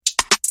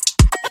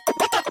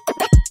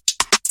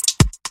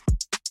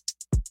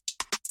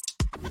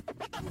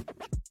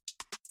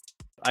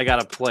I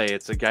got to play.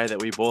 It's a guy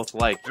that we both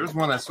like. There's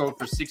one that sold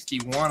for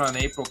 61 on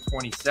April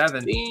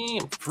 27th.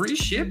 Damn. Free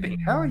shipping.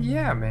 Hell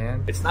yeah,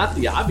 man. It's not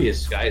the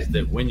obvious guys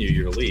that win you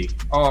your league.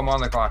 Oh, I'm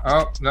on the clock.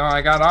 Oh, no,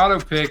 I got auto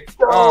picked.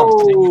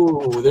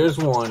 Oh, there's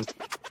one.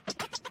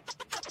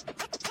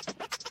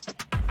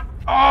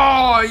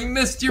 Oh, you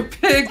missed your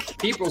pick.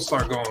 People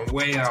start going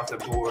way off the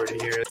board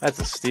here. That's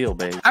a steal,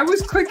 baby. I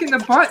was clicking the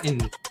button.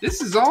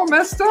 This is all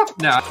messed up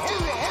now.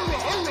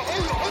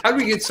 How do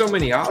we get so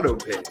many auto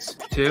picks?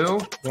 2,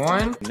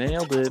 1.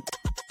 Nailed it.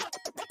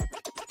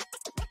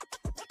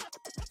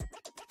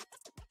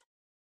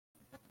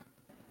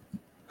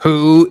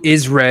 Who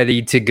is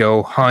ready to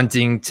go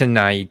hunting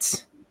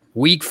tonight?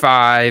 Week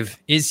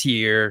 5 is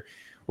here.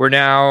 We're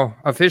now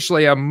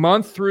officially a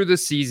month through the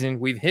season.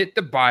 We've hit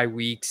the bye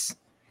weeks.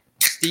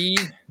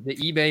 Steve, the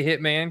eBay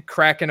hitman,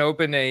 cracking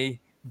open a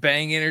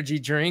Bang energy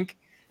drink.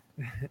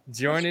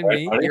 Joining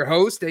me, your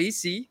host,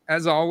 AC,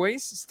 as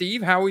always.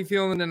 Steve, how are we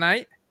feeling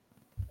tonight?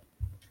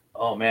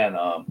 Oh, man,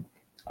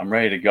 I'm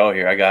ready to go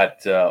here. I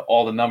got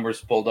all the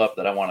numbers pulled up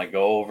that I want to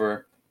go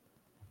over.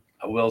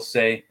 I will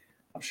say,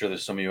 I'm sure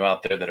there's some of you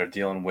out there that are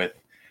dealing with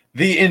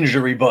the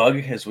injury bug,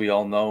 as we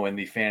all know in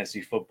the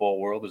fantasy football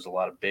world. There's a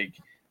lot of big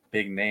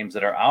names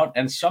that are out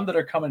and some that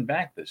are coming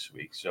back this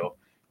week. So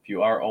if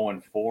you are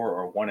 0-4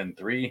 or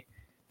 1-3,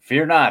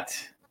 fear not.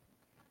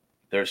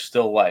 There's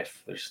still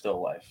life. There's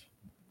still life.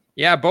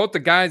 Yeah, both the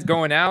guys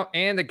going out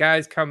and the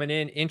guys coming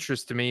in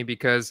interest to me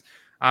because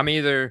I'm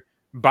either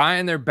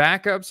buying their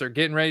backups or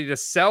getting ready to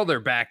sell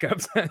their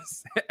backups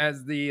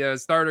as the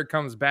starter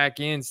comes back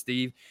in,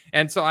 Steve.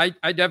 And so I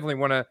definitely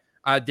want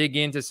to dig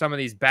into some of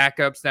these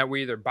backups that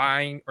we're either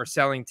buying or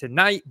selling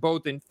tonight,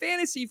 both in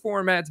fantasy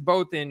formats,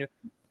 both in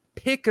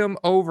pick 'em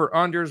over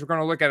unders. We're going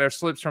to look at our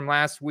slips from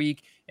last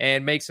week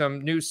and make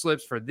some new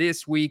slips for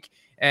this week.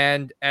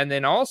 And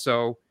then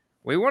also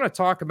we want to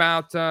talk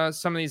about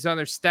some of these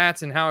other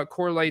stats and how it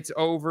correlates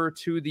over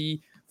to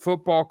the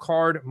football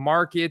card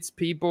markets.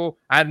 People,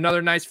 I had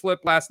another nice flip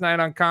last night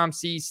on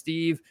ComC,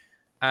 Steve.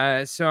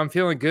 So I'm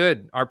feeling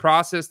good. Our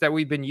process that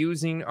we've been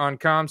using on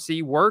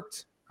ComC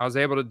worked. I was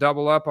able to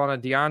double up on a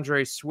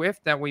DeAndre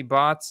Swift that we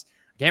bought.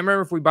 I can't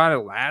remember if we bought it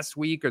last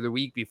week or the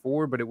week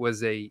before, but it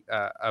was a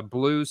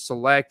blue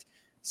select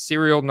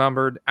serial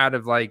numbered out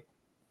of like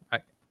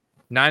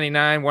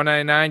 99,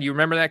 199. You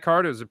remember that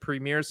card? It was a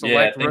premier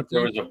select. Yeah, I think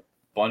there was a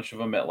bunch of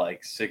them at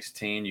like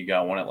 16. You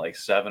got one at like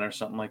 7 or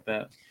something like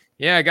that.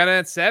 Yeah, I got it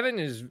at 7.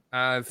 Is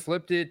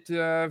flipped it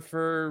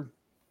for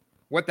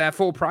what that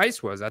full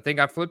price was. I think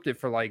I flipped it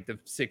for like the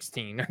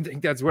 16. I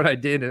think that's what I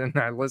did, and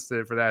I listed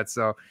it for that.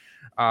 So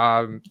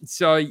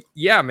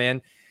yeah,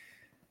 man.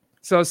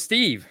 So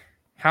Steve,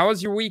 how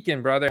was your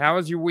weekend, brother? How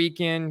was your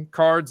weekend?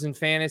 Cards and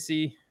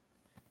fantasy.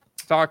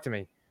 Talk to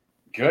me.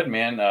 Good,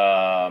 man.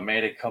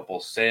 Made a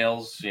couple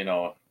sales. You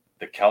know,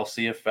 the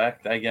Kelsey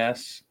effect, I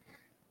guess.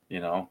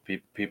 You know,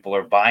 people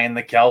are buying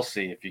the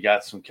Kelsey. If you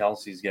got some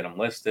Kelseys, get them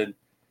listed.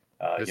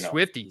 The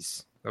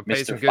Swifties.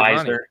 Mr.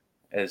 Pfizer,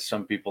 as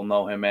some people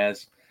know him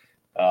as.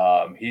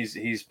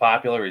 He's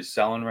popular. He's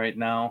selling right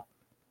now.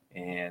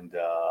 And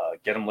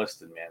get him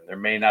listed, man. There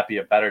may not be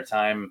a better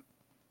time,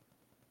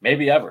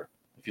 maybe ever,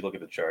 if you look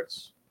at the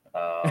charts.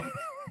 I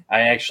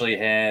actually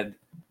had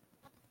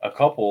a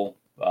couple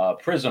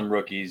Prism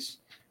rookies,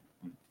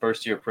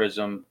 first-year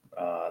Prism,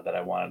 that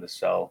I wanted to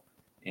sell.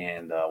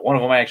 And one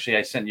of them, actually,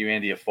 I sent you,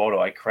 Andy, a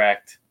photo. I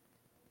cracked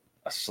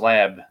a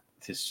slab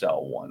to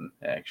sell one,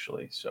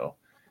 actually. So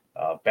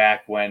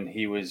back when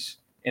he was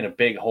in a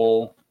big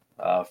hole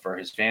for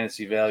his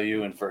fantasy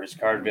value and for his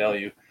card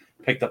value,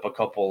 picked up a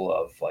couple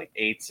of like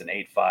 8s and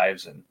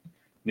 8.5s and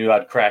knew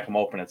I'd crack them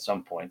open at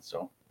some point.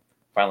 So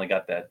finally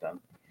got that done.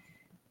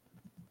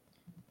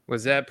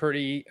 Was that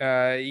pretty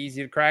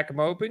easy to crack them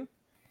open?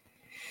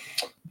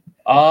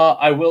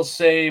 I will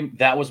say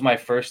that was my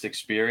first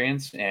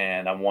experience,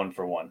 and I'm 1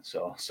 for 1.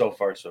 So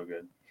far, so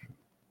good.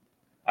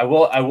 I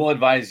will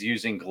advise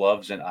using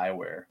gloves and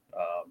eyewear.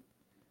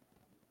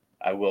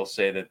 I will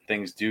say that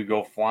things do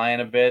go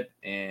flying a bit,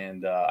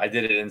 and I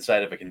did it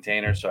inside of a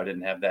container, so I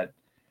didn't have that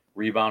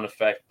rebound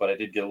effect, but I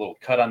did get a little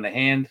cut on the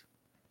hand.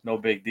 No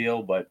big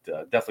deal, but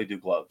definitely do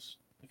gloves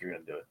if you're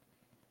going to do it.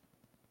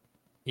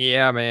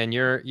 Yeah, man,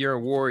 you're a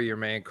warrior,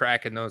 man,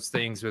 cracking those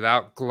things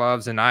without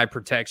gloves and eye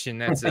protection.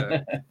 That's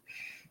a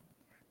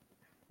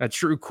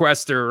true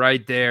quester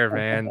right there,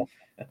 man.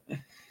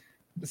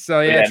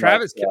 So yeah,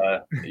 Travis.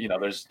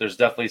 There's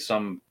definitely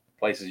some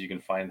places you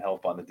can find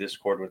help on the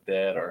Discord with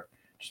that, or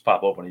just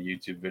pop open a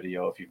YouTube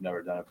video if you've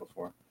never done it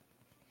before.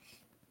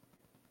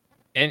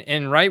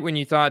 And right when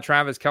you thought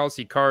Travis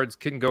Kelce cards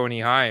couldn't go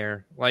any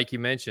higher, like you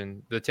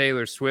mentioned, the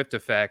Taylor Swift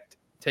effect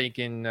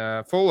taking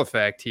full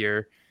effect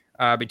here.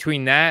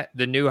 Between that,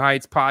 the New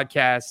Heights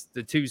podcast,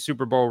 the 2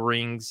 Super Bowl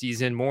rings,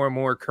 he's in more and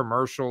more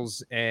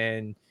commercials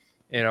and,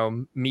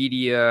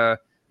 media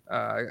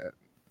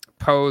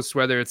posts,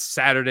 whether it's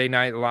Saturday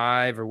Night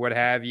Live or what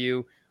have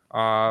you.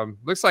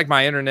 Looks like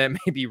my internet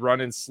may be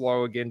running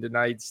slow again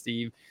tonight,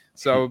 Steve.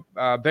 So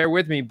bear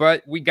with me.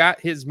 But we got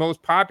his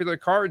most popular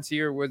cards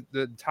here with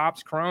the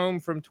Topps Chrome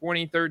from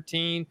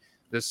 2013,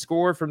 the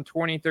score from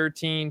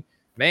 2013.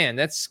 Man,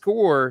 that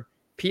score,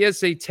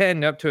 PSA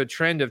 10 up to a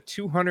trend of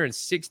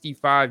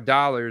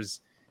 $265,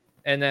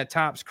 and that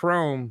Topps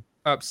Chrome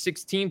up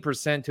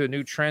 16% to a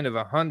new trend of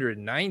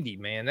 190.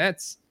 Man,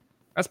 that's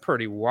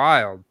pretty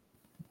wild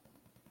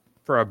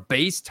for a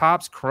base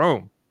Topps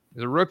Chrome.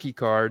 The rookie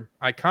card,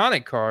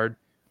 iconic card,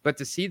 but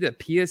to see the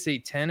PSA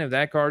 10 of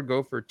that card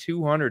go for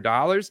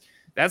 $200,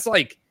 that's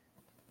like,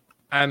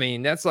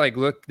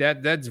 look,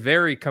 that's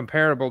very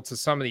comparable to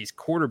some of these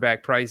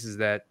quarterback prices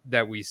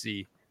that we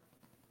see.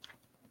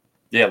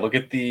 Yeah, look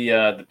at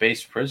the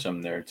base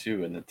prism there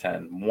too in the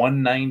 10,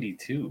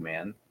 192,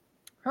 man.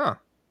 Huh,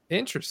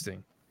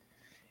 interesting.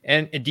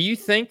 And do you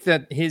think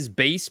that his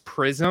base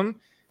prism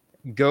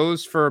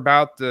goes for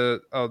about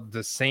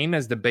the same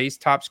as the base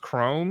Topps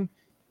Chrome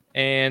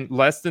and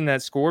less than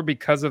that score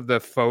because of the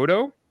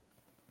photo?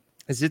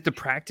 Is it the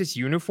practice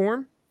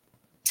uniform?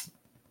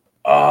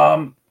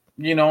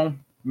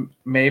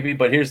 Maybe,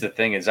 but here's the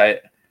thing: is I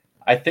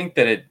think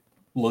that it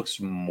looks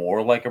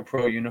more like a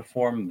pro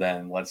uniform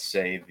than, let's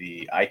say,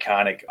 the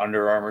iconic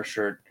Under Armour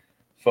shirt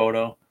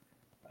photo.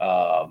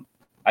 I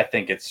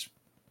think it's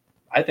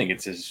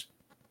his,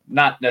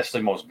 not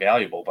necessarily most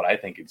valuable, but I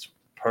think it's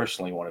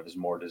personally one of his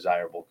more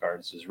desirable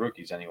cards as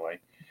rookies anyway.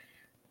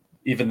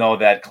 Even though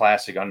that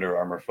classic Under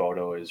Armour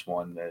photo is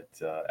one that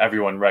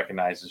everyone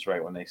recognizes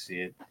right when they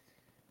see it.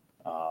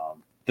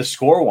 The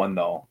score one,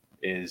 though,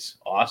 is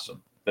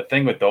awesome. The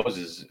thing with those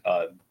is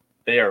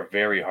they are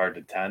very hard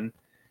to 10.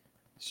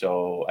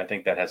 So I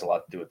think that has a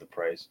lot to do with the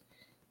price.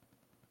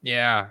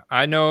 Yeah,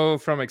 I know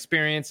from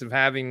experience of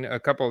having a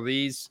couple of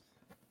these.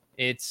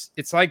 It's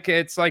like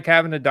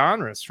having a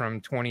Donruss from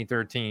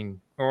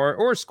 2013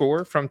 or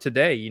score from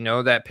today. You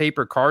know, that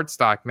paper card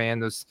stock,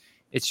 man.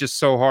 It's just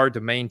so hard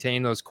to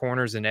maintain those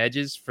corners and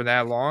edges for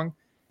that long,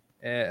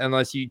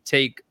 unless you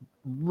take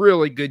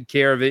really good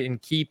care of it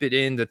and keep it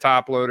in the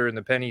top loader and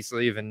the penny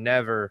sleeve and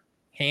never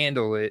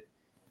handle it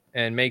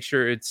and make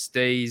sure it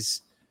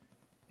stays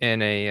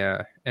in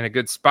a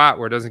good spot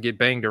where it doesn't get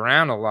banged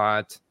around a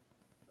lot.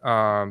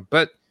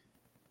 But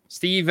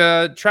Steve,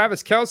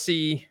 Travis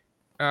Kelce,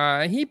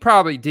 he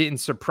probably didn't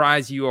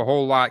surprise you a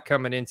whole lot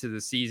coming into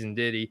the season,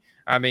 did he?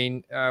 I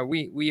mean,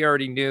 we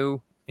already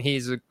knew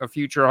he's a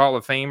future Hall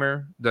of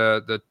Famer.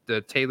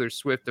 The Taylor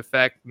Swift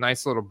effect,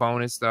 nice little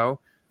bonus though.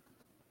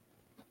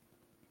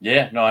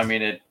 Yeah, no, I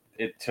mean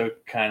it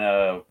took kind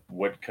of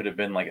what could have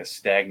been like a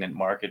stagnant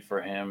market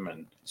for him,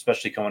 and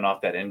especially coming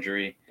off that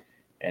injury,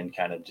 and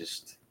kind of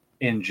just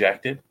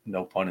injected,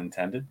 no pun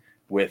intended,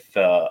 with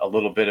a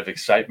little bit of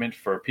excitement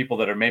for people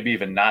that are maybe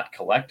even not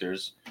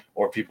collectors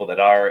or people that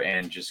are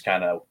and just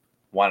kind of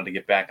wanted to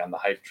get back on the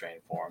hype train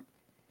for him.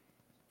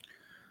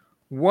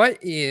 What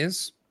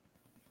is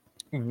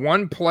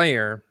one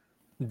player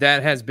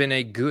that has been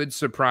a good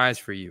surprise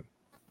for you?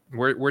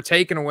 We're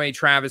taking away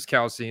Travis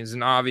Kelce is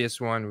an obvious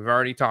one. We've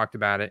already talked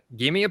about it.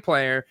 Give me a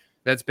player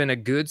that's been a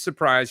good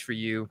surprise for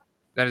you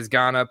that has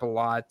gone up a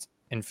lot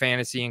in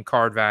fantasy and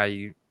card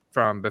value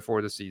from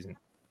before the season.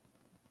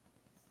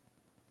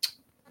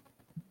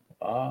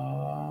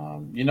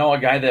 A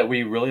guy that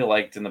we really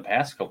liked in the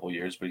past couple of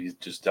years, but he's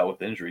just dealt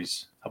with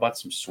injuries. How about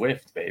some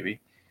Swift,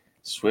 baby?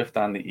 Swift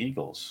on the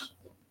Eagles.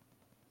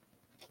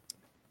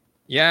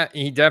 Yeah,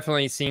 he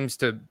definitely seems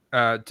to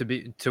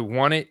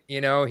want it.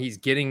 You know, he's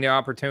getting the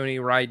opportunity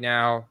right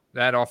now.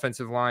 That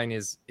offensive line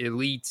is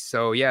elite.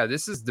 So yeah,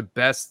 this is the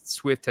best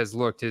Swift has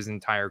looked his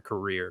entire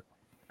career.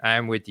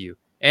 I'm with you.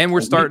 And we're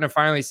starting to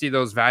finally see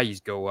those values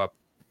go up.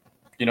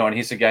 You know, and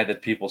he's a guy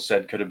that people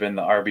said could have been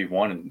the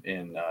RB1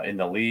 in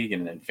the league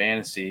and in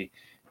fantasy,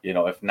 you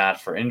know, if not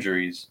for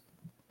injuries.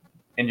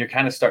 And you're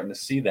kind of starting to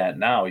see that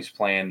now. He's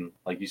playing,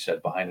 like you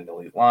said, behind an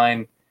elite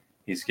line.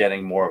 He's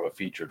getting more of a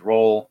featured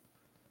role.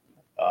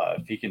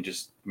 If he can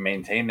just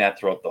maintain that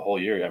throughout the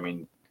whole year, I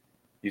mean,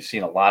 you've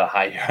seen a lot of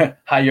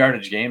high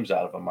yardage games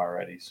out of him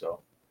already. So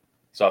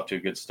it's off to a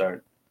good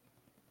start.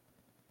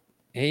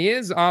 He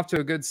is off to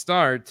a good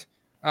start.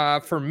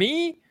 For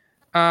me,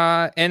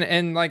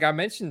 and like I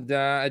mentioned,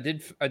 I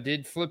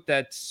did flip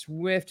that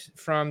Swift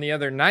from the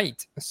other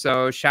night.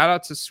 So shout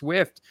out to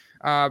Swift.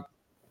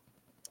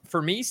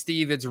 For me,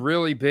 Steve, it's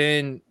really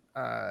been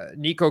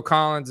Nico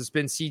Collins. It's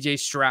been CJ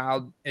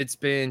Stroud. It's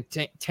been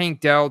Tank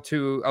Dell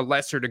to a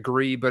lesser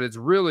degree, but it's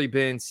really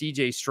been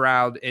CJ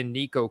Stroud and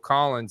Nico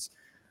Collins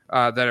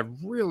that have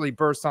really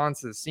burst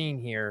onto the scene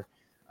here,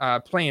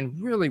 playing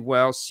really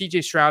well.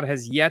 CJ Stroud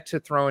has yet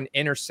to throw an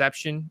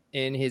interception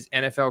in his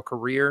NFL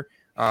career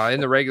in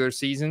the regular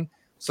season.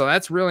 So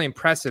that's really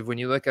impressive when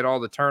you look at all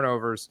the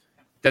turnovers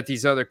that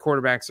these other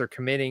quarterbacks are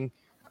committing.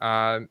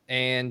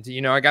 And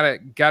you know, I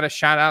gotta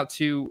shout out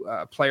to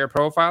Player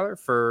Profiler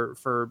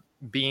for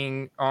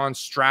being on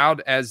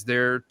Stroud as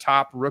their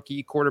top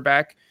rookie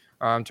quarterback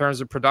in terms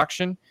of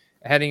production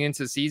heading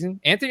into the season.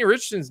 Anthony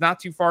Richardson's not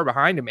too far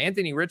behind him.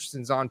 Anthony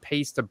Richardson's on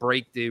pace to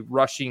break the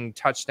rushing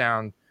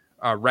touchdown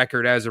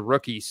record as a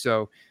rookie.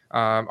 So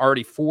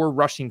already 4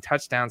 rushing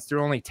touchdowns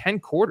through only 10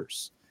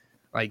 quarters.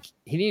 Like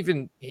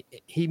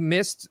he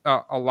missed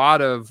a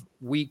lot of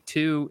week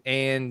 2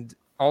 and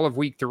all of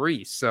week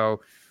 3.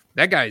 So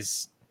that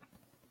guy's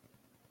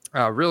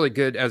really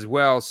good as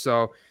well.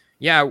 So,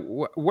 yeah,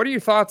 what are your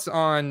thoughts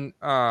on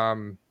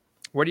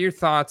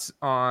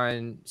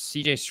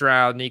C.J.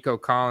 Stroud, Nico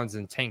Collins,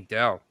 and Tank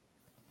Dell?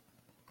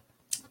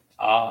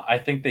 I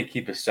think they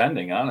keep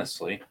ascending,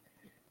 honestly.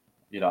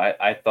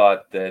 I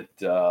thought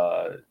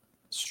that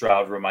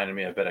Stroud reminded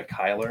me a bit of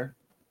Kyler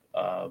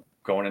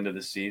going into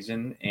the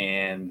season,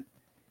 and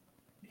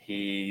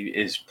he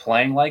is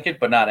playing like it,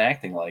 but not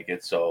acting like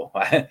it. So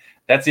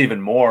that's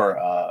even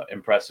more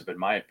impressive, in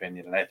my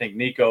opinion. And I think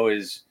Nico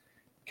is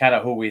kind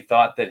of who we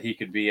thought that he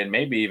could be, and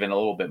maybe even a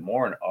little bit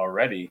more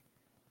already.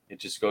 It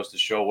just goes to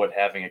show what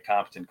having a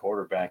competent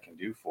quarterback can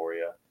do for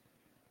you.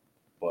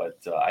 But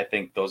I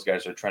think those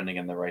guys are trending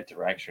in the right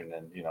direction.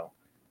 And,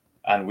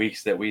 on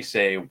weeks that we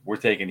say we're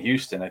taking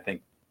Houston, I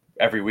think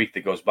every week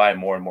that goes by,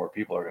 more and more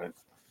people are going to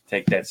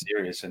take that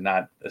serious and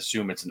not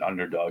assume it's an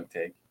underdog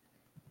take.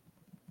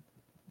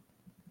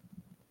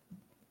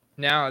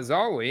 Now, as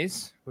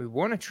always, we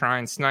want to try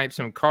and snipe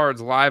some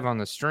cards live on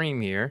the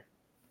stream here.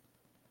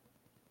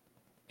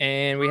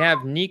 And we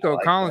have Nico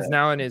Collins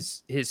now in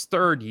his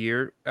third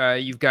year.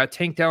 You've got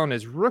Tank Dell in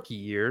his rookie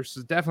year. So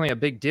it's definitely a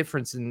big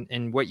difference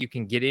in what you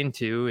can get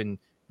into. And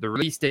the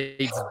release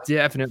dates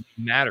definitely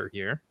matter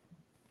here.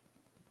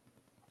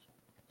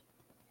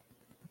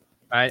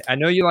 I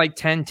know you like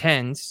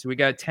 1010s. So we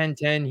got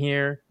 1010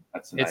 here.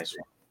 That's a nice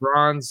one.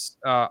 Bronze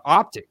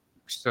optic.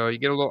 So you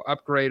get a little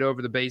upgrade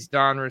over the base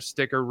Donruss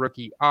sticker,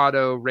 rookie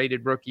auto,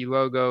 rated rookie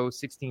logo,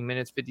 16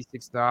 minutes,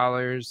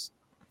 $56.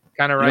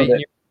 Kind of right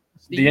here.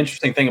 The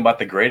interesting thing about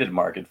the graded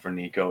market for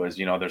Nico is,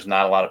 there's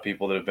not a lot of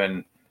people that have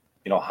been,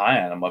 high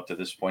on him up to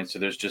this point. So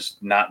there's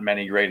just not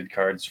many graded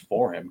cards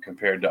for him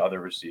compared to other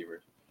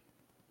receivers.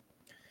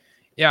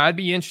 Yeah, I'd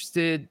be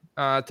interested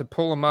to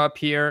pull him up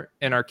here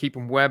in our Keep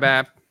 'em web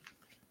app.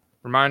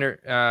 Reminder,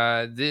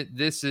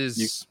 this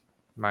is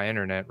my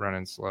internet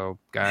running slow,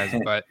 guys.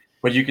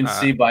 But you can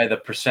see by the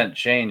percent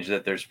change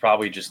that there's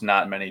probably just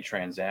not many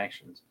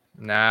transactions.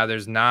 Nah,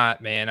 there's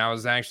not, man. I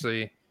was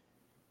actually...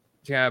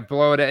 Yeah,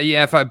 blow it.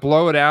 Yeah, if I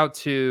blow it out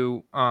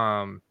to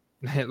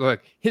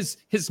look,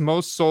 his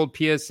most sold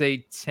PSA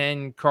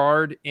 10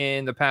 card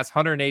in the past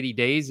 180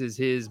 days is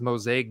his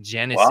Mosaic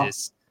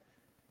Genesis.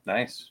 Wow.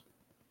 Nice.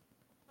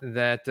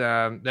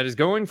 That is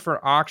going for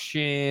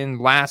auction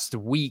last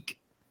week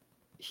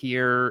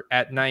here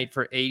at night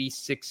for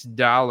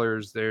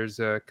 $86. There's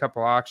a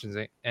couple auctions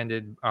that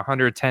ended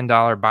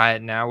 $110 buy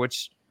it now,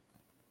 which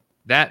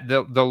that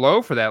the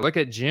low for that. Look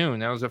at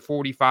June. That was a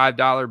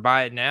 $45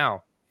 buy it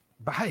now.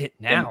 Buy it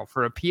now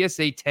for a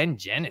PSA 10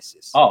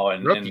 Genesis. Oh,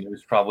 and it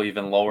was probably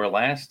even lower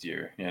last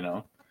year,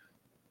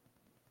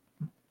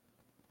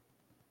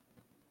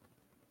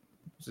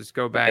 Just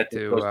go back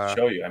to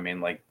show you. I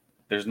mean,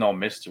 there's no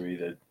mystery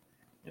that,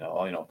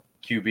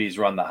 QBs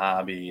run the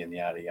hobby and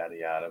yada, yada,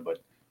 yada. But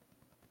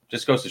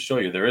just goes to show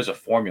you there is a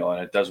formula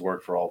and it does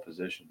work for all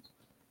positions.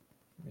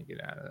 Let me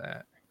get out of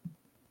that.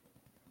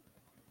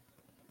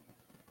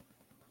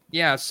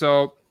 Yeah,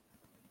 so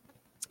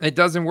it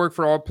doesn't work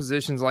for all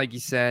positions, like you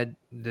said.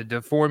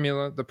 The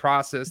formula, the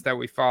process that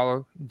we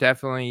follow,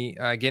 definitely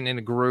getting in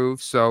a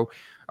groove. So,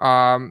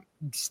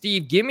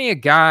 Steve, give me a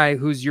guy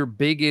who's your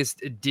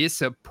biggest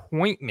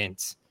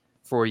disappointment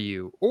for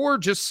you, or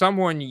just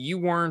someone you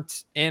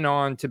weren't in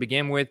on to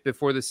begin with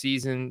before the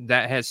season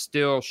that has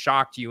still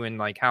shocked you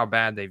in how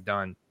bad they've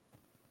done.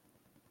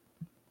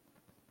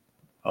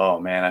 Oh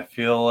man, I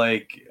feel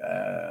like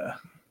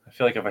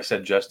if I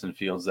said Justin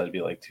Fields, that'd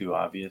be too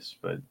obvious,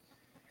 but.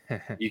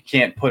 You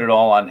can't put it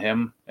all on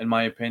him, in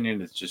my opinion.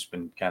 It's just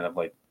been kind of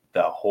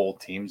the whole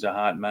team's a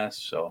hot mess.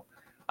 So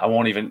I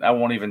won't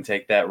even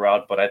take that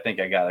route. But I think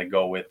I gotta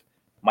go with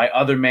my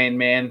other main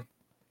man,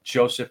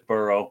 Joseph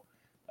Burrow.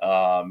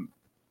 A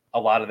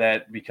lot of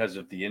that because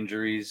of the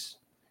injuries,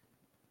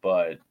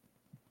 but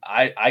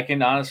I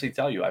can honestly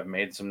tell you I've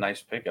made some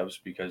nice pickups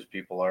because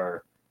people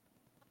are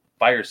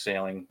fire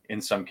sailing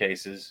in some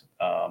cases,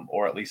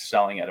 or at least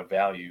selling at a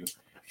value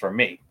for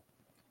me.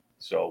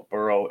 So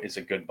Burrow is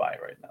a good buy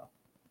right now.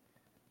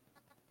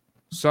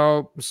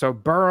 So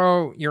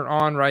Burrow, you're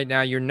on right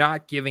now. You're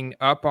not giving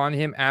up on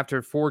him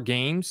after 4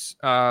 games.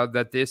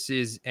 That this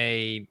is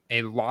a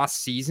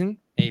lost season.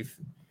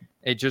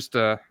 Just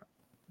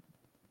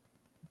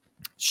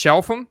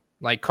shelf him.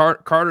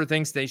 Carter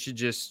thinks they should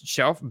just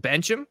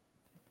bench him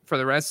for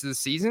the rest of the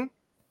season.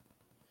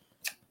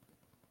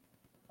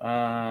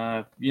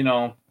 They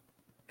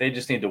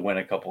just need to win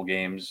a couple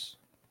games.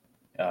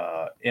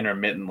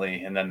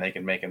 Intermittently, and then they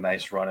can make a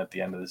nice run at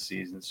the end of the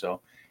season. So,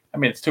 I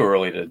mean, it's too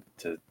early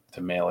to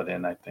mail it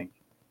in, I think.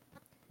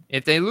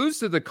 If they lose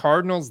to the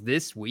Cardinals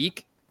this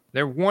week,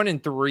 they're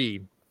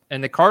 1-3,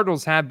 and the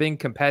Cardinals have been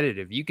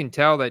competitive. You can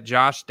tell that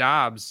Josh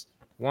Dobbs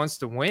wants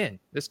to win.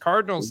 This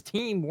Cardinals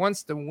team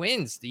wants to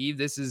win, Steve.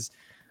 This is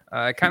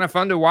kind of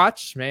fun to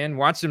watch, man.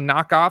 Watch them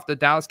knock off the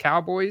Dallas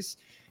Cowboys,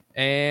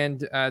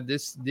 and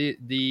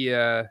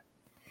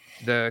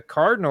the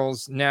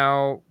Cardinals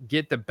now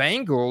get the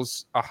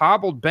Bengals, a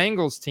hobbled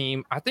Bengals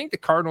team. I think the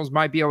Cardinals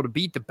might be able to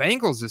beat the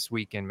Bengals this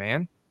weekend,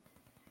 man.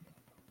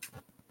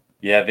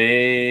 Yeah,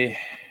 they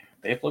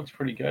they've looked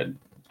pretty good.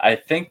 I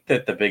think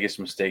that the biggest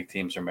mistake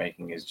teams are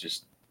making is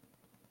just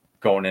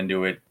going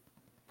into it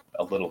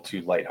a little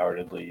too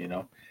lightheartedly,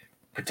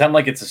 pretend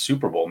like it's a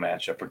Super Bowl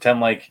matchup, pretend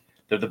like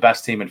they're the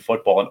best team in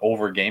football and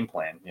over game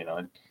plan,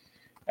 and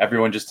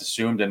everyone just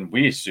assumed, and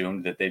we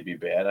assumed that they'd be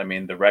bad. I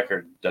mean, the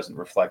record doesn't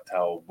reflect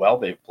how well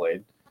they've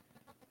played,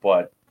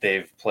 but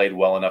they've played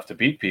well enough to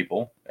beat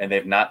people, and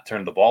they've not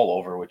turned the ball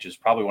over, which is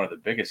probably one of the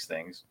biggest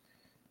things.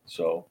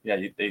 So, yeah,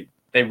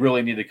 they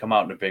really need to come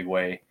out in a big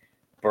way.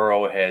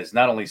 Burrow has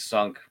not only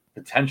sunk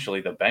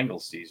potentially the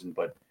Bengals season,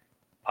 but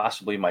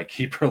possibly my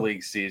keeper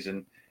league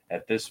season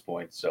at this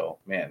point. So,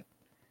 man,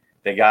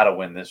 they got to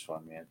win this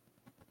one, man.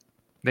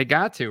 They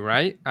got to,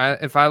 right?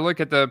 If I look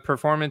at the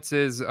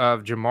performances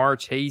of Jamar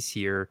Chase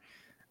here,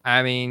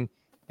 I mean,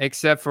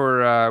 except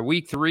for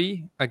week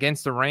 3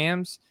 against the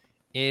Rams,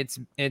 it's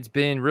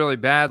been really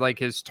bad. Like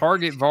his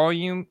target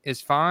volume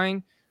is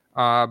fine,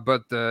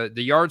 but the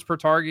yards per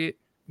target,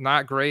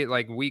 not great.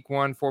 Like week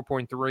 1,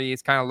 4.3.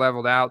 It's kind of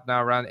leveled out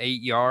now around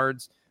 8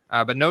 yards,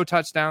 but no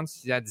touchdowns.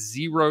 He's had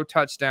 0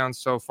 touchdowns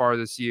so far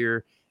this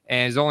year,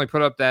 and he's only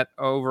put up that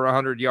over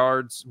 100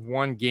 yards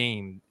one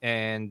game.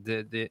 And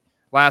the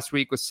last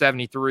week was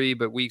 73,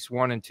 but weeks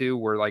 1 and 2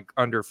 were like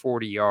under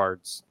 40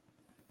 yards.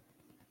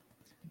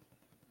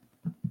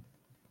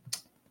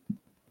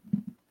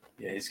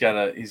 Yeah, he's got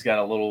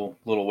a little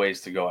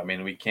ways to go. I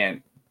mean, we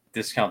can't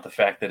discount the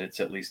fact that it's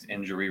at least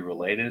injury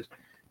related.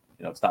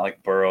 It's not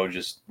like Burrow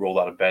just rolled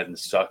out of bed and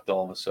sucked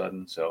all of a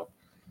sudden. So,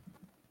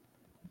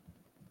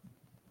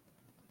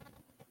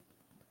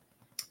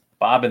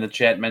 Bob in the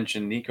chat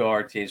mentioned Nico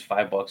RTA's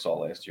 $5 all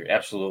last year.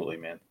 Absolutely,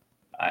 man.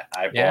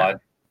 I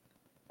bought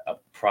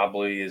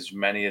probably as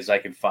many as I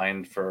could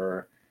find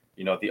for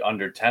the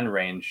under 10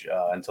 range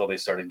until they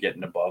started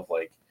getting above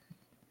like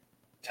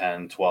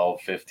 10,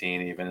 12,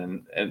 15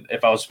 even. And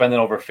if I was spending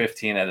over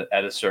 15 at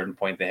a certain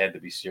point, they had to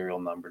be serial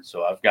numbered.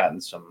 So I've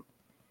gotten some.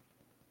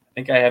 I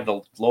think I have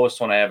the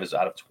lowest one I have is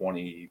out of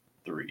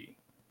 23.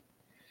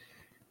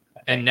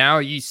 And now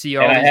you see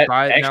all these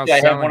buys now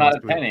selling. I have 1 out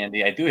of 10,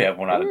 Andy. I do have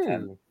 1 out of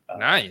 10.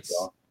 Nice.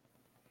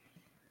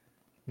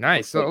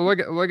 Nice. So look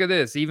at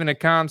this. Even a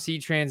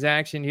ComC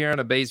transaction here on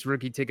a base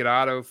rookie ticket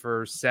auto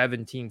for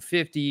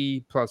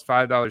 $17.50 plus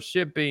 $5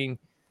 shipping,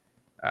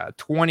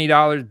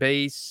 $20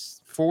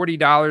 base,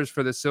 $40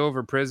 for the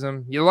silver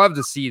prism. You love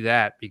to see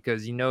that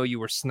because you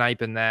were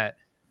sniping that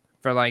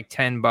for like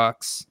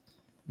 $10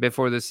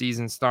 before the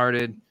season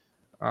started.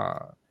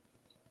 One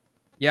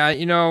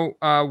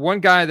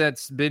guy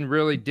that's been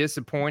really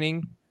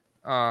disappointing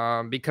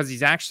because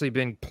he's actually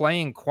been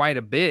playing quite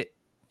a bit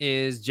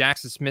is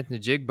Jackson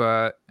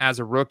Smith-Njigba as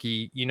a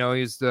rookie.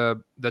 He's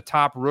the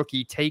top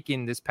rookie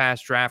taken this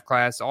past draft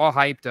class, all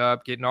hyped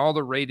up, getting all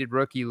the rated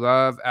rookie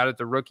love out at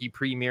the rookie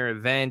premier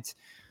event.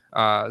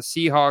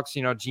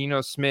 Seahawks,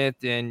 Geno Smith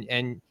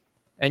and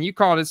you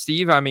called it,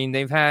 Steve. I mean,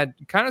 they've had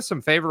kind of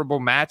some favorable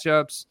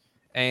matchups.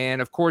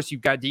 And, of course, you've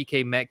got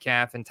DK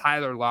Metcalf and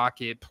Tyler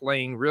Lockett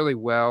playing really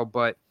well.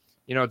 But,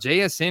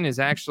 JSN has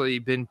actually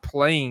been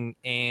playing,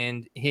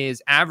 and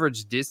his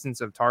average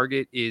distance of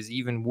target is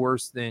even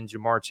worse than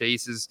Jamar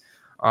Chase's.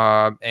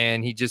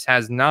 And he just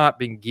has not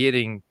been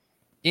getting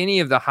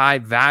any of the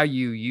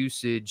high-value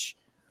usage.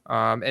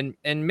 And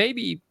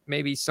maybe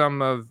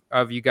some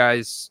of you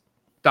guys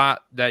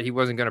thought that he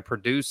wasn't going to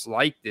produce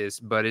like this,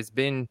 but it's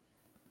been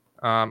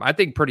I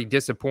think pretty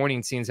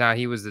disappointing seeing how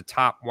he was the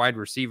top wide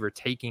receiver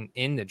taking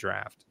in the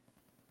draft.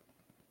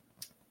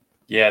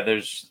 Yeah,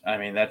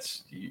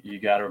 that's you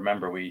got to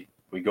remember we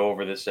go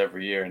over this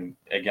every year, and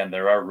again,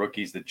 there are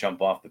rookies that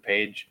jump off the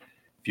page,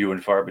 few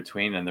and far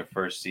between in their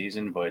first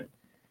season, but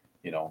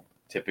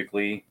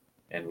typically,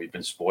 and we've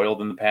been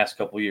spoiled in the past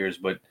couple of years,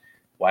 but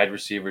wide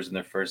receivers in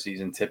their first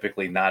season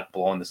typically not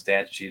blowing the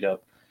stat sheet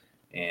up.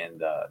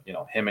 And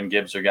him and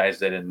Gibbs are guys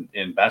that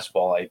in best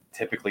ball I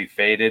typically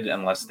faded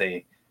unless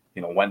they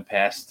went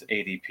past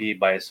ADP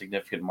by a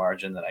significant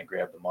margin, then I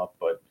grabbed them up.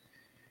 But,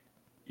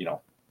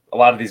 a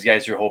lot of these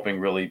guys you're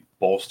hoping really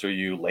bolster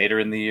you later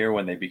in the year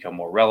when they become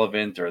more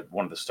relevant or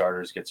one of the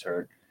starters gets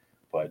hurt.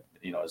 But,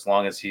 as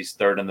long as he's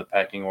third in the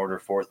pecking order,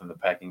 fourth in the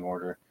pecking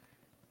order,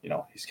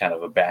 he's kind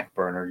of a back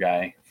burner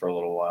guy for a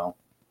little while.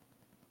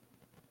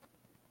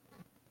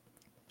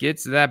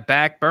 Gets that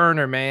back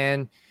burner,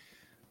 man.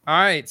 All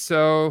right,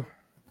 so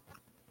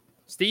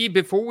Steve,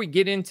 before we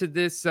get into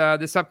this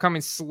this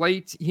upcoming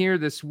slate here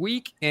this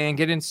week and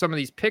get into some of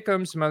these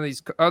pick'ems, some of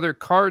these other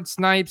card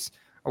snipes,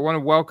 I want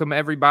to welcome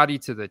everybody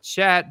to the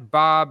chat.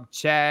 Bob,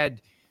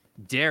 Chad,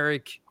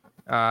 Derek.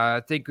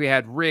 I think we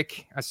had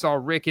Rick. I saw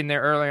Rick in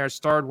there earlier. I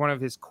starred one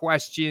of his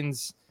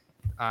questions.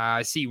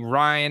 I see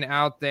Ryan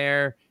out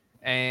there.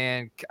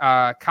 And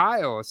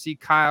Kyle, I see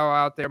Kyle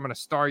out there. I'm going to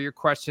star your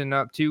question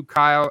up too,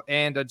 Kyle.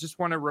 And I just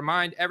want to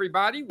remind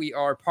everybody, we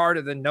are part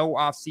of the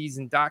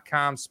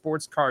NoOffSeason.com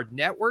Sports Card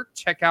Network.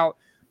 Check out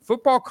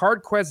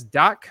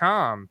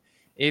FootballCardQuest.com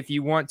if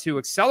you want to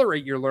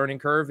accelerate your learning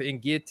curve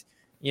and get,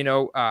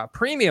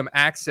 premium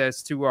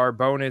access to our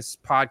bonus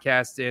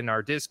podcast in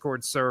our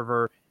Discord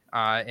server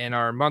and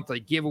our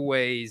monthly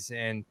giveaways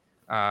and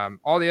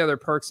all the other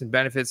perks and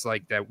benefits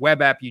like that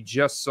web app you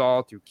just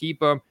saw to keep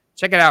them.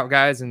 Check it out,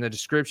 guys, in the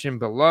description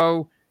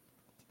below.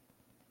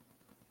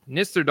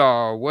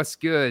 Nisterdal, what's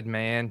good,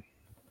 man?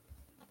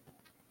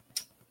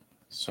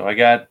 So I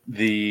got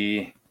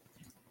the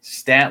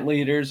stat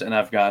leaders and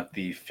I've got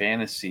the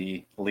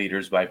fantasy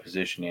leaders by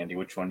position. Andy,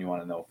 which one you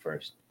want to know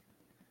first?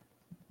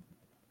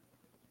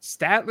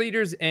 Stat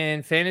leaders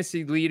and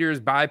fantasy leaders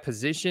by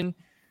position.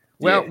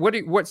 Well,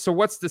 yeah. So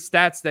what's the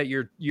stats that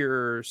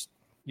your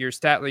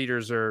stat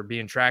leaders are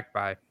being tracked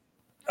by?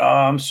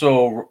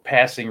 So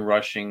passing,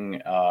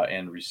 rushing,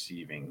 and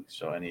receiving.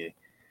 So any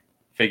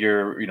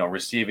figure,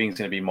 receiving is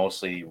going to be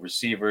mostly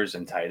receivers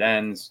and tight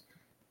ends.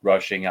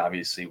 Rushing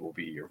obviously will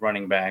be your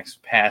running backs.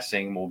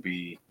 Passing will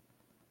be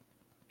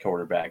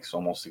quarterbacks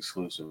almost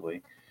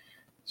exclusively.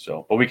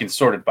 So, but we can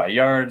sort it by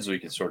yards. We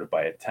can sort it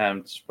by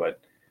attempts. But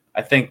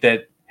I think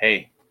that,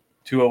 hey,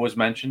 Tua was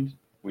mentioned.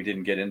 We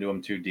didn't get into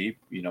him too deep.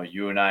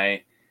 You and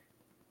I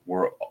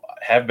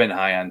have been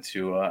high on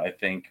Tua, I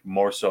think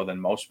more so than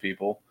most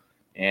people.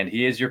 And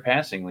he is your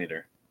passing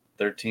leader,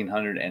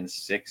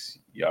 1,306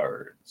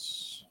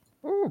 yards.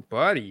 Oh,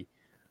 buddy.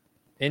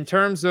 In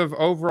terms of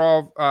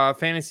overall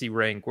fantasy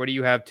rank, what do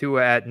you have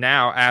Tua at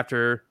now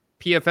after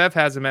PFF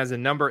has him as a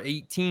number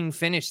 18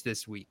 finish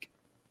this week?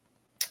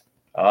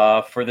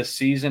 For the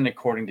season,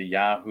 according to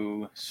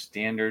Yahoo,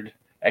 standard.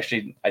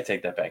 Actually, I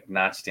take that back.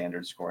 Not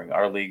standard scoring.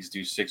 Our leagues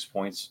do 6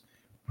 points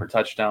per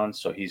touchdown,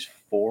 so he's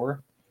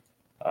 4,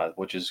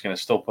 which is going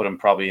to still put him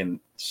probably in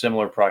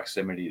similar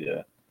proximity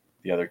to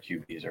the other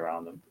QBs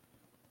around him.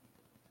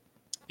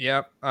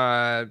 Yep.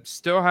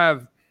 Still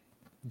have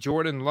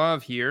Jordan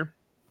Love here.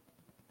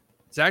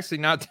 It's actually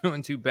not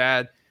doing too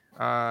bad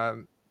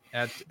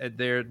at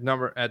their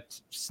number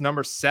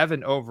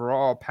 7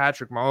 overall.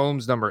 Patrick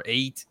Mahomes, number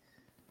 8.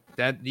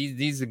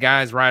 These are the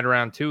guys right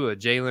around Tua.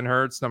 Jalen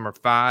Hurts, number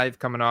 5,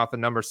 coming off a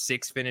number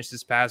 6 finish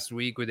this past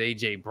week with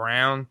AJ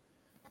Brown.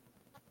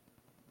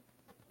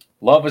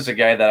 Love is a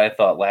guy that I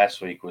thought last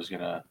week was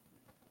gonna,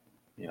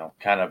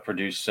 kind of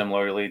produce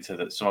similarly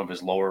to some of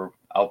his lower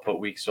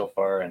output weeks so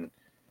far. And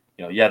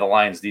the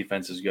Lions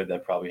defense is good.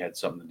 That probably had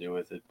something to do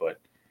with it. But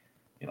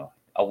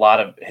a lot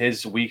of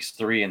his weeks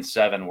 3 and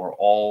 7 were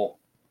all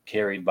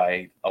carried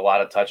by a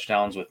lot of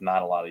touchdowns with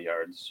not a lot of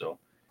yards. So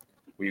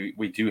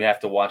we do have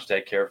to watch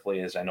that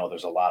carefully, as I know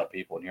there's a lot of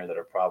people in here that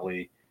are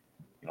probably,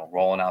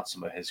 rolling out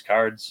some of his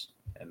cards,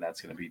 and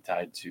that's going to be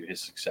tied to his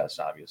success,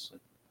 obviously.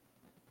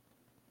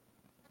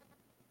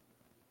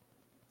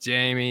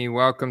 Jamie,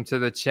 welcome to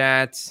the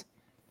chat.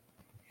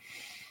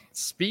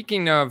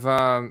 Speaking of,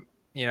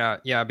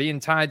 being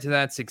tied to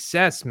that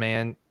success,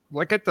 man,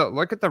 look at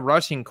the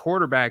rushing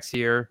quarterbacks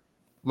here.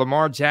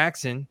 Lamar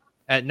Jackson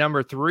at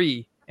number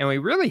 3, and we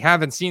really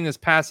haven't seen this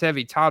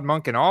pass-heavy Todd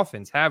Monken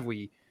offense, have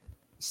we,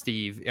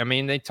 Steve? I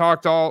mean, they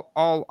talked all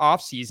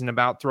offseason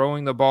about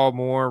throwing the ball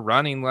more,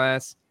 running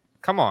less.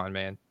 Come on,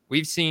 man.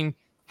 We've seen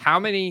how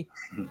many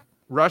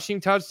rushing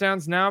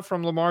touchdowns now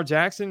from Lamar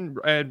Jackson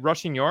at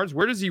rushing yards?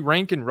 Where does he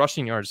rank in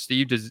rushing yards,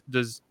 Steve?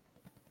 Does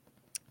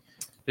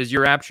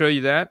your app show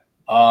you that?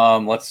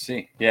 Let's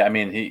see. Yeah, I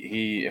mean,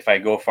 he if I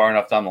go far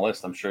enough down the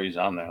list, I'm sure he's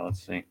on there.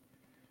 Let's see.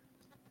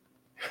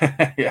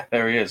 Yeah,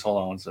 there he is.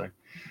 Hold on one sec.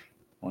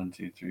 1,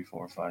 2, 3,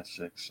 4, 5,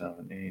 6,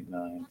 7, 8,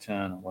 9,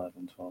 10,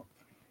 11, 12,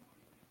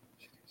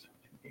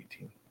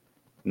 18.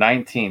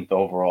 19th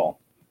overall.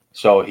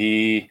 So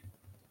he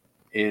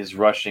is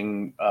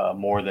rushing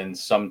more than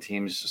some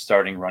teams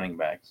starting running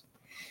backs.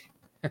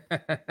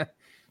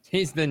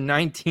 He's the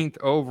 19th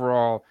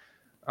overall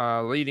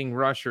leading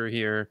rusher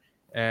here.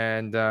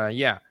 And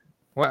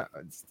well,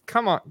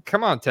 come on,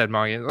 Ted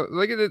Monken.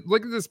 Look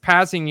at this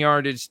passing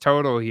yardage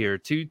total here.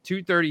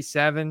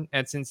 237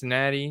 at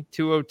Cincinnati,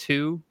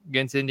 202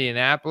 against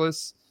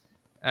Indianapolis.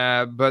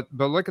 But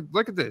look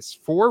at this.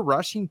 4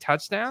 rushing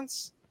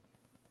touchdowns.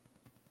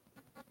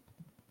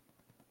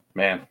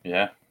 Man,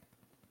 yeah.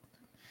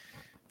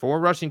 4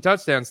 rushing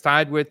touchdowns,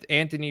 tied with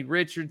Anthony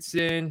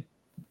Richardson.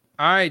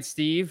 All right,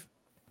 Steve.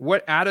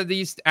 What out of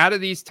these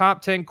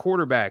top 10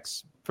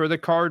 quarterbacks for the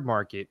card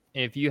market,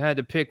 if you had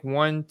to pick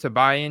one to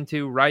buy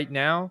into right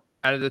now,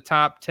 out of the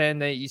top 10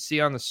 that you see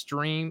on the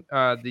stream,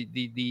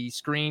 the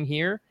screen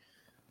here,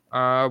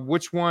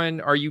 which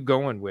one are you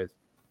going with?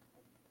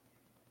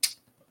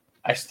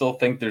 I still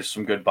think there's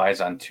some good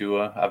buys on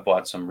Tua. I've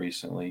bought some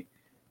recently,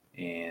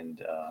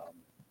 and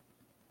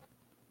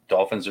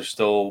Dolphins are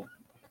still,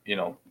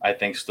 I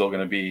think still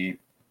going to be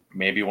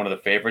maybe one of the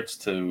favorites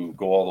to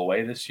go all the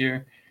way this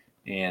year.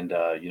 And,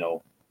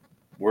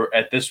 we're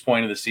at this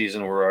point of the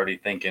season, we're already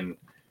thinking,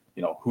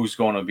 who's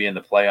going to be in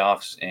the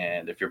playoffs.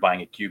 And if you're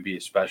buying a QB,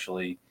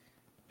 especially,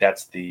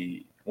 that's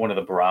one of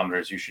the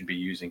barometers you should be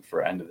using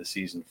for end of the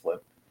season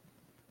flip.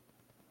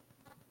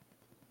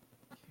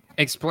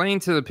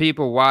 Explain to the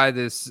people why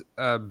this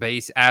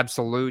base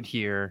absolute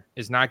here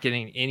is not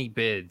getting any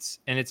bids,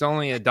 and it's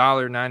only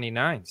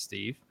 $1.99,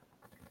 Steve.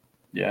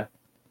 Yeah.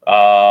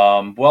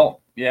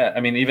 Well, yeah. I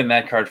mean, even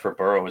that card for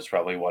Burrow is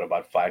probably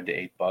about $5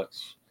 to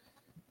 $8.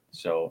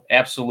 So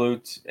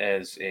Absolute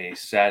as a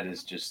set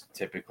is just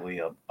typically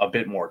a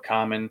bit more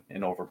common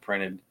and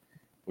overprinted,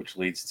 which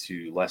leads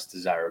to less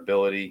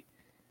desirability.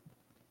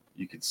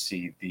 You could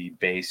see the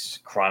base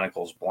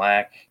Chronicles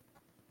Black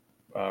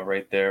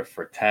right there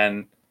for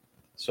 10.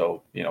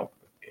 So,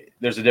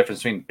 there's a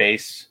difference between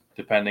base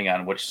depending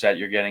on which set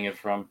you're getting it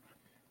from.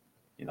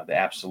 The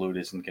Absolute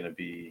isn't going to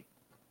be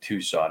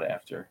too sought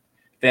after.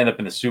 If they end up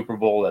in the Super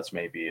Bowl, that's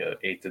maybe a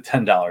 $8 to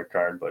 $10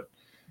 card, but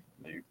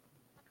you're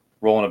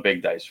rolling a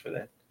big dice for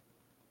that.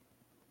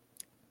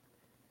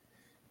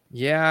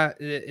 Yeah,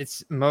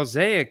 it's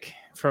Mosaic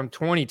from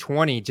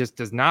 2020 just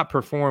does not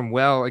perform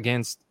well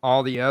against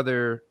all the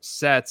other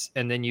sets.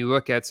 And then you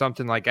look at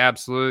something like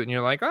Absolute and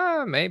you're like,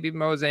 oh, maybe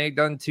Mosaic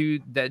doesn't do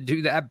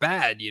that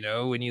bad.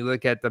 When you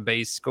look at the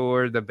base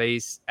score, the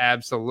base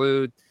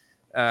Absolute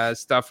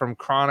stuff from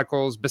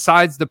Chronicles,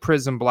 besides the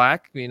Prism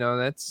Black,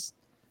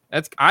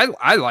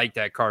 I like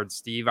that card,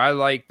 Steve. I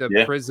like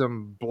the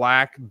Prism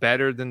Black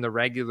better than the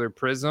regular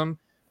Prism,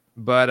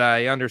 but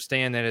I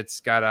understand that it's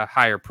got a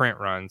higher print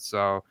run.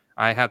 So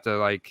I have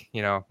to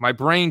my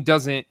brain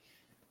doesn't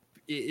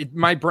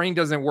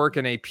work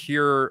in a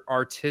pure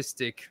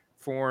artistic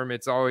form.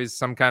 It's always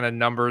some kind of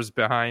numbers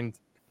behind,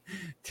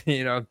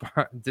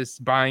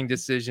 just buying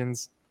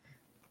decisions.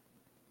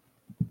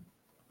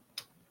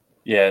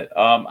 Yeah.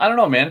 I don't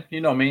know, man.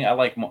 You know me, I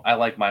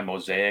like my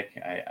Mosaic.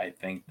 I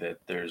think that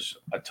there's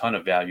a ton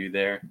of value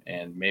there,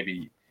 and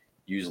maybe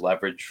use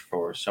leverage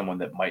for someone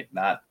that might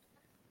not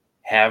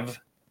have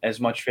as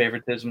much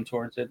favoritism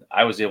towards it.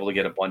 I was able to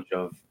get a bunch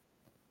of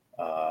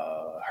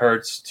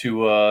Hurts,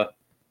 Tua,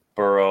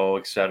 Burrow,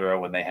 etc.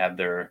 when they had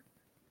their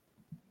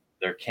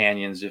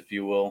canyons, if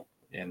you will,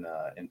 in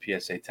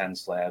PSA 10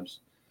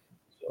 slabs.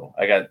 So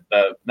I got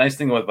the nice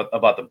thing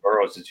about the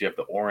Burrows is you have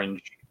the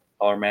orange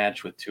color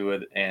match with Tua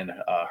and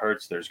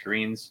Hurts. There's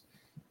greens,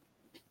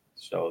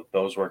 so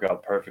those work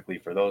out perfectly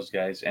for those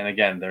guys. And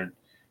again,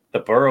 the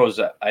Burrows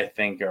I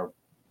think are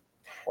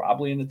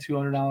probably in the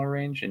 $200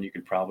 range, and you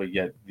could probably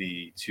get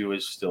the Tua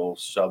is still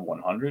sub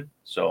 100.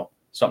 So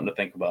something to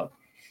think about.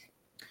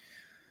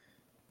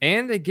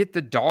 And they get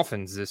the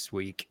Dolphins this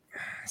week.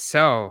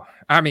 So,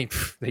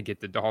 they get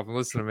the Dolphins.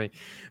 Listen to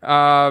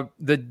me.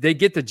 They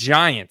get the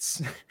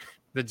Giants.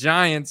 The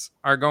Giants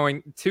are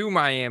going to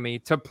Miami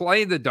to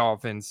play the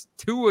Dolphins.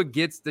 Tua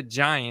gets the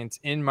Giants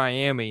in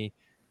Miami.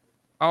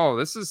 Oh,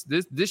 this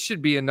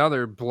should be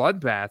another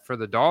bloodbath for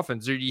the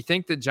Dolphins. Or do you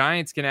think the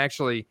Giants can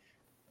actually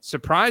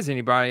surprise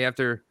anybody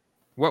after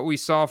what we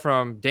saw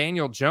from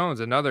Daniel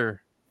Jones,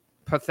 another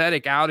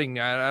pathetic outing?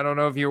 I don't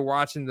know if you're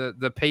watching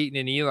the Peyton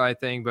and Eli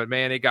thing, but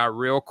man, it got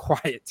real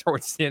quiet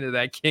towards the end of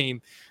that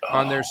game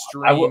on their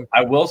stream.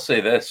 I will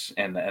say this,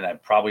 and I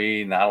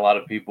probably not a lot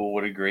of people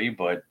would agree,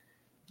 but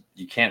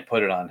you can't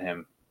put it on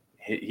him.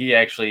 He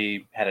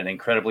actually had an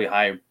incredibly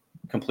high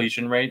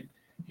completion rate.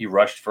 He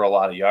rushed for a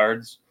lot of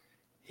yards.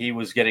 He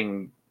was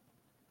getting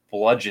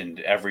bludgeoned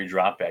every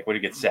drop back. What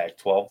did he get sacked?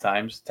 12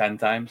 times, 10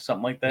 times,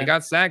 something like that? He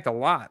got sacked a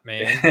lot,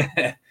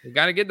 man. You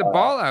got to get the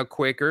ball out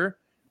quicker.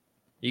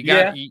 You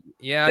got,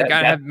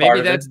 got to have,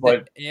 maybe that's,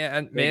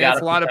 maybe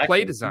that's a lot of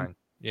play design,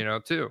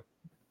 too.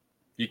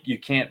 You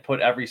can't put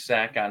every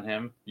sack on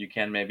him. You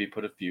can maybe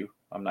put a few.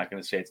 I'm not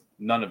going to say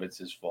none of it's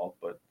his fault,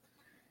 but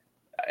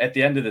at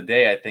the end of the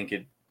day, I think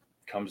it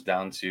comes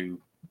down to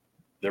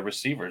the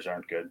receivers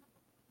aren't good.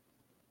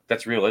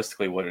 That's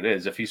realistically what it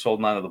is. If he's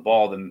holding onto the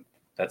ball, then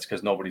that's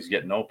because nobody's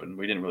getting open.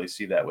 We didn't really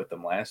see that with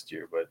them last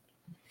year, but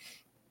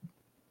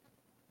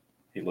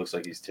he looks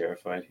like he's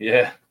terrified.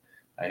 Yeah,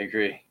 I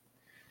agree.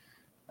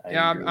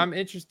 I'm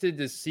interested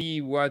to see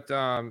what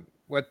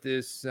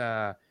this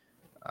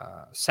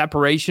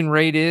separation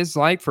rate is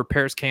like for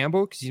Paris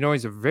Campbell, because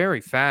he's a very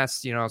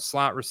fast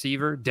slot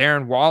receiver.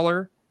 Darren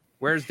Waller,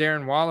 where's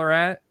Darren Waller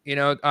at?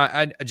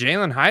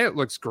 Jalen Hyatt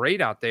looks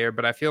great out there,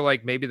 but I feel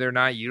like maybe they're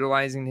not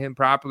utilizing him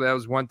properly. That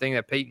was one thing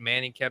that Peyton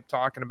Manning kept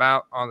talking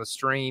about on the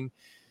stream.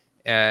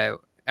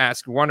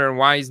 Wondering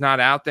why he's not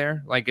out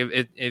there. Like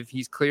if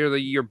he's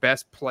clearly your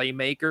best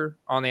playmaker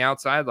on the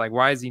outside, like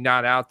why is he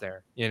not out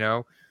there?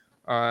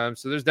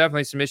 So there's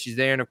definitely some issues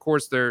there, and of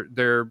course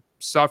they're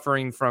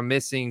suffering from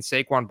missing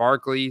Saquon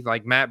Barkley.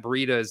 Like Matt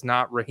Breida is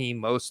not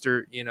Raheem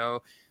Mostert.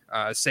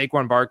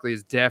 Saquon Barkley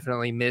is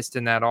definitely missed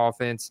in that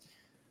offense,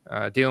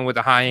 dealing with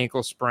a high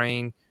ankle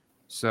sprain.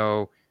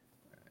 So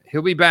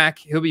he'll be back,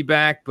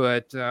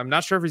 but I'm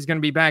not sure if he's going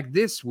to be back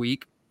this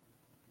week.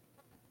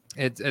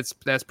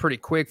 That's pretty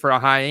quick for a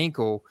high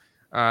ankle.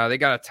 They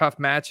got a tough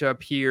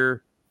matchup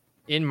here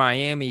in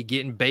Miami,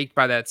 getting baked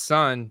by that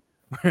sun,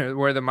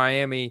 where the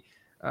Miami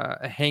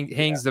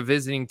hangs the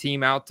visiting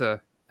team out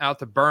to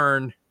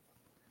burn.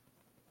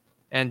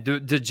 And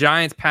the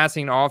Giants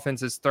passing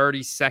offense is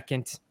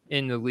 32nd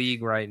in the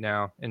league right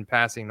now in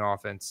passing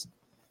offense.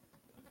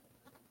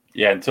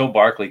 Yeah, until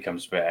Barkley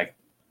comes back,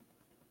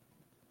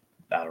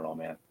 I don't know,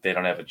 man. They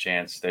don't have a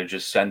chance. They're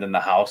just sending the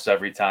house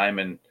every time,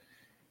 and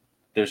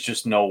there's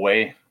just no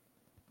way.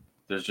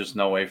 There's just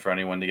no way for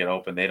anyone to get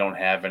open. They don't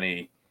have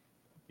any,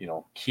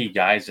 key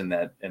guys in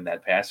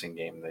that passing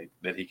game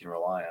that he can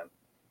rely on.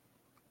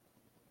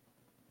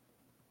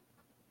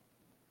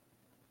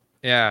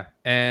 Yeah,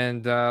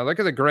 and look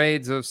at the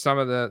grades of some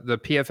of the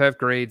PFF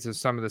grades of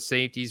some of the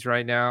safeties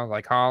right now,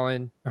 like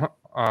Holland,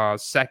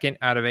 second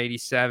out of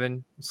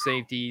 87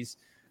 safeties.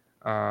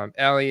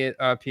 Elliott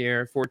up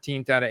here,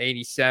 14th out of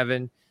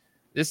 87.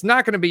 It's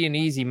not going to be an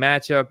easy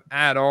matchup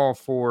at all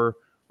for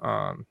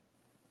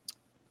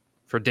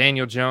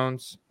Daniel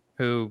Jones,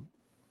 who,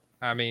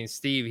 I mean,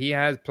 Steve, he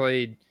has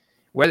played.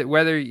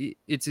 Whether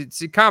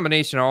it's a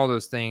combination of all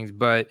those things,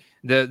 but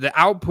the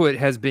output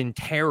has been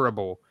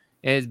terrible.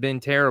 It has been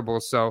terrible.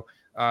 So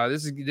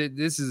this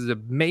is a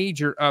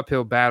major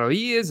uphill battle.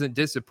 He is a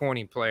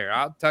disappointing player.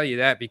 I'll tell you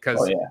that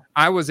because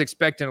I was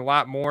expecting a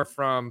lot more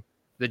from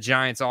the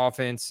Giants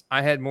offense.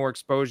 I had more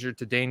exposure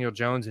to Daniel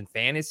Jones in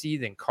fantasy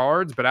than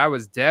cards, but I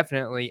was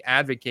definitely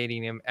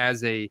advocating him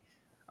as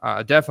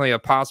definitely a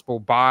possible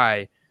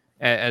buy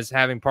as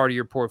having part of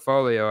your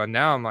portfolio. And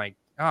now I'm like,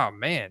 oh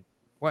man,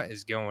 what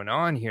is going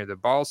on here? The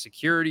ball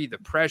security, the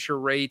pressure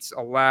rates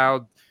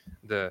allowed,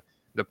 the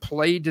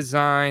play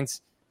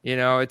designs,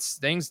 it's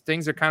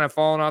things are kind of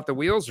falling off the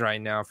wheels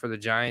right now for the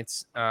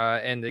Giants.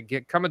 And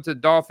coming to the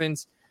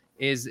Dolphins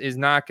is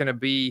not going to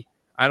be,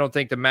 I don't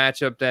think, the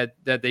matchup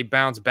that they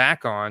bounce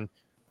back on.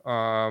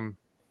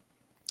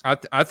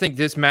 I think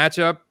this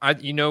matchup, I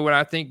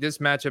think this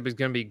matchup is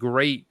going to be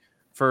great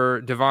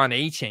for Devon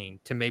Achane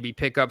to maybe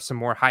pick up some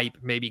more hype,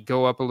 maybe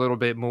go up a little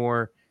bit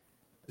more.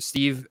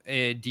 Steve,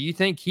 do you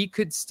think he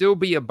could still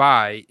be a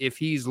buy if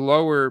he's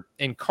lower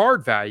in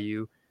card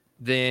value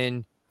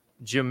than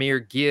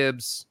Jahmyr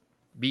Gibbs,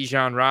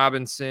 Bijan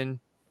Robinson?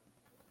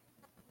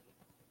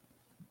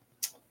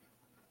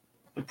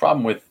 The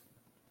problem with,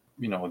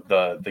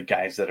 the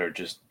guys that are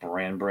just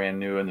brand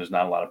new and there's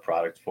not a lot of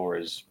product for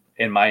is,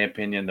 in my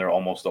opinion, they're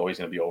almost always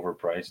going to be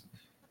overpriced.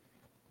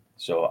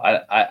 So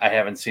I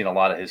haven't seen a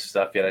lot of his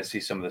stuff yet. I see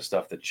some of the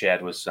stuff that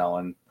Chad was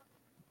selling,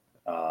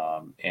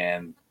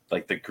 and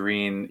like the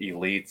green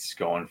elites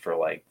going for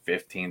like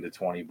 $15 to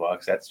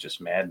 $20. That's just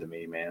mad to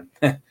me, man.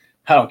 I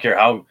don't care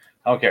how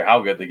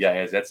good the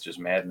guy is. That's just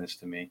madness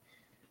to me.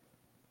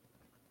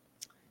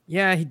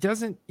 Yeah, he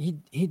doesn't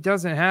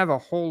have a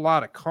whole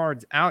lot of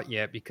cards out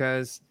yet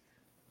because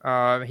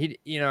he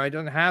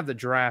doesn't have the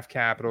draft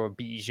capital of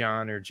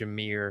Bijan or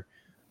Jahmyr.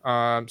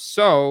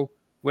 So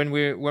when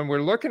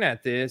we're looking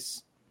at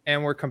this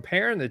and we're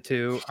comparing the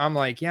two, I'm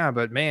like, yeah,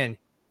 but man,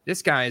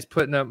 this guy is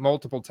putting up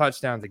multiple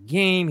touchdowns a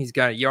game. He's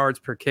got yards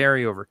per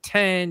carry over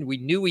 10. We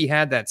knew he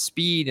had that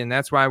speed, and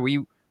that's why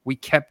we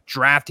kept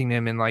drafting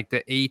him in like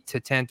the 8th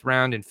to 10th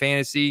round in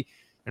fantasy.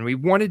 And we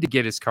wanted to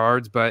get his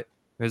cards, but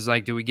it was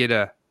like, do we get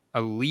a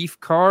Leaf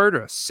card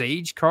or a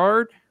Sage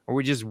card, or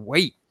we just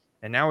wait?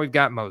 And now we've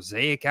got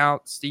Mosaic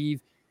out,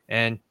 Steve,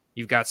 and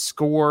you've got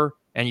Score,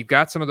 and you've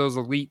got some of those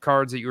elite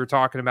cards that you were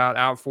talking about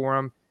out for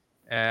him.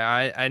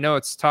 I know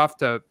it's tough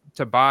to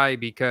buy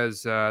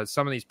because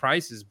some of these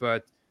prices,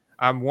 but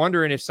I'm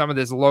wondering if some of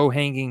this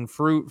low-hanging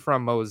fruit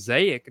from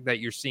Mosaic that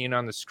you're seeing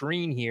on the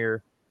screen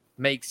here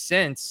makes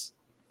sense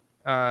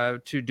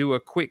to do a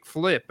quick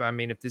flip. I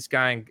mean, if this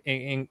guy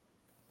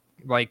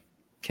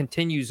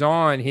continues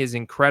on his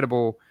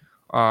incredible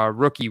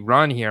rookie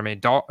run here, I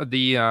mean,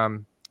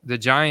 the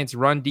Giants'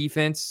 run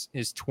defense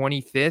is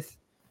 25th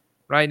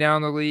right now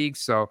in the league.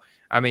 So,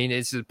 I mean,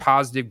 it's a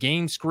positive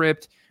game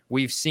script.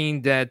 We've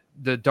seen that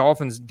the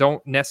Dolphins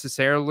don't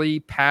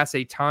necessarily pass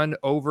a ton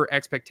over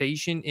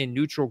expectation in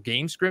neutral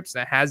game scripts.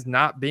 That has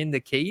not been the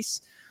case.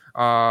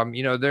 Mike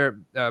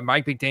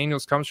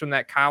McDaniels comes from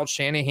that Kyle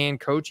Shanahan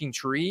coaching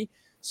tree.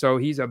 So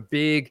he's a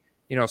big,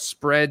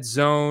 spread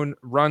zone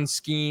run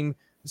scheme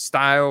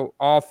style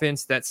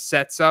offense that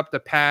sets up the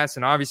pass.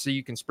 And obviously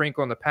you can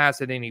sprinkle on the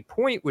pass at any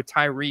point with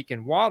Tyreek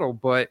and Waddle,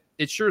 but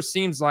it sure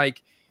seems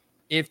like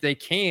if they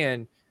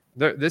can,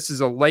 this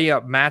is a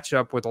layup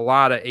matchup with a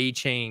lot of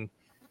Achane.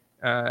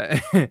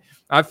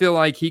 I feel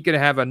like he could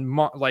have a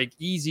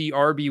easy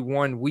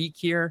RB1 week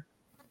here.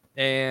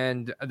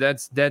 And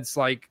that's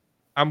like,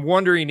 I'm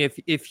wondering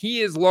if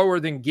he is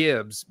lower than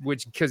Gibbs,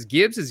 because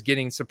Gibbs is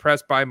getting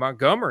suppressed by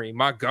Montgomery.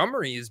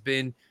 Montgomery has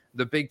been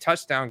the big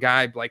touchdown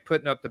guy, like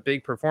putting up the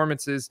big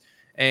performances.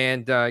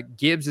 And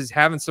Gibbs is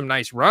having some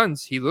nice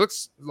runs. He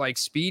looks like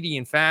speedy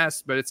and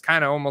fast, but it's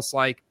kind of almost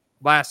like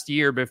last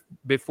year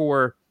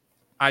before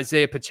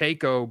Isaiah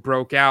Pacheco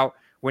broke out,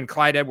 when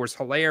Clyde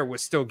Edwards-Helaire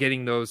was still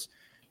getting those,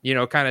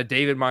 kind of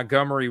David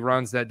Montgomery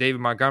runs that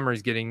David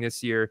Montgomery's getting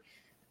this year.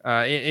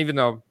 Even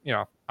though,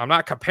 I'm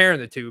not comparing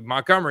the two.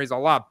 Montgomery's a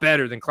lot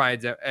better than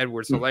Clyde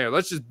Edwards-Helaire.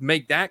 Let's just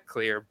make that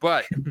clear.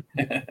 But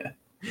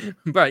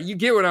but you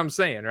get what I'm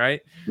saying,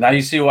 right? Now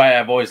you see why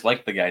I've always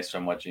liked the guy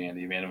so much,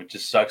 Andy, man. It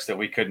just sucks that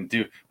we couldn't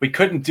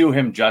do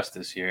him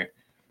justice here.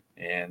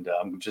 And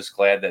I'm just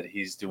glad that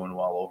he's doing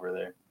well over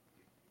there.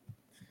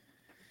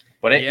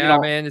 But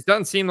man, it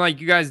doesn't seem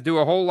like you guys do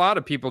a whole lot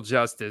of people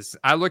justice.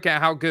 I look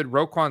at how good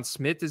Roquan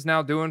Smith is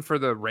now doing for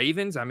the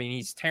Ravens. I mean,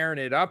 he's tearing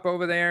it up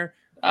over there.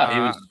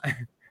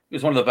 He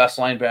was one of the best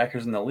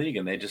linebackers in the league,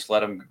 and they just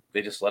let him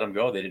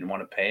go. They didn't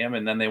want to pay him,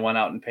 and then they went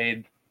out and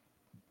paid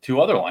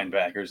 2 other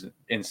linebackers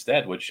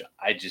instead, which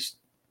I just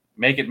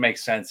make it make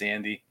sense,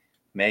 Andy.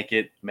 Make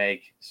it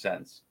make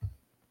sense.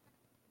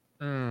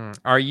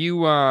 Are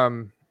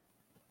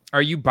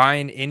you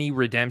buying any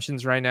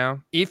redemptions right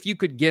now? If you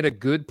could get a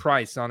good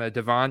price on a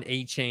Devon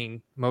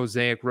A-Chain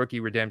Mosaic rookie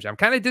redemption, I'm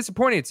kind of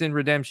disappointed it's in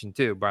redemption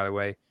too, by the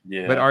way.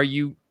 Yeah. But are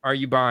you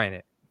buying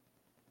it?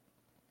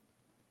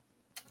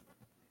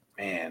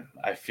 Man,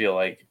 I feel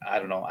like I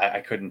don't know. I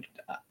couldn't.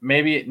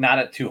 Maybe not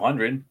at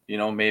 200. You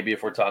know, maybe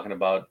if we're talking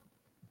about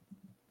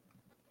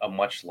a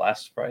much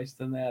less price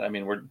than that. I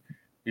mean,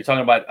 you're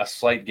talking about a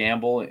slight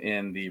gamble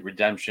in the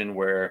redemption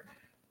where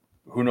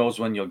who knows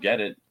when you'll get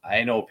it.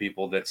 I know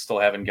people that still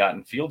haven't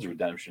gotten Fields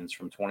redemptions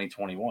from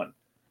 2021.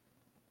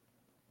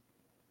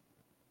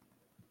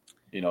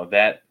 You know,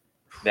 that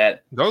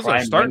those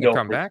are starting to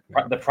come back.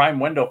 The prime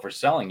window for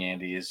selling,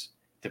 Andy, is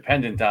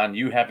dependent on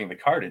you having the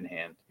card in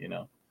hand, you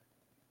know.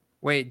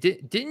 Wait,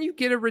 didn't you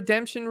get a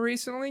redemption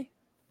recently?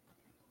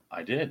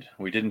 I did.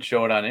 We didn't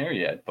show it on air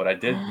yet, but I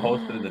did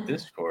post it in the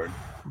Discord.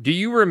 Do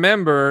you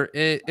remember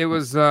it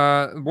was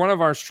one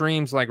of our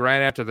streams, like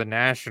right after the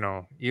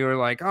National? You were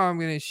like, "Oh, I'm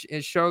going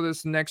to show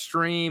this next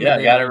stream." Yeah,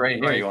 I got it right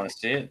here. You want to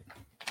see it?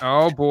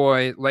 Oh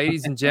boy,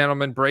 ladies and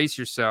gentlemen, brace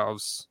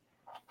yourselves.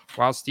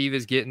 While Steve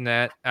is getting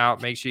that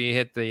out, make sure you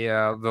hit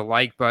the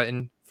like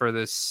button for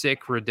the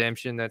sick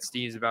redemption that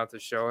Steve's about to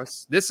show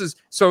us. This is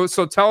so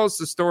tell us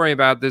the story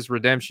about this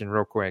redemption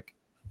real quick.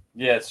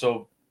 Yeah,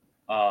 so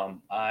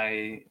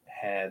I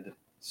had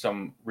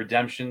some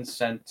redemptions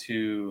sent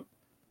to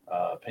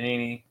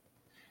Panini,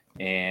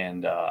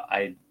 and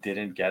I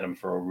didn't get them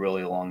for a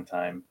really long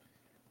time.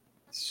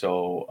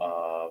 So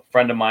a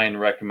friend of mine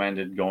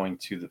recommended going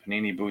to the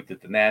Panini booth at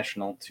the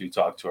National to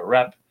talk to a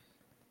rep.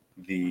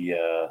 They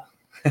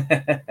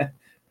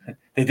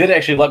did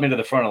actually let me to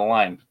the front of the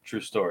line,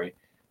 true story,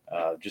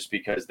 just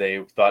because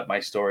they thought my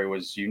story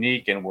was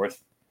unique and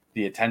worth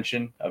the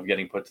attention of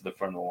getting put to the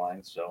front of the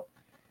line. So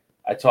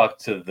I talked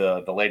to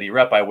the lady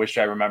rep. I wish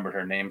I remembered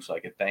her name so I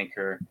could thank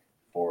her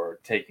for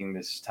taking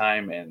this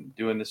time and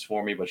doing this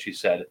for me. But she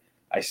said,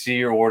 I see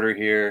your order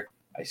here.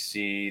 I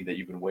see that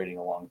you've been waiting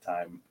a long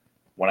time.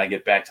 When I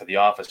get back to the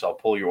office, I'll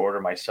pull your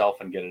order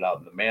myself and get it out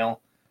in the mail.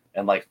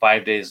 And like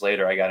 5 days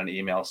later, I got an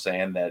email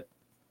saying that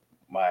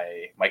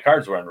my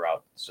cards were en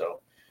route. So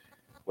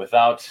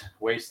without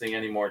wasting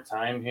any more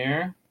time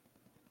here,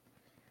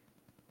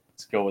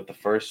 let's go with the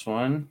first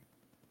one.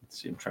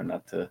 Let's see. I'm trying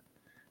not to.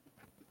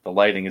 The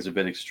lighting is a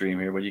bit extreme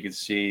here, but you can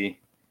see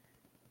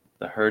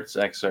the Hertz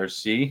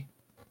XRC.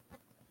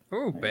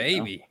 Oh,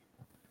 baby.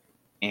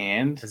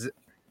 And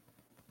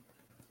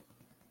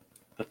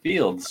the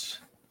Fields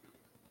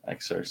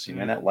XRC.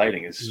 Man, that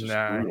lighting is just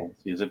brutal.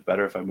 Is it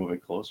better if I move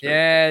it closer?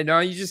 Yeah, no,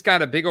 you just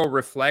got a big old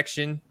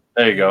reflection.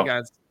 There you go.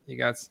 You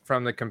got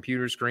from the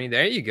computer screen.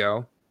 There you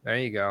go.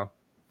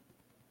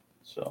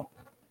 So,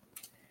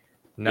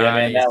 nice. Yeah,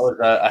 man, that was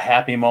a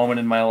happy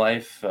moment in my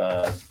life.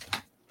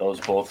 Those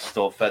both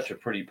still fetch a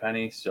pretty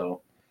penny,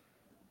 so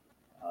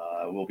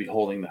we'll be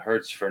holding the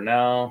Hertz for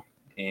now,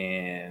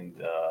 and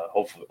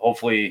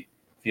hopefully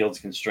Fields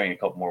can string a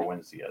couple more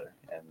wins together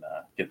and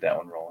get that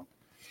one rolling.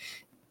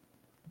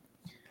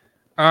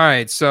 All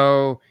right,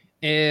 so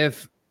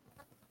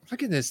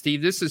look at this,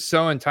 Steve. This is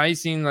so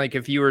enticing. Like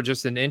if you were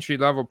just an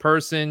entry-level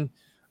person,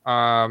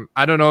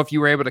 I don't know if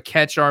you were able to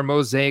catch our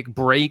Mosaic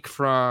break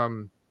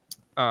from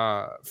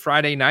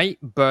Friday night,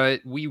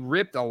 but we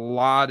ripped a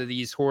lot of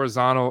these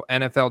horizontal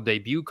NFL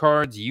debut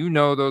cards. You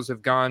know, those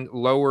have gone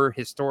lower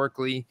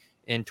historically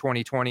in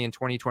 2020 and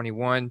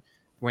 2021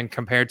 when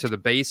compared to the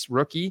base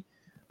rookie.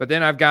 But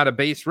then I've got a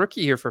base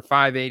rookie here for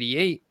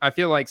 $588. I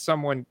feel like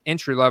someone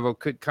entry level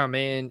could come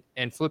in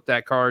and flip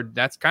that card.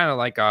 That's kind of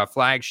like a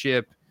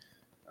flagship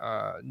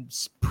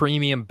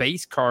premium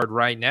base card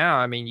right now.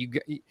 I mean,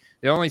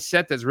 the only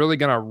set that's really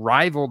going to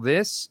rival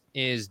this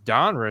is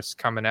Donruss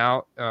coming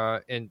out,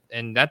 and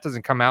that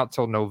doesn't come out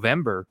till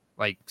November,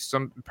 like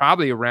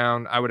probably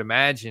around, I would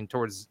imagine,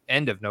 towards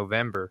end of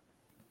November.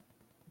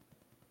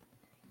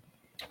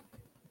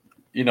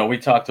 You know, we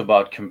talked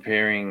about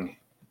comparing,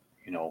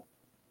 you know,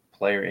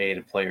 player A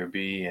to player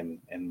B and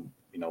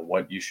you know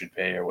what you should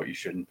pay or what you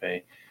shouldn't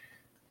pay.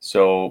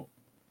 So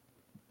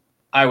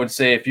I would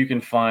say if you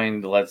can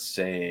find, let's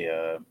say,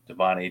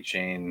 Devon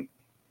A-Chain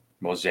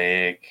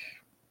Mosaic,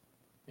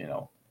 you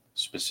know,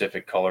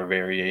 specific color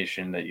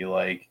variation that you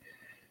like,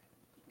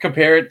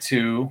 compare it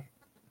to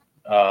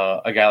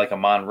a guy like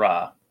Amon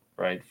Ra,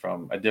 right,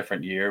 from a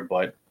different year,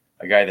 but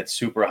a guy that's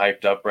super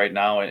hyped up right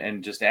now,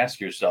 and just ask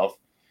yourself,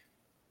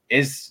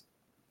 is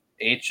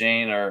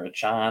A-Chain or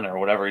Chan or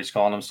whatever he's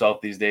calling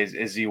himself these days,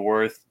 is he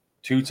worth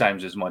 2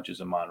 times as much as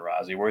Amon Ra?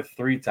 Is he worth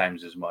 3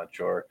 times as much?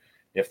 Or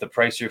if the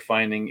price you're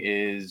finding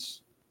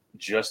is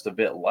just a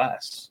bit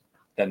less,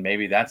 then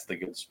maybe that's the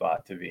good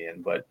spot to be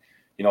in. But,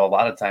 you know, a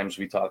lot of times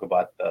we talk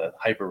about the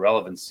hyper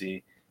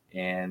relevancy,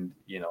 and,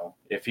 you know,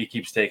 if he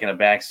keeps taking a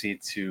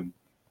backseat to,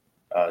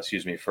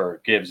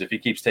 for Gibbs, if he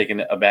keeps taking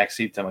a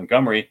backseat to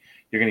Montgomery,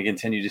 you're going to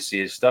continue to see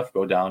his stuff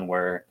go down,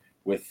 where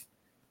with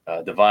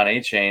Devon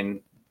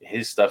A-Chain,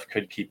 his stuff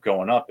could keep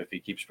going up if he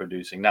keeps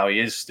producing. Now, he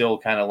is still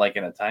kind of like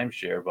in a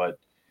timeshare, but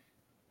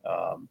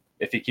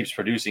if he keeps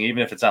producing,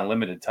 even if it's on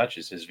limited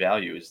touches, his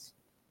value is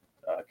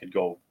could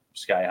go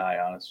sky high,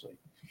 honestly.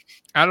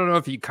 I don't know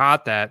if you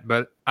caught that,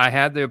 but I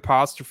had the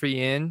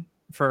apostrophe in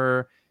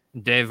for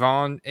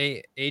Devon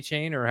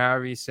A-Chain, or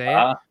however you say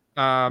it.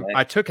 Nice.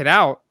 I took it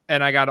out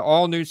and I got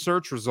all new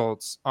search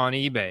results on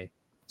eBay.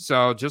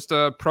 So just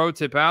a pro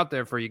tip out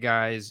there for you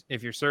guys.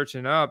 If you're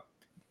searching up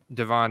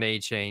Devon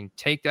A-Chain,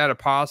 take that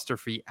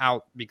apostrophe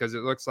out, because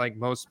it looks like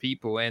most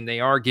people, and they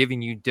are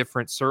giving you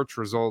different search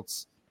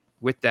results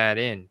with that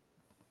in.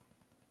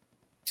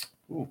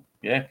 Ooh,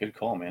 yeah, good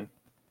call, man.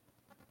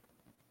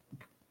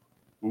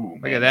 Ooh,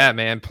 Look at that,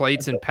 man.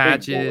 Plates and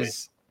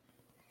patches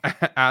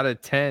out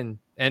of 10,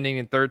 ending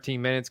in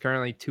 13 minutes,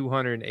 currently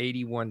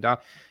 $281.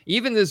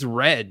 Even this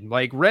red,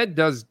 like red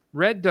does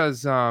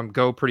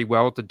go pretty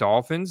well with the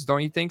Dolphins,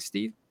 don't you think,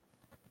 Steve?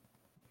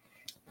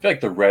 I feel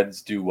like the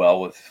Reds do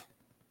well with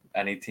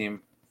any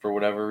team for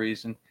whatever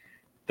reason.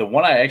 The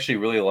one I actually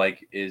really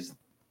like is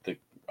the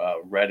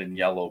red and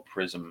yellow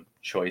prism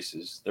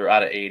choices. They're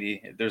out of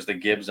 80. There's the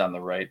Gibbs on the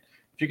right.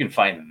 If you can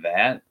find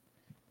that,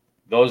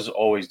 those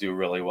always do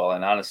really well.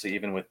 And honestly,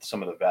 even with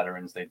some of the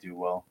veterans, they do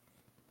well.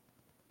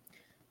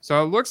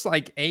 So it looks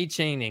like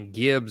A-Chain and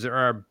Gibbs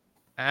are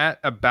at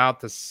about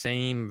the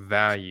same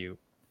value.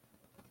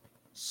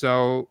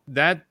 So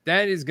that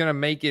is going to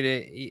make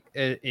it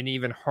an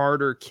even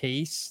harder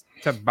case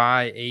to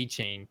buy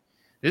A-Chain.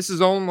 This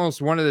is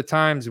almost one of the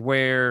times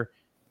where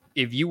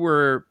if you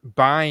were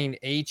buying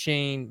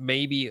A-Chain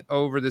maybe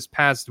over this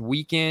past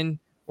weekend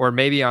or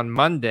maybe on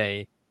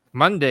Monday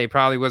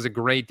probably was a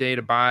great day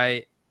to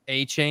buy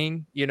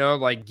A-Chain,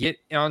 like get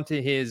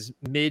onto his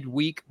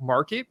midweek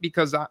market,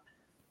 because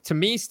to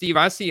me, Steve,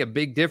 I see a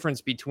big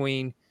difference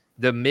between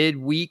the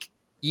midweek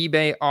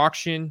eBay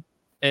auction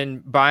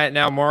and buy it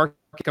now market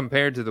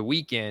compared to the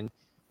weekend.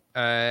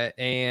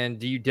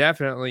 And you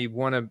definitely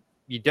want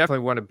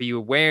to be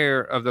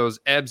aware of those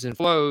ebbs and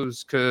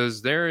flows,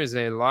 because there is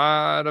a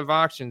lot of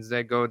auctions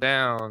that go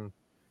down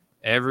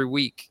every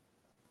week.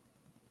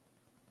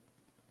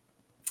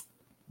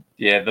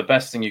 Yeah, the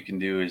best thing you can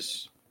do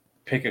is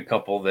pick a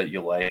couple that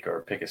you like,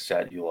 or pick a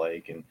set you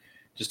like, and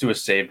just do a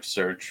saved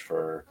search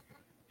for,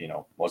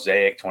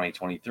 Mosaic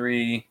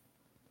 2023,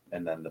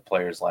 and then the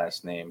player's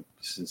last name,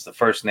 since the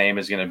first name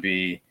is going to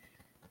be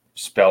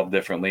spelled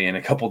differently in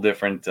a couple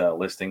different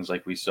listings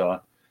like we saw,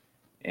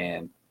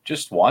 and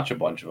just watch a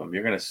bunch of them.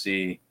 You're going to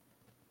see,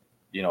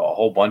 a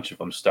whole bunch of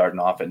them starting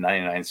off at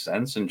 99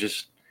 cents, and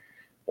just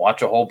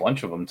watch a whole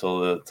bunch of them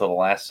till the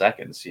last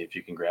second. See if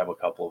you can grab a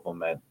couple of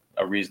them at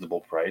a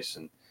reasonable price,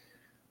 and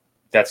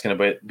that's going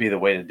to be the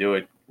way to do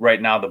it.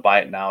 Right now, the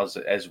buy it nows,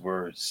 as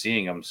we're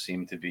seeing them,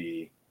 seem to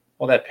be,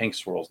 well, that pink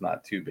swirl's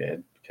not too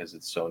bad because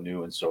it's so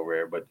new and so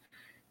rare, but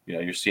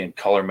you're seeing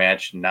color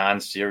match,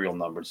 non-serial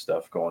numbered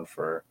stuff going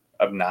for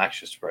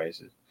obnoxious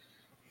prices.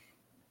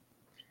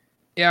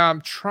 Yeah,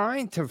 I'm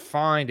trying to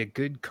find a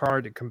good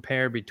card to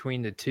compare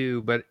between the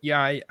two, but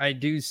yeah, I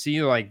do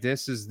see like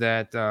this is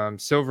that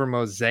silver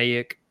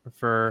mosaic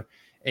for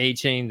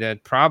A-Chain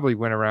that probably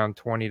went around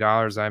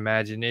 $20, I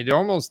imagine. It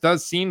almost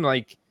does seem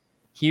like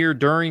here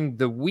during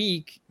the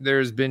week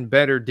there's been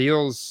better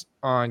deals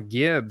on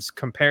Gibbs,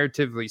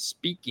 comparatively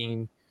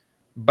speaking,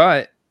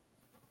 but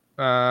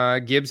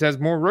Gibbs has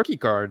more rookie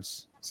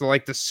cards. So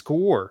like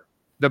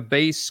the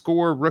base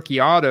score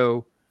rookie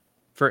auto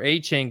for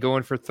A-Chain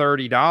going for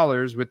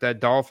 $30 with that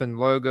Dolphin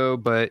logo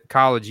but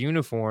college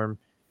uniform.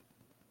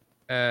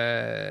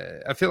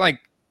 I feel like,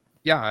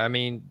 yeah, I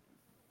mean,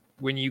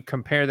 when you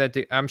compare that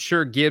to, I'm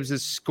sure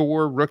Gibbs's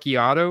score rookie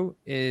auto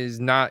is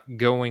not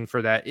going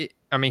for that.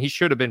 He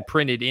should have been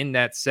printed in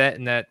that set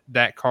and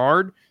that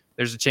card.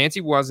 There's a chance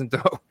he wasn't,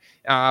 though.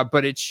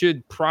 But it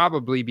should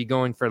probably be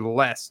going for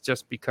less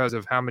just because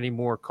of how many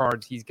more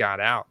cards he's got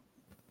out.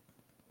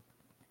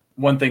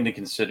 One thing to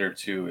consider,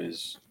 too,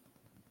 is,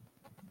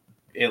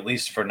 at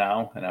least for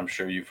now, and I'm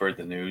sure you've heard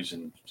the news,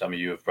 and some of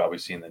you have probably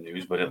seen the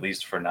news, but at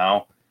least for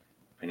now,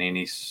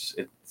 Panini,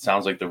 it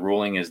sounds like the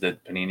ruling is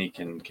that Panini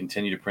can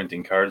continue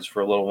printing cards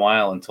for a little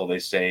while until they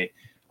say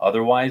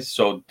otherwise.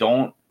 So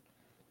don't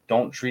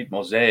treat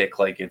Mosaic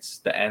like it's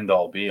the end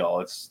all be all.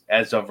 It's,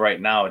 as of right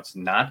now, it's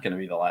not going to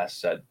be the last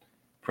set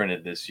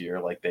printed this year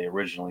like they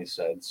originally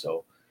said.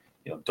 So,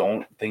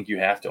 don't think you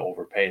have to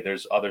overpay.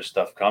 There's other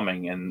stuff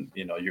coming, and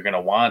you're going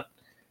to want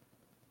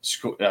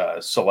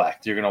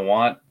Select, you're going to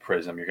want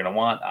Prism, you're going to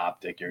want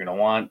Optic, you're going to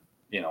want,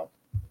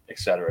 et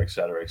cetera, et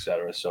cetera, et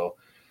cetera. So,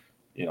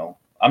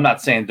 I'm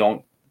not saying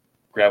don't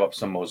grab up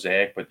some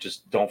Mosaic, but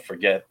just don't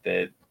forget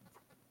that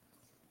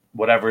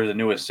whatever the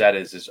newest set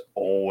is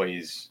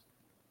always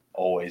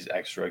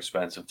extra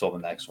expensive till the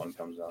next one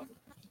comes out.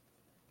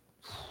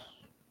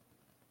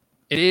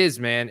 It is,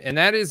 man. And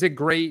that is a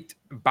great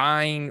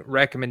buying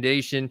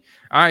recommendation.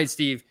 All right,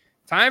 Steve,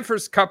 time for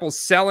a couple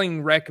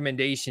selling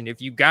recommendation. If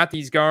you got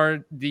these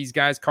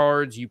guys'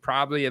 cards, you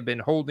probably have been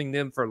holding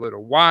them for a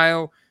little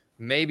while.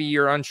 Maybe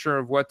you're unsure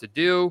of what to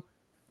do.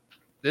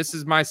 This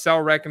is my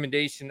sell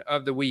recommendation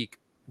of the week.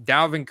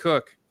 Dalvin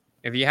Cook.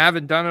 If you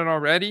haven't done it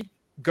already,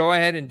 go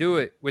ahead and do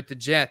it with the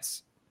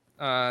Jets.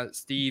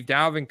 Steve,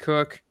 Dalvin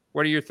Cook,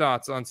 what are your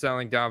thoughts on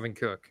selling Dalvin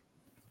Cook?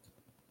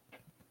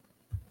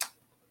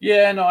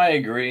 Yeah, no, I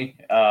agree.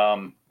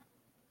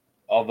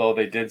 Although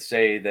they did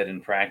say that in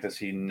practice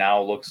he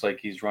now looks like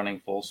he's running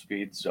full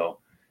speed. So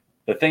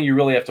the thing you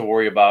really have to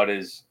worry about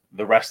is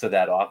the rest of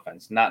that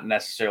offense, not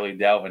necessarily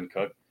Dalvin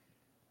Cook.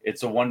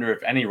 It's a wonder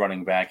if any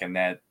running back in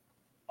that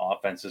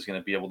offense is going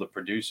to be able to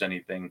produce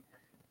anything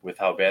with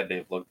how bad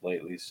they've looked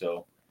lately.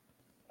 So,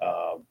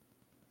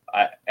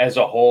 as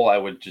a whole, I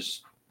would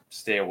just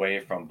stay away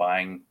from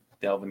buying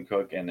Dalvin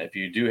Cook. And if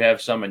you do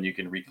have some and you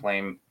can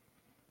reclaim,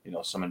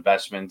 some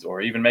investment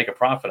or even make a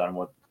profit on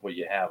what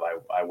you have,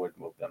 I would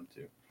move them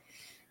too.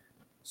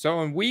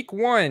 So in week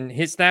 1,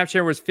 his snap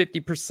share was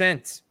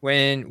 50%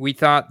 when we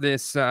thought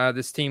this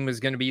team was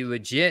going to be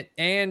legit.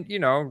 And,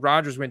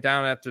 Rodgers went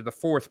down after the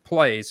 4th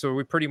play. So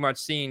we're pretty much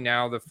seeing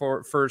now the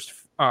first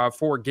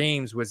 4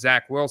 games with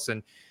Zach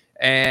Wilson.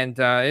 And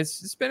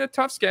it's been a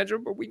tough schedule,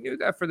 but we knew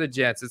that for the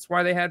Jets. That's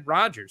why they had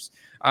Rodgers.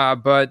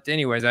 But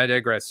anyways, I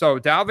digress. So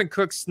Dalvin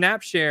Cook's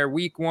snap share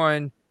week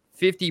 1,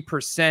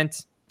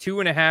 50%,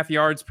 2.5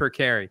 yards per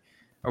carry.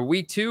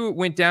 Week 2, it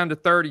went down to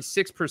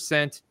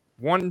 36%.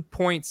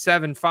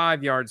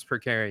 1.75 yards per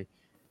carry.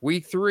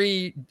 Week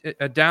 3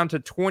 down to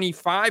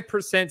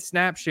 25%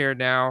 snap share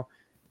now,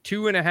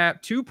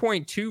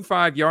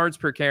 2.25 yards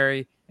per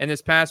carry. And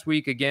this past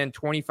week, again,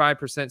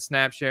 25%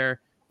 snap share,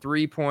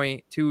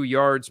 3.2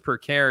 yards per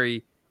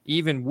carry.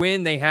 Even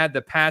when they had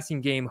the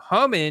passing game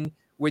humming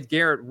with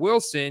Garrett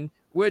Wilson,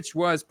 which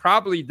was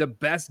probably the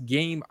best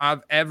game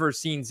I've ever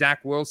seen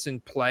Zach Wilson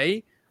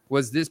play,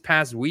 was this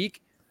past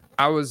week.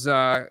 I was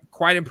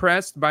quite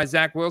impressed by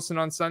Zach Wilson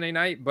on Sunday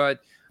night,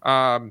 but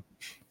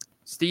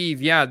Steve,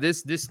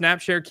 this snap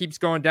share keeps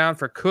going down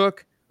for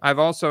Cook. I've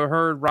also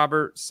heard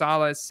Robert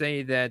Saleh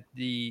say that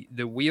the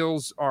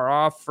wheels are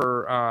off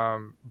for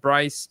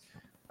Breece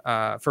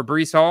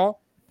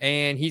Hall,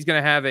 and he's going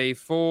to have a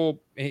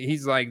full.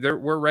 He's like,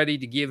 we're ready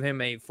to give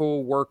him a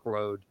full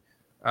workload,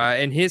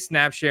 and his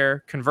snap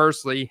share,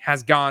 conversely,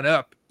 has gone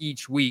up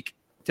each week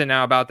to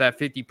now about that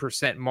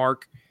 50%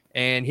 mark,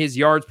 and his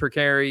yards per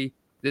carry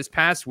this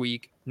past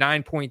week,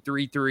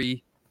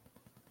 9.33.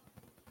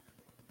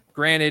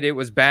 Granted, it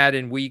was bad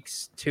in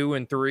weeks 2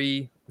 and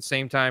 3, the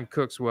same time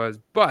Cooks was,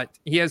 but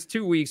he has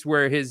 2 weeks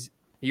where his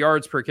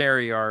yards per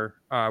carry are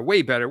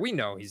way better. We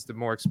know he's the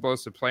more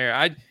explosive player.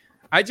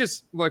 I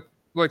just look,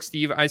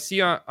 Steve, I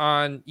see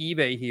on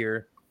eBay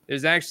here,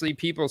 there's actually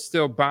people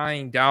still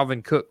buying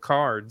Dalvin Cook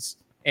cards,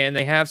 and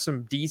they have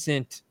some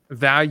decent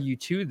value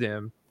to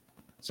them.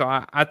 So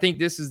I think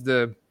this is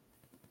the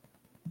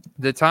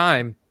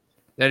time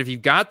that if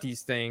you've got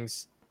these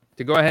things,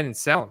 to go ahead and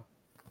sell them.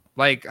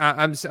 Like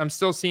I'm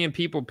still seeing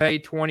people pay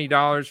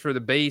 $20 for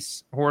the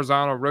base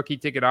horizontal rookie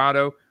ticket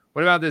auto.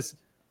 What about this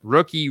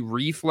rookie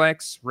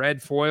reflex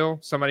red foil?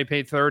 Somebody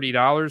paid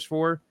 $30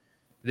 for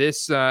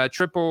this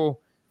triple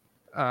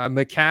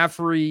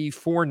McCaffrey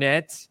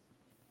Fournette.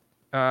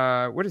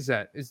 What is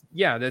that?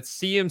 That's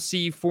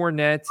CMC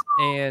Fournette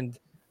and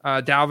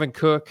Dalvin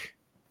Cook.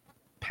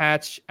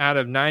 Patch out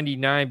of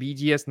 99,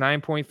 BGS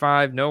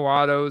 9.5, no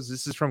autos.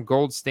 This is from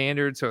Gold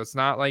Standard, so it's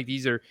not like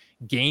these are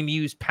game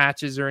use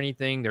patches or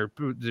anything. They're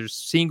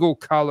single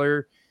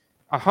color.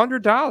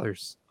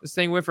 $100. This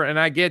thing went for, and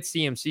I get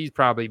CMC's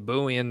probably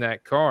buoying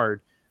that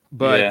card,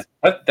 but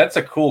that's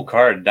a cool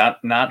card.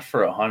 Not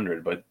for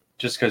 100, but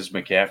just because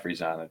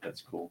McCaffrey's on it,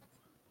 that's cool.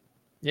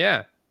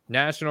 Yeah,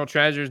 National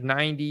Treasures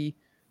 90.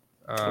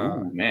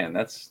 Oh man,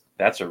 that's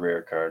a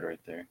rare card right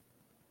there.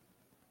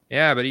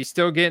 Yeah, but he's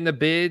still getting the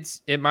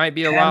bids. It might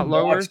be a lot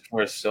lower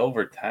for a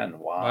silver 10.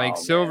 Wow, like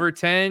silver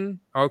 10.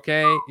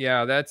 Okay,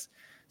 yeah, that's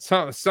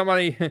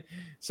somebody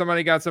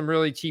got some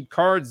really cheap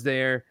cards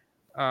there.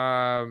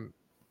 On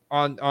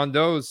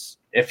those.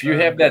 If you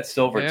have that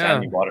silver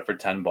 10, you bought it for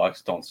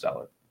 $10. Don't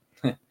sell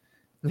it.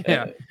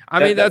 Yeah, I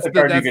mean that's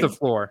the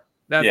floor.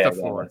 That's the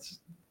floor.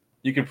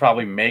 You could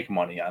probably make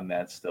money on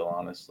that still,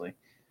 honestly.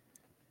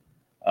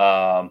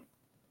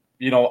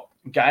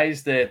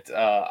 Guys that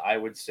I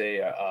would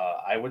say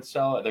I would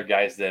sell. They're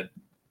guys that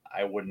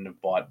I wouldn't have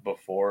bought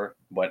before,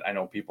 but I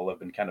know people have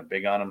been kind of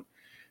big on them.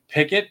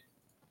 Pickett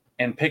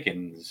and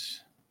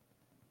Pickens,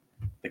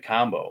 the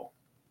combo.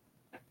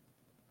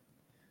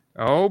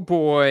 Oh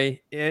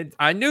boy!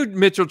 I knew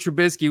Mitchell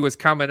Trubisky was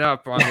coming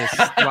up on this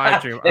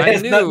live stream. It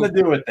has nothing to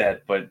do with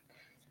that, but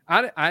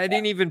I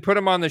didn't even put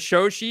him on the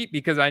show sheet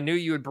because I knew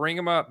you would bring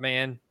him up,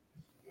 man.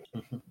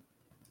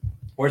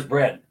 Where's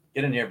Brad?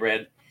 Get in here,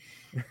 Brad.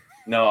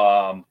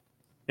 No,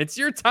 it's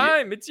your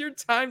time. Yeah. It's your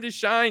time to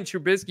shine.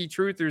 Trubisky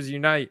truthers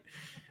unite.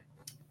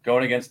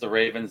 Going against the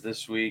Ravens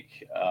this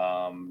week.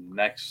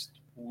 Next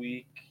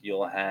week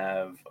you'll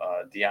have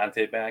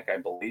Deontay back, I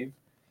believe,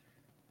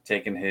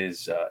 taking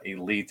his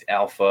elite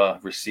alpha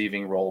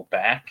receiving role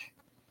back.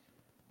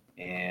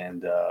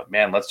 And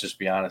man, let's just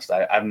be honest.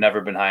 I've never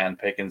been high on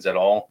Pickens at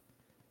all.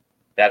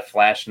 That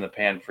flash in the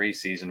pan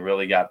preseason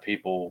really got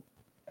people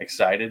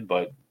excited,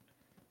 but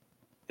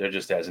there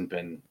just hasn't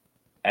been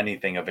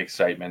anything of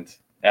excitement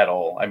at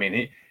all. I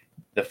mean,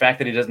 the fact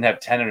that he doesn't have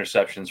 10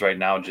 interceptions right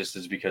now just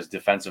is because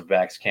defensive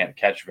backs can't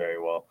catch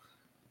very well.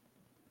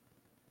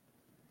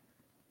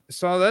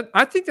 So that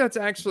I think that's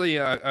actually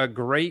a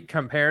great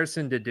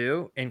comparison to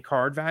do in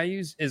card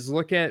values is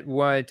look at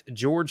what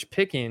George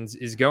Pickens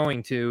is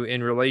going to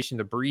in relation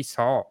to Breece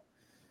Hall,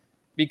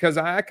 because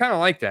I kind of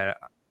like that.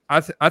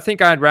 I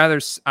think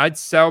I'd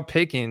sell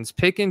Pickens.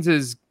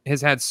 Pickens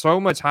has had so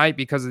much hype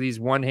because of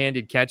these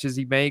one-handed catches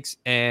he makes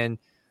and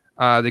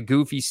the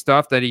goofy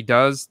stuff that he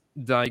does,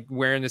 like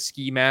wearing the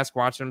ski mask,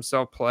 watching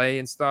himself play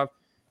and stuff.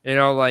 You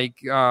know, like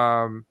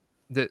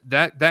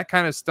that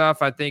kind of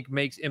stuff I think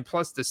makes, and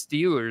plus the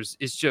Steelers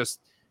is just,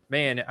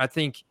 man, I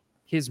think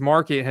his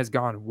market has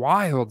gone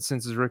wild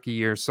since his rookie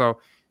year.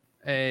 So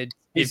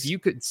if you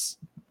could,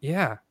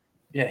 yeah.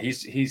 Yeah,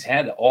 he's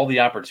had all the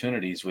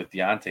opportunities with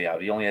Deontay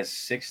out. He only has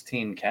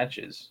 16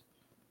 catches.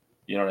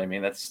 You know what I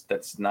mean?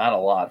 That's not a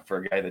lot for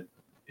a guy that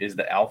is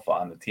the alpha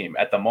on the team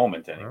at the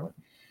moment, anyway.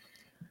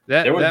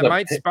 That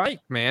might spike,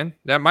 man.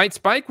 That might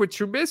spike with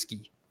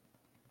Trubisky.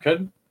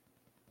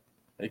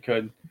 It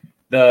could.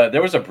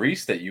 There was a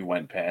Breece that you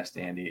went past,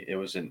 Andy. It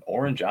was an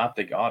orange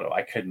optic auto.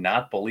 I could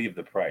not believe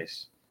the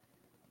price.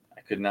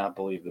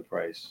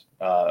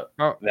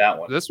 That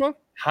one. This one?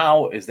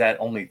 How is that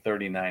only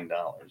 $39?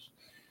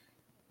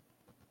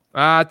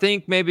 I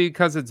think maybe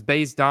because it's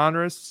base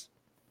Donruss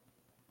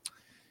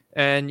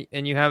and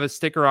you have a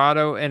sticker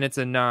auto and it's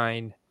a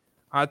 9.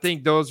 I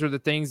think those are the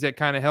things that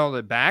kind of held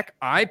it back.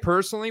 I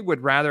personally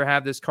would rather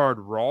have this card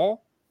raw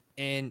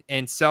and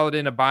sell it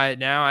in a buy it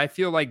now. I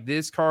feel like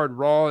this card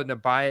raw and a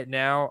buy it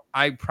now,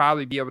 I'd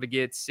probably be able to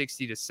get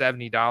 $60 to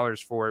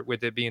 $70 for it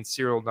with it being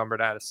serial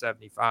numbered out of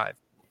 75.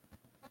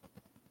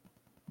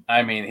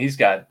 I mean, it's a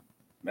guy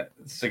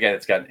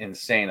that's got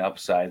insane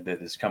upside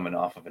that is coming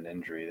off of an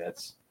injury.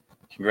 That's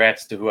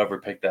congrats to whoever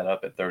picked that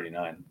up at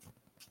 39.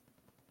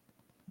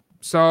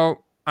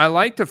 So I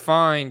like to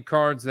find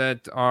cards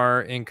that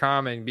are in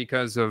common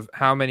because of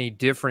how many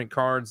different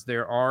cards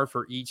there are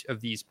for each of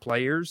these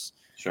players.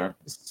 Sure.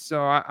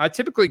 So I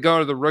typically go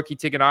to the rookie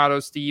ticket auto,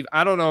 Steve.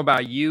 I don't know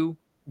about you.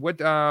 What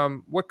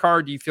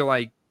card do you feel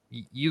like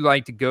you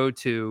like to go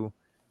to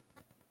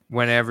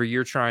whenever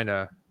you're trying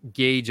to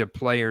gauge a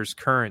player's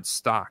current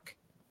stock?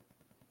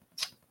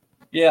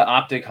 Yeah,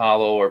 Optic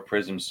Hollow or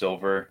Prism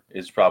Silver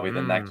is probably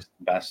the next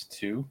best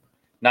two.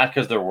 Not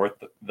because they're worth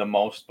the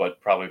most,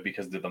 but probably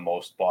because they're the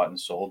most bought and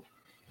sold.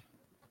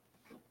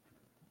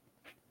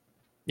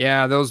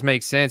 Yeah, those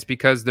make sense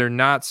because they're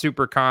not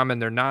super common.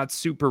 They're not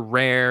super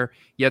rare,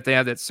 yet they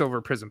have that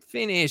silver prism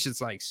finish.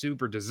 It's like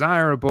super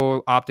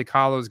desirable. Optic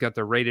Hollow's got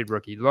the rated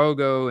rookie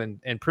logo,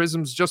 and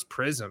Prism's just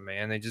Prism,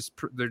 man.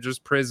 They're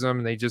just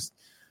Prism. They just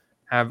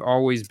have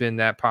always been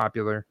that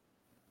popular.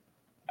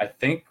 I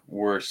think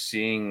we're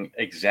seeing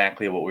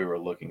exactly what we were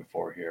looking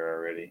for here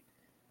already.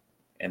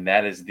 And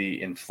that is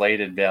the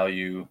inflated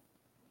value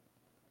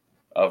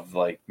of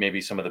like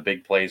maybe some of the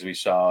big plays we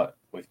saw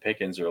with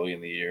Pickens early in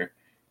the year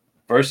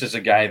versus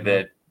a guy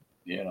that,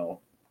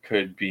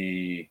 could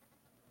be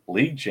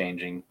league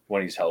changing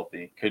when he's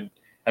healthy.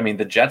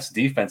 The Jets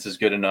defense is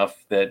good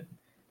enough that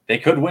they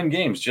could win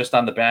games just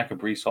on the back of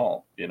Breece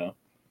Hall,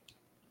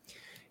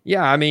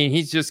 Yeah, I mean,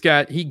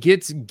 he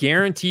gets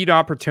guaranteed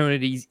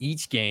opportunities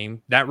each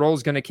game. That role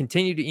is going to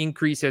continue to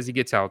increase as he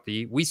gets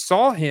healthy. We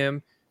saw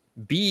him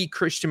be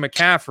Christian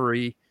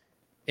McCaffrey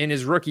in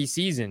his rookie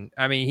season.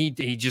 I mean,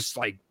 he just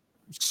like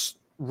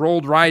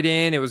rolled right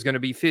in. It was going to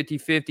be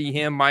 50-50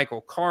 him,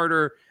 Michael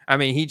Carter. I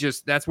mean,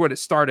 that's what it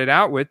started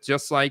out with,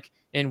 just like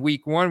in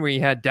week 1 where he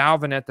had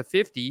Dalvin at the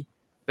 50,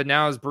 but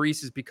now as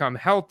Breece has become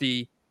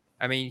healthy,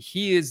 I mean,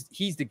 he's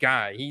the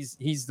guy.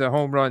 He's the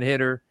home run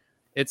hitter.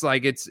 It's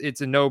like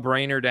it's a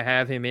no-brainer to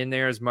have him in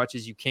there as much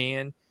as you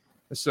can.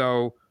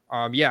 So,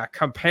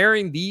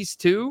 comparing these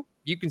two,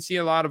 you can see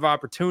a lot of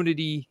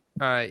opportunity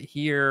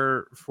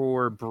here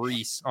for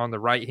Breece on the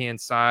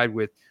right-hand side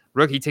with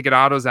rookie ticket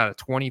autos out of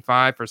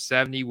 25 for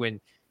 70 when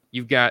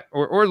you've got,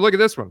 or look at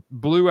this one,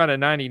 blue out of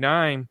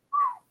 99,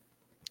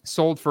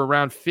 sold for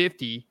around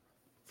 40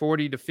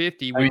 to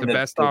 50 with the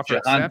best offer.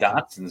 Jahan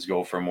Dotsons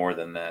go for more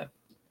than that.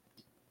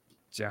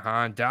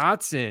 Jahan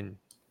Dotson.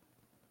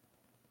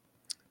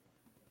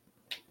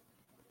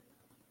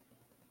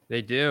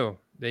 They do,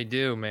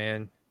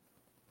 man.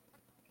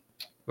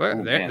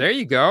 Look, there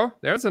you go.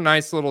 There's a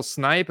nice little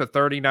snipe, a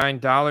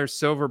 $39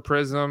 silver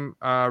prism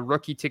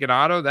rookie ticket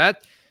auto.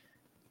 That,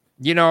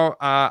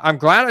 I'm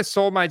glad I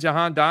sold my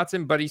Jahan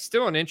Dotson, but he's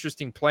still an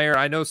interesting player.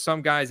 I know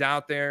some guys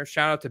out there.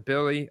 Shout out to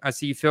Billy. I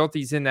see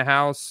Filthy's in the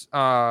house.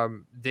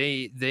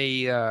 They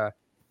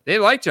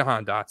like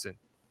Jahan Dotson.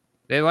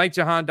 They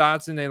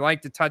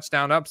like the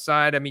touchdown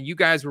upside. I mean, you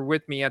guys were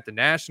with me at the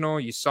National.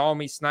 You saw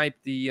me snipe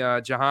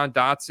the Jahan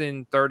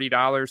Dotson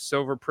 $30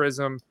 silver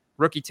prism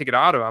rookie ticket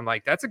auto. I'm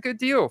like, that's a good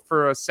deal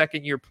for a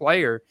second-year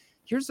player.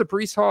 Here's the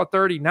Breece Hall at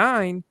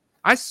 39.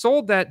 I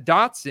sold that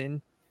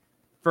Dotson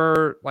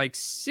for like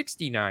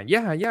 69.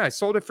 Yeah, I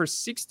sold it for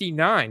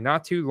 69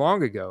 not too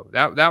long ago.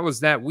 That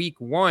was that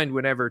week 1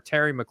 whenever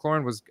Terry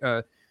McLaurin was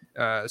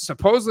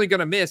supposedly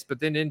going to miss, but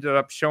then ended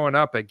up showing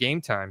up at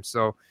game time.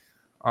 So,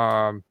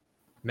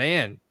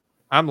 man,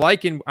 I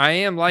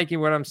am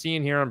liking what I'm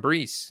seeing here on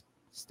Breece,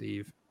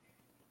 Steve.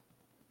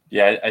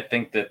 Yeah, I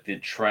think that the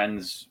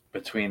trends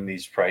between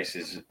these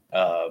prices,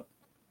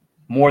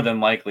 more than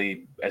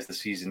likely, as the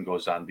season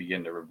goes on,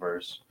 begin to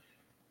reverse.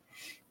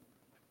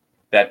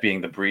 That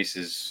being the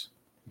Breeses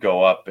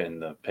go up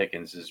and the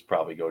Pickenses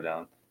probably go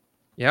down.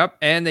 Yep,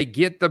 and they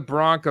get the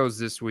Broncos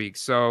this week.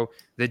 So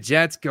the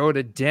Jets go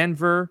to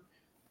Denver.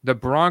 The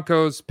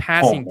Broncos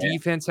passing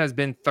defense has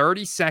been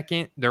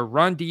 32nd. Their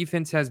run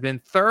defense has been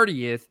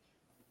 30th.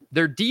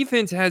 Their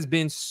defense has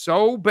been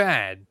so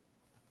bad,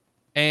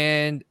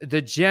 and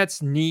the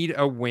Jets need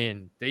a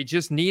win. They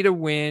just need a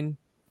win,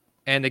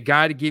 and the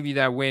guy to give you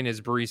that win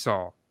is Breece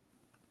Hall.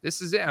 This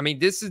is it. I mean,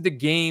 this is the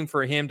game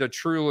for him to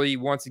truly,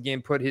 once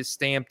again, put his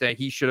stamp that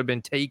he should have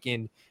been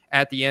taken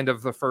at the end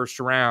of the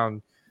first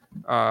round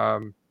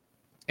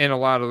in a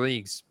lot of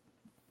leagues.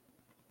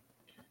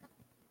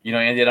 You know,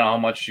 Andy, I don't know how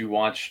much you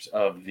watched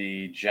of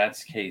the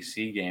Jets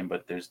KC game,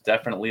 but there's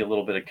definitely a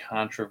little bit of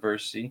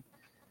controversy.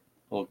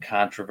 A little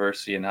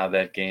controversy in how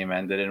that game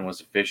ended and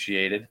was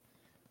officiated.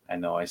 I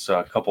know I saw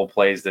a couple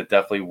plays that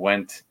definitely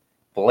went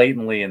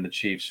blatantly in the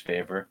Chiefs'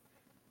 favor.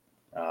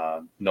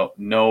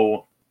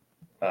 No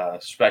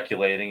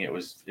speculating. It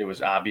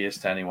was obvious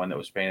to anyone that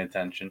was paying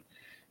attention.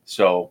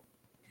 So,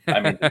 I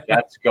mean, the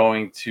Jets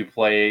going to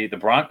play the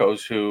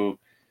Broncos, who,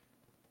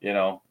 you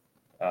know,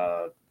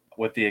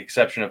 with the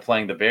exception of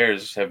playing the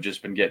Bears, have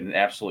just been getting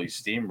absolutely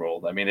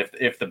steamrolled. I mean,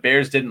 if the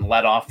Bears didn't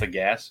let off the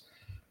gas,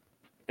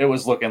 it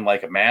was looking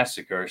like a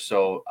massacre.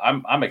 So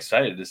I'm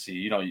excited to see.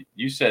 You know,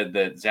 you said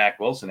that Zach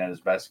Wilson had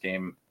his best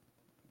game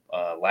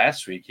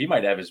last week. He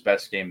might have his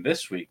best game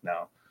this week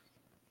now.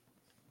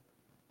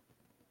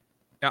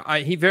 Yeah,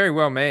 he very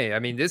well may. I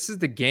mean, this is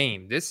the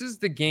game. This is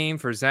the game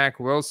for Zach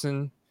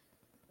Wilson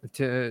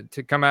to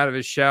come out of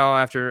his shell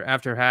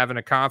after having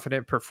a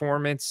confident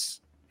performance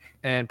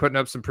and putting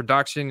up some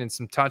production and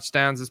some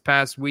touchdowns this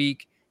past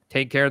week,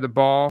 take care of the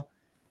ball.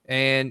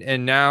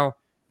 And now,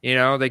 you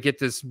know, they get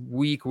this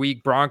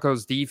weak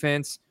Broncos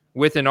defense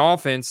with an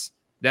offense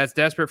that's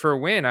desperate for a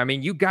win. I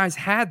mean, you guys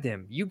had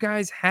them. You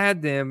guys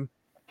had them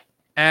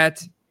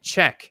at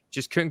check.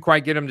 Just couldn't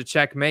quite get them to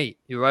checkmate.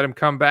 You let them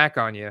come back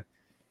on you.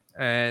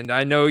 And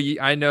I know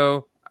I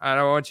don't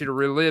want you to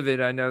relive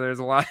it. I know there's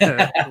a lot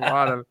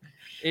of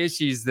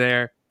issues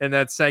there in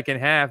that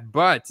second half,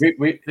 but it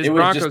was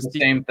Broncos just the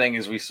same thing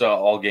as we saw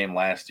all game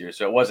last year,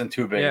 so it wasn't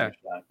too big of a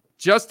shot.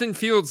 Justin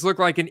Fields looked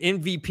like an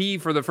MVP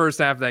for the first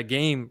half of that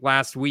game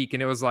last week,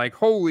 and it was like,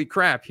 holy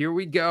crap, here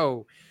we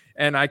go.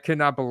 And I could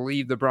not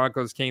believe the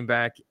Broncos came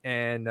back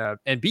and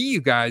beat you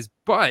guys,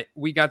 but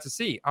we got to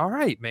see, all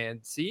right, man,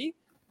 see,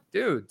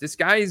 dude, this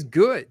guy is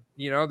good.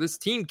 You know, this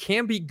team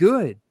can be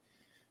good.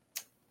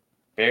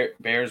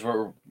 Bears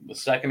were the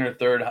second or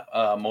third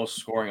most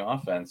scoring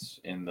offense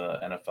in the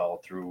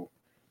NFL through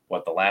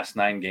the last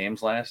 9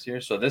 games last year.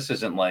 So this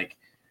isn't like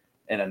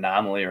an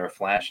anomaly or a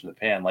flash in the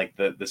pan. Like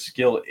the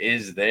skill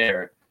is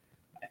there.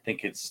 I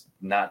think it's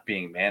not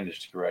being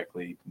managed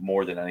correctly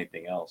more than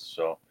anything else.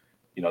 So,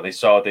 you know, they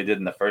saw what they did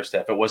in the first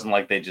half. It wasn't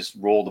like they just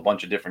rolled a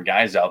bunch of different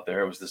guys out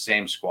there. It was the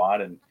same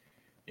squad. And,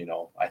 you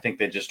know, I think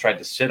they just tried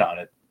to sit on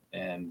it,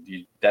 and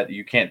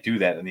you can't do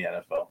that in the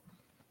NFL.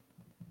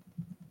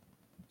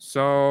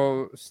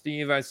 So,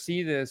 Steve, I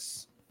see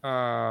this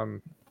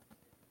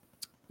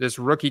this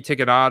rookie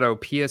ticket auto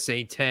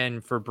PSA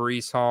 10 for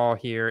Breece Hall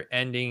here,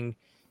 ending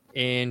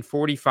in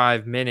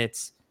 45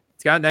 minutes.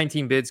 It's got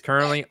 19 bids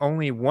currently,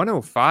 only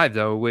 105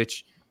 though,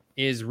 which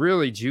is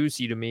really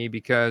juicy to me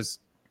because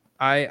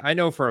I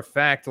know for a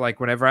fact,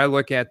 like whenever I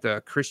look at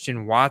the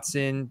Christian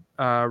Watson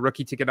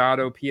rookie ticket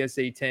auto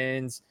PSA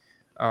 10s,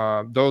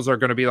 those are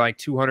going to be like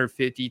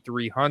 250,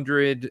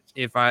 300.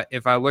 If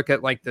I look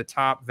at like the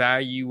top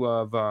value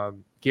of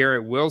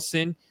Garrett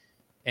Wilson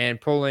and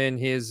pull in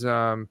his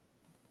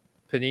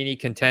Panini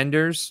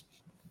contenders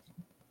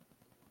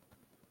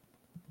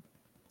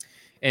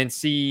and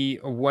see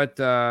what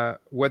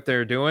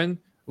they're doing.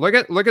 Look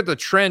at the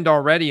trend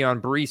already on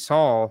Breece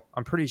Hall.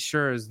 I'm pretty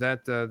sure is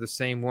that the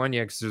same one?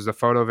 Yeah, because there's a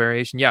photo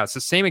variation. Yeah, it's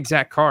the same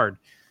exact card.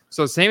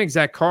 So same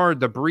exact card.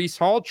 The Breece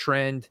Hall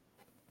trend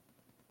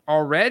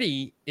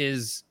already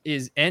is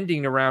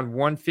ending around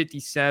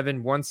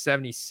 157,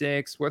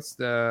 176. What's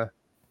the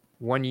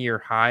 1 year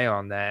high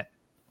on that?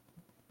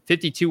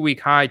 52-week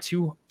high,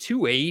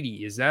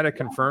 280. Is that a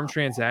confirmed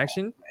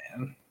transaction?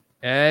 Man.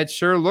 It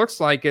sure looks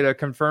like it. A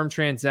confirmed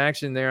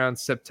transaction there on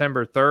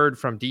September 3rd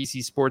from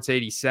DC Sports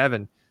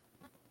 87.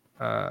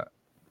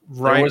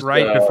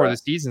 Right before the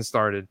season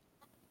started.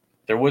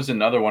 There was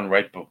another one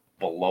right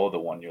below the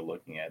one you're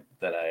looking at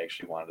that I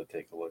actually wanted to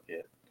take a look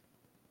at.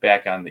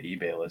 Back on the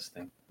eBay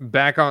listing.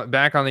 Back on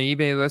the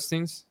eBay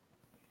listings?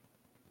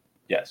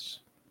 Yes.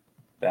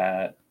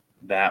 That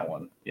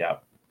one.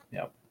 Yep.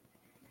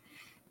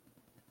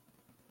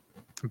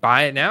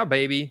 Buy it now,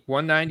 baby.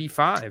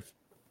 $195.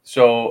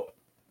 So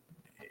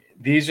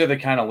these are the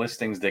kind of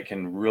listings that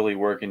can really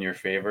work in your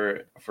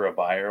favor for a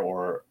buyer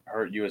or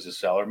hurt you as a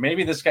seller.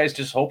 Maybe this guy's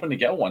just hoping to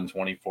get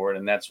 120 for it,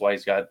 and that's why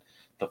he's got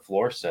the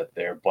floor set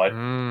there. But,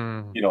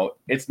 you know,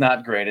 it's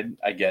not graded.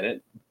 I get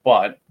it.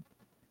 But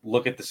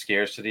look at the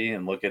scarcity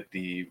and look at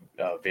the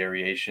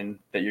variation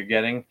that you're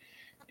getting,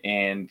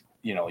 and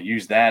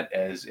use that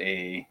as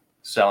a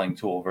selling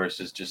tool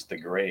versus just the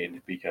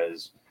grade,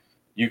 because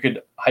you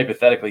could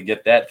hypothetically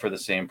get that for the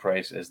same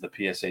price as the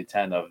PSA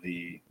 10 of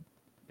the.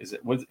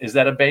 Is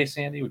that a base,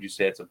 Andy? Would you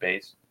say it's a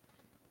base?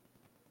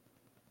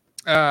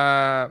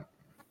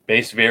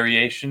 Base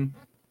variation.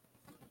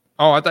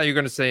 Oh, I thought you were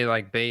going to say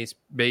like base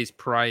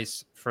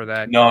price for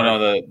that.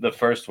 No, the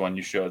first one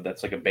you showed,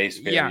 that's like a base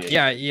variation.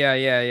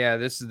 Yeah.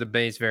 This is the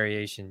base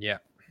variation. Yeah.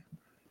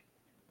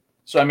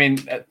 So, I mean,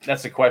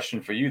 that's a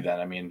question for you then.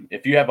 I mean,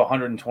 if you have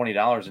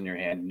 $120 in your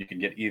hand and you can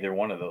get either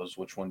one of those,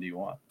 which one do you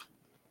want?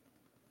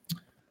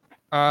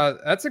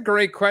 That's a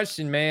great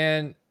question,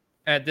 man.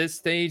 At this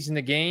stage in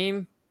the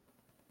game,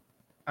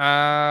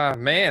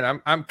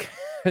 man, I'm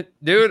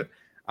dude,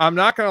 I'm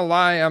not going to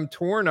lie. I'm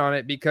torn on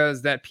it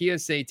because that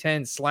PSA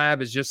 10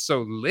 slab is just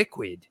so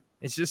liquid.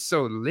 It's just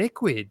so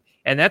liquid.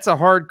 And that's a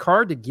hard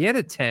card to get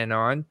a 10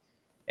 on.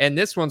 And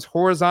this one's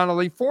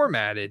horizontally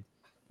formatted.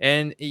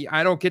 And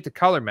I don't get the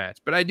color match.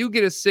 But I do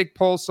get a sick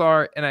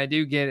pulsar, and I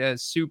do get a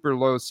super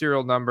low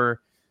serial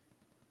number.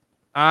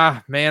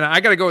 Man, I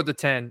got to go with the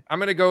 10. I'm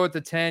going to go with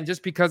the 10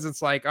 just because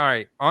it's like, all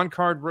right,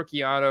 on-card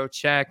rookie auto,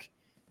 check.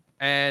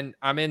 And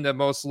I'm in the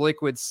most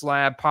liquid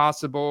slab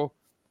possible,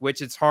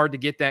 which it's hard to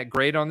get that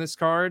grade on this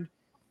card.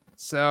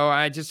 So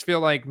I just feel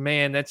like,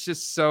 man, that's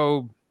just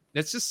so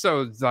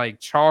like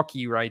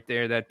chalky right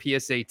there, that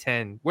PSA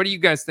 10. What do you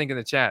guys think in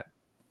the chat?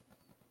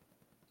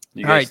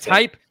 All right,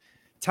 type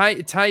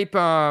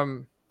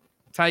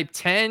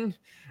 10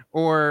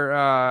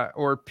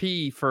 or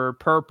P for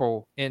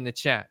purple in the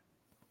chat.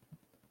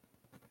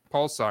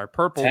 Pulsar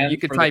purple. You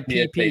could type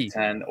PP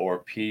 10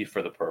 or P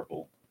for the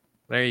purple.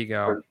 There you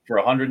go. For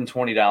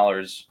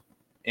 $120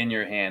 in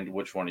your hand,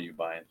 which one are you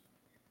buying?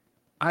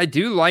 I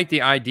do like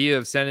the idea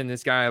of sending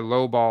this guy a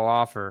low ball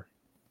offer.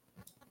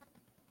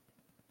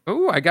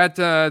 Oh, I got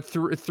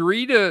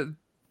 3 to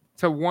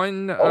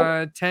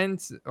 110.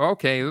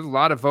 Okay, there's a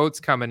lot of votes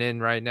coming in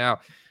right now.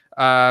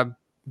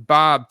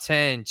 Bob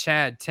 10,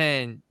 Chad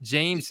 10,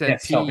 James said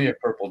P. Sell me a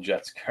purple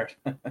Jets card.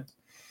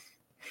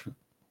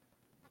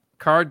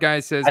 Card guy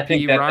says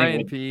P.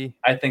 Ryan P.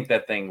 I think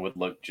that thing would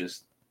look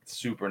just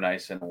super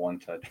nice in a one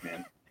touch,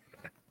 man.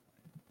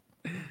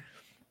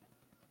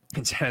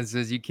 Chad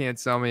says you can't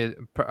sell me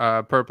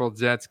a purple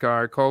Jets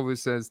card. Kovu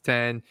says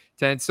 10.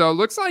 So it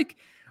looks like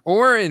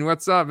Oren,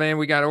 what's up, man?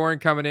 We got Oren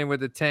coming in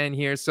with a 10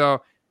 here.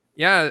 So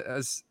yeah,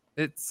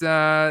 it's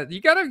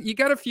you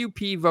got a few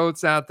P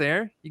votes out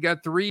there. You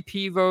got 3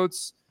 P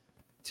votes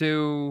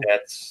to.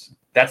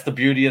 That's the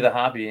beauty of the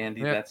hobby,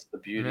 Andy. Yep. That's the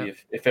beauty. Yep.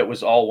 If it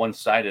was all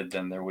one-sided,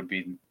 then there would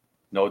be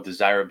no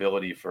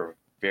desirability for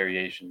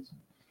variations.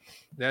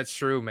 That's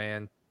true,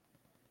 man.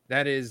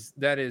 That is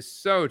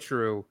so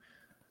true.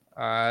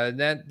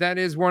 That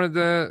is one of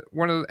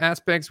the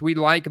aspects we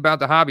like about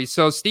the hobby.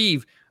 So,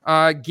 Steve,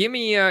 give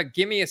me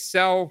a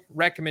sell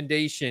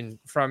recommendation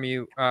from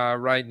you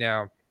right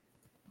now.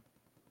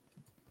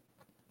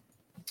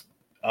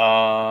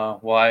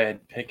 Well, I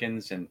had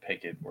Pickens and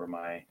Pickett were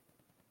my.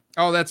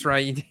 Oh, that's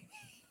right.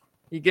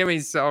 You give me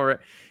sell.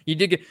 You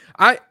did get.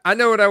 I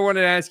know what I wanted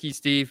to ask you,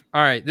 Steve.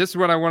 All right, this is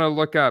what I want to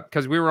look up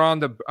because we were on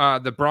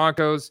the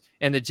Broncos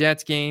and the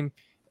Jets game,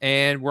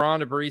 and we're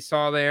on the Breece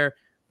Hall there.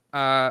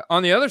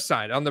 On the other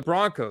side, on the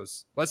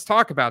Broncos, let's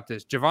talk about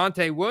this.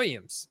 Javonte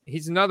Williams.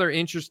 He's another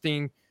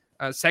interesting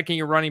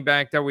second-year running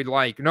back that we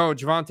like. No,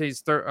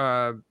 Javante's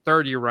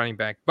third-year running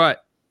back,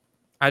 but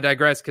I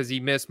digress because he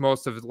missed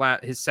most of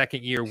his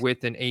second year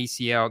with an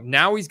ACL.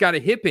 Now he's got a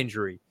hip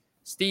injury.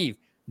 Steve,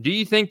 do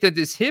you think that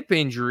this hip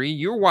injury,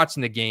 you're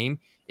watching the game,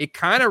 it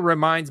kind of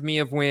reminds me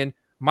of when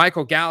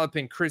Michael Gallup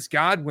and Chris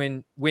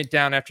Godwin went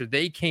down after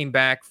they came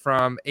back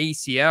from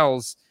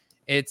ACLs.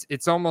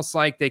 It's almost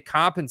like they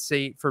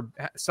compensate for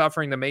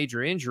suffering the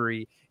major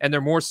injury, and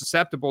they're more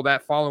susceptible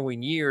that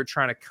following year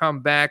trying to come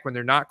back when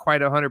they're not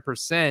quite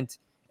 100%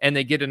 and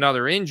they get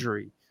another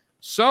injury.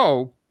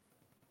 So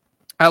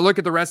I look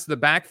at the rest of the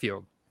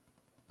backfield.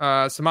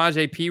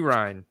 Samaje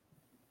Perine,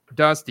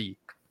 Dusty,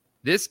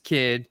 this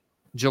kid,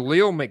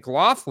 Jaleel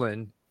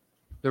McLaughlin,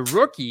 the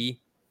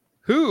rookie,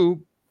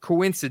 who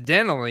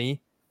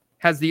coincidentally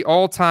has the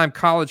all-time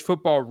college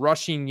football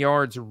rushing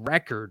yards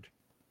record.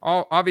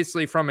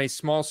 Obviously from a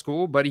small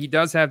school, but he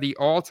does have the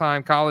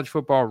all-time college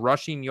football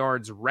rushing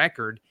yards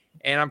record.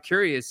 And I'm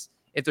curious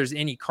if there's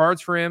any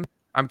cards for him.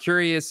 I'm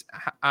curious,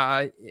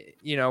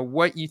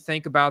 what you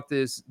think about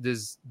this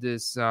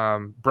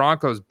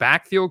Broncos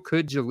backfield.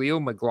 Could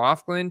Jaleel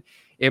McLaughlin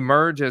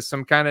emerge as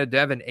some kind of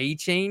Devin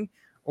A-chain,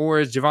 or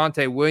is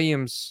Javonte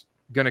Williams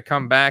going to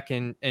come back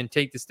and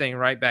take this thing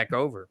right back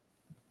over?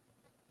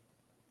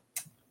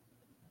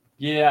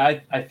 Yeah,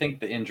 I think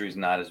the injury's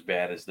not as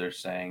bad as they're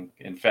saying.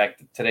 In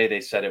fact, today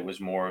they said it was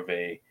more of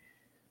a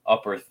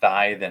upper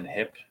thigh than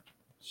hip.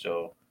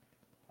 So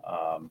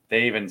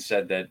they even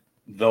said that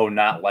though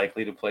not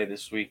likely to play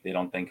this week, they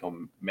don't think he'll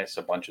miss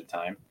a bunch of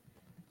time.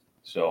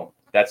 So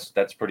that's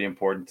pretty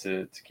important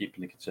to keep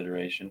into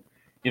consideration.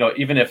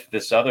 Even if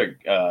this other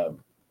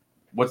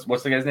what's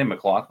the guy's name,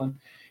 McLaughlin?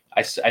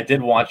 I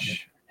did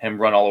watch him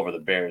run all over the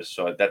Bears,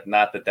 so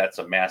that's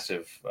a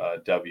massive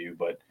W,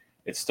 but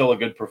it's still a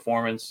good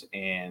performance,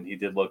 and he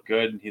did look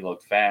good. He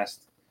looked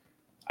fast.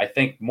 I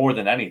think more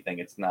than anything,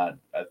 it's not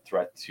a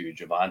threat to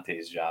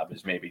Javonte's job,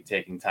 is maybe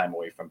taking time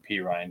away from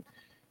Perine.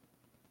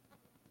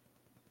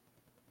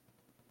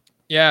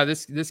 Yeah,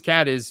 this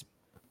cat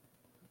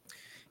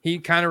he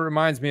kind of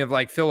reminds me of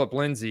like Philip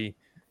Lindsay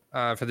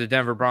for the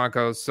Denver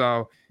Broncos.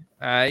 So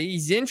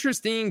he's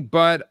interesting,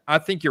 but I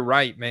think you're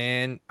right,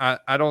 man. I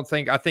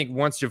think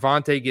once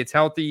Javonte gets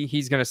healthy,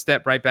 he's going to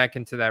step right back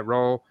into that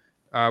role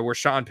where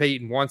Sean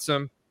Payton wants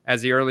him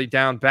as the early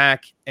down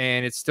back,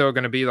 and it's still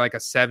going to be like a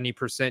 70%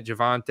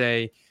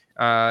 Javonte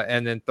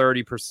and then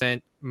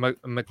 30%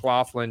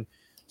 McLaughlin.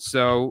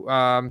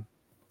 So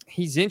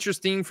he's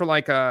interesting for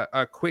like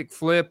a quick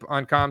flip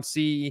on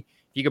ComC.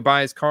 You could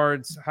buy his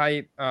cards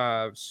hype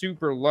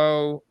super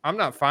low. I'm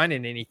not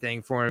finding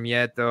anything for him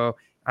yet, though.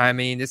 I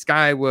mean, this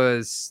guy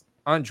was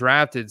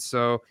undrafted,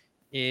 so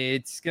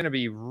it's going to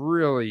be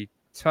really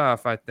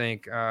tough, I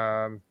think.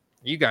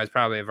 You guys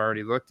probably have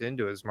already looked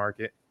into his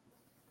market.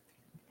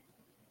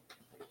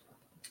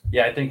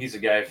 Yeah, I think he's a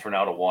guy for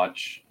now to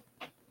watch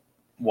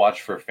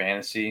for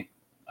fantasy.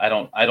 I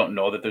don't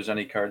know that there's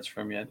any cards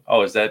for him yet.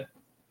 Oh,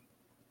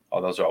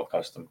 those are all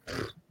custom.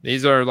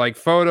 These are like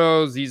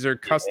photos. These are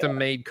custom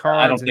made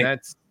cards, and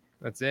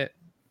that's it.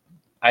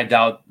 I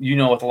doubt,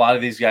 with a lot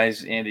of these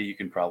guys, Andy, you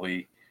can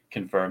probably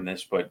confirm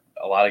this, but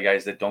a lot of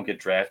guys that don't get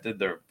drafted,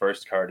 their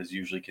first card is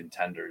usually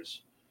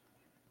contenders.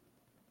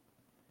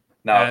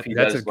 Now, if he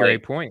that's does a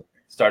great point.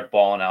 Start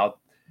balling out,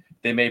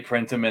 they may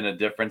print him in a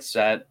different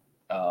set.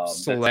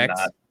 Select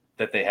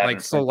that they haven't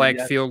like select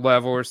yet. Field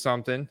level or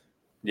something.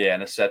 Yeah,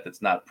 in a set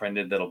that's not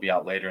printed that'll be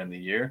out later in the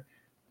year.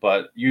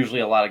 But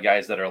usually a lot of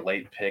guys that are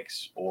late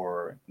picks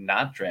or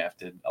not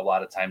drafted, a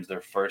lot of times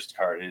their first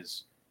card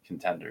is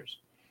contenders.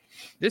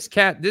 This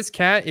cat,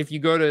 if you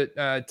go to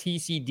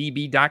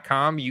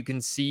tcdb.com, you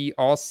can see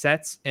all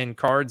sets and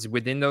cards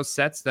within those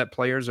sets that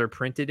players are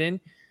printed in.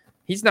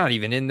 He's not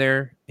even in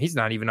there. He's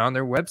not even on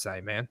their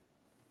website, man.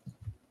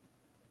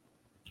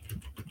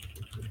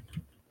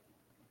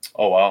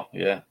 Oh, wow.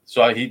 Yeah.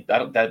 So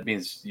that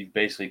means you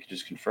basically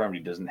just confirmed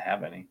he doesn't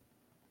have any.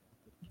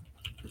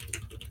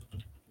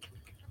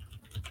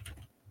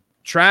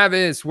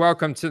 Travis,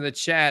 welcome to the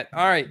chat.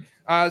 All right.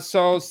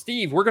 So,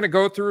 Steve, we're going to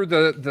go through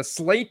the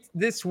slate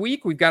this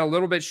week. We've got a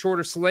little bit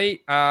shorter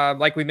slate.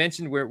 Like we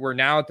mentioned, we're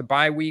now at the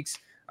bye weeks.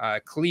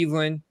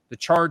 Cleveland, the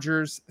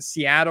Chargers,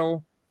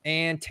 Seattle,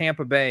 and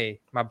Tampa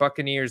Bay. My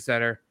Buccaneers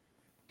that are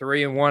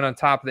 3-1 on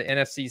top of the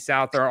NFC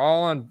South are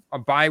all on a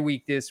bye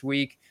week this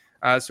week.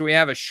 So we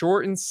have a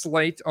shortened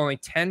slate, only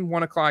 10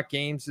 1 o'clock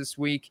games this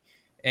week.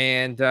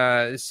 And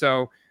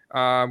so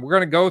we're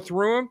going to go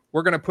through them.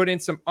 We're going to put in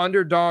some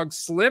underdog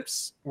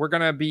slips. We're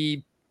going to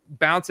be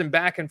bouncing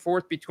back and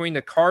forth between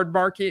the card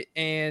market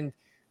and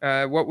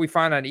what we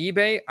find on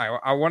eBay.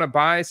 I want to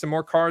buy some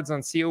more cards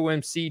on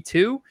COMC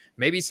too,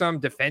 maybe some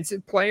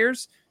defensive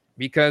players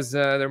because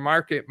their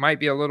market might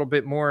be a little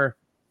bit more,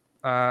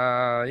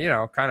 kind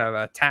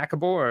of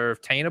attackable or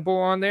obtainable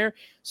on there.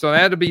 So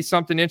that'll be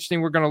something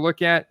interesting we're going to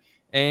look at.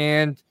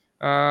 And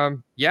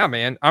yeah,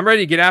 man, I'm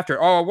ready to get after it.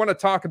 Oh, I want to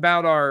talk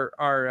about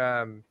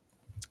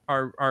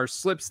our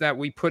slips that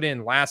we put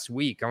in last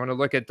week. I want to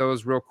look at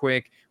those real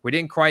quick. We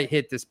didn't quite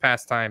hit this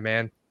past time,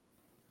 man.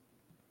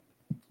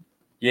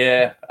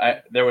 Yeah,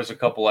 there was a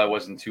couple I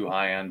wasn't too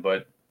high on,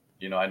 but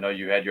I know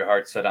you had your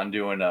heart set on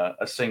doing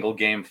a single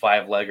game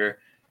 5-legger.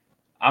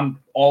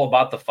 I'm all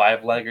about the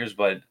 5-leggers,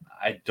 but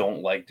I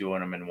don't like doing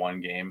them in one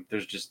game.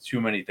 There's just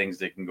too many things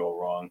that can go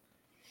wrong.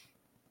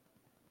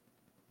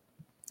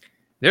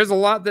 There's a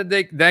lot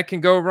that can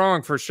go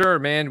wrong for sure,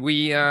 man.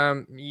 We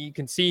you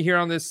can see here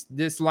on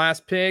this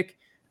last pick,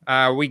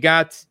 we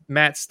got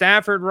Matt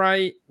Stafford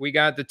right. We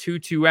got the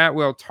Tutu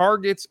Atwell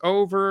targets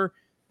over.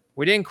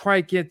 We didn't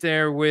quite get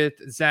there with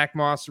Zach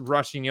Moss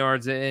rushing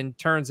yards, and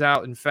turns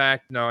out, in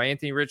fact, no,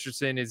 Anthony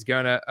Richardson is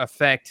going to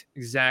affect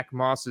Zach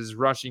Moss's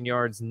rushing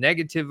yards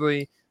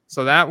negatively.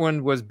 So that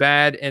one was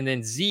bad. And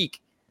then Zeke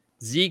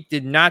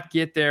did not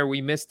get there. We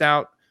missed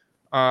out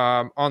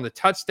on the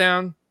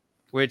touchdown,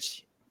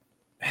 which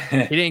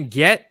he didn't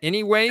get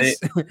anyways.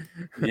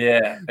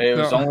 It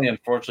was only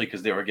unfortunately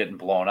because they were getting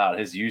blown out.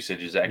 His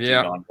usage is actually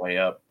gone way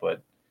up,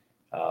 but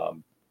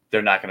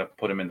they're not going to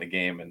put him in the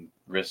game and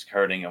risk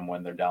hurting him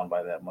when they're down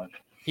by that much.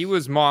 He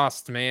was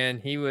mossed, man.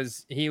 He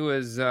was he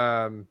was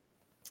the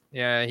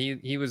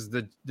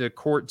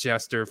court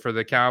jester for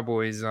the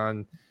Cowboys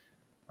on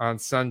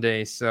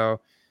Sunday. So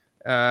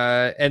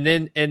and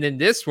then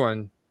this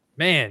one,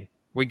 man,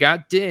 we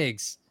got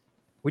Diggs.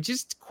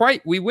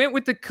 We went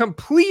with the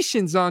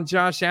completions on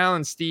Josh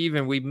Allen, Steve,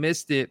 and we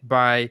missed it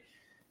by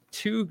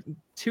two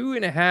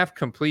and a half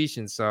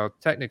completions. So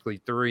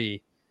technically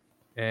 3.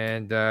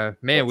 And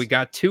we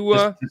got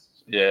Tua.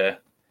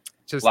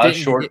 Just a lot of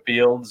short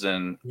fields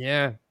and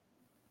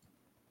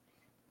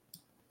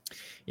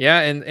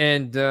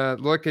and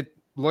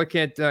look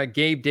at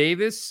Gabe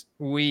Davis.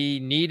 We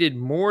needed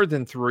more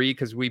than 3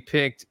 because we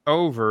picked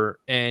over,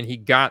 and he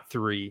got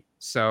 3.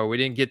 So we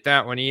didn't get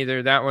that one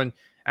either. That one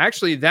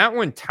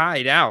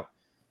tied out.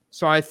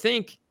 So I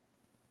think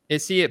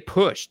it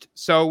pushed.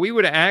 So we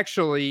would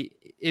actually,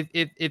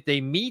 if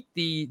they meet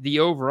the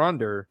over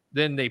under,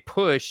 then they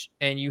push,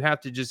 and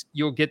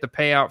you'll get the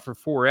payout for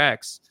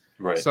 4x.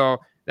 Right. So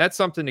that's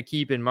something to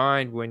keep in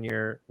mind when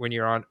you're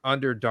on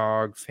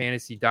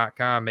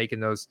underdogfantasy.com making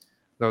those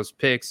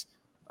picks.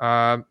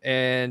 I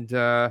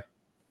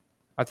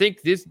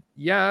think these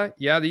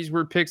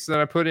were picks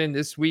that I put in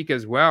this week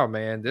as well,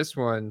 man. This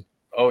one.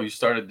 Oh, you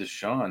started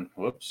Deshaun.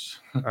 Whoops.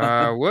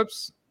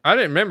 Whoops. I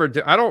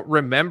don't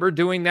remember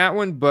doing that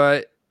one,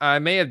 but I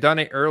may have done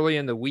it early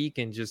in the week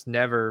and just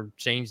never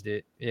changed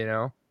it,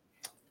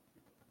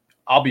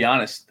 I'll be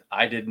honest.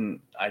 I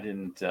didn't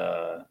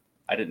know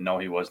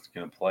he wasn't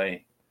going to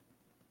play.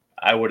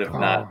 I would have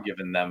not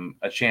given them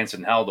a chance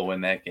in hell to win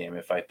that game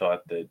if I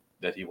thought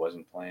that he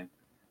wasn't playing.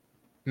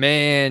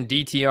 Man,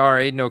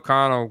 DTR, Aiden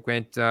O'Connell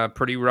went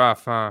pretty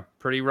rough, huh?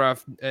 Pretty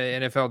rough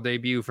NFL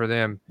debut for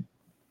them.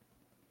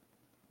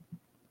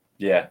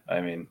 Yeah, I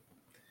mean,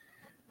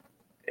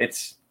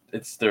 it's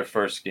their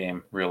first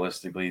game.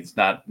 Realistically, it's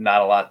not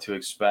a lot to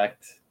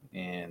expect,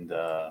 and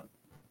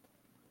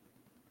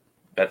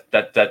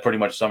that pretty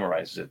much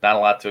summarizes it. Not a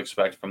lot to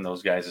expect from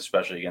those guys,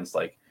 especially against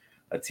like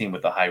a team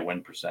with a high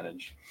win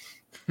percentage.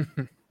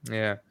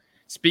 Yeah.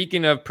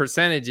 Speaking of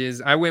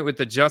percentages, I went with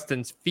the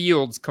Justin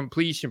Fields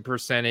completion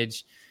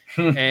percentage,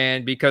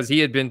 and because he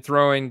had been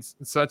throwing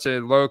such a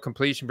low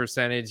completion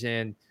percentage,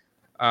 and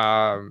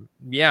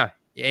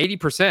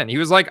 80%. He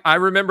was like, I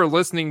remember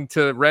listening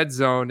to Red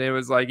Zone. It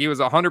was like he was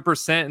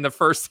 100% in the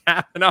first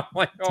half, and I'm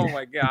like, oh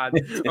my god,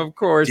 of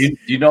course. Do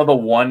you know the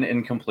one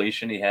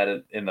incompletion he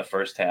had in the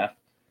first half?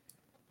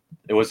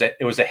 It was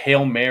a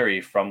Hail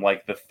Mary from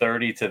like the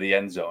 30 to the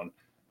end zone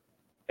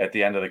at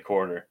the end of the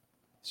quarter.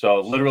 So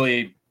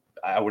literally,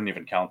 I wouldn't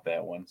even count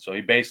that one. So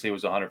he basically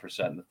was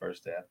 100% in the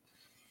first half.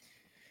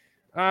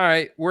 All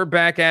right, we're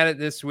back at it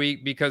this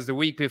week because the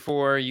week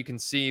before, you can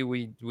see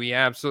we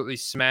absolutely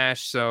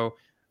smashed. So,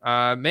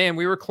 man,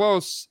 we were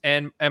close,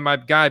 and my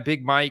guy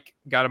Big Mike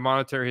got to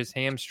monitor his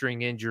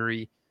hamstring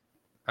injury.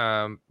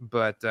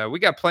 But we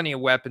got plenty of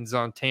weapons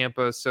on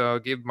Tampa, so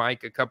give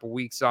Mike a couple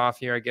weeks off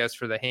here, I guess,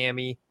 for the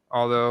hammy.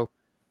 Although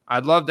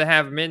I'd love to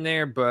have him in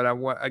there, but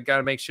I got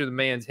to make sure the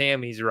man's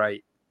hammy's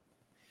right.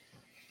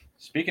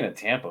 Speaking of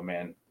Tampa,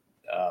 man,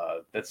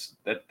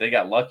 they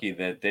got lucky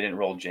that they didn't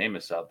roll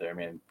Jameis out there,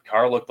 man.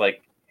 Carr looked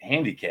like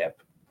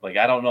handicap. Like,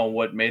 I don't know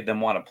what made them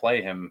want to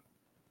play him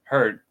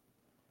hurt.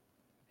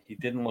 He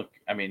didn't look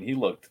 – I mean, he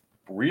looked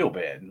real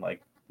bad.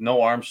 Like,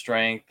 no arm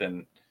strength,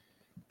 and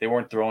they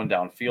weren't throwing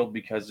downfield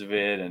because of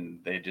it, and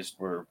they just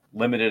were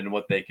limited in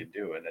what they could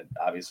do, and it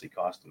obviously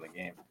cost them the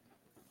game.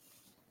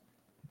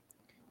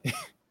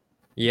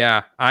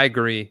 Yeah, I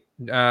agree.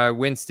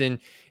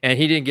 Winston, and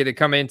he didn't get to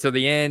come in till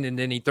the end, and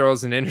then he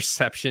throws an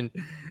interception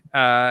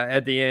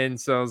at the end.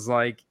 So it's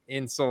like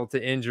insult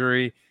to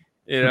injury,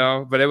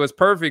 but it was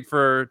perfect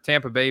for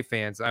Tampa Bay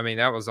fans. I mean,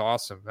 that was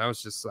awesome. That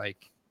was just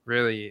like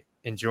really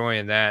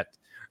enjoying that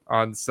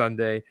on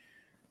Sunday.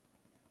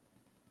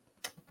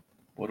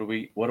 What do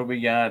we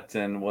got,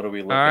 and what are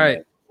we looking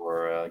at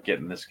for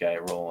getting this guy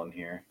rolling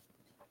here?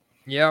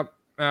 Yep.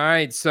 All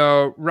right,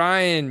 so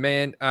Ryan,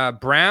 man,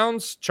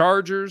 Browns,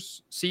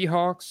 Chargers,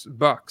 Seahawks,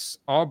 Bucks,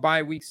 all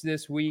bye weeks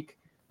this week.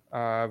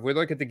 We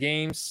look at the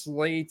game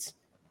slate.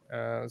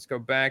 Let's go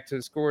back to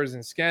the scores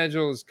and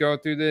schedule. Let's go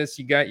through this.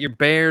 You got your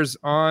Bears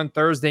on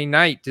Thursday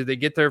night. Did they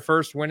get their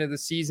first win of the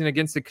season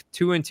against the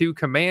 2-2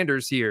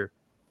 Commanders here?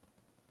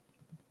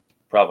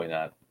 Probably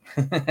not.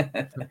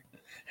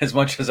 As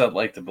much as I'd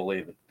like to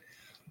believe it.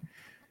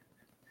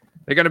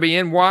 They're going to be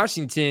in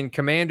Washington.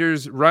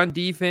 Commanders' run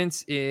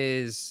defense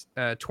is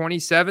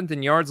 27th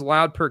in yards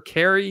allowed per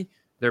carry.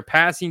 Their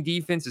passing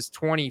defense is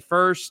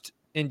 21st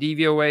in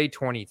DVOA,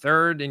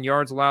 23rd in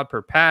yards allowed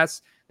per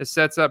pass. This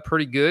sets up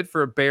pretty good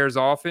for a Bears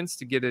offense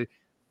to get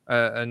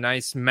a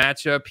nice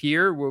matchup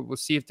here. We'll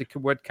see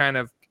what kind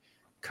of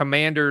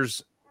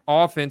Commanders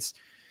offense.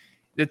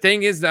 The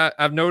thing is that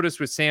I've noticed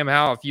with Sam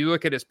Howell, if you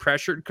look at his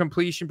pressured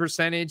completion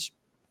percentage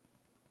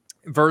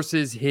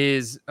versus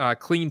his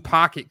clean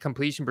pocket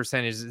completion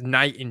percentage, is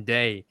night and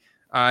day.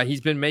 He's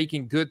been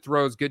making good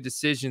throws, good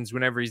decisions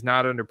whenever he's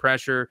not under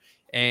pressure,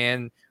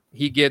 and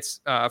he gets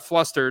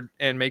flustered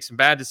and makes some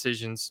bad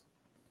decisions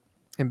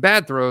and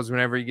bad throws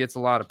whenever he gets a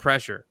lot of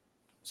pressure.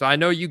 So I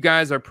know you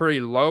guys are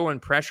pretty low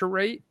in pressure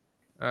rate.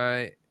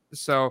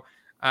 So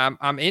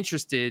I'm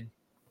interested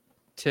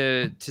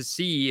to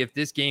see if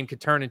this game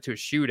could turn into a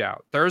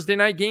shootout. Thursday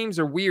night games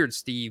are weird,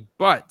 Steve,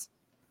 but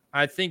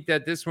I think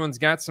that this one's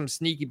got some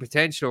sneaky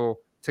potential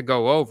to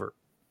go over.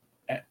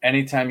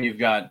 Anytime you've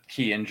got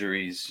key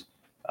injuries,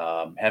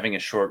 having a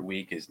short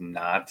week is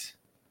not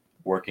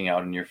working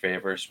out in your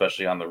favor,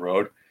 especially on the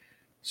road.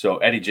 So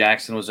Eddie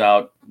Jackson was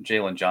out.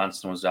 Jalen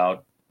Johnson was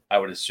out. I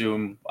would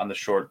assume on the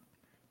short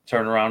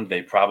turnaround,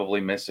 they probably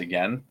miss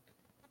again.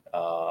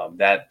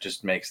 That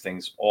just makes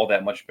things all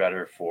that much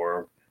better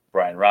for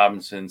Brian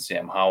Robinson,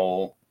 Sam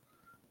Howell,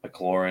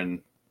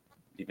 McLaurin,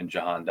 even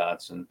Jahan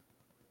Dotson.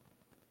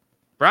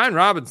 Brian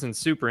Robinson's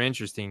super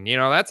interesting. You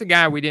know, that's a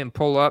guy we didn't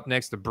pull up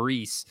next to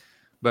Brees,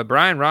 but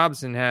Brian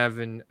Robinson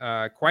having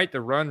quite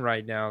the run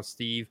right now,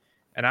 Steve.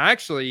 And I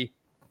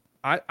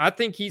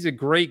think he's a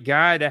great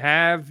guy to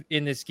have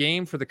in this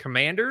game for the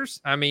Commanders.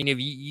 I mean, if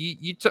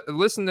you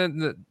listen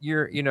to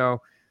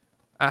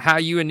how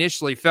you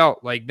initially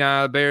felt, like,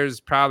 nah, the Bears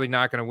probably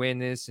not going to win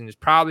this, and it's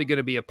probably going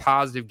to be a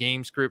positive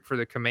game script for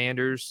the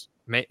Commanders.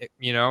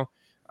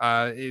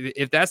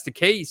 If that's the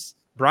case,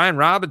 Brian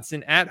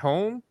Robinson at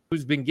home,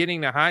 who's been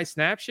getting a high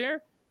snap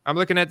share, I'm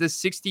looking at this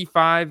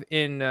 65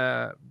 and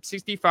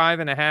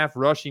a half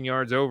rushing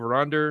yards over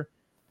under.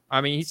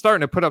 I mean, he's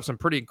starting to put up some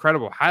pretty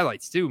incredible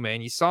highlights too,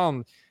 man. You saw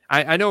him.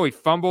 I know he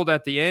fumbled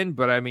at the end,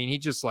 but I mean, he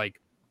just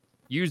like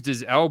used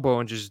his elbow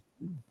and just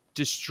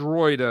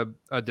destroyed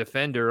a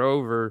defender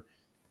over,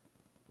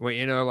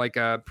 like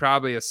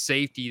probably a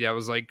safety that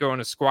was like going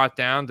to squat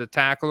down to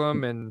tackle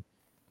him, and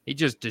he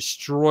just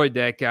destroyed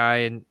that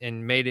guy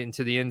and made it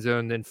into the end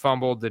zone, then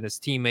fumbled, and his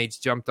teammates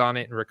jumped on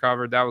it and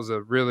recovered. That was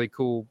a really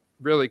cool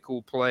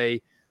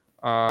play.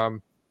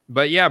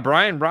 But yeah,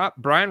 Brian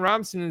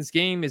Robinson's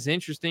game is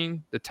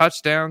interesting. The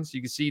touchdowns, you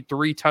can see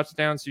 3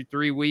 touchdowns through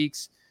 3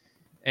 weeks,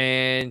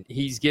 and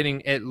he's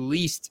getting at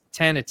least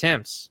 10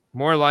 attempts,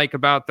 more like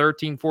about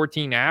 13,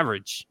 14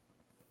 average.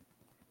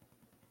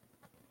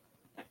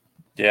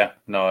 Yeah,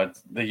 no,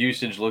 the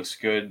usage looks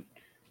good.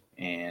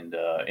 And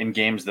in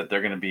games that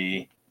they're going to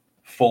be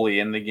fully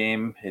in the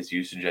game, his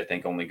usage, I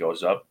think, only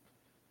goes up.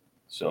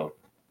 So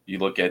you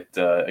look at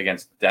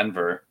against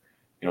Denver,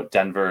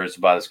 Denver is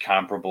about as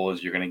comparable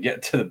as you're going to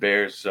get to the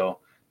Bears. So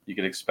you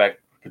could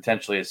expect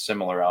potentially a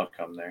similar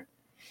outcome there.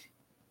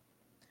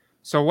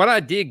 So what I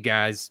did,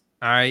 guys,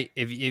 all right,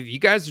 if you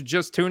guys are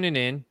just tuning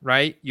in,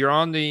 right, you're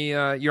on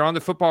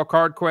the Football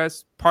Card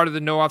Quest, part of the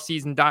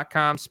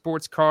nooffseason.com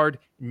sports card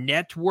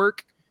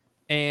network.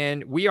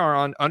 And we are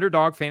on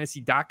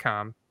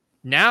underdogfantasy.com.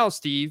 Now,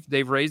 Steve,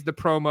 they've raised the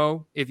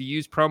promo. If you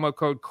use promo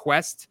code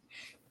QUEST,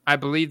 I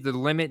believe the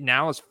limit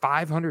now is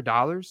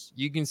 $500.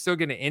 You can still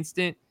get an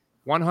instant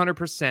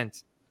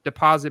 100%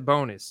 deposit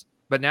bonus.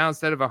 But now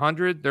instead of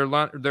 $100,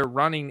 they're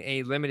running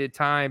a limited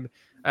time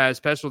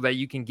special that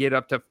you can get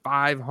up to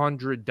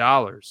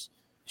 $500.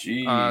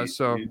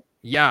 Jeez,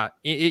 yeah,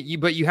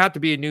 but you have to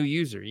be a new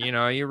user.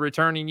 You're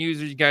returning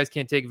users. You guys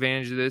can't take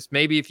advantage of this.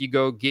 Maybe if you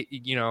go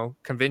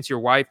convince your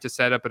wife to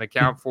set up an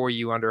account for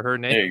you under her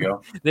name. There you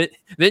go.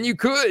 then you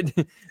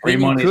could. Free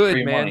money,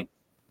 free man. Money.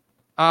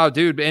 Oh,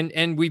 dude,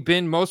 and we've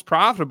been most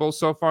profitable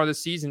so far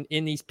this season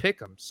in these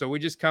pick'ems. So we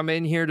just come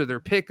in here to their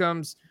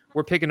pick'ems.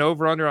 We're picking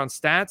over under on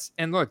stats,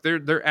 and look,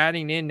 they're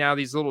adding in now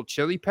these little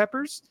chili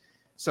peppers.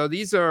 So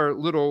these are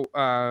little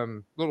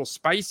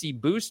spicy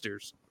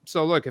boosters.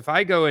 So look, if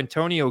I go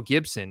Antonio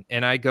Gibson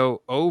and I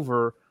go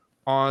over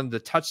on the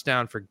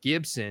touchdown for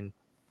Gibson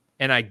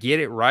and I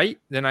get it right,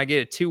 then I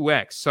get a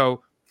 2x.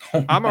 So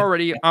I'm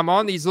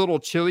on these little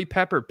chili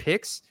pepper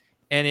picks,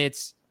 and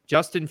it's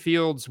Justin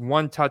Fields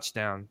 1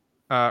 touchdown.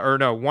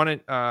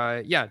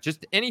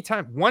 Just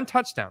anytime 1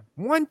 touchdown.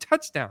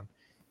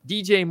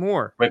 DJ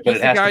Moore. Right, but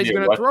he's the guy who's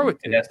going to throw it.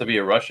 It has to be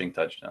a rushing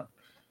touchdown.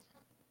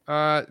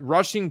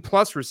 Rushing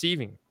plus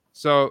receiving.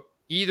 So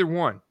either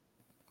one.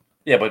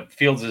 Yeah, but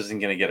Fields isn't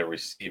going to get a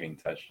receiving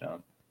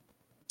touchdown.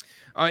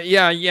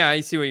 Yeah, I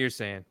see what you're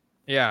saying.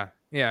 Yeah,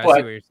 I see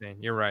what you're saying.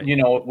 You're right.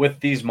 With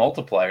these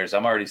multipliers,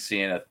 I'm already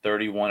seeing a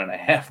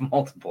 31.5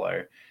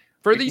 multiplier.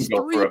 For these 3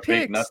 for a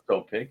picks. big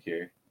nutso pick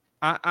here.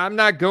 I'm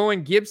not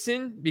going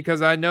Gibson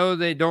because I know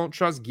they don't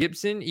trust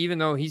Gibson, even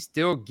though he's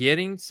still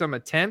getting some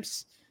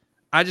attempts.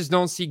 I just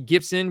don't see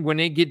Gibson when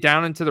they get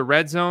down into the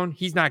red zone.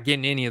 He's not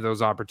getting any of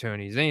those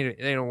opportunities. They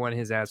don't want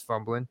his ass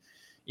fumbling,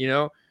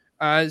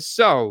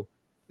 So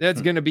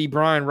that's going to be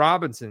Brian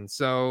Robinson.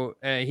 So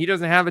he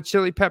doesn't have a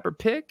chili pepper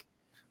pick,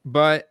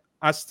 but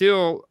I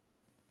still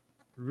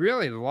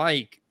really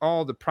like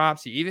all the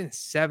props. Even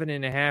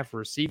 7.5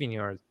 receiving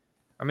yards.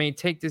 I mean,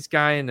 take this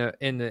guy in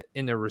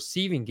the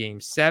receiving game,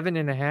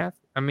 7.5.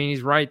 I mean,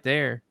 he's right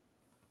there.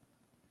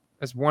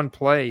 That's one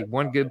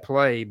good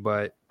play,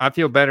 but I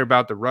feel better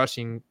about the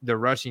rushing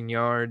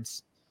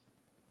yards.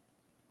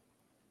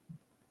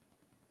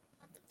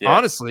 Yeah.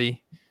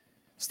 Honestly,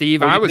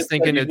 Steve, I was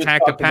thinking to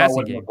attack the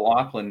passing game.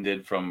 McLaughlin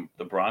did from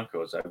the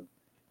Broncos.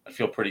 I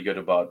feel pretty good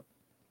about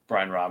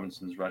Brian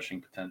Robinson's rushing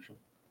potential.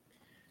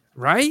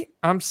 Right?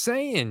 I'm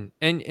saying.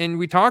 And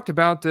we talked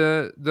about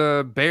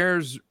the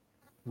Bears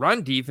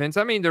run defense.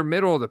 I mean, they're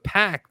middle of the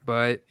pack,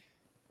 but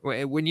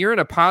when you're in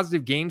a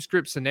positive game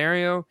script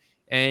scenario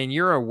and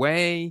you're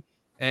away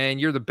and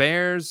you're the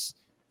Bears,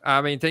 I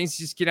mean, things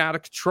just get out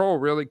of control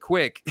really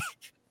quick.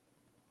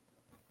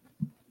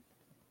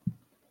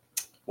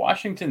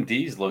 Washington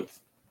D's looked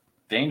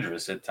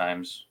dangerous at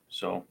times,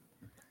 so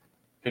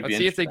let's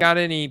see if they got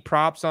any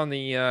props on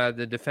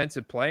the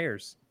defensive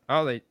players.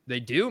 Oh, they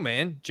do,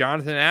 man.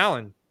 Jonathan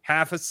Allen,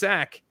 half a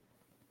sack.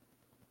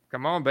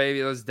 Come on,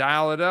 baby, let's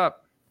dial it up.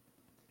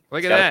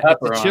 Look at that.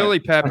 It's a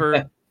chili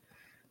pepper.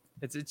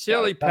 It's a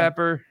chili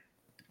pepper.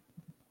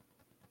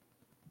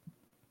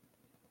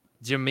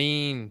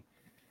 Jameem.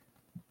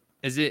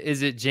 Is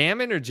it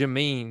Jamin or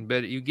Jamin?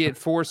 But you get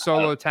 4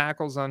 solo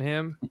tackles on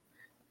him.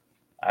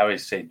 I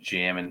always say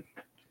jamming.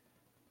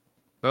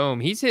 Boom.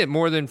 He's hit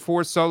more than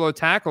 4 solo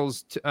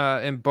tackles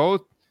in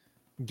both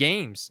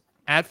games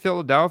at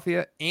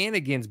Philadelphia and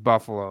against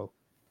Buffalo.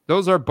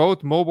 Those are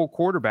both mobile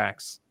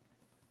quarterbacks.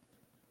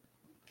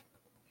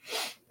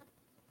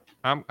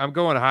 I'm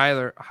going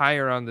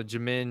higher on the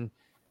Jamin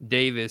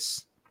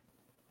Davis.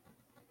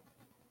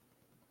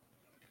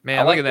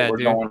 Man, look at that, we're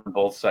dude. going on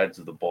both sides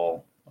of the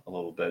ball a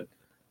little bit.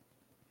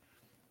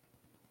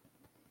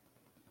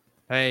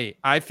 Hey,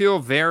 I feel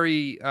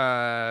very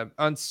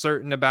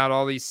uncertain about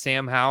all these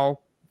Sam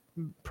Howell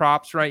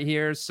props right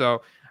here.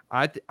 So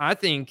I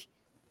think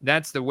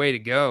that's the way to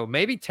go.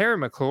 Maybe Terry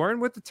McLaurin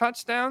with the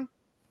touchdown.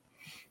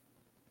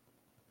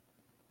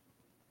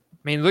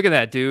 I mean, look at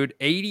that, dude.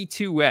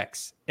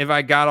 82x if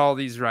I got all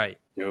these right.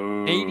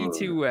 Dude.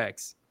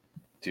 82x.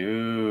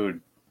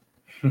 Dude.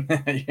 Are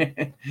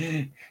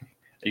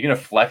you going to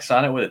flex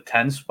on it with a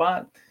 10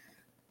 spot?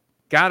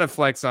 Got to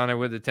flex on it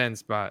with a 10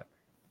 spot.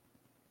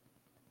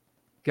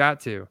 Got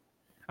to.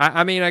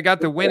 I mean, I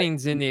got the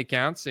winnings in the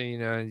account, so, you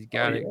got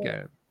it. Got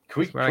it. Can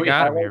we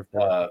highlight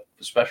a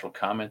special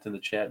comment in the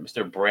chat?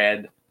 Mr.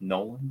 Brad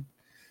Nolan.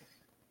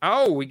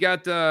 Oh, we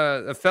got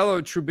a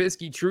fellow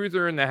Trubisky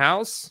truther in the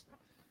house.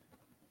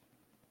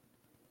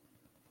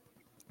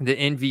 The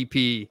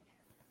MVP.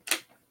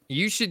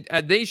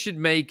 They should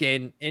make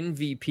an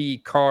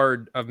MVP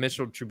card of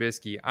Mitchell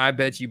Trubisky. I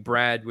bet you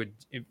Brad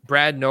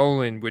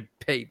Nolan would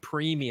pay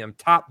premium,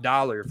 top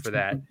dollar for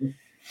that.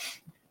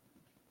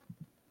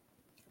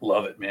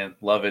 Love it, man.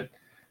 Love it.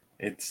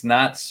 It's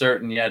not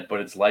certain yet, but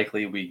it's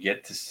likely we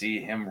get to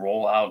see him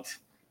roll out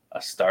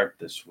a start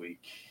this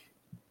week.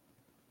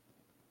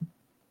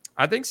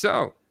 I think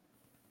so.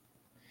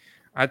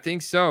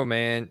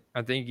 Man.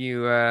 I think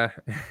you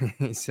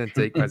he said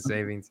take my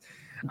savings.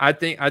 I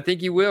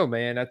think you will,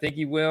 man. I think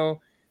you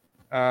will.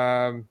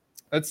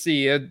 Let's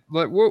see.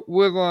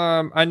 We'll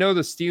I know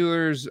the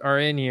Steelers are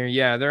in here.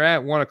 Yeah, they're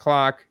at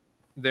 1:00.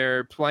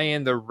 They're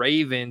playing the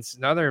Ravens,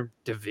 another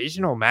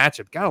divisional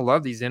matchup. Gotta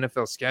love these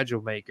NFL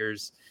schedule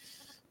makers.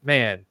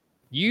 Man,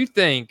 you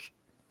think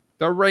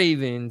the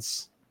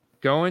Ravens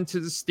going to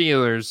the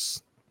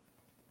Steelers?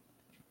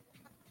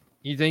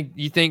 You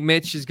think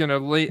Mitch is going to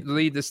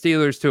lead the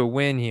Steelers to a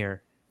win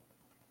here?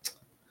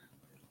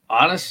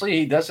 Honestly,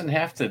 he doesn't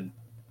have to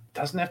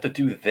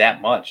do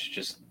that much.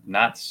 Just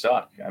not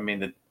suck. I mean,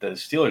 the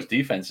Steelers'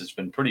 defense has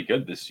been pretty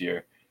good this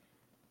year.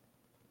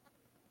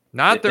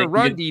 Not their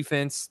run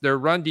defense. Their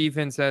run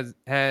defense has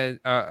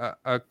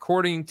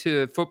according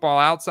to Football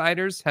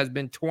Outsiders, has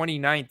been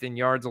 29th in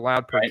yards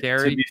allowed per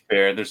carry. To be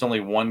fair, there's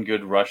only one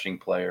good rushing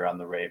player on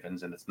the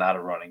Ravens, and it's not a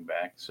running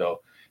back.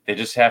 So they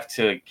just have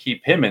to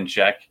keep him in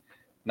check,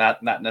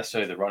 not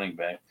necessarily the running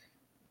back.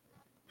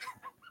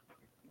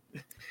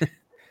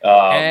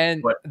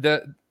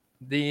 The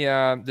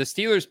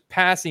Steelers'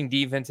 passing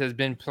defense has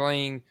been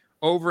playing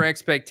over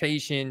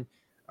expectation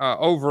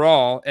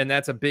overall, and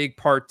that's a big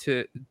part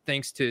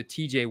thanks to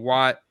TJ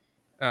Watt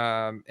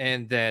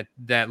and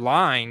that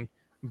line.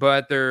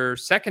 But their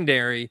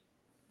secondary,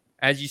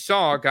 as you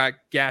saw, got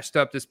gashed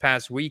up this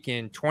past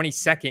weekend,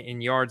 22nd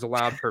in yards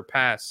allowed per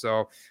pass.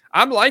 So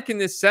I'm liking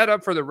this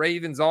setup for the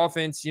Ravens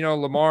offense.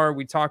 Lamar,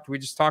 we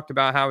just talked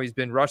about how he's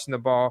been rushing the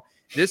ball.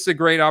 This is a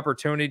great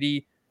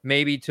opportunity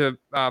maybe to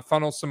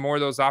funnel some more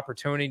of those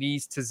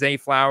opportunities to Zay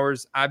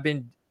Flowers. I've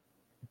been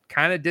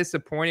kind of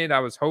disappointed. I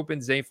was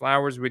hoping Zay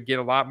Flowers would get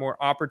a lot more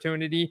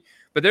opportunity,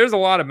 but there's a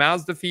lot of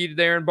mouths to feed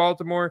there in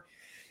Baltimore.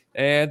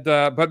 And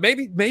but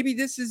maybe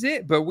this is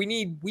it. But we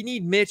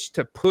need Mitch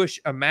to push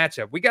a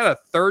matchup. We got a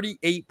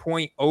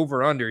 38-point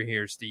over/under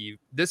here, Steve.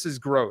 This is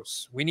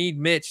gross. We need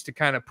Mitch to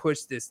kind of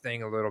push this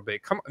thing a little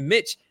bit. Come on,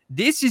 Mitch.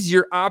 This is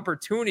your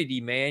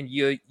opportunity, man.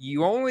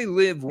 You only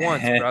live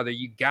once, brother.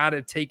 You got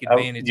to take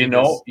advantage of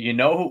this. You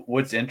know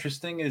what's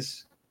interesting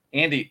is,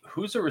 Andy,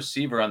 who's a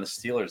receiver on the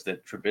Steelers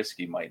that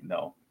Trubisky might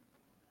know?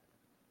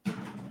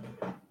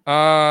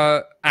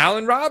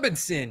 Allen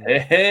Robinson.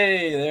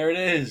 Hey, there it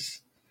is.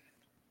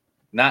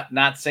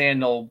 Not saying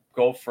they'll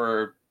go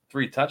for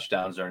 3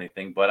 touchdowns or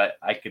anything, but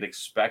I could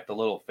expect a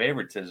little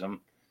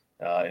favoritism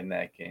in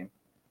that game.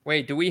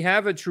 Wait, do we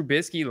have a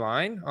Trubisky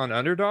line on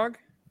Underdog?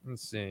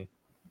 Let's see.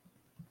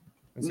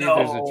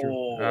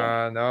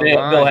 No.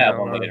 They'll have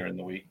one later in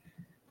the week.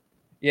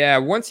 Yeah,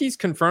 once he's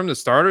confirmed the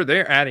starter,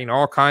 they're adding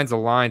all kinds of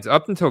lines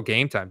up until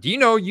game time. Do you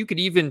know you could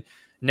even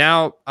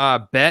now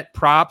bet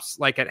props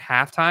like at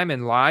halftime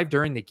and live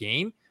during the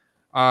game?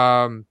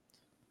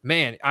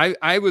 Man,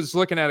 I was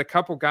looking at a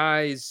couple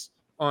guys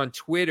on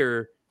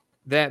Twitter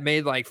that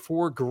made like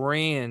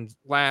 $4,000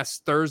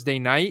 last Thursday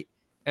night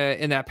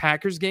in that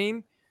Packers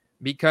game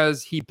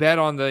because he bet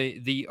on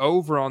the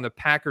over on the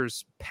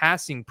Packers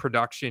passing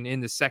production in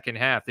the second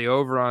half, the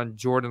over on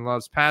Jordan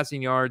Love's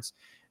passing yards,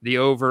 the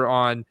over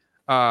on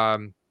I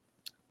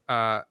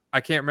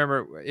can't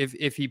remember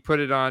if he put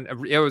it on.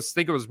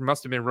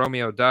 Must have been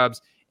Romeo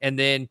Doubs, and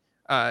then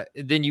a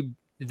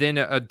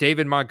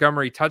David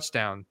Montgomery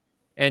touchdown.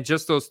 and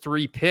just those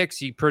 3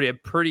 picks, you put a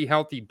pretty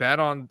healthy bet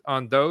on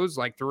those,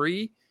 like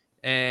 3,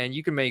 and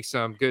you can make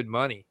some good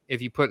money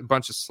if you put a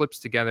bunch of slips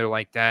together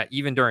like that,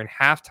 even during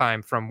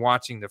halftime from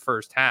watching the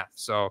first half.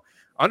 So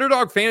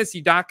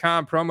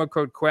underdogfantasy.com, promo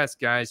code Quest,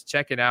 guys,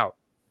 check it out.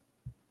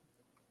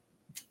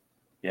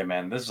 Yeah,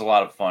 man, this is a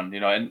lot of fun,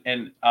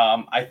 and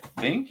I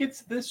think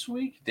it's this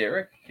week.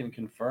 Derek can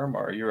confirm,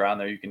 or you're on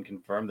there, you can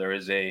confirm there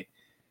is a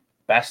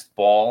best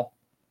ball,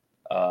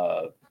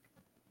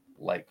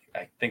 like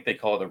I think they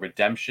call it a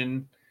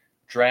redemption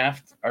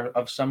draft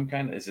of some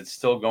kind. Is it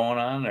still going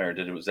on, or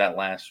was that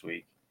last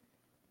week?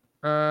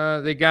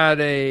 They got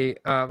a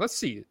let's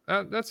see.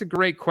 That's a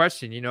great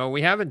question.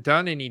 We haven't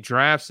done any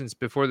drafts since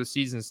before the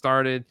season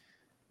started.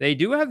 They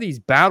do have these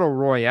battle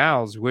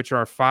royales, which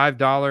are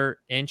 $5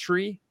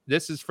 entry.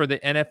 This is for the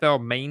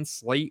NFL main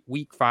slate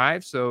week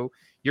 5. So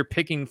you're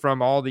picking from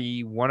all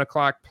the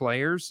 1:00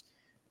 players.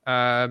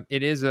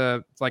 It is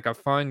like a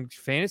fun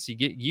fantasy.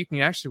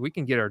 We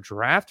can get our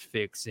draft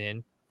fix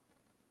in.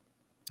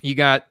 You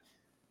got,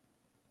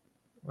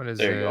 what is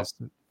this?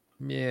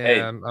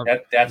 Yeah.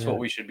 Hey, that's what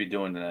we should be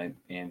doing tonight,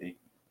 Andy.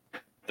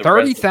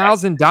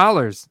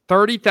 $30,000.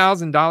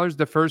 $30,000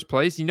 to first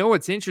place. You know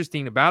what's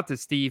interesting about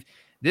this, Steve?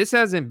 This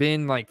hasn't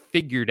been like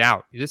figured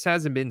out. This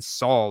hasn't been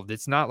solved.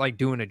 It's not like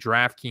doing a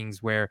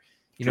DraftKings where,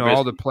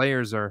 all the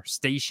players are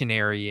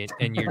stationary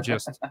and you're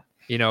just,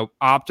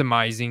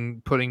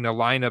 optimizing, putting the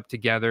lineup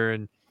together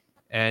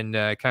and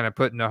kind of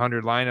putting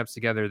 100 lineups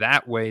together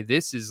that way.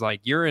 This is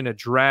like you're in a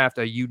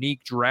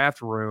unique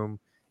draft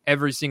room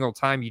every single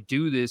time you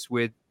do this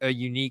with a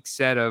unique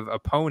set of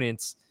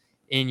opponents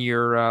in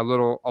your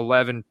little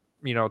 11,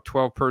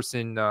 12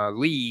 person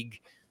league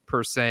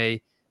per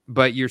se,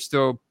 but you're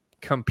still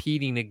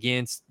competing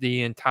against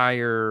the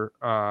entire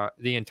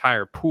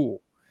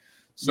pool.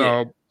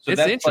 So it's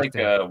that's like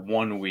a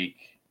 1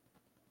 week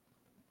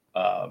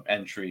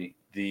entry.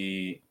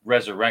 The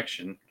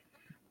resurrection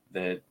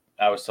that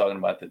I was talking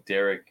about that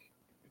Derek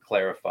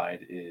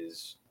clarified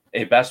is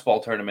a best ball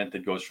tournament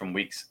that goes from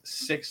weeks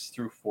 6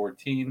 through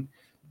 14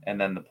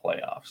 and then the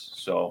playoffs.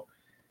 So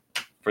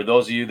for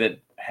those of you that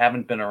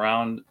haven't been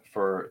around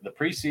for the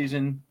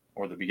preseason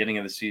or the beginning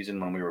of the season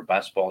when we were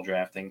best ball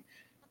drafting,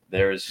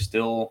 there is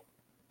still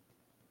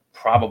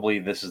probably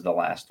this is the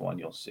last one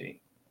you'll see.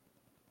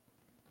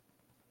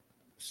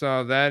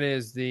 So that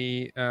is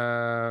the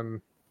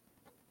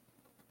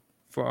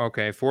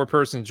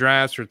 4-person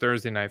drafts for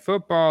Thursday Night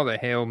Football, the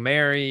Hail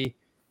Mary,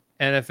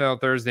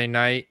 NFL Thursday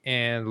night,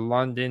 and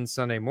London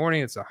Sunday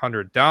morning. It's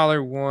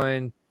 $100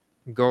 one.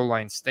 Goal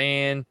line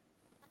stand.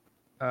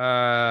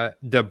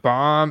 The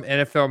Bomb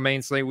NFL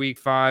main slate week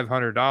 5,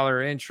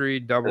 $100 entry.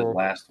 Double. The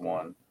last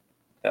one.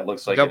 That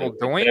looks like double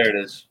doink.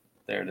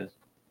 There it is.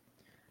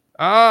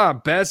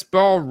 Best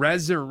ball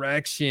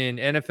resurrection.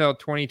 NFL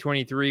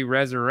 2023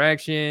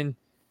 resurrection.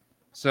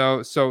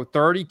 So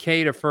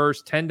 $30K to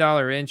first,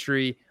 $10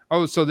 entry.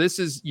 Oh, so this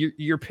is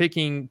you're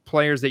picking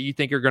players that you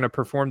think are going to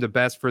perform the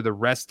best for the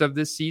rest of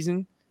this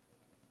season?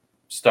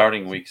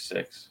 Starting week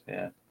 6,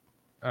 yeah.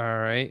 All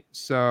right.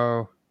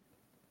 So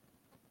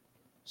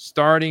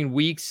starting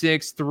week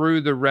 6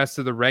 through the rest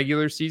of the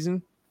regular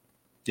season?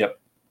 Yep.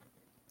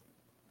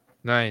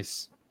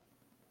 Nice.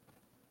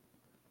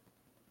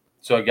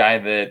 So a guy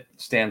that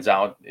stands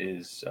out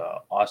is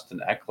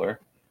Austin Eckler,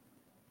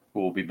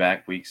 who will be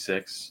back week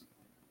 6.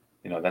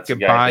 That's a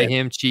guy buy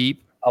him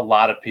cheap. A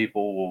lot of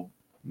people will,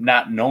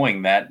 not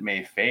knowing that,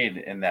 may fade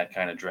in that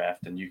kind of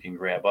draft, and you can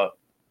grab up.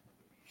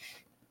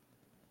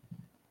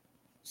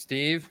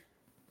 Steve,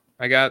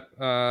 I got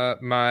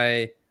I'm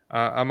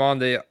on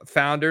the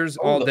Founders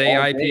All Day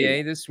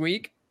IPA this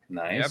week.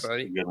 Nice. Yeah,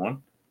 buddy. Good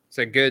one. It's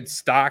a good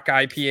stock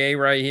IPA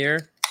right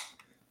here.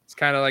 It's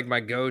kind of like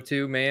my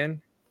go-to,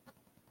 man.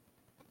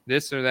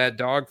 This or that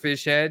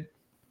Dogfish Head.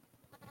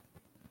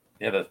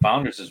 Yeah, the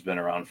Founders has been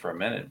around for a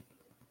minute.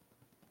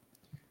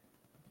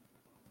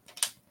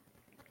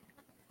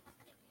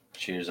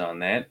 Cheers on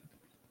that.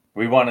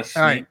 We want to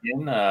sneak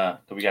in.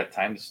 Do we got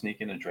time to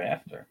sneak in a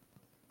draft? Or?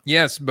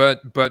 Yes,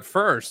 but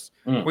first,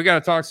 we got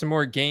to talk some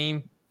more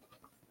game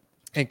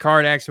and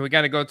card action. We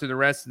got to go through the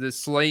rest of this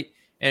slate.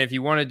 And if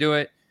you want to do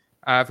it,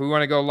 if we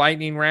want to go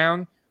lightning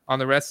round on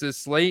the rest of the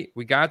slate,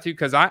 we got to,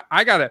 because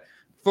I got to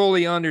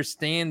fully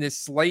understand this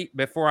slate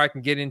before I can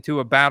get into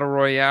a battle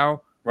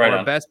royale or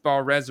a best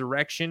ball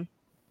resurrection.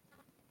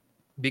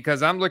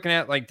 Because I'm looking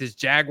at like this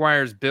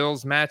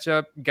Jaguars-Bills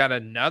matchup. Got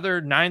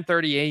another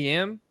 9:30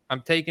 a.m.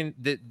 I'm taking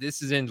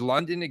this is in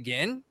London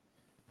again.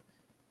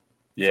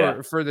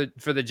 Yeah. For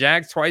the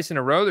Jags twice in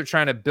a row. They're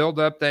trying to build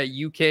up that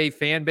UK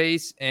fan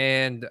base,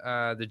 and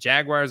the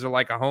Jaguars are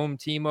like a home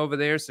team over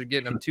there. So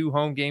getting them 2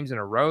 home games in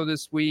a row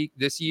this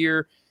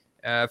year.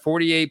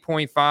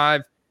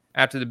 48.5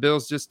 after the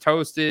Bills just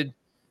toasted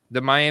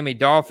the Miami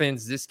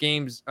Dolphins. This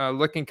game's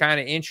looking kind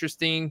of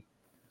interesting.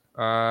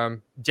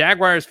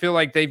 Jaguars feel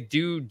like they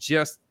do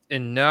just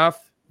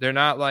enough. They're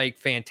not like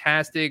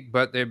fantastic,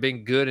 but they've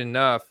been good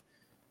enough.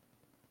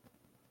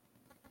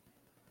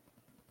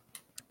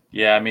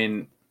 Yeah, I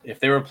mean, if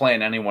they were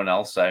playing anyone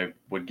else, I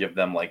would give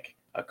them like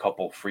a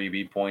couple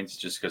freebie points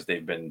just because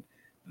they've been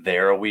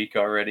there a week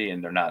already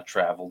and they're not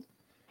traveled.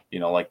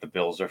 Like the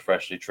Bills are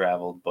freshly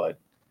traveled, but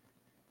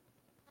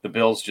the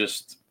Bills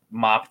just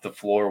mopped the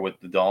floor with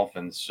the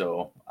Dolphins,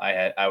 so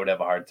I would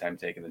have a hard time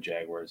taking the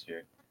Jaguars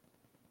here.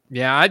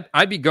 Yeah,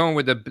 I'd be going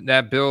with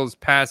that Bills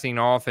passing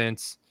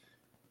offense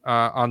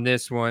on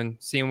this one,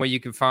 seeing what you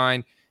can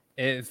find.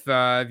 If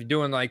you're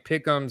doing like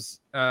pick'ems,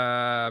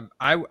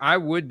 I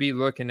would be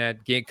looking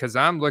at because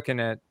I'm looking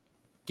at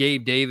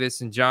Gabe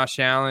Davis and Josh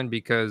Allen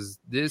because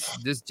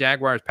this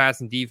Jaguars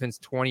passing defense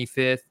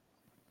 25th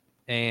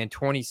and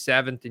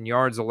 27th in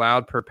yards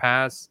allowed per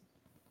pass.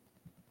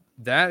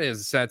 That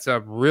sets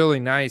up really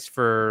nice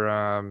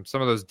for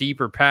some of those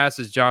deeper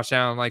passes Josh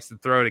Allen likes to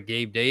throw to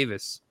Gabe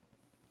Davis.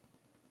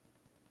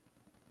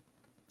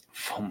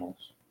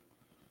 Fumbles.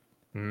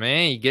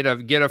 Man, you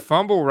get a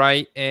fumble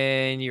right,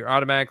 and you're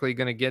automatically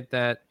going to get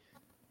that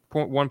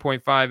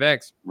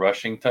 1.5x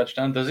rushing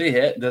touchdown. Does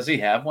he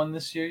have one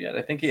this year yet?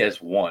 I think he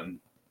has one.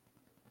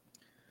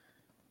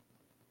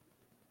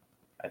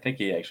 I think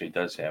he actually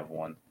does have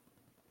one.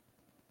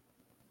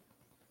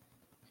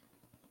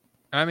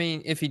 I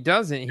mean, if he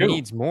doesn't, he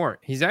needs more.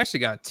 He's actually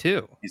got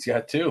two. He's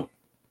got two.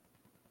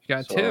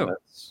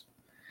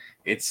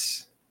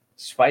 It's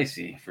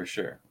spicy for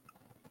sure.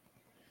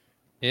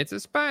 It's a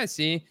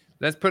spicy.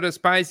 Let's put a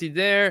spicy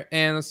there,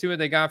 and let's see what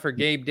they got for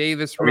Gabe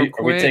Davis Are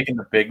we taking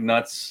the big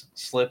nuts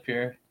slip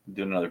here?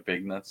 Doing another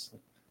big nuts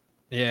slip?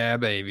 Yeah,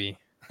 baby.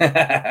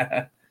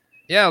 Yeah,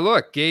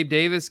 look, Gabe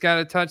Davis got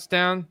a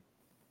touchdown.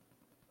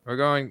 We're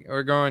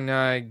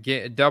going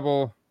get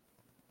double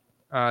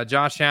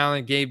Josh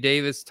Allen, Gabe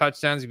Davis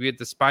touchdowns. We get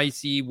the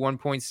spicy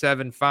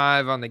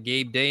 1.75 on the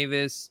Gabe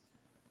Davis.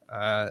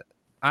 I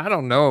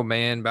don't know,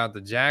 man, about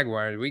the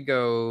Jaguars. We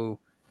go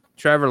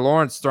Trevor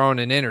Lawrence throwing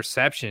an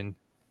interception.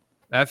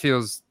 That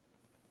feels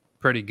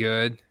pretty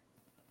good.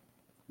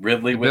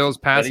 Ridley, the Bills'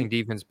 passing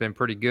defense been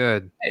pretty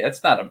good. Hey,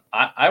 that's not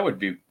I would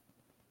be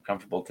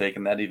comfortable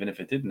taking that even if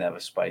it didn't have a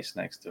spice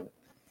next to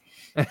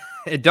it.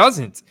 It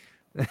doesn't.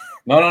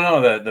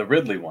 No. The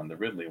Ridley one. The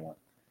Ridley one.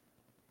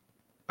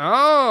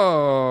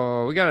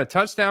 Oh, we got a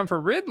touchdown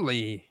for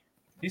Ridley.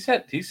 He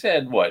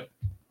said what?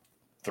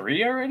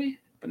 3 already?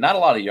 But not a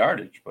lot of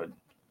yardage, but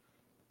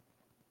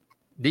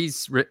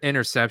these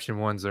interception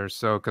ones are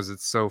because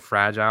it's so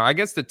fragile. I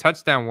guess the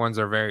touchdown ones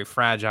are very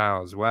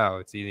fragile as well.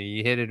 It's either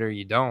you hit it or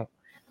you don't.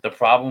 The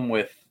problem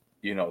with,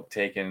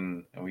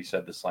 taking, and we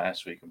said this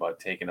last week about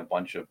taking a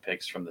bunch of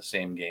picks from the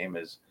same game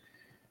is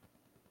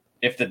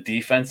if the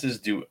defenses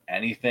do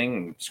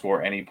anything,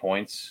 score any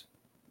points,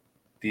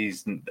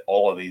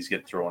 all of these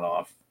get thrown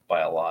off by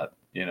a lot,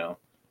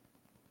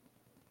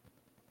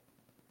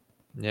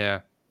 Yeah.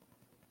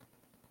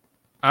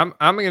 I'm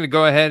going to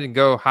go ahead and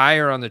go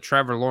higher on the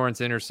Trevor Lawrence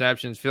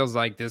interceptions. Feels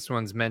like this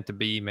one's meant to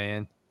be,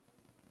 man.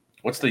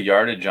 What's the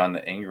yardage on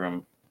the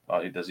Ingram?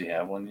 Does he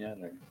have one yet?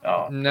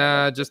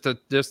 Nah, just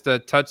a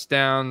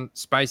touchdown,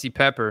 spicy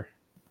pepper.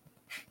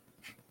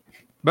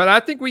 But I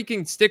think we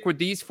can stick with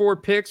these 4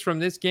 picks from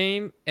this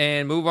game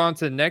and move on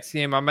to the next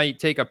game. I might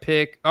take a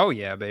pick. Oh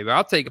yeah, baby,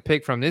 I'll take a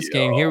pick from this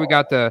game. Here we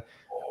got the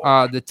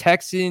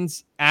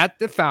Texans at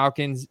the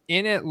Falcons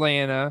in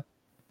Atlanta.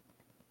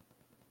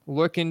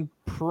 Looking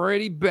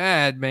pretty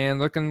bad, man.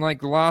 Looking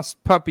like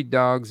lost puppy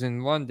dogs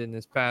in London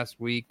this past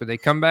week, but they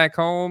come back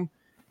home.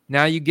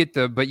 Now you get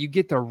the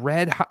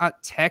red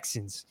hot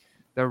Texans.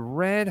 The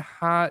red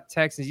hot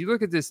Texans. You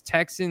look at this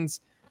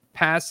Texans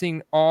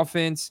passing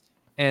offense,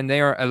 and they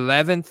are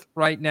 11th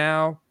right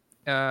now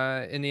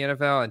in the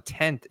NFL and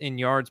 10th in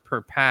yards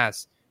per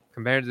pass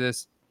compared to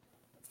this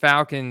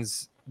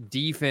Falcons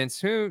defense,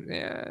 who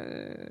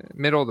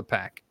middle of the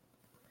pack.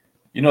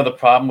 The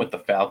problem with the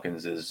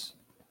Falcons is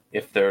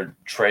if they're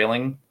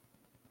trailing,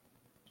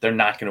 they're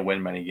not going to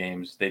win many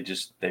games.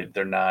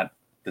 They're not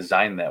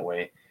designed that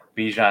way.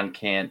 Bijan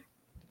can't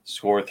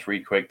score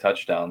 3 quick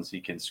touchdowns.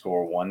 He can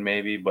score 1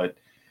 maybe, but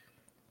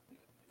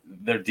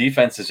their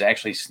defense is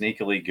actually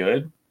sneakily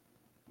good.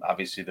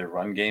 Obviously, their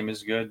run game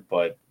is good,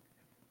 but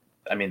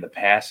I mean, the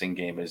passing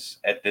game is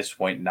at this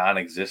point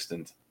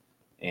non-existent,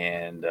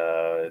 and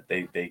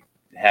they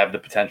have the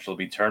potential to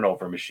be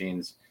turnover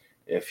machines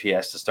if he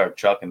has to start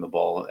chucking the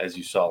ball, as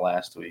you saw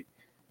last week.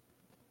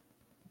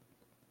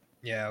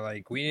 Yeah,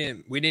 like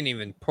we didn't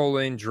even pull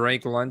in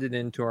Drake London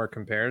into our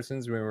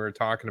comparisons when we were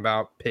talking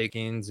about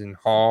Pickens and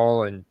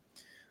Hall and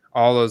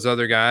all those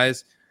other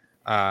guys.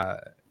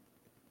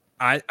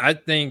 I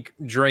think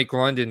Drake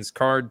London's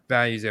card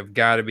values have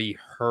got to be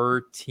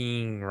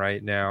hurting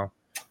right now.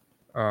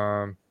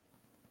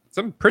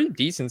 Some pretty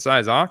decent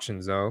size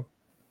auctions though.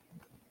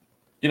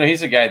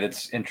 He's a guy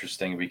that's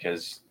interesting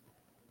because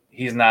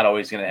he's not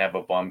always going to have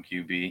a bum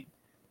QB.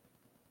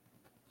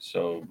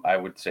 So I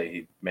would say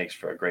he makes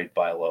for a great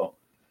buy low.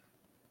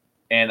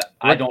 And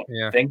I don't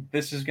think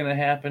this is going to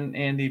happen,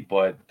 Andy,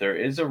 but there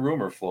is a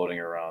rumor floating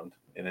around,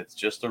 and it's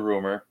just a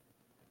rumor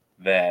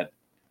that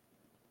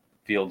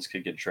Fields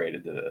could get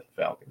traded to the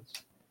Falcons.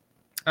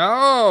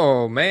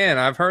 Oh, man,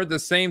 I've heard the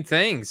same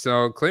thing.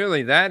 So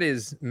clearly that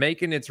is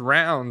making its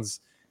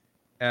rounds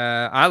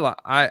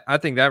I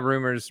think that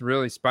rumor is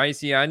really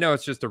spicy. I know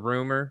it's just a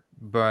rumor,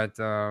 but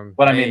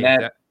I mean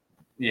that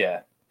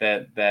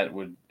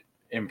would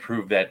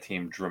improve that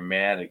team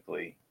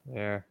dramatically.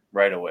 Yeah,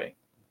 right away.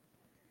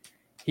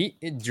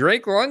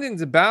 Drake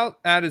London's about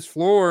at his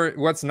floor.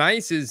 What's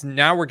nice is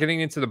now we're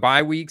getting into the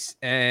bye weeks,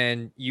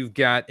 and you've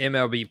got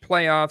MLB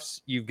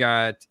playoffs, you've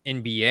got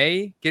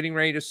NBA getting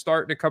ready to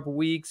start in a couple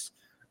weeks.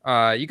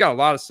 You got a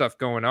lot of stuff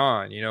going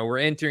on. You know, we're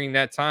entering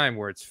that time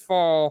where it's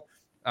fall.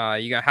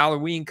 You got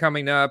Halloween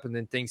coming up, and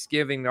then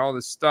Thanksgiving, and all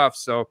this stuff.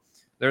 So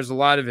there's a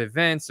lot of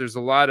events. There's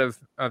a lot of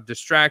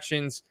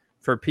distractions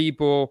for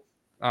people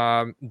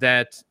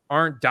that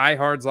aren't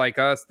diehards like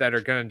us that are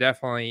going to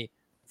definitely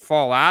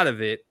fall out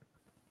of it,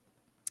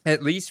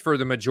 at least for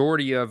the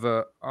majority of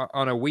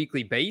on a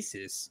weekly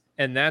basis.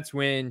 And that's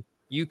when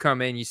you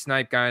come in, you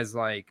snipe guys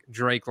like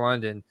Drake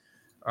London,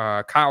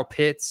 Kyle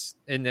Pitts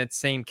in that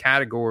same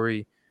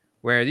category,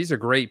 where these are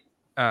great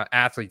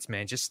athletes,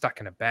 man, just stuck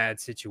in a bad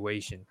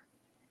situation.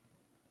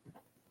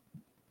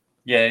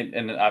 Yeah,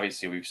 and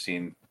obviously we've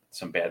seen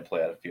some bad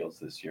play out of Fields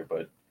this year,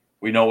 but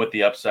we know what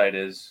the upside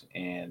is,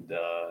 and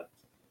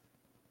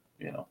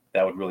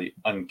that would really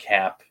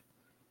uncap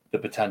the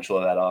potential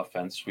of that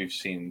offense. We've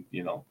seen,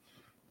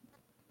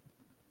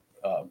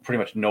 pretty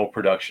much no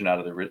production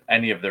out of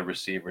any of their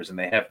receivers, and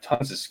they have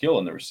tons of skill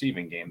in the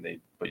receiving game.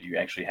 But you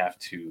actually have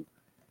to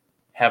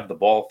have the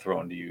ball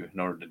thrown to you in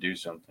order to do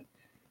something.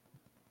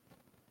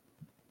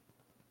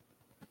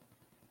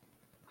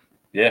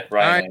 Yeah,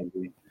 Ryan.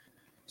 Right.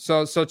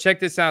 So check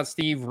this out,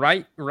 Steve.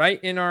 Right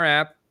in our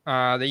app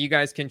that you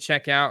guys can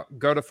check out.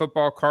 Go to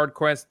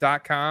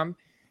footballcardquest.com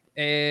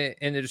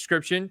in the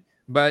description.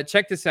 But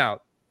check this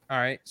out. All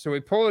right, so we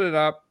pulled it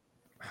up.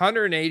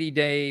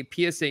 180-day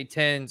PSA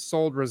 10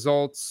 sold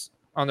results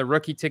on the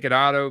rookie ticket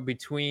auto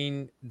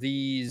between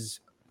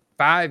these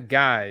 5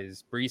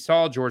 guys: Breece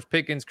Hall, George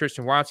Pickens,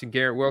 Christian Watson,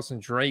 Garrett Wilson,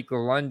 Drake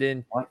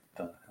London. What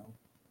the hell?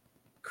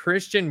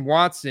 Christian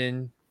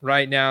Watson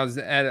right now is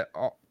at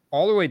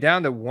all the way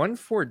down to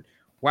 114.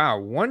 Wow,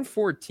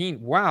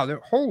 114. Wow,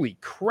 holy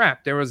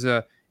crap. There was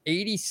a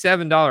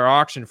 $87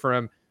 auction for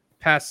him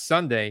past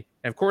Sunday.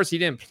 And of course, he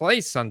didn't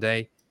play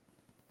Sunday.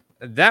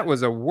 That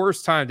was a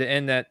worse time to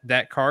end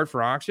that card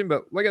for auction.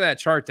 But look at that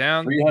chart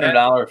down.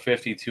 $300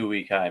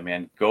 52-week high,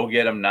 man. Go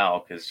get him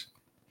now, because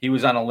he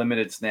was on a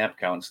limited snap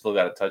count and still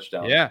got a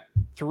touchdown. Yeah,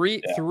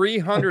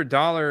 $300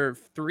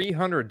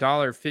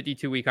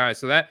 52-week high.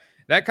 So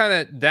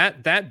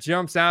that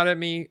jumps out at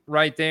me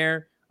right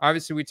there.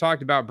 Obviously, we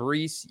talked about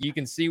Breece. You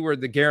can see where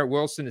the Garrett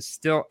Wilson is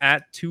still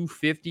at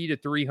 250 to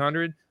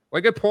 300.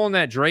 Look at pulling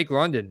that Drake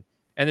London.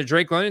 And the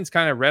Drake London's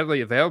kind of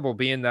readily available,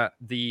 being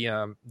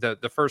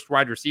the first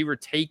wide receiver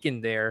taken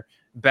there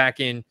back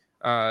in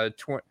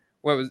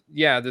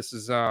this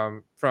is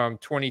from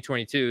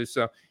 2022.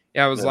 So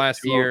yeah, it was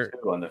last year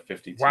on the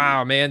 52.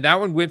 Wow, man, that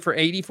one went for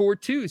 84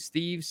 too,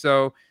 Steve.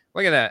 So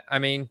look at that. I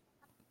mean,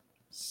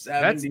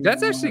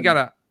 that's actually got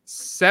a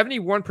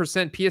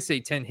 71% PSA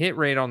 10 hit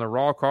rate on the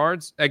raw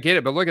cards. I get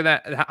it, but look at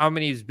that. How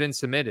many has been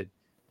submitted?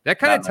 That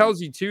kind of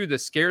tells you too the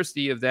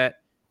scarcity of that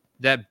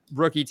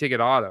rookie ticket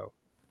auto.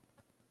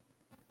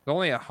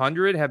 Only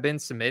 100 have been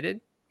submitted.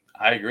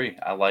 I agree.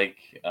 I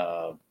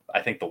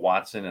think the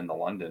Watson and the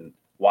London.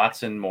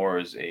 Watson more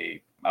is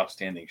a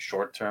outstanding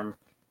short-term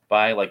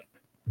buy, like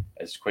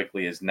as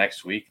quickly as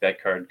next week.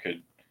 That card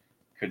could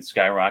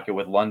skyrocket.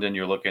 With London,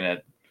 you're looking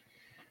at,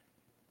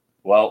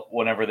 well,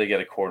 whenever they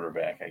get a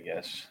quarterback, I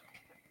guess.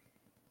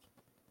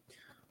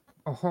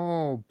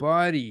 Oh,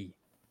 buddy.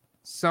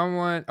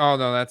 Oh,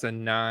 no, that's a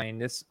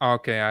 9.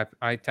 Okay,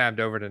 I tabbed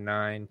over to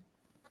 9.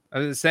 I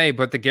was going to say,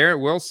 but the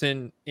Garrett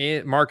Wilson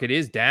market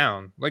is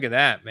down. Look at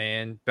that,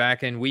 man.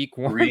 Back in week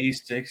 1.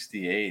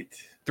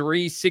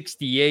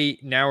 368.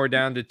 Now we're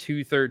down to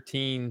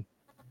 213.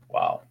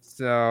 Wow.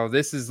 So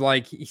this is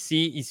like, you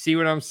see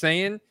what I'm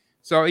saying?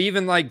 So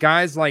even like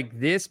guys like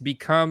this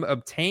become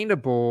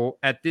obtainable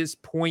at this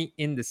point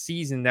in the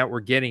season that we're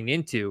getting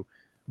into.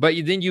 But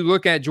then you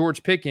look at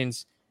George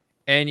Pickens,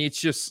 and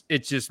it's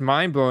just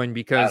mind blowing,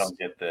 because I don't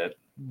get that.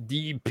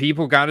 The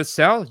people got to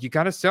sell. You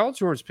got to sell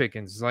George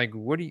Pickens. Like,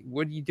 what are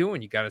you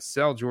doing? You got to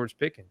sell George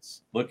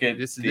Pickens. Look at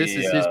this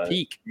is his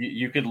peak.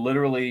 You could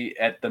literally,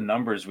 at the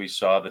numbers we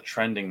saw, the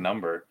trending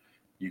number,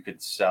 you could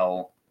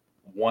sell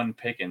 1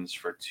 Pickens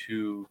for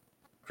 2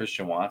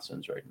 Christian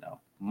Watsons right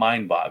now.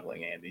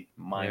 Mind-boggling, Andy.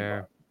 Mind-boggling.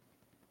 Yeah.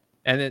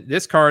 And then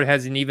this card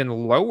has an even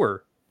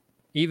lower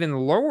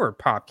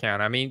pop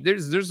count. I mean,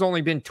 there's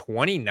only been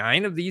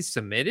 29 of these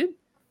submitted.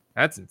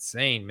 That's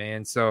insane,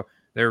 man. So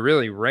they're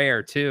really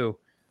rare too,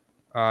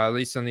 at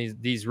least on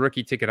these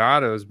rookie ticket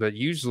autos. But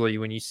usually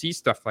when you see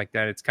stuff like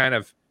that, it's kind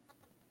of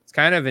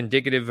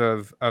indicative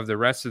of the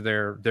rest of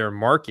their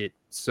market.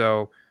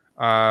 So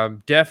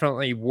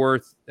definitely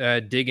worth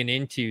digging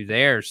into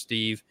there,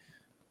 Steve.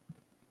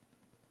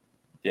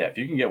 Yeah, if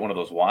you can get one of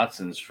those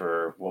Watsons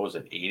for, what was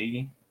it,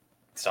 80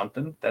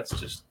 something, that's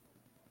just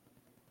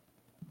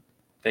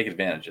take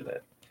advantage of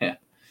that. Yeah.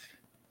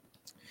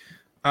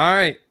 All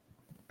right.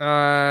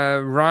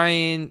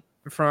 Ryan,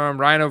 from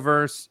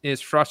Rhinoverse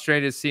is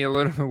frustrated to see a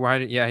little bit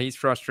wide. Yeah, he's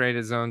frustrated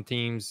his own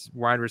team's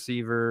wide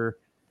receiver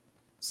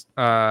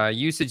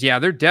usage. Yeah,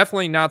 they're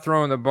definitely not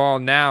throwing the ball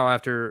now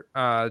after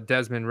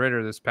Desmond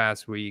Ridder this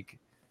past week.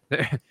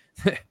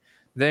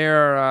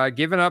 They're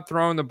giving up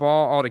throwing the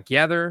ball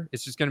altogether.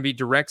 It's just going to be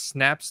direct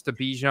snaps to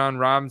Bijan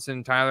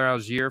Robinson, Tyler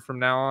Algier from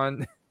now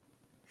on.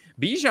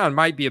 Bijan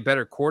might be a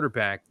better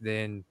quarterback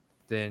than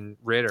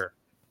Ridder.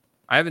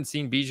 I haven't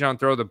seen Bijan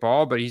throw the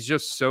ball, but he's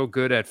just so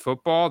good at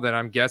football that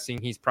I'm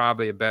guessing he's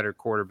probably a better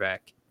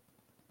quarterback.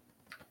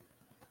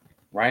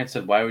 Ryan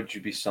said, why would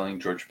you be selling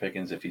George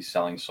Pickens if he's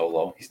selling so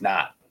low? He's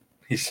not.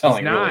 He's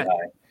selling really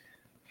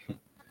high.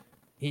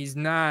 He's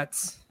not.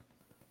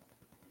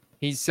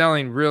 He's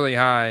selling really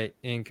high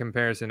in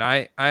comparison.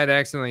 I had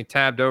accidentally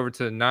tabbed over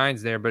to the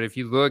nines there, but if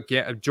you look,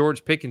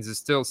 George Pickens is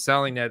still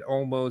selling at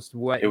almost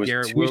what it was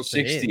Garrett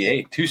Wilson is.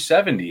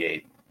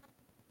 278.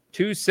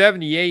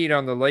 278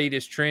 on the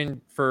latest trend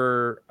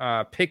for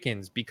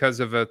Pickens because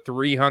of a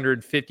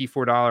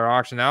 $354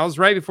 auction. That was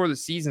right before the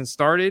season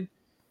started,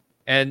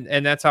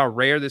 and that's how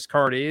rare this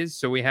card is.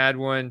 So we had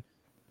one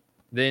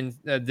then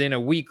a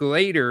week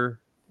later,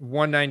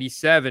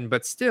 197.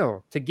 But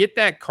still, to get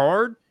that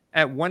card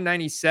at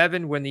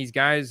 197 when these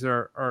guys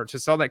are to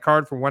sell that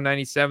card for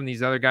 197,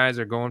 these other guys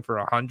are going for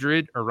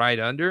 100 or right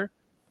under.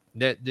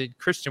 That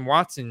Christian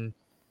Watson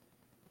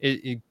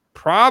is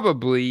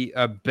probably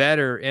a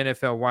better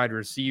NFL wide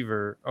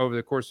receiver over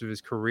the course of his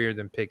career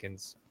than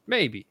Pickens.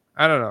 Maybe.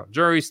 I don't know.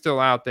 Jury's still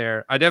out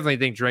there. I definitely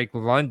think Drake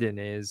London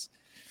is.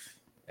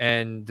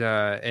 And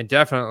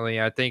definitely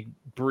I think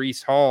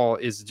Breece Hall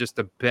is just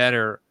a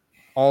better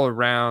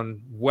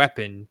all-around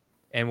weapon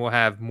and will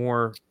have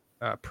more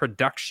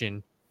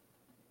production,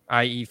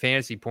 i.e.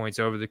 fantasy points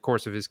over the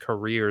course of his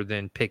career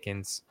than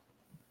Pickens.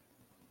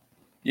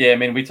 Yeah, I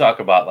mean, we talk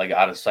about like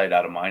out of sight,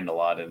 out of mind a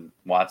lot, and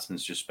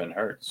Watson's just been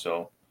hurt.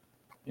 So,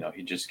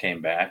 he just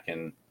came back,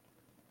 and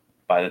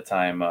by the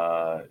time,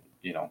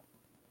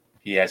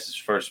 he has his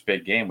first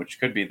big game, which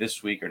could be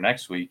this week or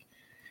next week,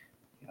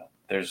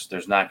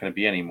 there's not going to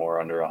be any more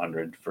under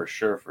 100 for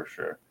sure.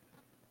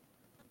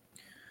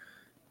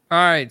 All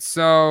right,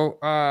 so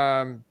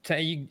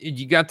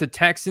you got the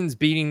Texans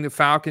beating the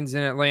Falcons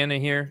in Atlanta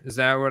here. Is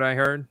that what I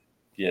heard?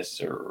 Yes,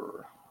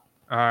 sir.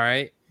 All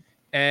right.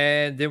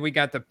 And then we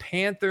got the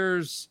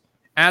Panthers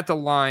at the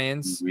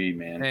Lions.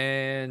 Man.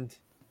 And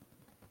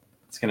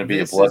it's going to be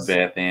a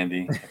bloodbath,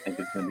 Andy. I think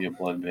it's going to be a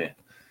bloodbath.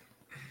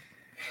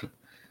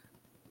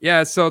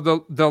 Yeah, so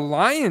the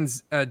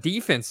Lions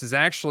defense has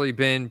actually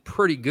been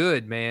pretty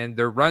good, man.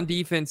 Their run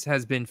defense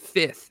has been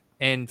fifth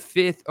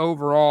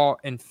overall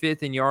and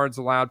fifth in yards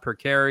allowed per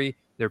carry.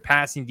 Their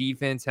passing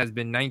defense has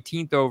been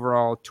 19th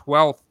overall,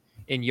 12th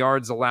in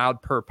yards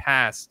allowed per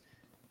pass.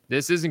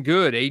 This isn't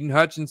good. Aiden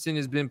Hutchinson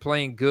has been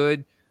playing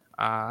good.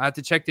 I have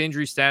to check the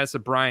injury status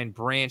of Brian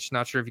Branch.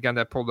 Not sure if you got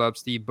that pulled up,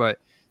 Steve, but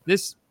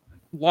this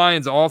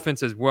Lions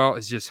offense as well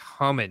is just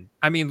humming.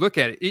 I mean, look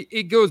at it.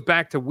 It goes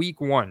back to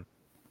week one.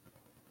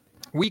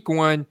 Week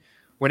one,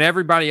 when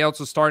everybody else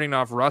was starting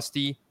off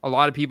rusty, a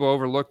lot of people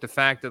overlooked the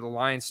fact that the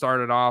Lions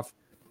started off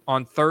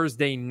on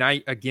Thursday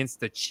night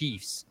against the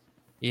Chiefs,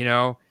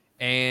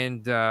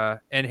 and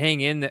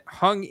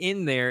hung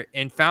in there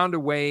and found a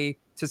way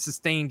to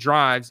sustain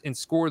drives and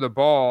score the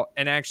ball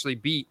and actually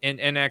beat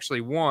and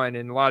actually won.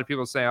 And a lot of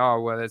people say, oh,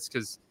 well, that's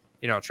because,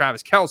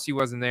 Travis Kelce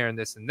wasn't there and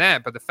this and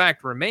that. But the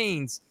fact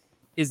remains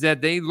is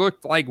that they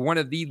looked like one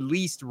of the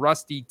least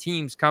rusty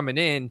teams coming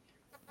in,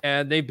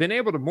 and they've been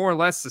able to more or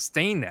less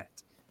sustain that.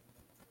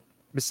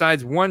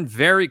 Besides one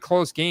very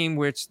close game,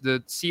 which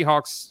the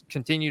Seahawks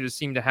continue to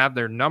seem to have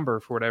their number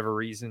for whatever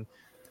reason.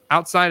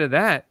 Outside of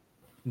that,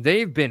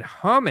 they've been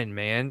humming,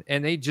 man,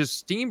 and they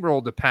just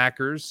steamrolled the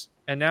Packers,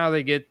 and now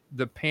they get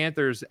the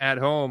Panthers at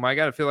home. I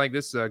got to feel like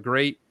this is a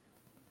great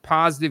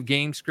positive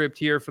game script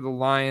here for the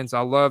Lions.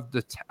 I love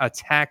to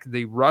attack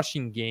the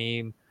rushing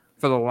game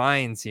for the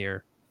Lions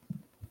here.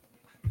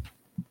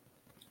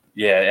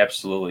 Yeah,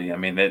 absolutely. I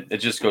mean, it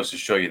just goes to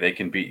show you they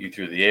can beat you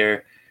through the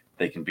air.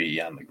 They can beat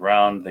you on the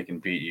ground. They can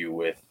beat you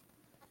with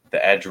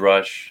the edge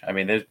rush. I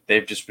mean,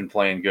 they've just been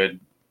playing good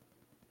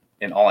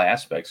in all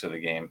aspects of the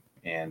game.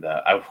 And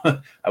I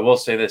will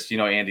say this,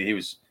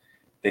 Andy,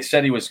 they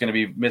said he was going to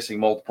be missing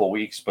multiple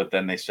weeks, but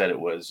then they said it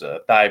was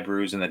a thigh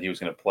bruise and that he was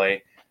going to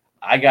play.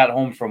 I got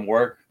home from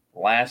work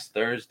last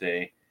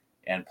Thursday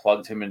and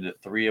plugged him into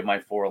 3 of my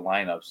 4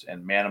 lineups.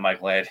 And man, am I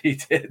glad he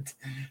did.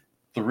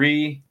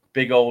 3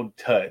 big old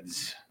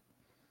tuds.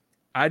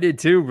 I did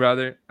too,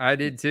 brother. I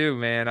did too,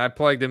 man. I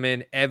plugged him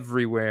in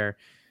everywhere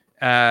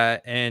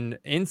and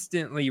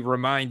instantly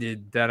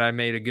reminded that I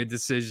made a good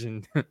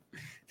decision.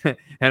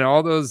 And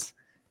all those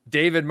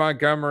David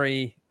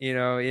Montgomery, in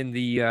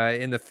the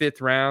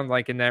 5th round,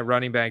 like in that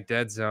running back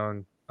dead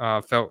zone,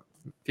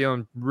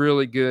 feeling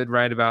really good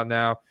right about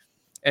now.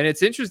 And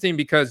it's interesting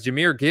because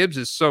Jahmyr Gibbs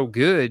is so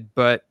good,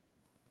 but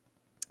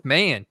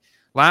man,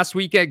 last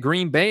week at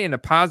Green Bay in a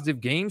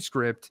positive game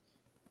script,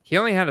 he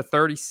only had a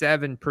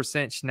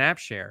 37% snap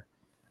share.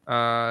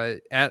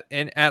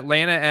 In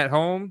Atlanta at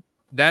home,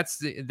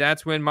 that's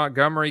when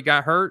Montgomery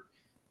got hurt.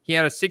 he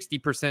had a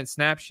 60%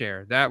 snap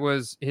share. That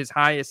was his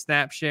highest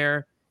snap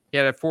share. He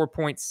had a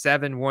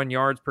 4.71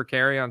 yards per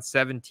carry on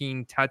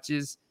 17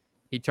 touches.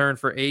 He turned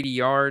for 80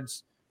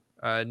 yards.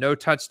 No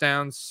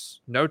touchdowns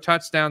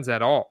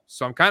at all.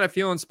 So I'm kind of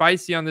feeling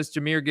spicy on this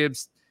Jahmyr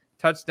Gibbs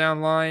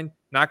touchdown line.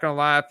 Not going to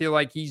lie, I feel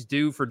like he's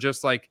due for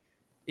just like,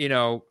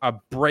 a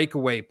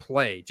breakaway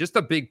play, just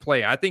a big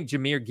play. I think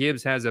Jahmyr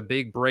Gibbs has a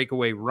big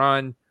breakaway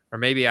run or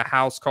maybe a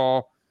house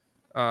call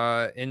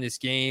in this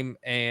game.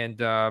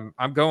 And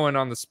I'm going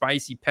on the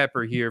spicy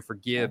pepper here for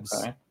Gibbs.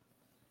 Okay.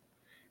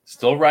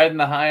 Still riding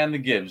the high on the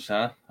Gibbs,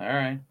 huh? All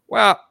right.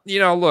 Well,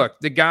 look,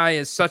 the guy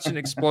is such an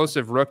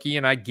explosive rookie,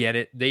 and I get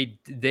it.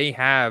 They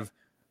have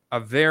a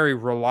very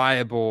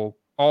reliable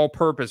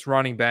all-purpose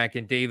running back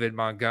in David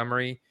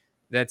Montgomery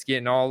that's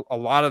getting a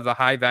lot of the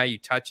high-value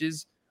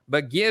touches.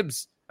 But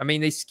Gibbs,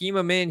 they scheme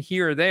him in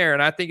here or there,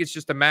 and I think it's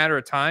just a matter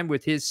of time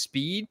with his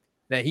speed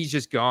that he's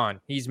just gone.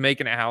 He's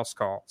making a house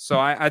call. So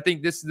I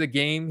think this is the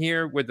game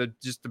here with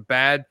just a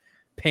bad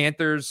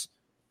Panthers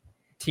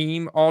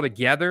team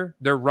altogether.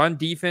 Their run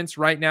defense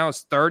right now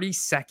is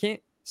 32nd,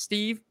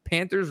 Steve.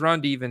 Panthers run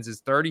defense is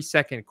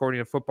 32nd, according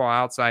to Football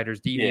Outsiders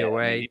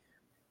DVOA. Yeah,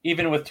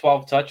 even with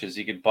 12 touches,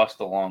 he could bust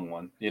a long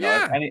one, in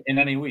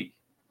any week.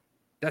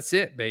 That's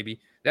it,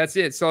 baby. That's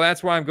it. So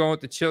that's why I'm going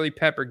with the Chili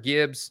Pepper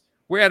Gibbs.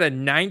 We're at a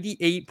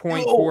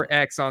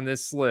 98.4x on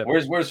this slip.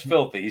 Where's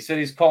Filthy? He said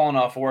he's calling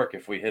off work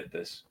if we hit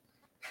this.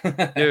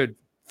 Dude,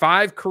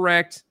 5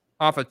 correct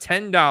off of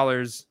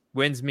 $10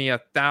 wins me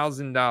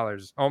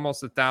 $1,000,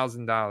 almost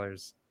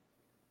 $1,000.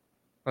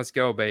 Let's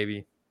go,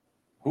 baby.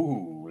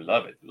 Ooh,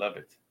 love it.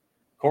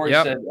 Corey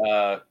said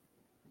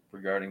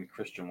regarding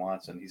Christian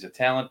Watson, he's a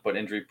talent but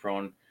injury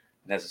prone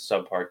and has a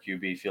subpar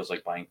QB. Feels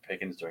like buying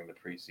Pickens during the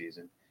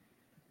preseason.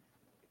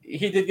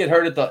 He did get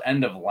hurt at the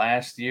end of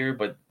last year,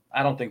 but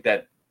I don't think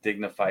that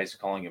dignifies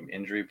calling him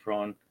injury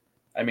prone.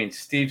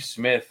 Steve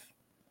Smith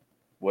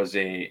is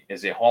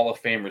a Hall of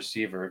Fame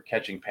receiver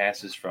catching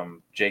passes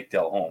from Jake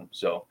Delhomme.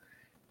 So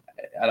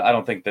I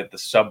don't think that the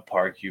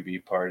subpar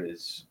QB part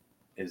is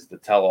the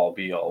tell-all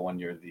be-all when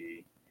you're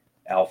the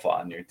alpha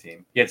on your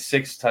team. He had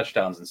 6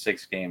 touchdowns in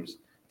 6 games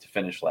to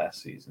finish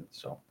last season.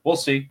 So we'll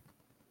see.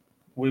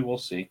 We will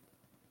see.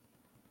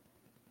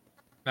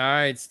 All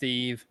right,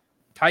 Steve.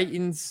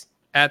 Titans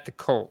at the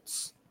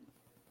Colts.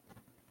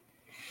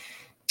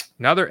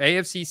 Another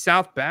AFC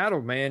South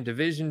battle, man.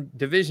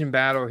 Division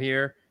battle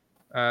here.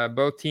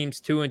 Both teams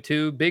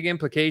 2-2. Big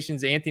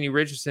implications. Anthony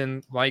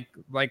Richardson, like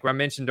I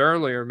mentioned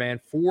earlier,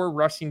 man, 4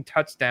 rushing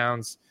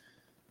touchdowns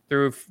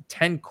through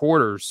 10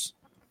 quarters.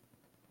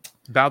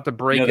 About to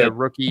break a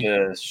rookie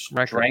The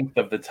strength record.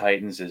 of the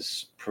Titans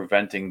is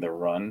preventing the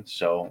run.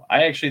 So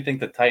I actually think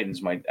the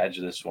Titans might edge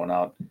this one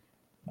out.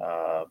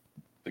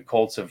 The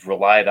Colts have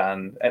relied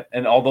on,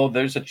 and although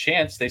there's a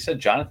chance, they said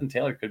Jonathan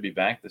Taylor could be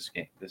back this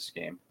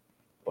game.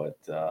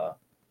 But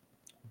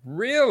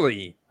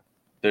really?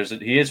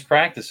 He is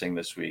practicing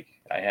this week.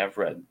 I have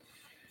read.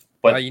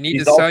 But you need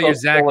to sell your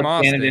Zach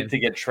Moss candidate to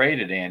get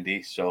traded,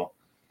 Andy. So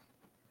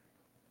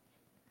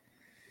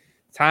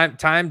time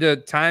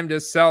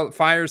to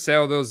fire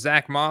sale those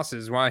Zach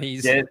Mosses while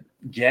he's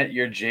get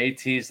your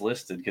JTs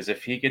listed, because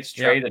if he gets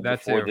traded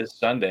before this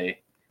Sunday,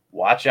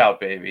 watch out,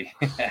 baby.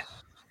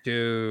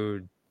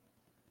 Dude.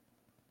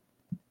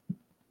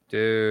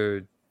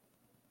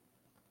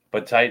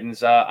 But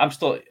Titans, I'm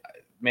still,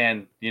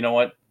 man, you know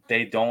what?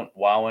 They don't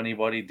wow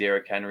anybody.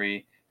 Derrick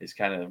Henry is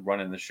kind of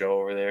running the show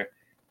over there.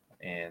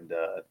 And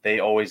they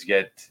always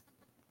get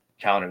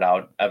counted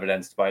out,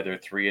 evidenced by their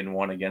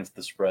 3-1 against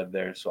the spread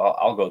there. So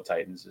I'll go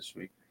Titans this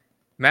week.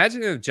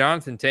 Imagine if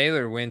Jonathan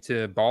Taylor went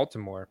to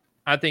Baltimore.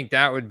 I think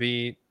that would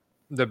be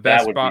the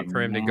best spot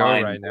for him to go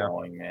right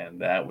now. Man,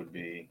 that'd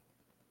be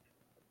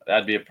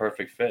a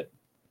perfect fit.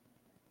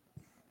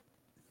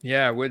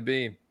 Yeah, it would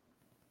be.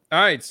 All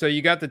right, so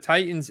you got the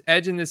Titans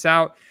edging this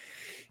out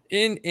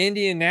in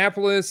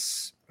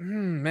Indianapolis.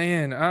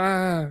 Man,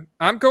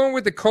 I'm going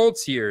with the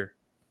Colts here.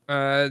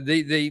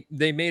 They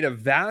made a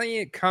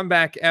valiant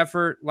comeback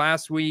effort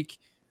last week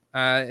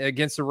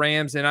against the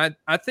Rams, and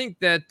I think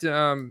that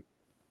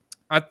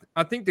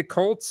I think the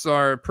Colts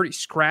are a pretty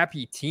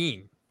scrappy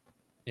team.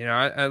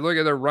 I look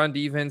at their run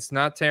defense,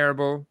 not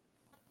terrible,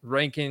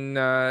 ranking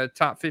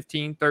top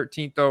 15,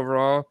 13th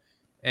overall,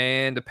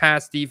 and the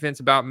pass defense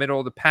about middle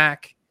of the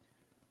pack.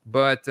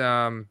 But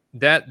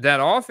that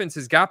offense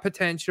has got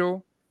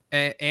potential.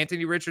 And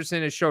Anthony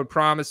Richardson has showed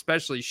promise,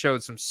 especially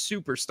showed some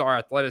superstar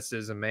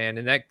athleticism, man.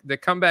 And the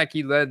comeback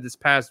he led this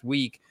past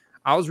week,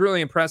 I was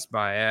really impressed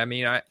by.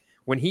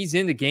 When he's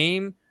in the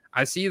game,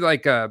 I see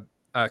like a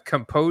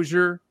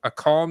composure, a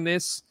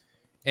calmness,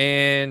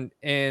 and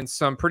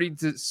some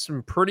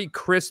pretty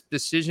crisp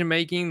decision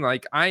making.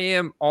 Like, I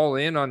am all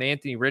in on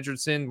Anthony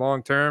Richardson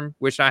long term.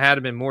 Wish I had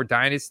him in more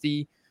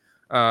dynasty.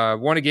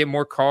 Want to get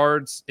more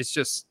cards. It's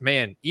just,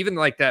 man, even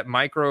like that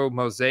micro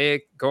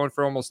mosaic going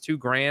for almost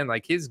 $2,000,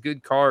 like his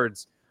good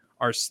cards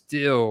are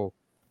still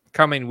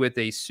coming with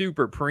a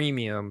super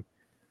premium.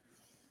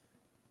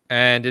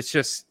 And it's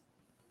just,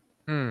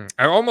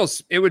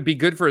 It would be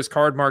good for his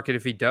card market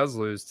if he does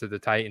lose to the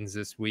Titans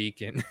this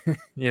week and,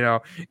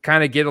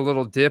 kind of get a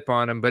little dip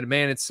on him. But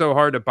man, it's so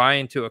hard to buy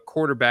into a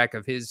quarterback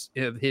of his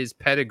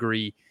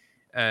pedigree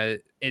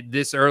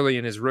this early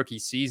in his rookie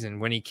season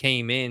when he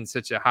came in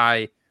such a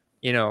high,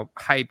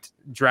 hyped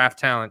draft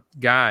talent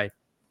guy.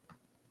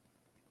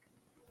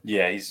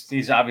 Yeah,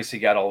 he's obviously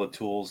got all the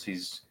tools.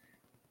 He's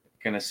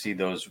going to see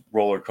those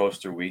roller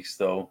coaster weeks,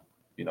 though.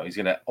 He's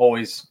going to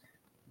always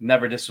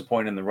never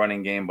disappoint in the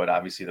running game, but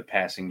obviously the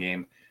passing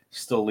game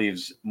still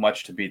leaves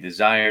much to be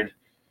desired.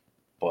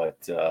 But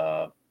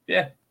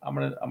yeah, I'm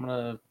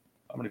gonna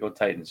go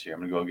Titans here. I'm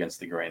gonna go against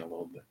the grain a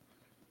little bit.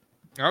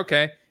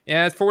 Okay,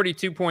 yeah, it's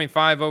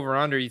 42.5 over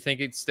under. You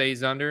think it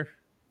stays under?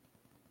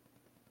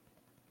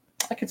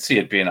 I could see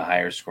it being a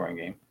higher scoring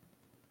game.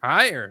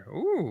 Higher?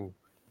 Ooh,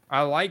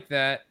 I like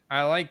that.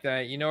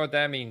 You know what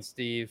that means,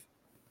 Steve?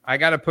 I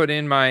got to put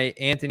in my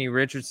Anthony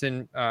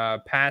Richardson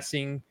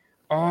passing.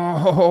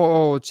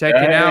 Oh, check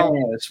it out.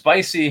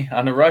 Spicy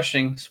on the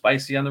rushing.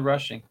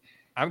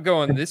 I'm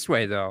going this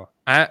way, though.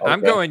 I'm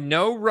going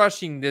no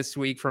rushing this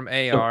week from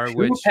AR, so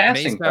which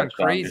may sound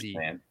crazy.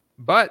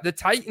 But the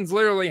Titans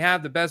literally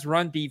have the best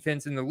run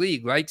defense in the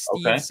league. Like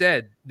Steve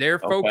said, their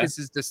focus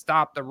is to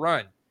stop the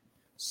run.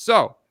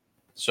 So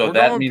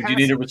that means you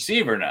need a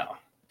receiver now.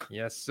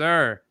 Yes,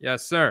 sir.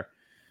 So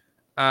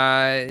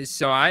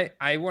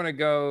I want to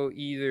go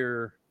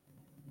either.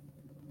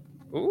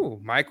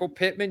 Ooh, Michael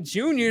Pittman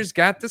Jr.'s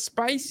got the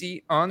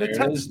spicy on the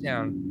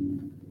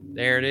touchdown.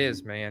 There it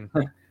is, man.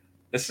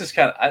 This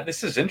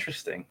is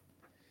interesting.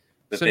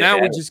 So now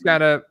we just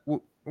gotta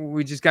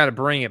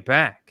bring it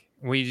back.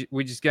 We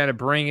just gotta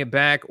bring it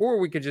back, or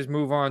we could just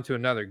move on to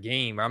another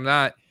game. I'm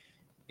not,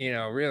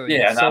 really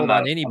sold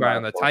on anybody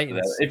on the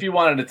Titans. If you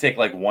wanted to take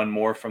like one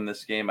more from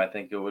this game, I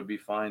think it would be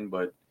fine.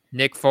 But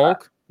Nick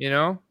Folk,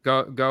 go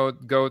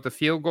with the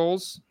field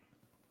goals.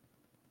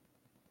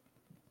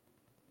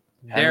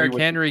 Derrick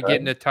Henry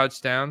getting a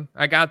touchdown.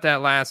 I got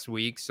that last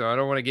week, so I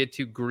don't want to get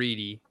too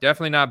greedy.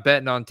 Definitely not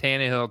betting on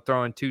Tannehill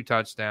throwing 2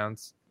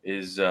 touchdowns.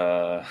 Is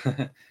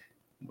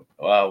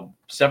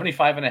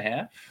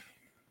 75.5?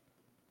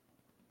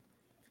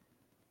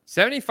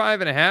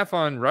 75.5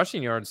 on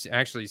rushing yards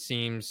actually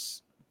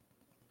seems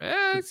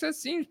that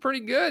seems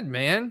pretty good,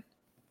 man.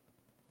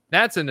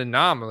 That's an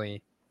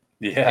anomaly.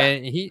 Yeah.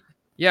 And you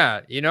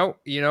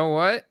know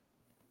what?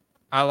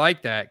 I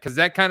like that because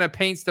that kind of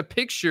paints the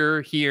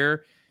picture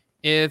here.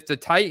 If the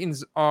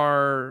Titans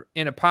are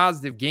in a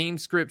positive game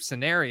script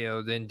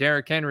scenario, then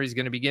Derrick Henry is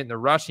going to be getting the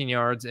rushing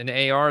yards and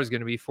AR is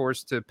going to be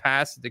forced to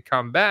pass it to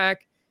come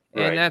back.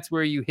 Right. And that's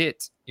where you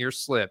hit your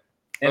slip.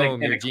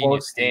 In a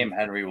close game,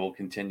 Henry will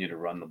continue to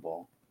run the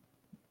ball.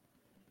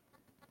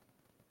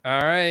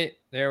 All right.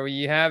 There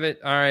you have it.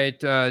 All right.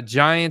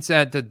 Giants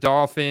at the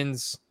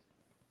Dolphins.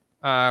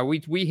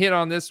 We hit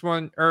on this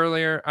one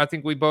earlier. I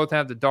think we both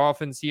have the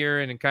Dolphins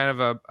here in kind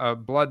of a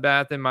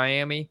bloodbath in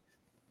Miami.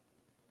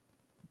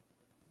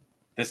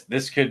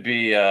 This could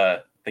be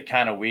the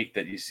kind of week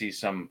that you see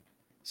some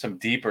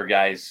deeper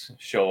guys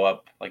show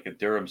up, like a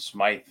Durham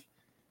Smythe.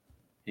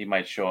 He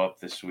might show up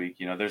this week.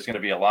 There's going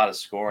to be a lot of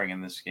scoring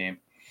in this game.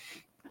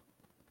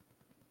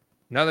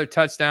 Another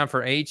touchdown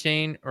for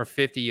A-Chain or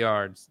 50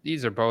 yards.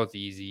 These are both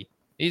easy.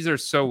 These are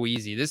so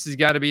easy. This has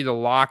got to be the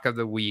lock of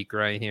the week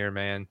right here,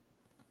 man.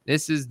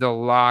 This is the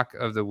lock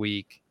of the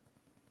week.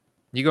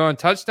 You going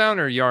touchdown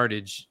or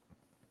yardage?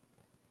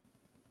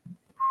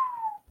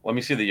 Let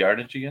me see the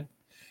yardage again.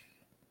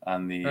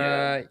 On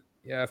the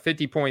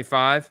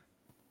 50.5.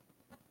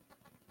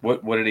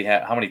 What did he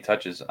have? How many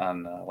touches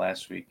on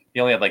last week?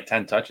 He only had like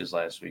 10 touches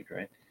last week,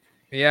 right?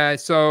 Yeah,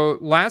 so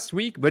last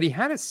week, but he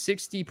had a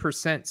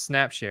 60%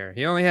 snap share.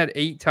 He only had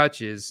 8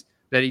 touches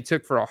that he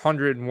took for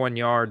 101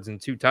 yards and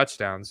 2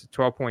 touchdowns,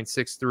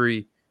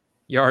 12.63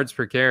 yards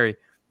per carry.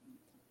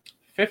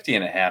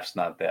 50.5 is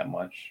not that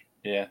much.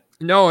 Yeah.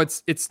 No,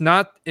 it's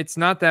not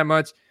that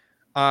much.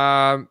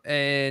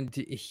 And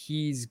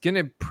he's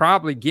gonna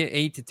probably get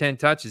 8 to 10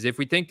 touches if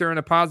we think they're in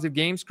a positive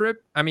game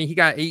script. I mean, he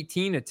got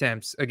 18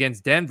 attempts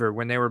against Denver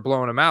when they were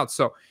blowing him out.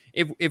 So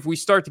if we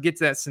start to get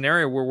to that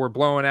scenario where we're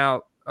blowing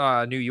out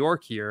New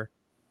York here,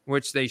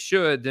 which they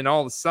should, then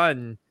all of a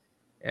sudden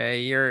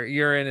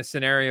you're in a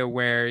scenario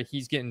where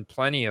he's getting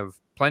plenty of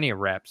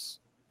reps.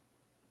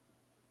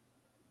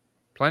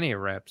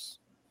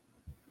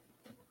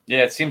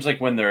 Yeah, it seems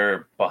like when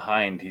they're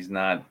behind, he's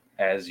not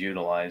as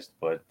utilized,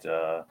 but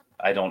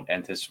I don't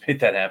anticipate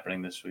that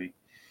happening this week.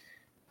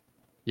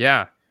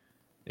 Yeah,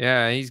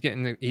 he's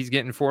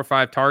getting 4 or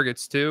 5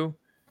 targets too.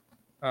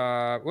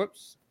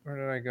 Whoops, where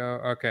did I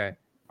go? Okay,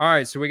 all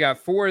right. So we got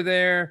 4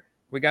 there.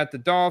 We got the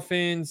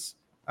Dolphins,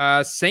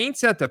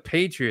 Saints at the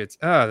Patriots.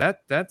 Oh,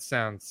 that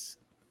sounds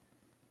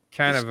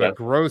kind of a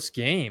gross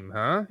game,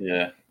 huh?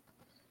 Yeah.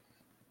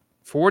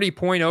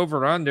 40-point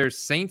over under.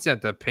 Saints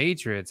at the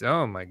Patriots.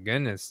 Oh my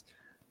goodness.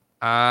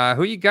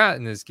 Who you got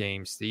in this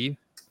game, Steve?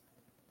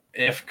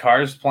 If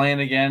Carr's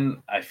playing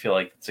again, I feel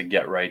like it's a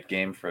get right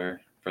game for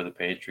the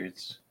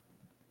Patriots.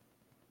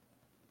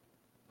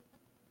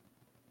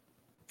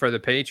 For the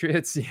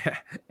Patriots,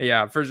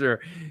 yeah, for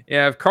sure.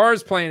 Yeah, if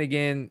Carr's playing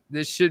again,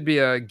 this should be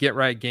a get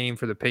right game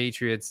for the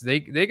Patriots.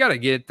 They got to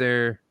get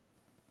their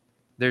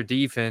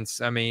defense.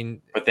 I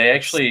mean, but they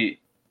actually,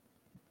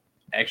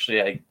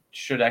 I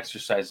should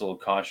exercise a little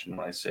caution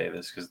when I say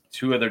this because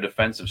 2 of their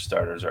defensive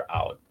starters are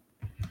out.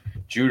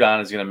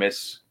 Judon is going to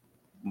miss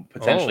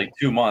potentially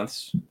 2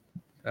 months.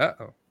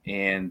 Uh-oh.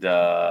 And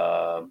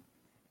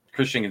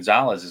Christian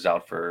Gonzalez is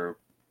out for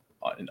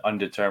an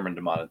undetermined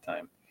amount of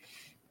time.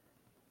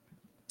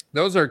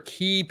 Those are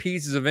key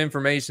pieces of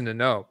information to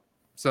know.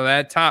 So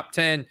that top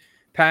 10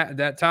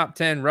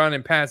 run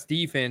and pass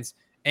defense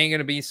ain't going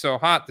to be so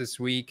hot this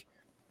week.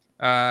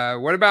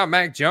 What about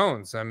Mac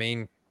Jones? I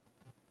mean,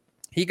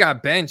 he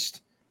got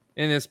benched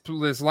in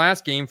this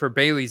last game for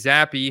Bailey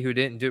Zappi, who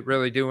didn't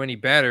really do any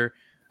better.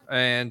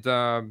 And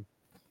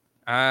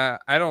I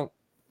don't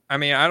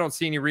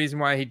see any reason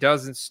why he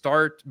doesn't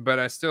start, but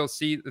I still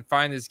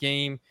find this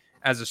game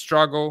as a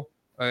struggle.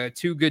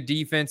 2 good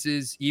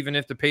defenses. Even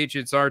if the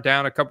Patriots are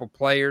down a couple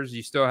players,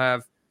 you still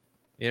have,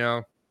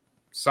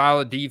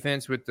 solid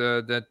defense with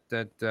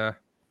that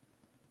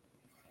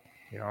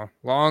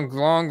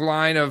long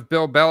line of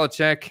Bill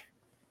Belichick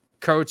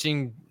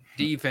coaching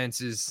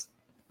defenses.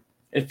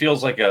 It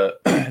feels like a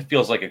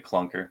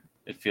clunker.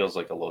 It feels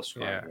like a low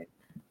scoring game.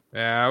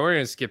 Yeah, we're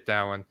gonna skip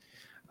that one.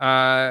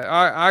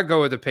 I go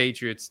with the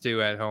Patriots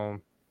too at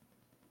home.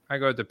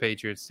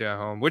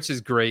 Which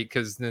is great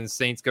because then the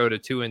Saints go to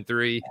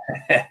 2-3.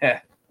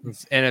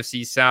 It's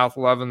NFC South,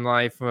 loving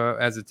life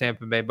as a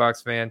Tampa Bay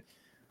Bucs fan.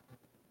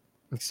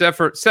 Except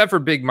for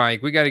Big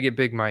Mike, we got to get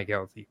Big Mike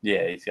healthy.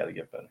 Yeah, he's got to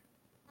get better.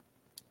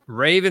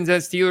 Ravens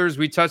at Steelers,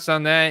 we touched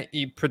on that.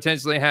 You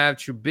potentially have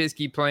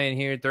Trubisky playing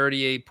here,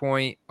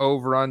 38-point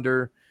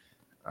over/under.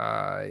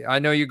 I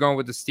know you're going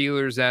with the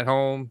Steelers at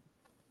home,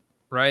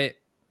 right?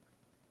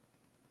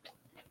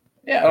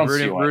 Yeah, I don't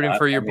see why rooting not.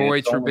 for your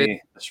boy Trubisky.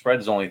 The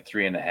spread's only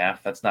 3.5.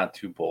 That's not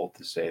too bold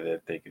to say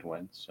that they could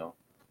win. So,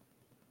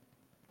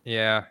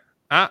 yeah,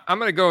 I'm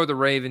going to go with the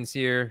Ravens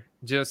here,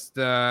 just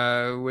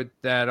with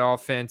that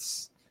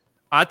offense.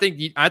 I think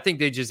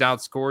they just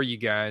outscore you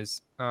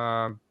guys,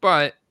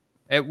 but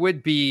it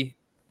would be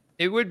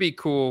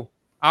cool.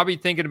 I'll be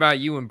thinking about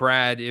you and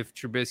Brad if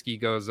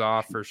Trubisky goes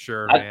off for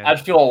sure, man.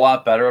 I'd feel a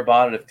lot better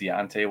about it if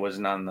Deontay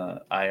wasn't on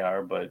the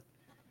IR, but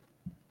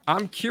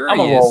I'm curious. I'm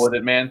gonna roll with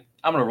it, man.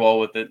 I'm gonna roll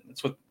with it.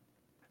 That's what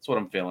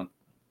I'm feeling.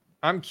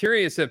 I'm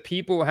curious if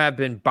people have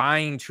been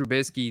buying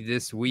Trubisky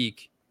this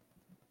week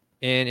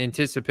in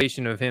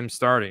anticipation of him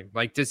starting.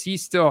 Like, does he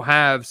still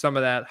have some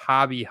of that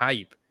hobby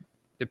hype?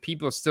 Do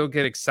people still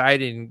get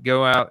excited and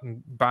go out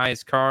and buy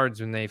his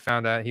cards when they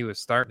found out he was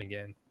starting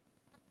again?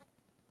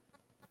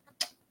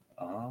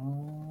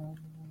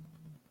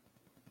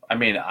 I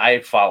mean,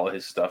 I follow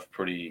his stuff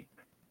pretty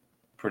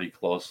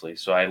closely,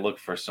 so I look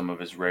for some of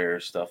his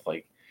rare stuff.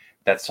 Like,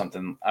 that's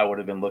something I would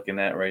have been looking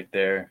at right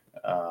there.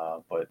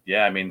 But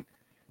yeah, I mean,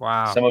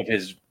 wow, some of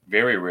his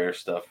very rare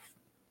stuff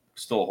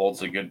still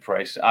holds a good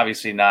price.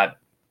 Obviously, not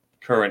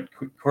current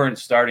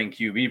starting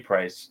QB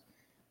price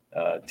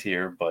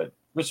tier, but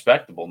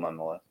respectable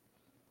nonetheless.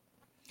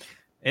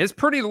 It's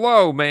pretty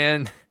low,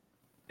 man.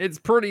 It's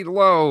pretty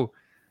low.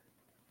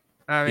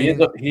 I mean,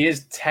 he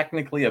is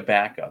technically a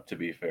backup, to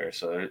be fair.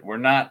 So we're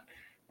not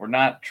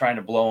trying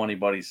to blow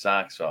anybody's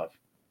socks off.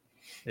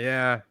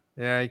 Yeah,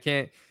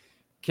 you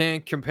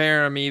can't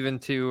compare him even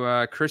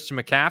to Christian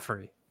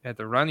McCaffrey at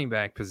the running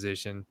back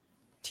position.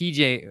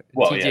 TJ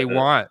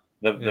Watt,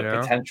 the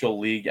potential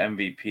league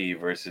MVP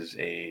versus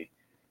a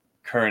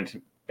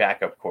current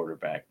backup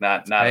quarterback.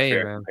 Not a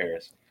fair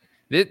comparison.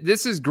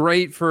 This is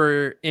great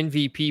for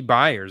MVP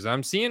buyers.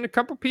 I'm seeing a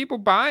couple people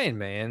buying,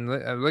 man.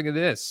 Look at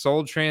this.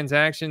 Sold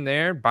transaction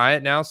there. Buy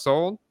it now,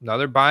 sold.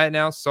 Another buy it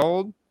now,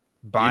 sold.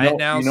 Buy it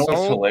now, sold.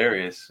 It's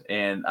hilarious.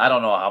 And I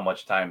don't know how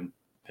much time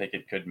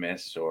Pickett could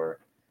miss or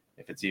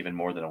if it's even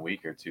more than a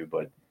week or two.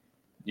 But,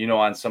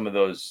 on some of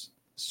those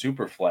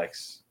super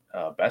flex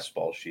best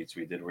ball sheets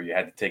we did where you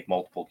had to take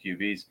multiple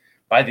QBs,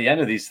 by the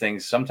end of these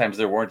things, sometimes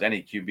there weren't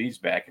any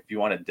QBs back. If you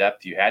wanted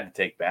depth, you had to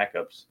take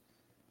backups.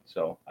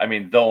 So, I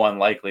mean, though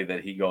unlikely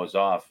that he goes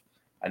off,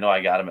 I know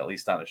I got him at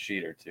least on a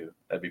sheet or two.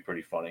 That'd be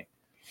pretty funny.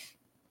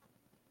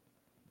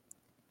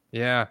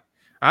 Yeah.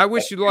 I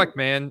wish you luck,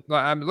 man.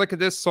 Look at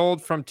this,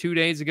 sold from 2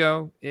 days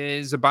ago. It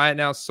is a buy it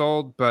now,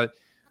 sold. But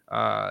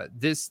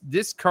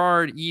this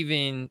card,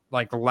 even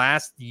like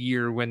last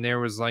year when there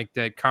was like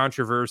that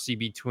controversy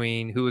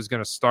between who was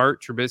going to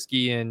start,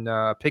 Trubisky and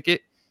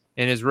Pickett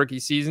in his rookie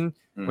season,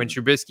 when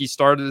Trubisky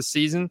started the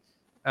season,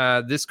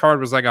 this card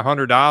was like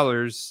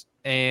 $100.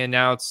 And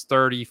now it's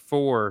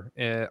 34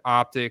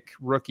 optic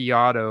rookie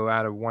auto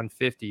out of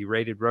 150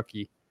 rated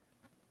rookie.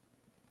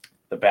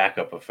 The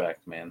backup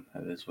effect, man.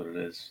 That is what it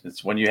is.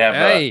 It's when you have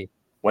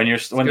when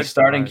the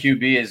starting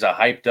QB is a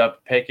hyped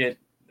up Pickett,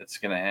 it's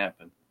going to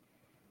happen.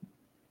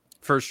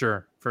 For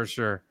sure.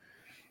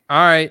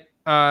 All right.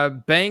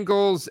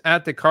 Bengals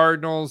at the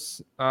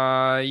Cardinals.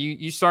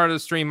 You started the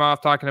stream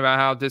off talking about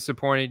how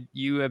disappointed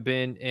you have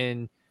been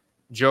in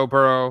Joe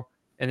Burrow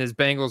and this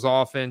Bengals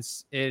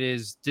offense, it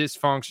is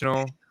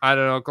dysfunctional. I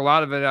don't know. A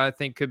lot of it, I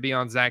think, could be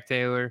on Zach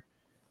Taylor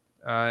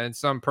and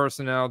some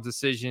personnel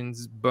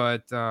decisions.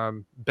 But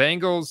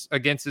Bengals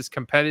against this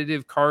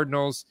competitive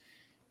Cardinals.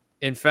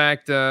 In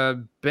fact,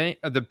 the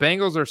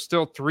Bengals are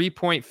still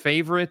 3-point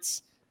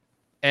favorites.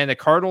 And the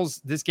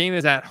Cardinals, this game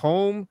is at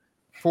home,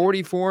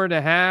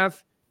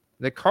 44.5.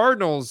 The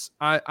Cardinals,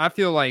 I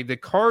feel like the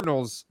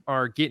Cardinals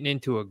are getting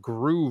into a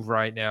groove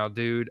right now,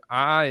 dude.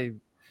 The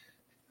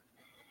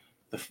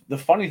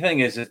funny thing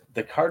is that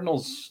the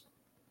Cardinals,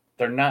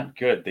 they're not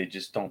good. They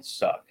just don't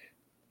suck.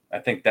 I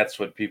think that's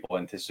what people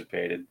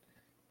anticipated.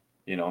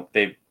 You know,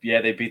 they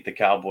beat the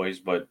Cowboys,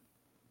 but,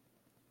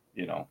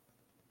 you know,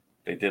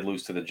 they did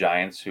lose to the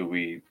Giants, who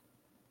we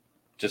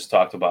just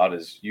talked about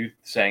as you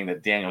saying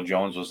that Daniel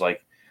Jones was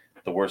like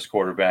the worst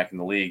quarterback in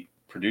the league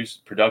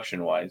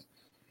production-wise.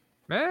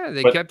 Man,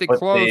 they kept it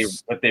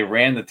close. But they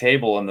ran the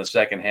table in the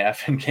second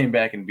half and came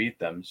back and beat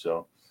them,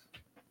 so.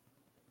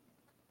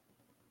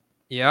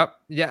 Yep.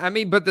 Yeah, I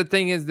mean, but the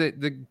thing is that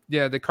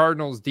the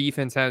Cardinals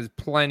defense has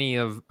plenty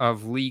of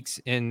leaks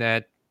in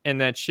that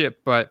ship,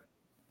 but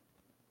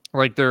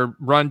like their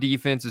run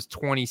defense is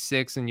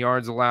 26 in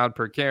yards allowed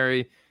per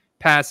carry.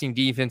 Passing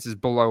defense is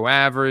below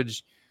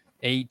average,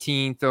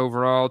 18th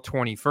overall,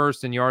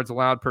 21st in yards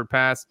allowed per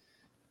pass.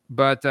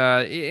 But,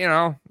 you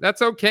know,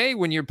 that's okay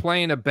when you're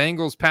playing a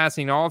Bengals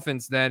passing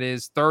offense that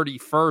is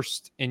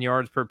 31st in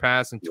yards per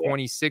pass and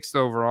 26th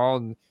overall.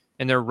 And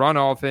their run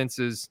offense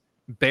is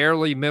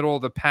barely middle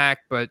of the pack,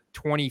 but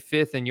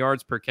 25th in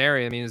yards per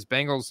carry. I mean, this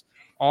Bengals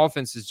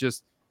offense is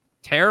just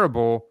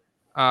terrible.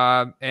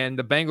 And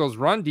the Bengals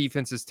run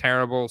defense is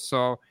terrible.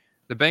 So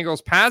the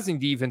Bengals passing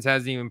defense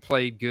hasn't even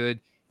played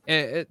good.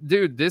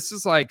 Dude, this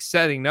is like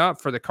setting up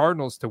for the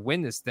Cardinals to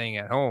win this thing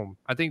at home.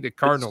 I think the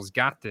Cardinals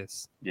got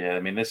this. Yeah, I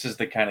mean, this is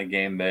the kind of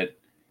game that,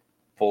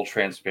 full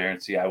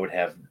transparency, I would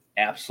have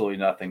absolutely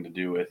nothing to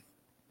do with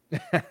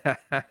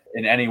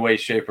in any way,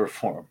 shape, or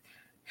form.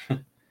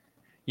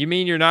 You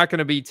mean you're not going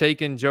to be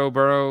taking Joe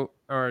Burrow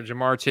or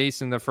Jamar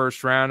Chase in the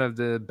first round of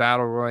the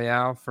Battle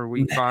Royale for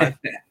Week 5?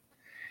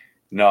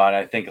 No, and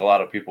I think a lot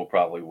of people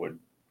probably would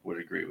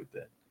agree with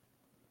that.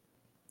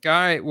 All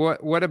right,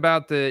 what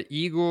about the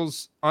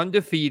Eagles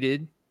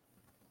undefeated?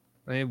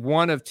 I mean,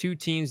 one of two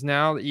teams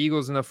now, the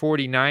Eagles and the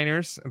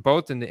 49ers,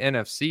 both in the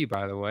NFC,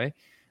 by the way.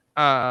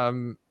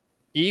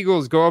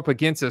 Eagles go up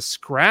against a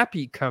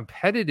scrappy,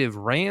 competitive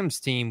Rams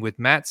team with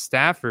Matt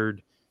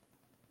Stafford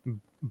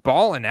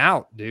balling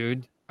out,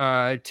 dude.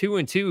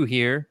 2-2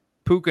 here.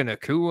 Puka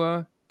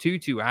Nacua,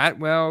 Tutu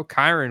Atwell,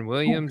 Kyron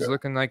Williams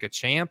looking like a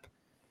champ.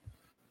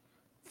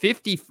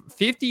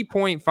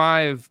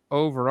 50.5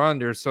 over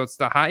under, so it's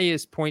the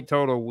highest point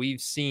total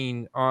we've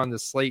seen on the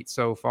slate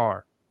so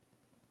far.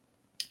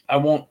 I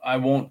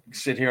won't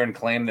sit here and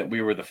claim that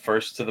we were the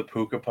first to the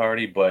Puka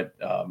party, but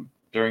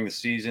during the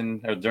season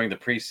or during the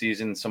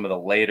preseason, some of the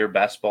later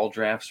best ball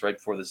drafts right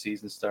before the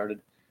season started,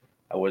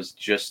 I was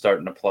just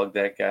starting to plug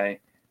that guy.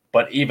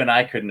 But even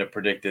I couldn't have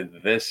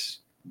predicted this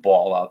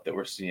ball out that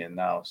we're seeing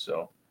now.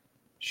 So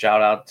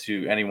shout out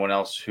to anyone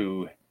else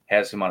who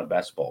has him on a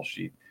best ball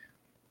sheet.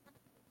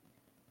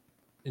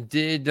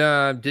 Did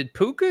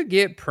Puka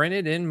get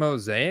printed in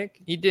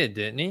Mosaic? He did,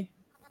 didn't he?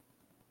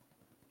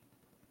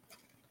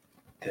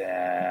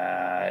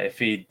 If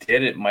he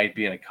did, it might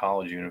be in a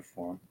college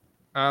uniform.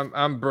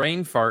 I'm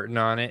brain farting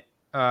on it.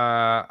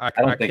 I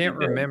can't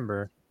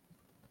remember.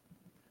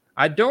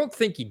 I don't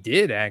think he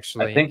did,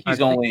 actually. I think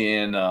he's only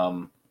in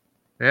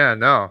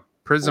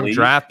Prism Elite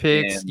draft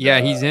picks.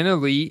 And, he's in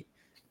Elite.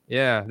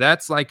 Yeah,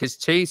 that's like his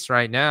chase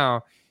right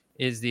now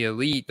is the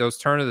Elite. Those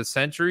turn of the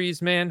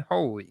centuries, man.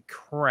 Holy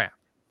crap.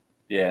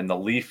 Yeah, and the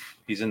Leaf,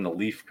 he's in the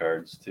Leaf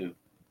cards too.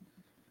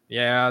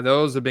 Yeah,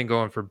 those have been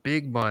going for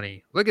big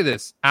money. Look at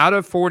this. Out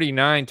of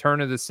 49 turn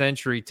of the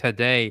century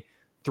today,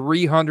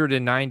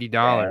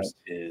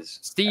 $390.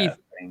 Steve,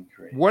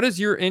 what does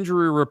your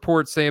injury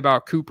report say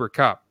about Cooper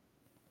Kupp?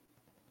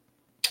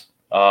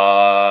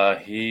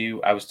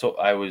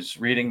 I was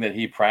reading that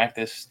he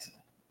practiced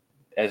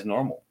as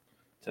normal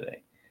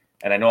today.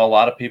 And I know a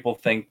lot of people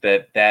think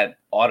that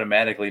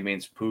automatically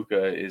means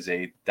Puka is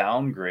a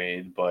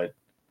downgrade, but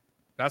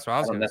that's what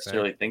I don't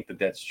necessarily think that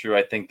that's true.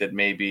 I think that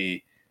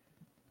maybe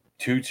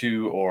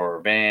Tutu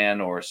or Van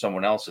or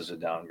someone else is a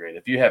downgrade.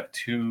 If you have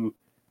two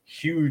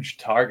huge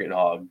target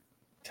hog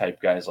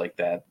type guys like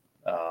that,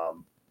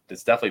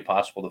 it's definitely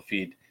possible to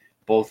feed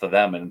both of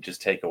them and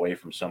just take away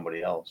from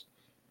somebody else.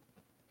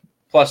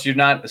 Plus, you're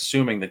not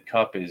assuming that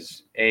Kupp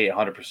is A,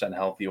 100%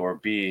 healthy, or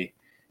B,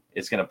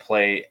 is going to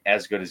play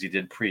as good as he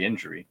did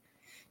pre-injury.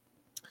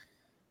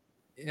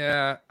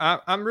 Yeah,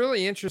 I'm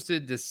really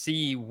interested to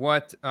see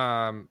what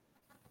the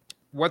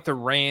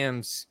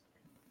Rams,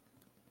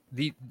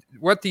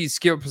 what these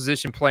skill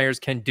position players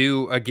can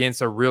do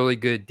against a really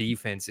good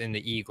defense in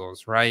the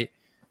Eagles, right?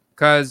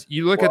 Because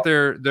you look at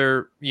their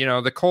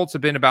the Colts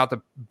have been about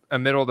the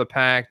middle of the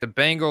pack. The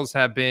Bengals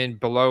have been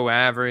below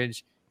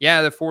average.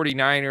 Yeah, the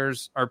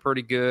 49ers are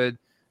pretty good.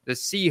 The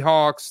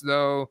Seahawks,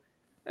 though,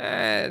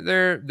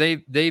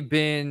 they've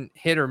been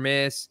hit or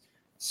miss.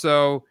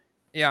 So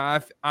Yeah,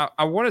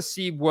 I want to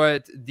see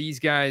what these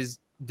guys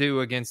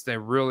do against a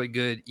really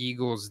good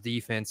Eagles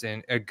defense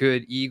and a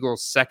good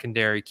Eagles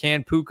secondary.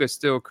 Can Puka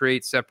still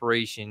create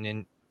separation?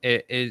 And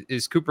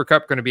is Cooper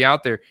Kupp going to be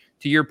out there?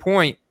 To your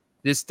point,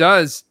 this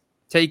does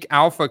take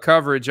alpha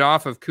coverage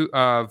off of Puka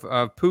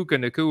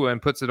Nacua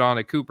and puts it on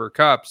a Cooper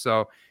Kupp.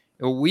 So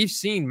we've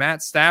seen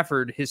Matt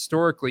Stafford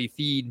historically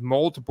feed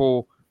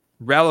multiple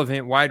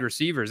relevant wide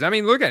receivers. I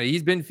mean, look at it.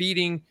 He's been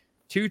feeding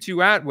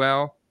Tutu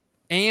Atwell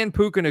and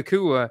Puka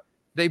Nacua.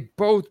 They've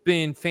both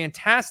been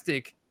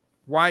fantastic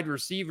wide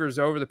receivers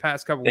over the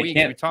past couple weeks.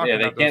 We talked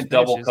about they can't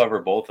double cover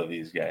both of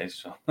these guys.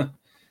 So.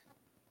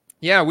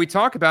 Yeah, we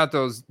talk about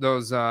those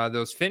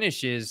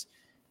finishes.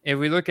 If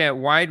we look at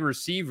wide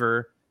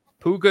receiver,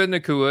 Puka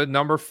Nacua,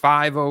 number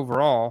 5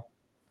 overall.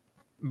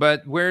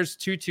 But where's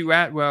Tutu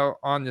Atwell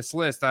on this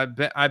list? I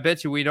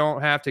bet you we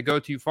don't have to go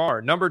too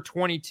far. Number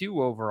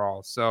 22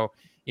 overall. So,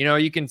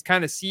 you can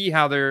kind of see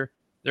how they're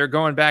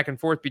going back and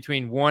forth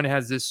between one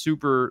has this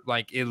super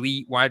like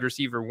elite wide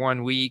receiver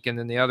 1 week, and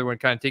then the other one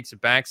kind of takes a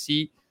back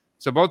seat.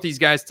 So both these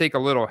guys take a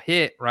little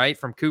hit, right,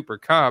 from Cooper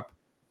Kupp,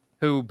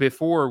 who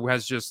before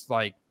has just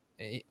like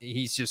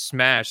he's just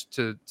smashed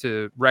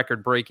to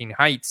record-breaking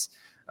heights.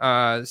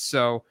 But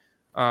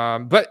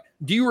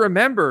do you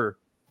remember,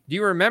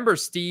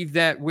 Steve,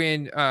 that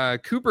when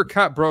Cooper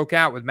Kupp broke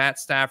out with Matt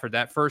Stafford,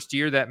 that first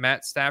year that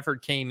Matt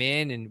Stafford came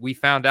in and we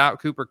found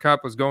out Cooper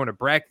Kupp was going to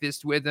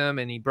breakfast with him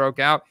and he broke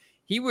out,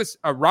 he was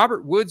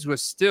Robert Woods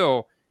was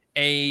still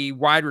a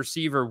wide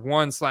receiver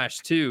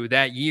 1/2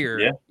 that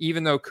year,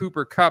 even though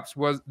Cooper Kupp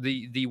was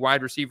the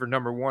wide receiver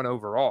number 1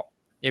 overall,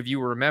 if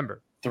you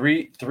remember.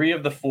 Three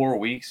of the 4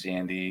 weeks,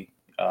 Andy,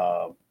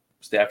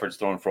 Stafford's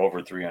thrown for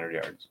over 300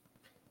 yards.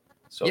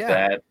 So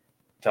that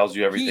tells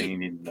you everything you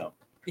need to know.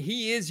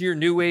 He is your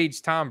new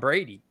age Tom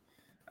Brady.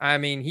 I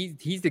mean,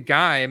 he's the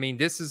guy. I mean,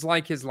 this is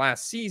like his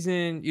last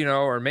season,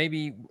 or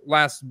maybe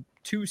last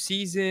 2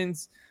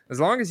 seasons. As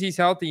long as he's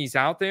healthy, he's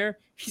out there,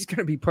 he's going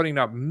to be putting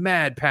up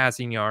mad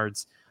passing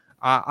yards.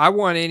 I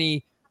want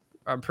any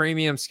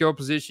premium skill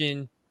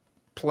position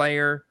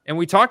player. And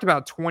we talked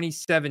about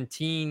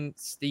 2017,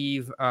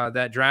 Steve,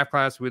 that draft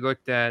class. We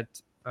looked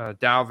at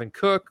Dalvin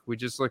Cook. We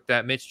just looked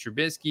at Mitch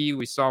Trubisky.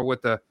 We saw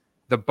what the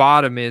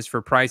bottom is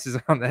for prices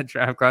on that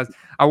draft class.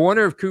 I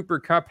wonder if Cooper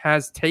Kupp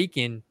has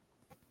taken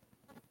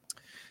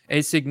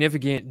a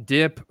significant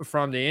dip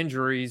from the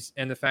injuries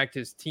and the fact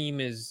his team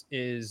is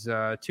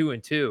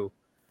 2-2.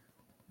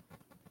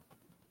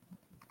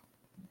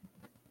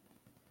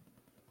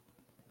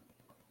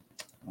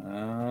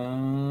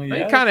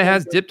 It kind of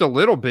has dipped a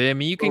little bit. I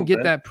mean, you can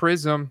get that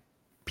Prism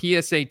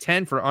PSA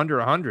 10 for under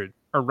 100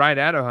 or right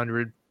at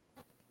 100.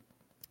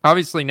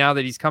 Obviously, now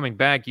that he's coming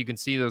back, you can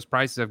see those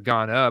prices have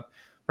gone up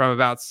from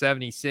about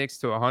 76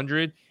 to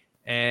 100,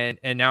 and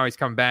now he's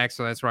come back,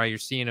 so that's why you're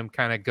seeing him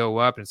kind of go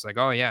up. And it's like,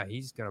 oh yeah,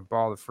 he's gonna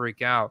ball the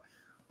freak out.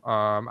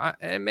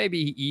 And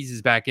maybe he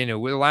eases back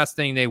into it. The last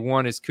thing they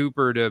want is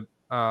Cooper to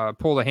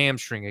pull the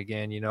hamstring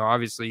again.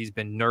 Obviously he's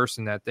been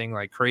nursing that thing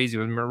like crazy.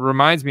 It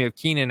reminds me of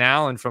Keenan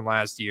Allen from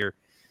last year.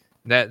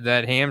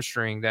 That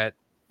hamstring that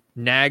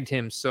nagged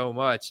him so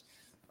much.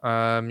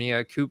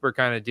 Cooper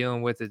kind of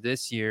dealing with it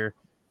this year.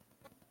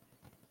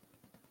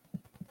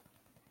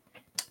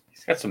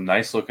 He's got some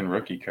nice looking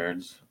rookie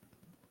cards.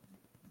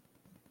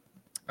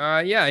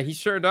 Yeah, he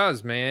sure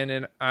does, man.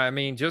 And I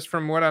mean, just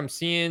from what I'm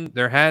seeing,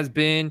 there has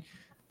been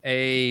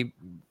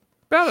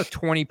about a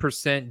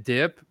 20%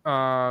 dip.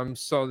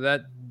 So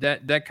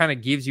that kind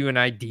of gives you an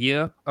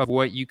idea of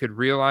what you could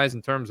realize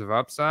in terms of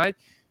upside.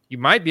 You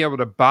might be able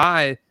to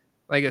buy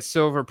like a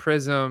Silver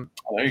Prism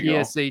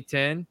PSA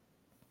 10.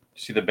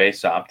 See the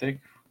base optic?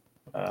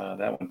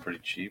 That one pretty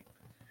cheap.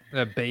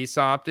 The base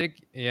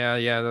optic, yeah,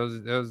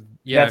 those.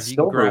 Yeah, that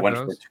silver went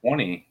for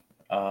 20.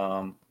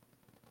 On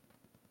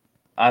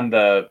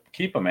the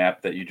Keep 'em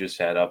app that you just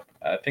had up,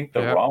 I think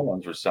the raw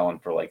ones were selling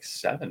for like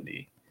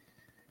 70.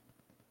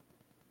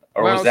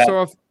 Or was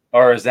that?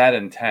 Or is that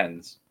in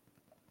tens?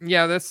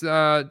 Yeah, that's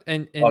there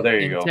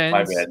you go. Tens,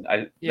 my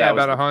bad.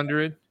 About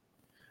 100.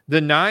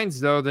 The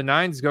nines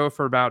go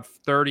for about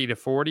 30 to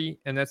 40,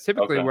 and that's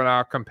typically what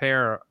I'll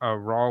compare a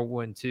raw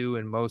one to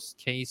in most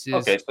cases.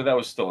 Okay, so that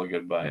was still a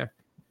good buy.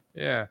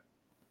 Yeah.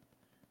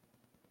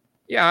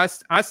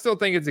 I still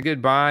think it's a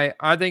good buy.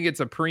 I think it's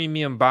a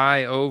premium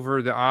buy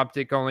over the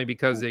optic only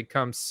because it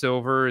comes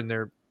silver and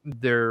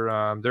they're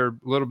a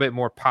little bit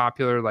more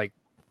popular. Like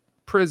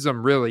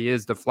Prism really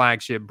is the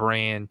flagship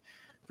brand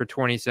for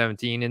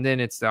 2017, and then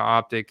it's the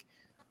optic.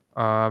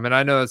 And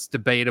I know it's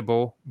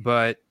debatable,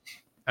 but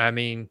I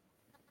mean,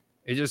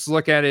 you just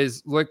look at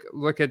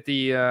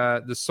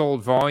the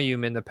sold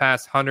volume in the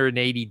past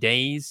 180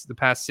 days, the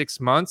past 6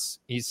 months.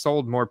 He's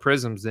sold more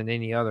Prisms than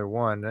any other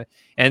one,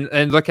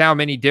 and look how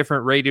many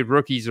different rated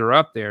rookies are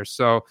up there.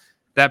 So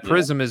that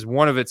Prism is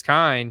one of its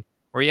kind,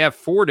 where you have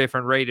 4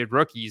 different rated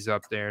rookies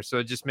up there. So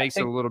it just makes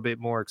it a little bit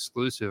more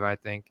exclusive, I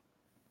think.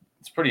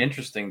 It's pretty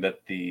interesting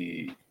that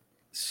the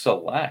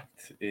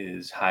Select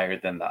is higher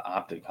than the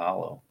Optic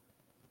Hollow.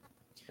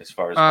 As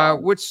far as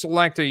which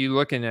Select are you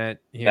looking at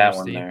here, that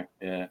one Steve? there,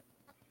 yeah.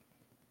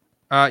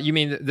 You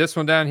mean this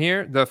one down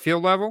here, the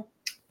field level?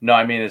 No,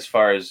 I mean as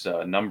far as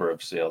number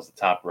of sales, the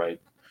top right.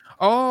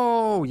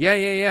 Oh,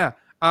 yeah.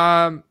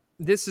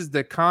 This is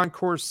the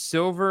Concourse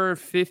Silver,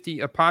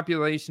 a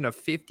population of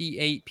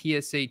 58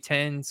 PSA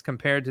 10s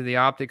compared to the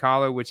Optic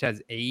Holo, which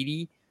has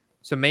 80.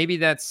 So maybe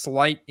that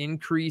slight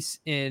increase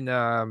in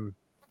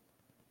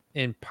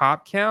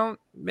pop count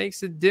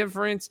makes a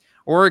difference,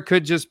 or it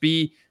could just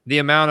be the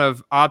amount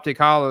of Optic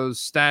Holos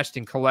stashed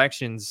in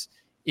collections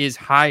is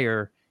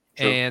higher.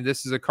 True. And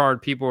this is a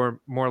card people are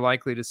more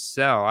likely to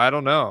sell. I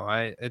don't know.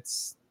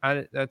 That's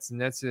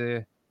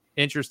a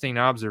interesting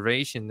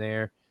observation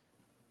there.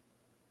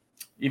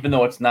 Even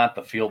though it's not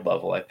the field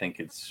level, I think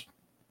it's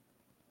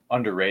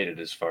underrated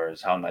as far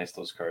as how nice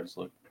those cards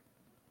look.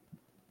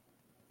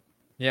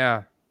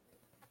 Yeah.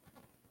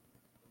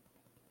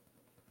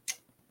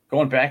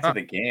 Going back to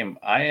the game,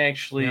 I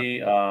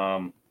actually,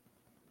 I'm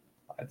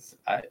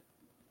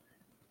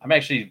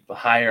actually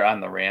higher on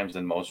the Rams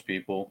than most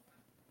people.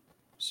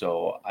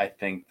 So I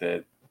think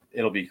that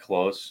it'll be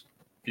close.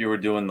 If you were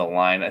doing the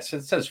line, it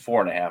says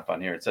 4.5 on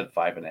here. It said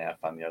 5.5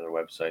 on the other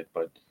website,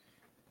 but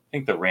I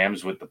think the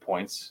Rams with the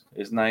points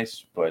is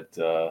nice, but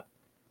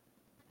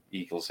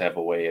Eagles have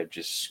a way of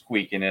just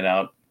squeaking it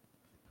out.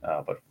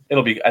 But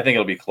I think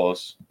it'll be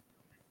close,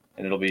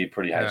 and it'll be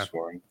pretty high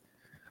scoring.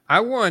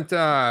 I want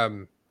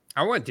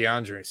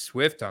DeAndre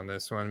Swift on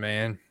this one,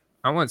 man.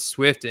 I want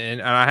Swift in,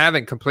 and I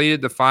haven't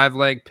completed the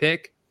 5-leg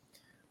pick,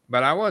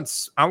 but I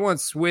want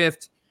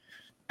Swift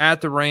at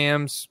the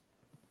Rams.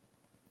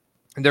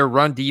 Their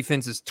run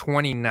defense is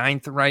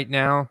 29th right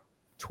now,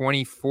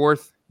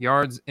 24th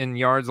yards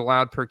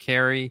allowed per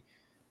carry.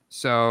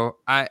 So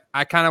I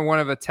kind of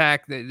want to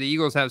attack the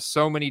Eagles. Have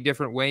so many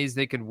different ways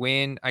they could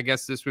win. I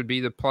guess this would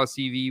be the plus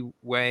EV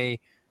way.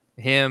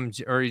 Him,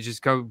 or you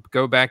just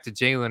go back to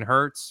Jalen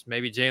Hurts.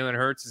 Maybe Jalen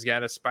Hurts has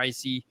got a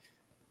spicy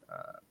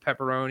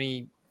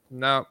pepperoni.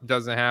 No,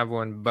 doesn't have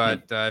one.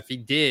 But if he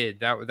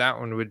did, that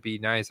one would be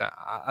nice.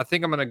 I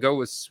think I'm going to go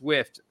with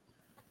Swift.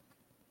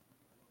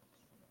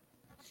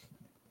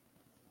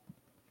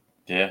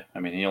 Yeah, I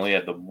mean, he only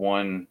had the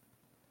one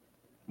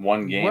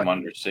game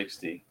under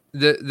 60.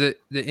 The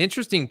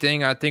interesting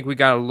thing I think we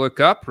got to look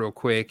up real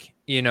quick,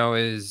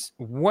 is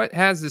what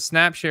has the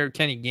snap share of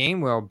Kenny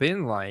Gainwell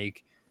been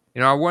like?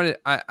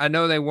 I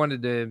know they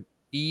wanted to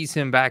ease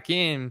him back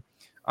in.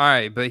 All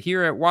right, but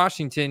here at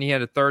Washington, he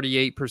had a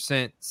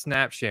 38%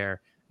 snap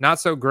share. Not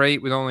so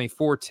great with only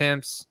 4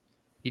 attempts.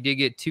 He did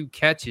get 2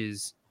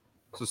 catches.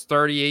 So it's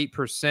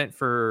 38%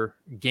 for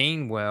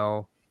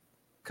Gainwell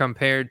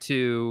compared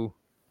to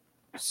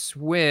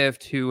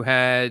Swift, who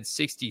had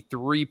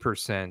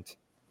 63%.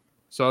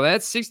 So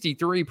that's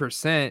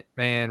 63%,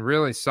 man,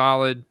 really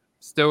solid.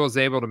 Still was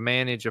able to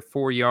manage a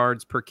 4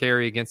 yards per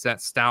carry against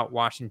that stout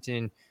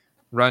Washington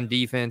run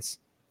defense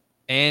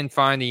and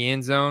find the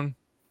end zone.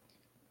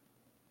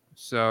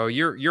 So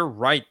you're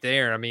right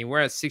there. I mean, we're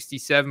at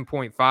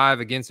 67.5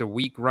 against a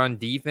weak run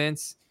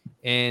defense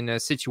in a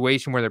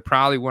situation where they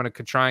probably want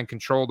to try and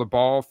control the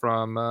ball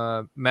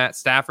from Matt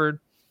Stafford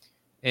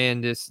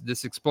and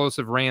this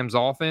explosive Rams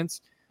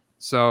offense.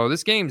 So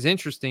this game's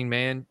interesting,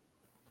 man.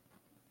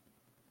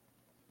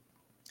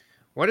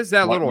 What does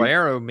that little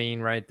arrow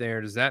mean right there?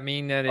 Does that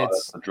mean that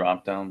it's a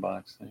drop down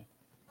box thing?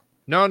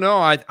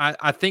 No.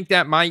 I think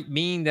that might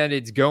mean that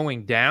it's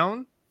going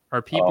down.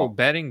 Are people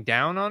betting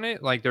down on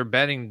it? Like they're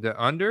betting the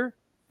under?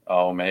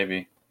 Oh,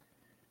 maybe.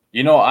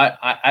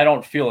 I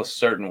don't feel a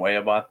certain way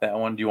about that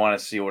one. Do you want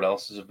to see what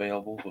else is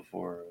available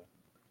before?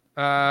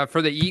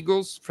 For the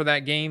Eagles, for that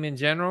game in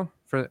general,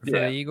 for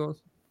the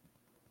Eagles.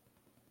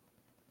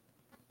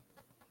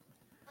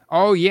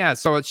 Oh yeah,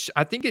 so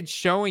I think it's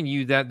showing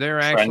you that they're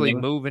actually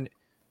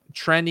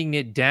trending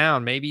it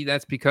down. Maybe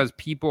that's because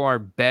people are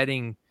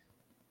betting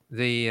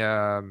the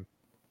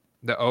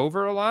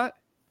over a lot,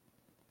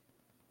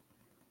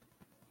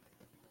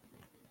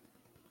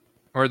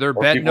 or they're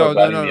betting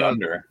the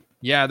under.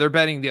 Yeah, they're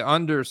betting the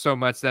under so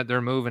much that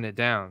they're moving it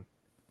down.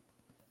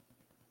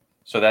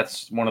 So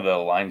that's one of the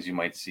lines you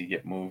might see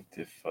get moved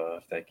if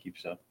that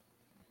keeps up.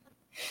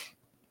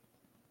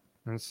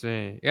 Let's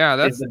see. Yeah,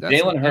 that's the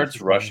Jalen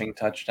Hurts rushing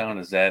touchdown.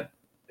 Is that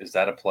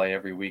a play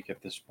every week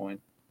at this point?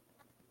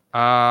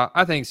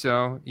 I think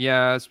so.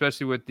 Yeah,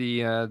 especially with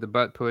the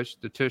butt push,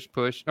 the tush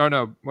push. Oh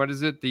no, what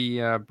is it?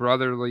 The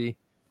brotherly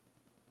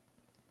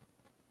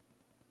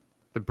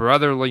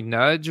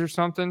nudge or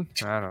something?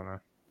 I don't know.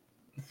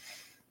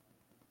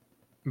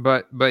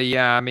 But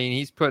yeah, I mean,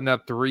 he's putting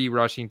up 3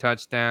 rushing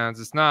touchdowns.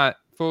 It's not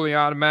fully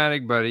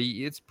automatic, but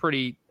it's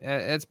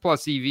it's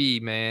plus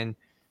EV, man.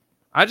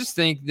 I just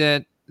think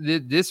that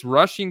this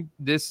passing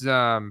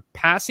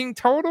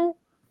total,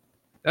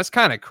 that's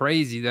kind of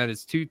crazy that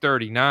it's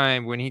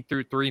 239 when he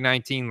threw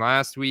 319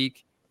 last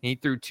week. He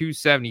threw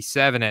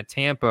 277 at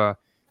Tampa,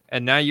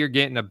 and now you're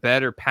getting a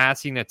better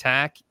passing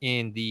attack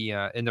in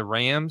the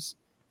Rams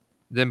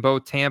than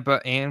both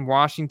Tampa and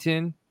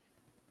Washington.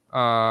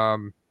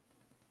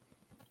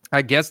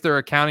 I guess they're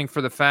accounting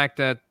for the fact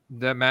that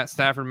Matt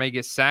Stafford may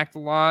get sacked a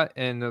lot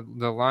and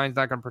the line's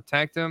not going to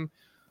protect him.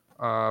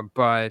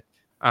 But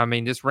I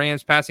mean, this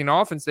Rams passing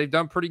offense, they've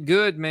done pretty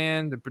good,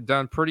 man. They've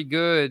done pretty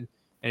good.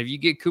 And if you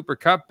get Cooper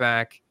Kupp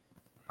back,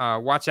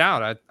 watch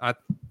out.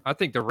 I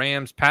think the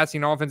Rams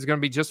passing offense is going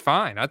to be just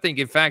fine. I think,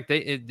 in fact,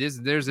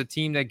 there's a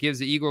team that gives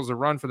the Eagles a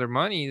run for their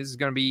money. This is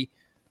going to be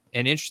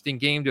an interesting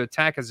game to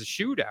attack as a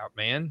shootout,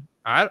 man.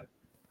 I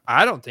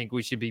don't think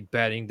we should be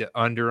betting the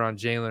under on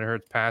Jalen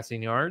Hurts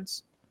passing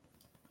yards.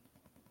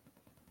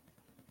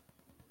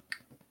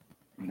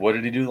 What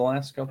did he do the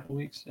last couple of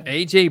weeks?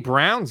 A.J.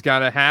 Brown's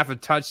got a half a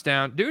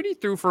touchdown. Dude, he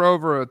threw for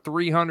over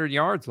 300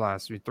 yards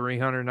last week,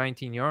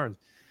 319 yards.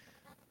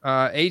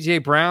 A.J.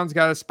 Brown's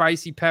got a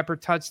spicy pepper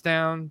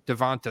touchdown.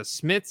 Devonta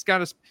Smith's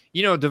got a –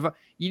 you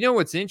know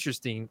what's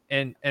interesting,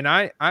 and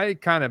I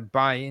kind of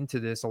buy into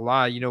this a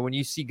lot. You know, when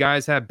you see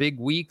guys have big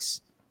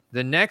weeks,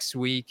 the next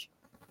week,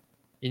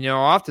 you know,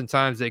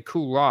 oftentimes they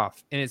cool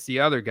off, and it's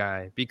the other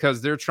guy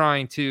because they're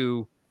trying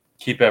to –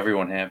 keep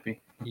everyone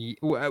happy.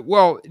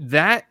 Well,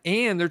 that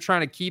and they're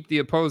trying to keep the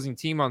opposing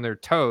team on their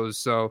toes.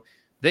 So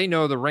they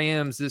know the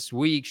Rams this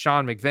week.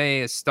 Sean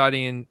McVay is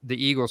studying the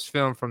Eagles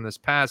film from this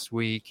past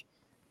week.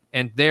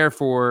 And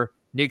therefore,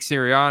 Nick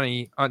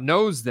Sirianni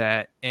knows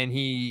that. And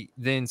he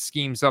then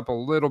schemes up a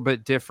little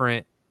bit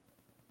different,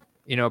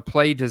 you know,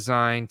 play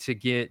design to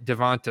get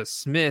Devonta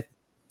Smith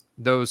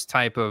those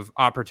type of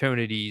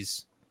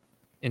opportunities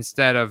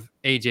instead of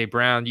A.J.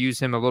 Brown. Use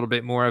him a little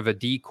bit more of a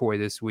decoy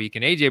this week.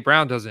 And A.J.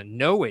 Brown doesn't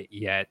know it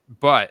yet,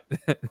 but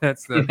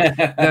that's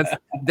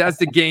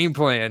the game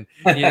plan,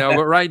 you know.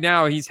 But right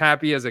now he's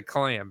happy as a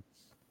clam.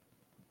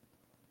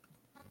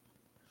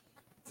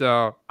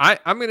 So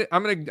I'm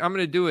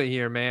gonna do it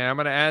here, man. I'm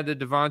gonna add the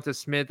Devonta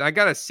Smith. I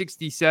got a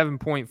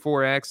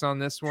 67.4x on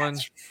this one.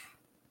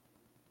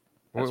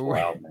 That's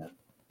wild, man.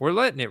 We're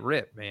letting it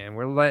rip, man.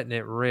 We're letting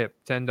it rip.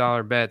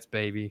 $10 bets,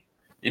 baby.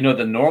 You know,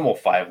 the normal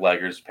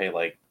 5-leggers pay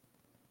like.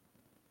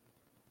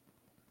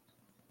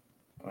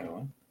 Wait,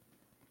 what?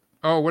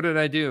 Oh, what did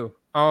I do?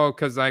 Oh,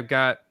 because I've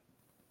got.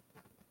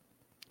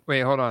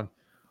 Wait, hold on.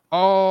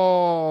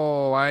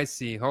 Oh, I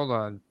see. Hold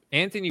on.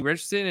 Anthony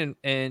Richardson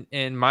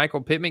and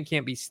Michael Pittman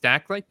can't be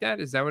stacked like that.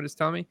 Is that what it's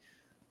telling me?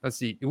 Let's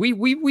see.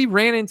 We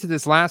ran into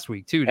this last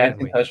week too,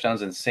 didn't we?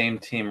 Touchdowns and same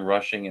team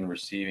rushing and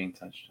receiving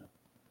touchdown.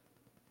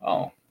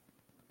 Oh,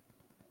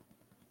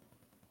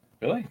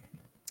 really?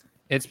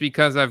 It's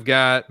because I've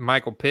got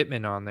Michael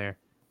Pittman on there.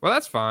 Well,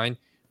 that's fine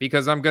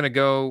because I'm gonna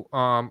go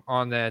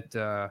on that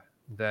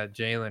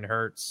Jalen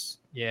Hurts.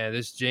 Yeah,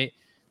 this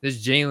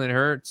Jalen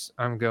Hurts.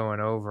 I'm going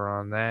over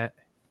on that.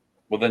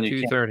 Well, then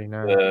you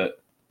 239.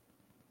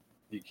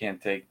 You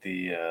can't take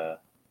the.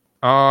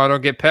 Oh, I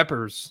don't get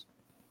peppers.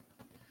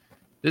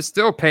 This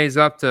still pays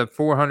up to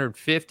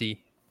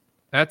 450.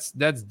 That's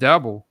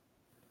double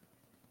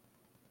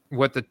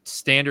what the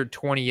standard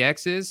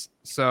 20x is.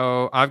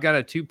 So I've got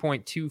a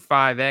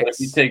 2.25x. If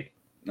you take,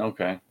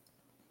 okay.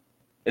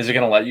 Is it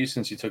going to let you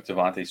since you took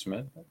Devontae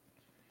Smith?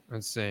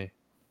 Let's see.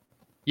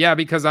 Yeah,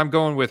 because I'm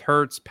going with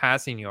Hurts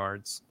passing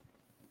yards.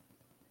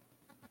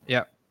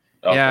 Yeah.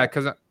 Okay. Yeah,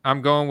 because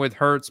I'm going with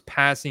Hurts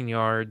passing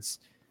yards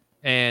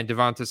and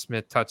Devonta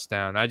Smith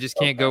touchdown. I just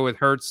can't go with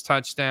Hurts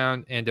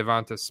touchdown and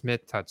Devonta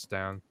Smith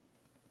touchdown.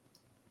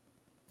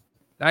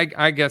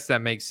 I guess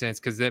that makes sense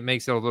because that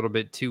makes it a little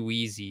bit too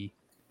easy.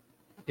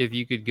 If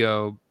you could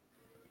go,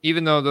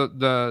 even though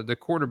the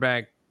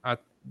quarterback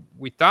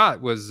we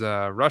thought was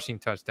rushing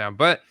touchdown,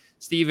 but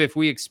Steve, if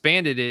we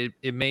expanded it,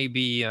 it may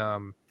be.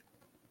 No,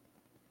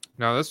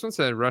 this one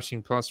said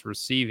rushing plus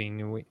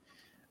receiving, and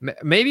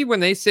maybe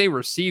when they say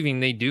receiving,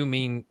 they do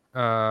mean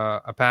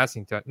a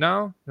passing touch.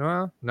 No,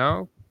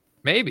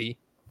 maybe.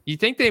 You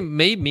think they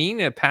may mean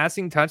a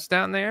passing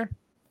touchdown there?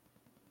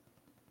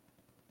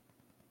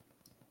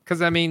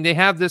 Because, I mean, they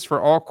have this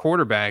for all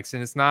quarterbacks,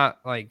 and it's not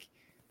like,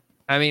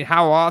 I mean,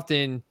 how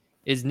often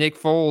is Nick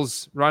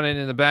Foles running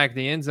in the back of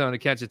the end zone to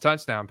catch a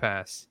touchdown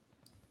pass?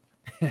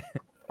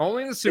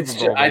 Only in the Super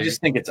Bowl. I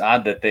just think it's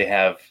odd that they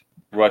have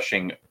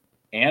rushing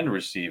and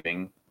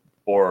receiving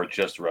or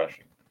just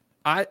rushing.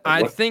 I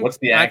think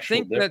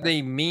that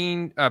they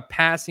mean a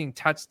passing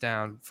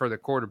touchdown for the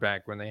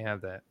quarterback when they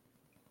have that.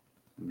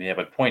 Yeah,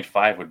 but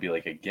 0.5 would be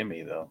like a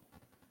gimme, though.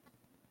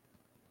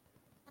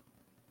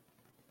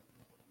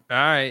 All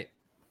right.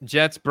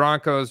 Jets,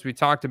 Broncos, we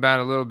talked about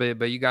it a little bit,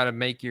 but you got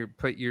to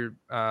put your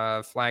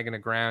flag in the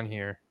ground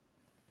here.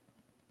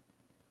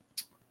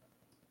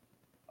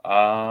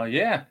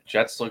 Yeah,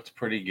 Jets looked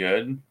pretty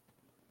good.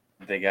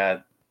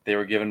 They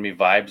were giving me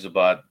vibes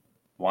about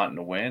wanting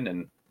to win,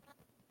 and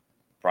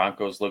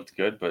Broncos looked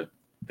good, but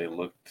they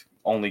looked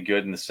only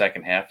good in the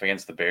second half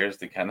against the Bears.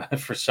 They kind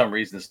of, for some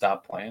reason,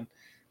 stopped playing.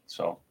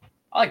 So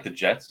I like the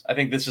Jets. I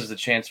think this is the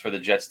chance for the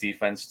Jets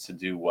defense to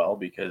do well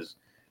because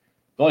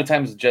the only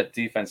times the Jet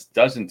defense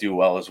doesn't do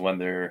well is when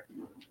the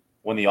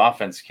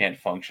offense can't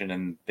function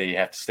and they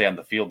have to stay on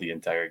the field the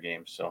entire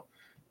game. So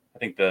I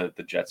think the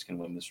Jets can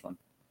win this one.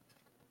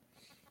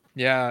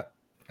 Yeah.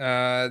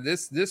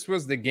 This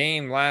was the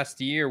game last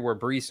year where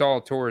Breece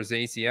Hall tore his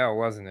ACL,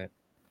 wasn't it?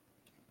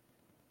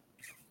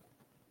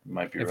 You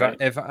might be If right.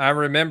 if I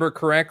remember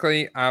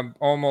correctly, I'm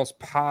almost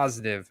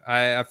positive.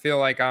 I feel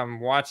like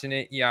I'm watching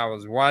it. Yeah, I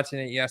was watching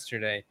it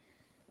yesterday,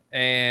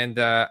 and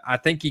I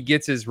think he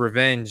gets his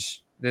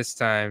revenge this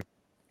time.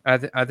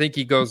 I think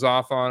he goes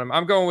off on him.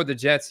 I'm going with the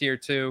Jets here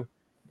too,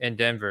 in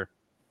Denver.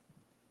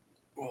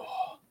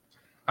 Oh,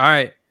 All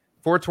right,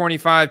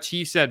 425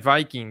 Chiefs at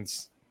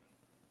Vikings.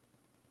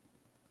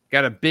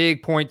 Got a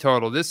big point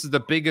total. This is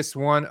the biggest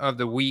one of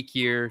the week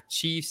here.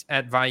 Chiefs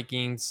at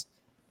Vikings.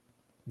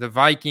 The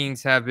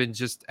Vikings have been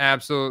just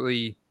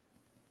absolutely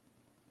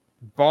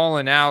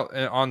balling out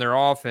on their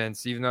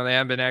offense, even though they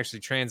haven't been actually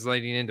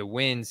translating into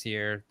wins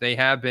here. They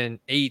have been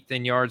 8th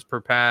in yards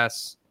per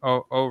pass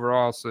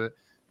overall. So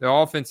the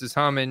offense is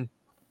humming.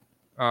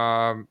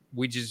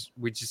 We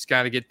just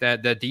got to get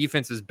that. That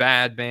defense is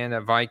bad, man.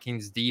 That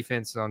Vikings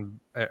defense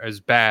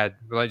is bad,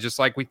 just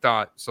like we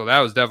thought. So that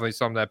was definitely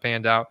something that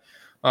panned out.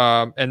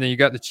 And then you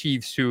got the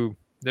Chiefs, who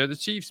they're the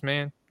Chiefs,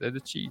 man. They're the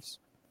Chiefs.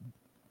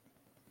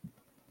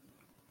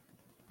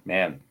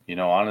 man,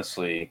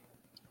 honestly,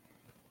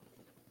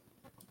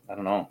 I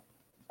don't know.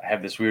 I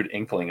have this weird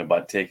inkling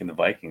about taking the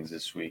Vikings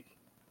this week.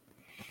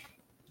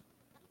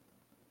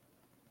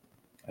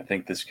 I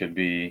think this could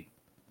be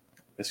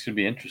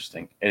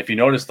interesting. And if you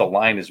notice, the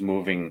line is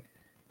moving.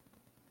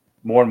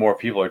 More and more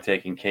people are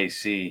taking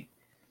KC,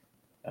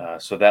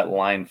 so that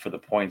line for the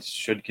points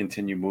should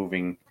continue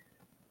moving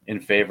in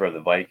favor of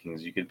the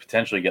Vikings. You could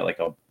potentially get like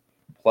a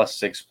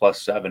 +6,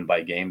 +7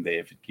 by game day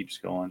if it keeps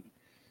going.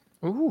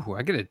 Ooh,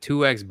 I get a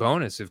 2x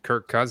bonus if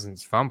Kirk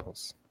Cousins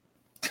fumbles.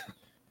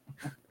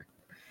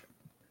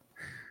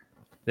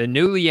 The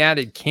newly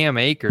added Cam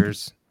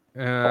Akers.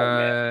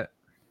 That's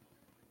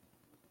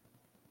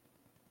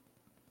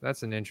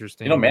an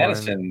interesting one.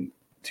 Madison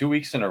 2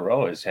 weeks in a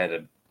row has had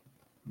a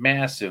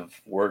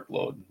massive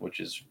workload, which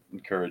is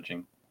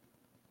encouraging.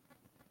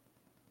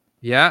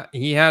 Yeah,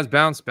 he has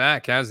bounced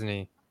back, hasn't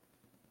he?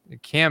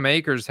 Cam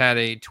Akers had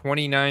a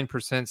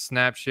 29%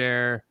 snap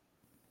share.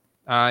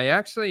 He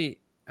actually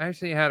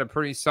had a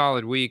pretty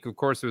solid week. Of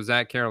course, it was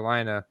at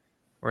Carolina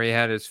where he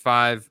had his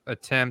 5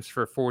 attempts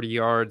for 40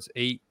 yards,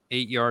 8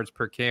 yards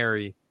per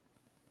carry.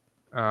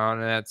 On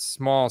that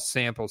small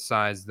sample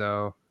size,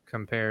 though,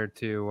 compared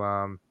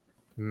to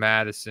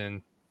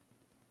Madison.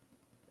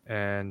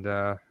 And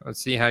let's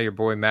see how your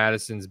boy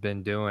Madison's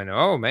been doing.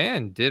 Oh,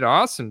 man, did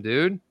awesome,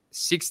 dude.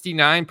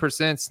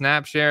 69%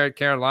 snap share at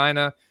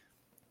Carolina.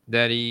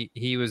 That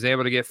he was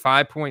able to get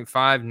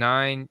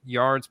 5.59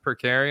 yards per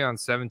carry on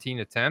 17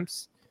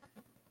 attempts.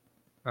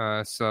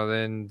 So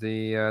then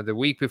the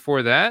week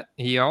before that,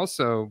 he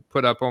also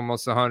put up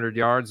almost 100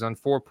 yards on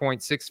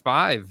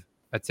 4.65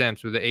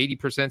 attempts with an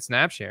 80%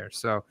 snap share.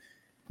 So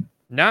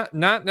not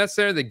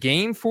necessarily the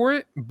game for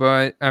it,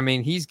 but I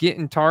mean, he's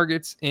getting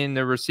targets in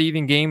the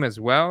receiving game as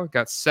well.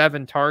 Got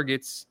 7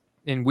 targets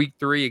in week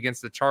 3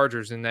 against the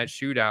Chargers in that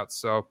shootout.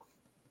 So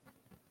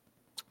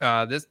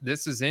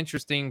this is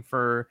interesting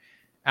for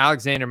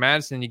Alexander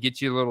Madison. You get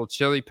you a little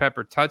chili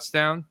pepper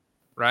touchdown,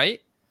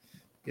 right?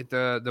 Get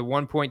the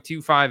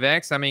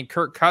 1.25x. I mean,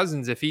 Kirk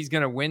Cousins, if he's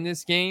going to win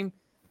this game,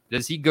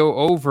 does he go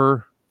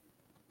over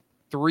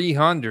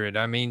 300?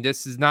 I mean,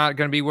 this is not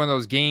going to be one of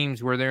those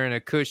games where they're in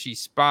a cushy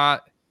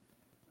spot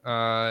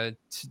where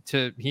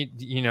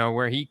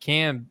he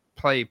can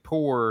play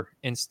poor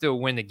and still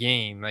win the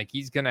game. Like,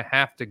 he's going to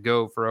have to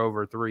go for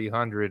over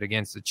 300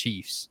 against the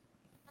Chiefs.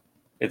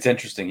 It's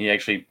interesting. He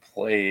actually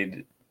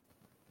played.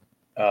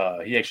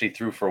 He actually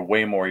threw for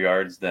way more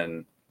yards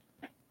than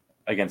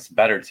against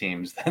better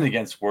teams than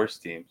against worse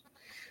teams.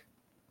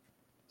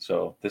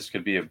 So this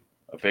could be a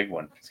big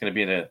one. It's going to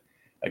be in a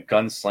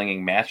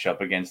gunslinging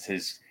matchup against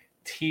his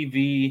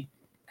TV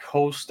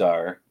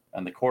co-star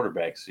on the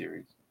quarterback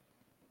series.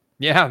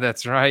 Yeah,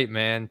 that's right,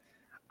 man.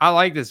 I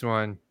like this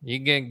one.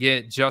 You can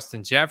get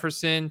Justin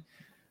Jefferson.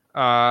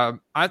 I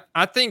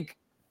think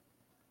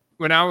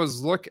when I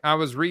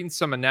was reading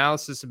some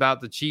analysis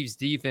about the Chiefs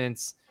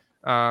defense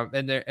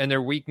and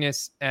their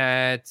weakness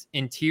at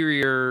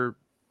interior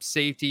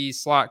safety,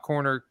 slot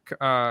corner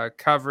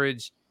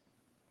coverage.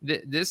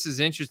 This is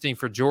interesting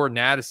for Jordan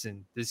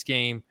Addison, this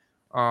game.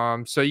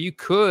 So you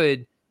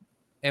could,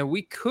 and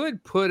we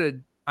could put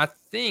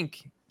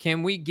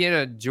can we get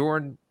a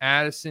Jordan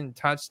Addison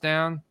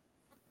touchdown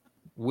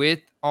with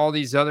all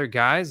these other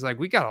guys? Like,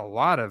 we got a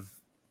lot of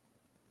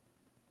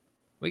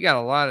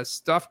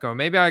stuff going.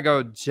 Maybe I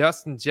go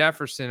Justin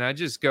Jefferson. I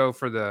just go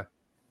for there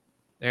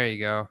you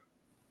go.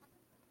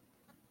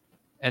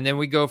 And then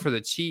we go for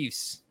the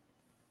Chiefs.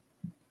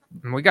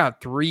 And we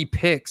got 3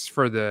 picks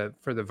for the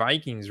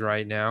Vikings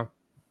right now.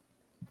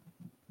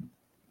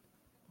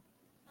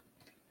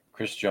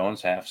 Chris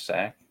Jones, half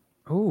sack.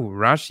 Oh,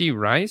 Rashee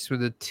Rice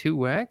with a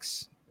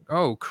 2x.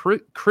 Oh,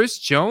 Chris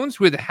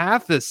Jones with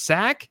half the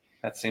sack?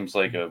 That seems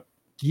like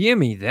Give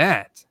me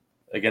that.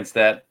 Against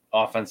that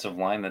offensive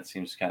line, that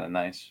seems kind of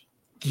nice.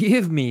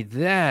 Give me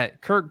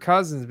that. Kirk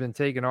Cousins been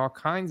taking all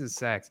kinds of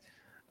sacks.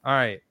 All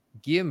right,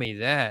 give me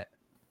that.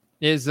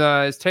 Is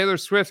Taylor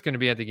Swift going to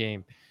be at the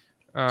game?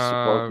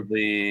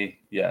 Supposedly,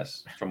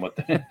 yes, from what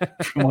they're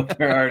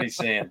already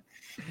saying.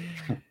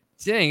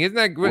 Dang, isn't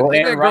that Well, isn't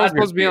Aaron that girl Rodgers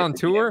supposed to be be at on the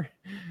tour?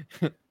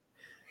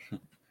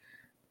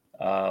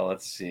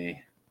 Let's see.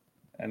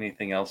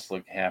 Anything else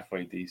look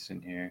halfway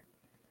decent here?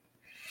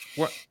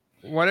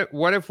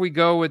 What if we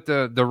go with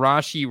the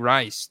Rashee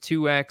Rice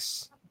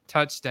 2x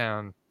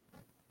touchdown?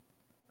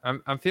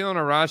 I'm feeling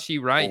a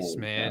Rashee Rice, Holy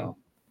man. cow.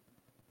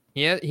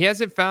 He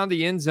hasn't found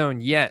the end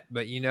zone yet,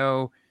 but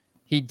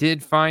he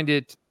did find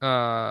it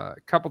a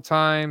couple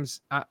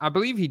times. I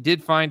believe he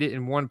did find it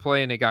in one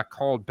play and it got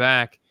called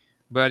back,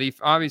 but he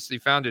obviously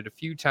found it a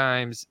few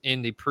times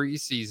in the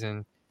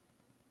preseason.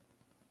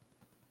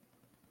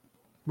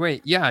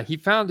 Wait, yeah, he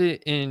found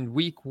it in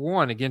week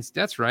 1 against,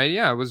 that's right.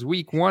 Yeah, it was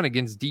week 1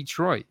 against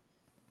Detroit.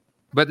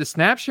 But the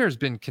snap share has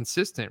been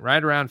consistent,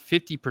 right around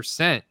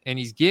 50%, and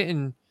he's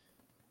getting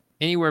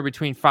anywhere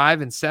between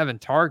 5 and 7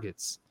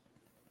 targets.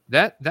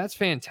 That's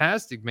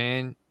fantastic,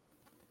 man.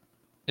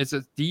 It's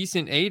a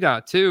decent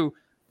ADOT too.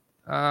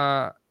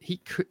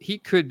 He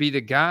could be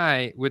the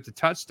guy with the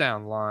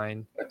touchdown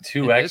line. A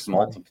 2x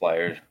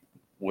multiplier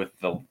with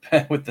the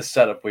with the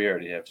setup we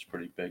already have is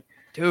pretty big.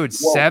 Dude,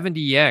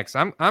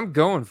 70x. I'm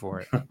going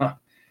for it.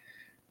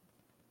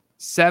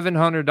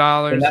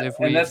 $700 and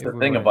that's the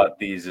thing about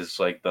these is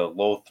like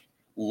the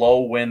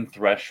low win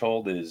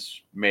threshold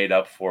is made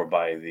up for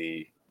by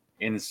the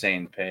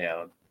insane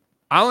payout.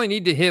 I only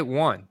need to hit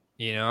one.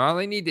 I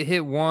only need to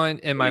hit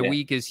one, and my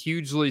week is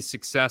hugely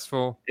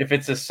successful. If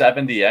it's a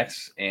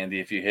 70x, and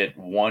if you hit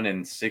 1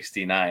 in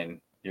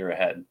 69, you're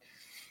ahead.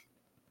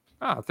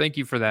 Oh, thank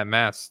you for that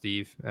math,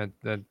 Steve.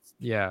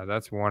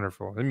 That's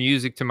wonderful. The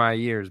music to my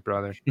ears,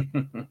 brother.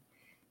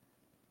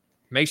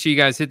 Make sure you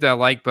guys hit that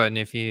like button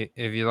if you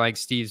like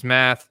Steve's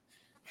math.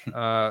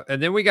 And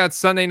then we got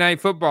Sunday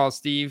Night Football,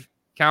 Steve.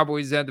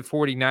 Cowboys at the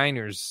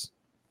 49ers.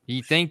 Do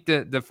you think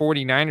that the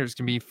 49ers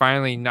can be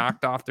finally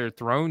knocked off their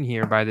throne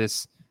here by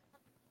this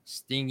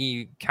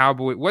stingy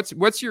Cowboy?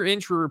 What's your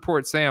injury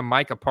report say on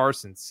Micah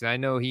Parsons? I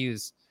know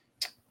he's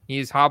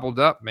hobbled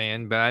up,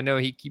 man, but I know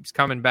he keeps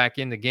coming back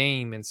in the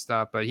game and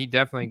stuff, but he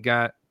definitely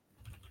got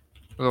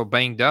a little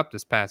banged up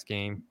this past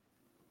game.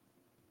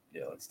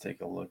 Yeah, let's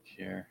take a look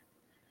here.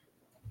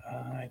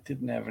 I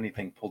didn't have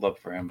anything pulled up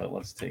for him, but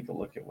let's take a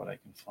look at what I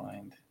can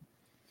find.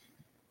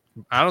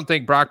 I don't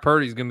think Brock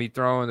Purdy's going to be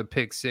throwing the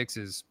pick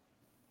sixes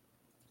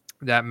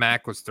that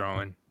Mac was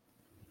throwing.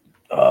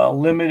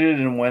 Limited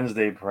in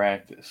Wednesday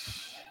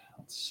practice.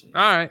 Let's see.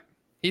 All right.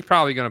 He's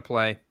probably going to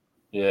play.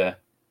 Yeah.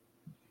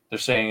 They're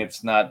saying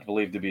it's not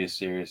believed to be a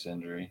serious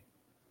injury.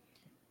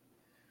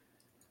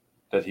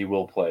 That he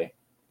will play.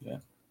 Yeah.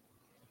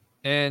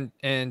 And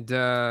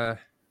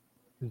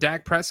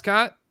Dak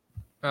Prescott,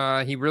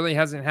 he really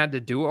hasn't had to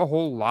do a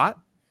whole lot.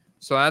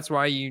 So that's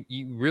why you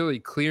really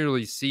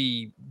clearly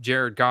see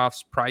Jared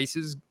Goff's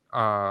prices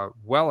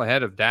well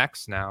ahead of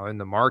Dak's now in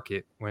the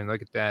market when you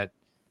look at that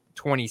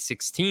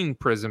 2016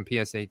 Prism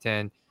PSA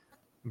 10.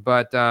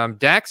 But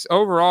Dak's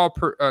overall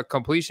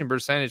completion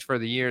percentage for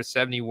the year is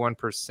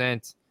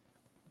 71%.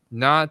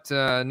 Not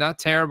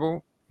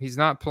terrible. He's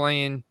not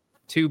playing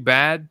too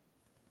bad.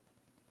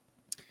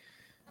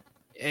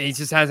 He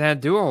just hasn't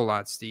had to do a whole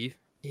lot, Steve.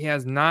 He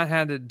has not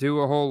had to do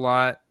a whole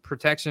lot.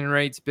 Protection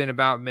rate's been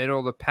about middle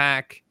of the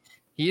pack.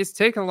 He has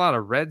taken a lot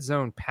of red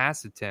zone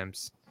pass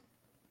attempts.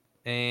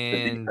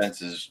 And the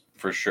defense is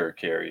for sure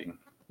carrying.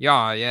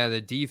 Yeah, the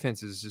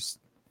defense is just...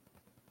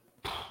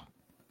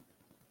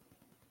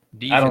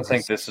 I don't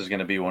think this is going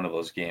to be one of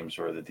those games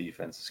where the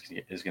defense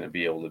is going to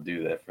be able to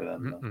do that for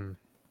them.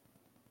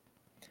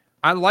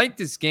 I like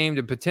this game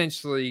to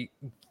potentially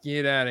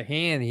get out of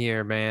hand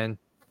here, man.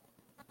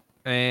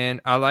 And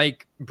I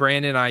like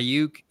Brandon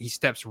Ayuk. He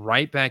steps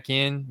right back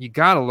in. You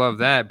got to love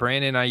that.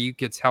 Brandon Ayuk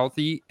gets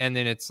healthy, and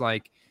then it's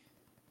like,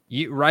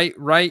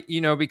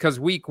 because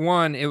week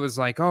 1, it was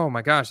like, oh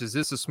my gosh, is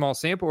this a small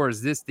sample or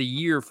is this the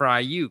year for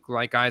Ayuk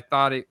like I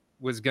thought it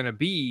was going to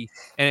be?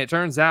 And it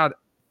turns out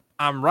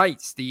I'm right,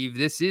 Steve.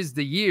 This is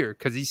the year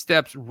because he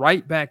steps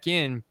right back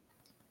in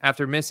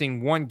after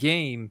missing one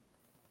game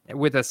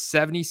with a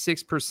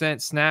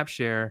 76% snap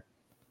share,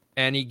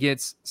 and he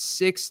gets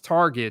 6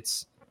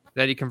 targets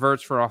that he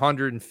converts for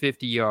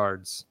 150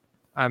 yards.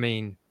 I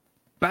mean,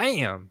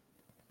 bam.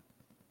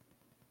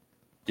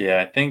 Yeah,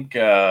 I think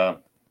this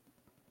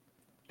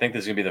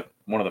is going to be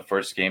one of the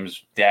first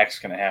games Dak's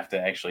going to have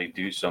to actually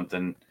do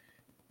something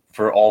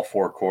for all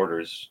 4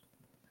 quarters.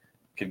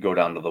 Could go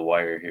down to the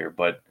wire here,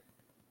 but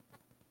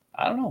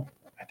I don't know.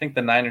 I think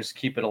the Niners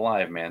keep it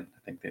alive, man. I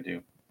think they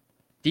do.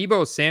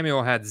 Deebo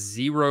Samuel had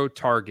 0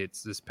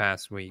 targets this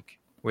past week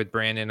with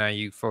Brandon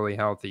Ayuk fully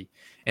healthy.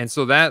 And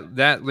so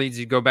that leads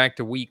you to go back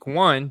to week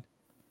 1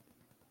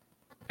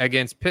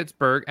 against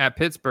Pittsburgh,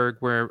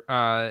 where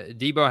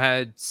Deebo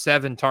had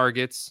 7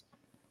 targets,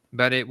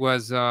 but it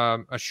was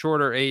a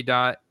shorter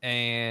ADOT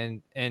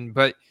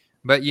but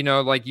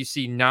like you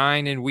see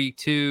 9 in week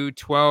 2,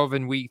 12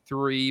 in week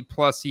 3,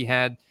 plus he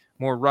had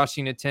more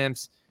rushing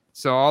attempts.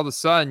 So all of a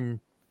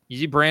sudden, you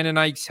see Brandon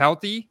Ayuk's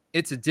healthy.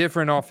 It's a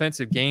different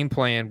offensive game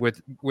plan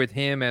with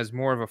him as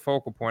more of a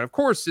focal point. Of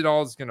course, it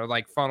all is going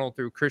to funnel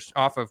through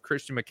off of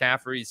Christian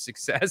McCaffrey's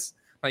success.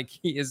 Like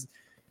he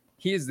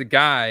he is the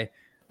guy.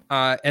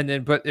 And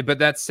then, but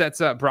that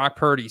sets up Brock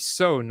Purdy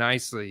so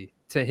nicely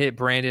to hit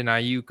Brandon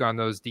Ayuk on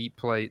those deep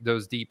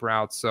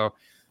routes. So,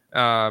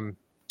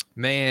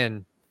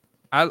 man,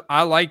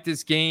 I like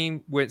this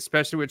game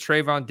especially with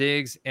Trayvon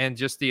Diggs and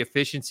just the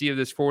efficiency of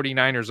this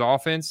 49ers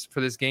offense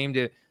for this game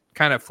to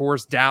kind of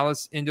force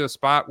Dallas into a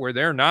spot where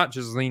they're not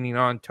just leaning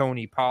on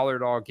Tony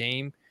Pollard all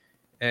game,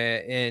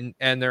 and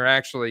they're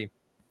actually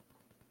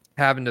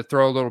having to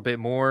throw a little bit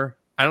more.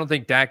 I don't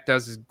think Dak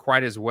does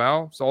quite as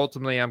well. So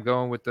ultimately, I'm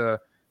going with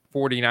the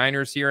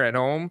 49ers here at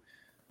home.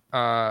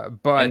 But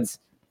and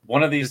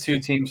one of these two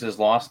teams has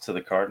lost to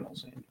the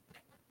Cardinals.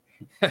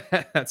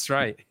 That's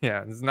right.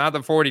 Yeah, it's not the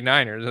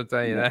 49ers, I'll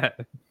tell you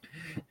that.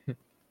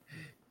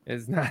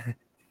 It's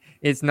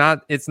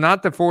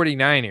not the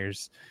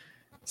 49ers.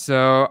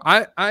 So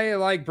I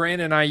like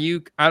Brandon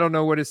Ayuk. I don't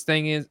know what his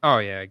thing is. Oh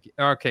yeah.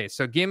 Okay.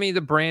 So give me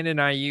the Brandon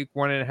Ayuk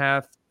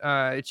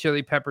 1.5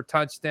 chili pepper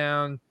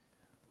touchdown.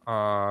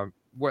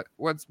 What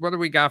do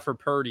we got for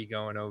Purdy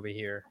going over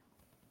here?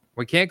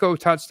 We can't go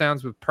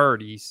touchdowns with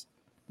Purdy's.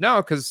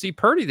 No, because see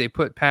Purdy, they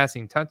put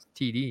passing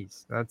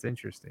TDs. That's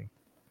interesting.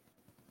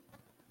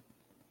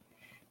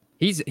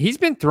 He's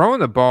been throwing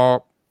the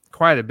ball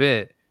quite a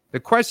bit. The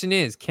question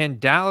is, can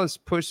Dallas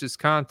push this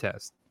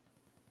contest?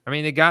 I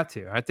mean, they got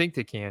to. I think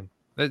they can.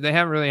 They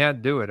haven't really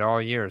had to do it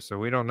all year, so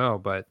we don't know.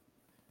 But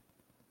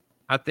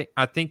I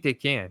think they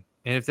can.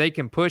 And if they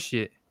can push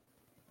it,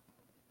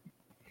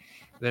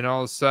 then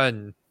all of a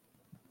sudden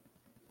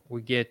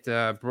we get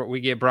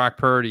Brock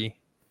Purdy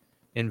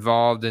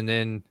involved, and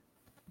then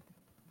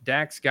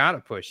Dak's got to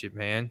push it,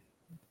 man.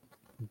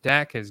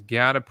 Dak has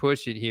got to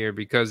push it here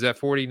because that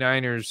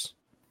 49ers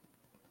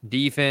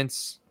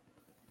defense.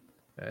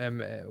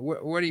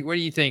 What do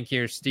you think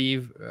here,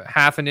 Steve?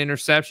 Half an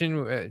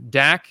interception,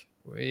 Dak.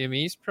 I mean,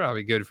 he's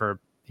probably good for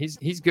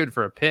he's good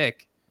for a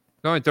pick.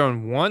 He's only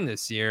thrown one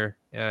this year.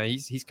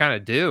 He's kind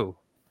of due.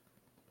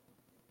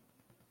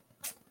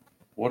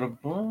 What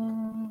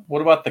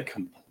about the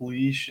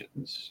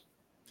completions?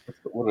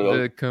 What are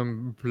those? The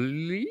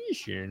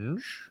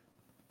completions.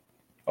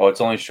 Oh,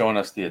 it's only showing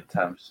us the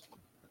attempts.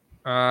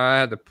 I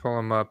had to pull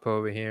them up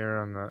over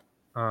here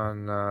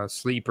on the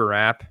Sleeper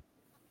app.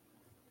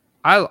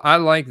 I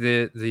like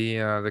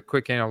the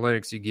quick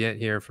analytics you get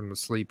here from the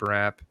Sleeper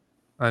app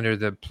under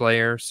the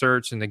player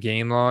search and the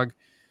game log.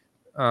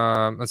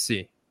 Let's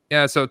see.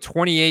 Yeah, so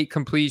 28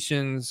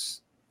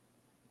 completions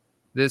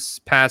this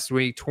past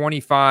week,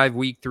 25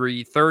 week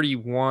 3,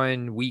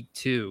 31 week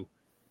 2.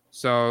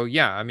 So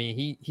yeah, I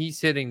mean he's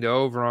hitting the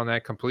over on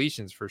that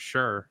completions for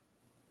sure.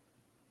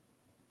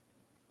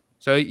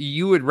 So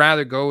you would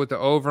rather go with the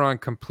over on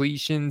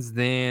completions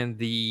than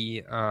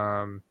the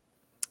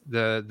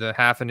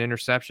half an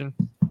interception?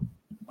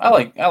 I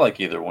like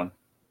either one.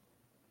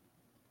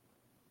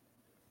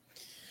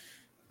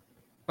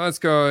 Let's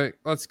go.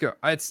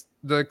 It's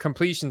the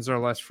completions are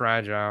less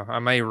fragile. I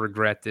may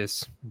regret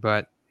this,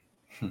 but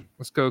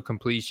let's go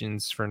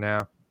completions for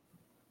now.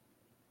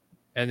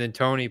 And then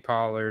Tony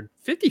Pollard,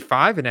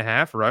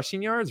 55.5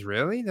 rushing yards.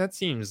 Really? That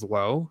seems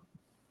low.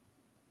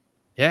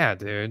 Yeah,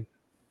 dude.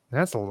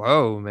 That's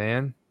low,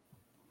 man.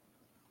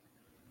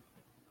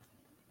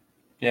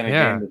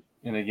 Yeah,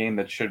 in a game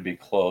that should be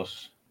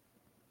close.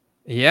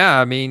 Yeah,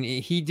 I mean,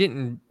 he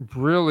didn't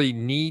really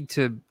need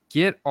to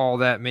get all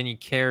that many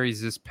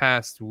carries this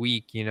past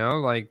week, you know?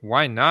 Like,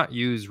 why not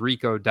use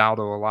Rico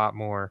Dowdle a lot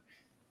more?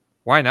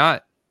 Why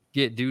not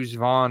get Deuce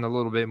Vaughn a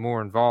little bit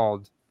more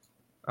involved?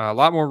 A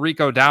lot more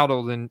Rico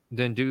Dowdle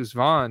than Deuce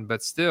Vaughn,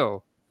 but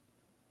still.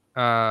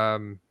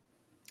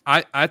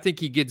 I think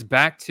he gets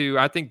back to,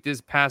 I think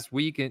this past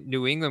week in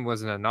New England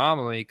was an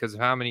anomaly because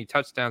of how many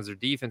touchdowns their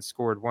defense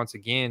scored. Once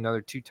again,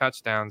 another 2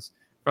 touchdowns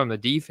from the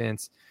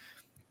defense.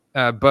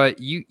 But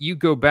you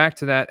go back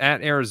to that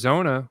at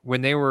Arizona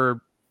when they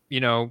were,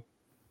 when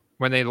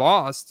they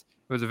lost,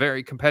 it was a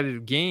very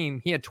competitive game.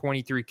 He had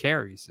 23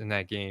 carries in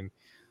that game.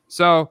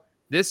 So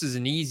this is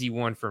an easy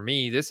one for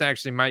me. This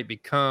actually might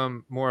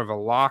become more of a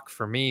lock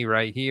for me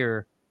right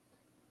here.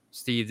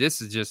 Steve, this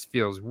just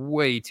feels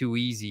way too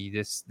easy.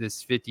 This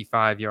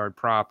 55-yard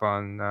prop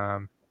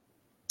on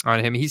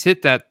him. He's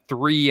hit that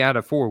 3 out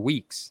of 4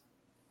 weeks.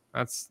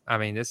 This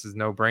is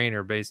no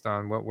brainer based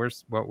on what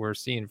we're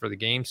seeing for the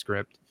game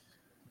script.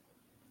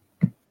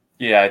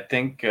 Yeah, I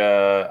think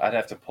I'd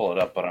have to pull it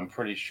up, but I'm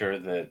pretty sure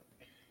that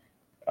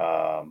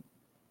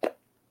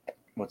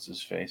what's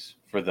his face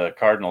for the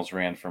Cardinals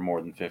ran for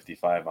more than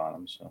 55 on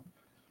him. So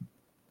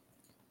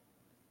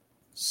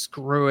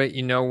screw it.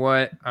 You know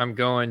what? I'm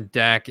going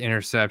Dak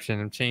interception.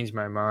 I've changed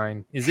my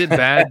mind. Is it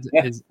bad?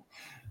 is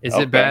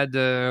okay. it bad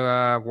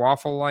to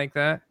waffle like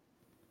that?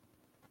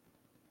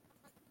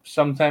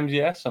 Sometimes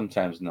yes,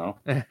 sometimes no.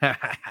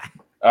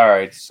 All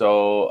right,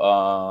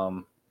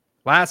 so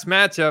last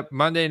matchup,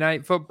 Monday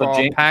Night Football.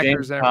 So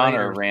Packers James at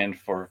Conner Raiders. ran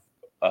for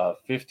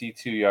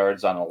 52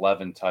 yards on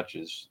 11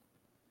 touches,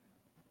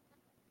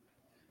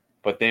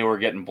 but they were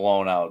getting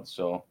blown out.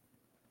 So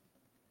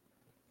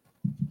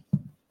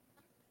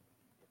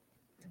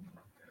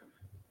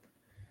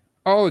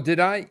Oh, did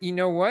I? You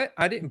know what?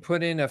 I didn't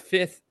put in a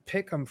fifth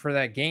pick'em for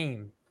that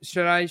game.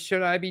 Should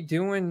I be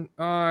doing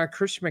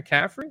Christian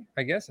McCaffrey?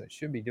 I guess I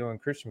should be doing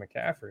Christian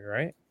McCaffrey,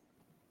 right?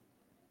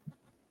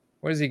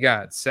 What has he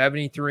got?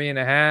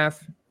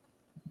 73.5.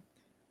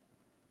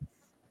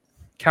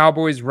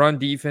 Cowboys run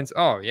defense.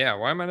 Oh, yeah.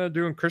 Why am I not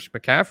doing Christian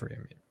McCaffrey? I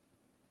mean,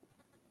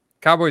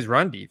 Cowboys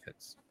run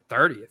defense,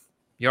 30th.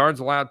 Yards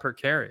allowed per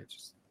carry.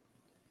 Just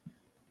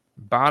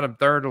bottom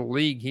third of the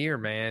league here,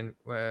 man.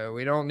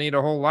 We don't need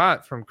a whole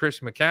lot from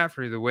Christian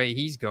McCaffrey the way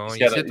he's going.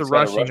 He's hit the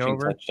rushing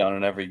over. Touchdown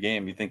in every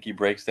game. You think he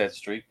breaks that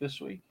streak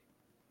this week?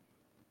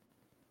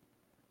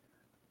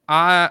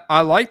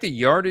 I like the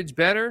yardage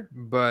better,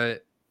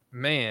 but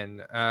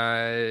man,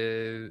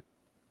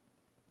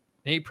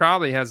 he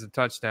probably has a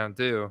touchdown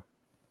too.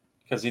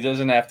 Because he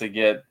doesn't have to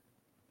get.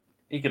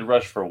 He could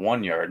rush for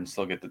 1 yard and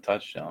still get the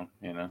touchdown.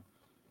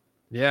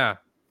 Yeah.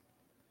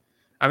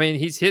 I mean,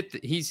 he's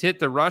hit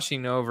the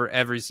rushing over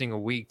every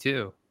single week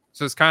too.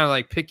 So it's kind of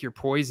like pick your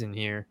poison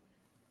here.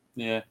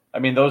 Yeah. I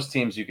mean, those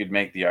teams you could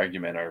make the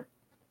argument are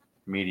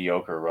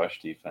mediocre rush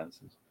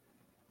defenses.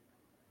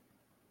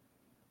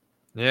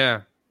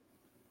 Yeah.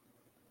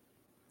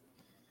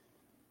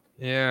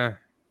 Yeah.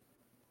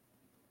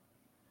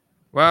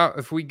 Well,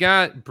 if we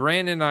got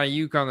Brandon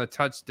Ayuk on the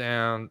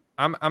touchdown,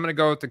 I'm going to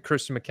go with the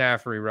Christian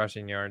McCaffrey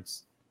rushing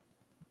yards.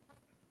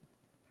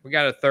 We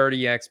got a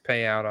 30x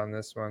payout on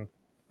this one.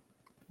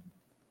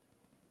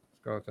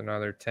 Let's go with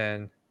another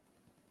 10.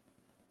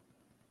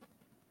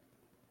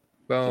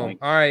 Boom.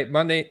 All right,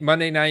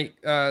 Monday night,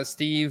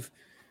 Steve.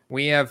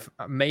 We have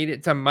made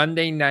it to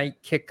Monday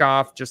night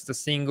kickoff, just a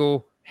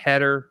single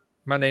header.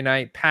 Monday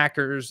night,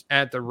 Packers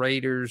at the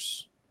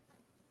Raiders.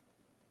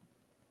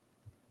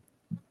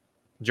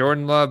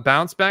 Jordan Love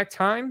bounce back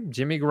time.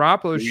 Jimmy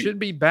Garoppolo should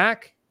be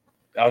back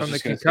from the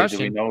concussion.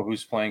 Do we know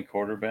who's playing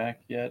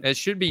quarterback yet? It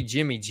should be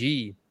Jimmy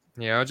G.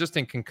 Just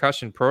in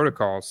concussion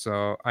protocol.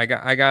 So I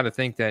got to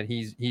think that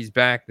he's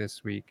back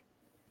this week.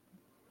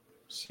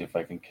 See if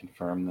I can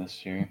confirm this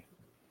here.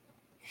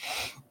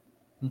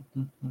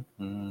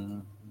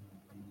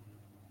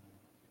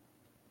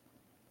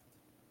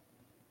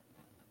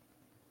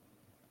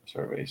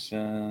 Survey says.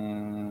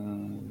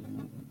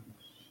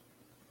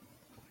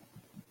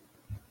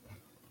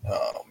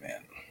 Oh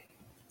man,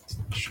 it's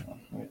not showing.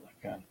 Wait,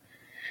 God.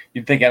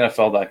 You'd think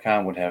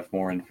NFL.com would have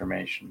more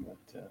information, but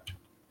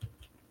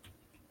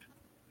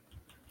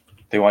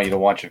they want you to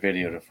watch a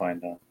video to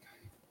find out.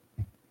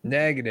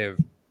 Negative.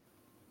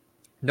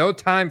 No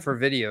time for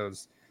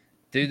videos.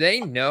 Do they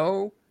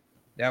know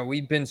that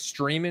we've been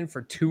streaming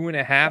for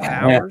 2.5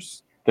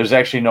 hours? There's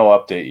actually no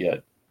update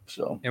yet.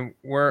 So, and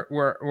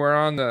we're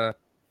on the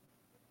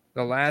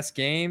last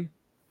game.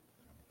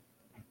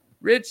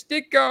 Rich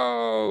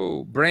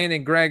Dicko,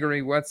 Brandon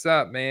Gregory, what's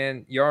up,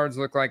 man? Yards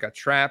look like a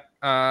trap.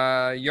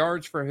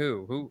 Yards for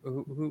who?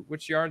 Who?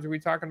 Which yards are we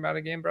talking about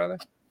again, brother?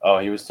 Oh,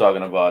 he was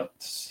talking about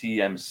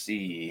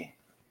CMC.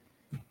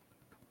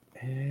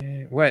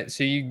 What?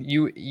 So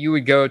you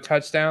would go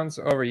touchdowns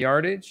over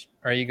yardage,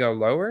 or you go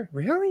lower?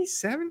 Really?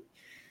 7?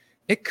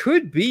 It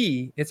could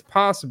be. It's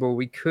possible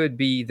we could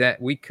be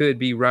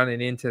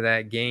running into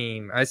that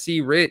game. I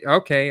see Rick.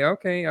 Okay. All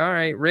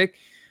right, Rick.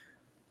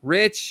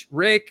 Rick,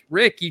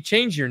 you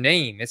changed your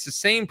name. It's the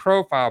same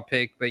profile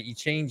pic, but you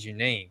changed your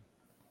name.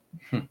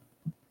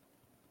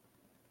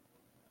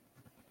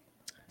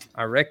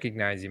 I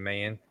recognize you,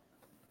 man.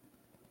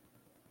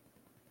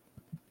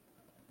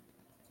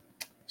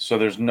 So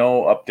there's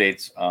no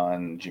updates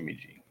on Jimmy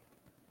G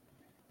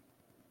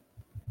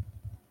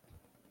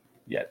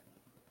yet.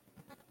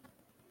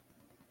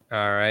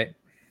 All right.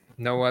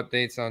 No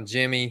updates on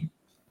Jimmy.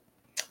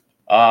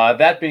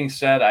 That being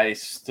said, I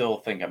still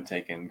think I'm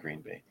taking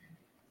Green Bay.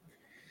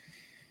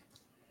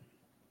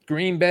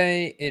 Green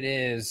Bay it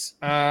is.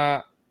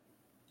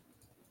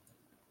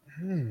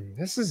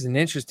 This is an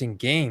interesting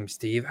game,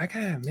 Steve.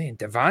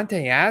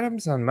 Devontae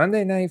Adams on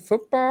Monday Night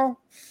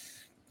Football.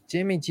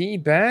 Jimmy G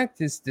back.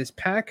 This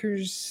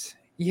Packers.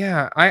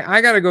 Yeah,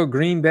 I got to go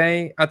Green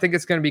Bay. I think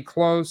it's going to be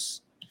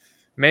close.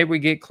 Maybe we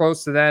get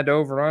close to that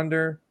over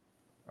under.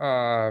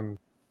 All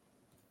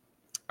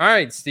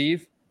right,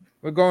 Steve.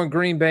 We're going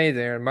Green Bay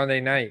there on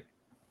Monday night.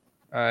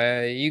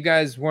 You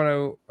guys want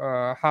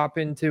to hop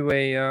into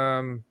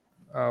a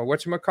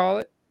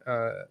whatchamacallit?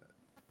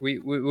 We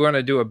want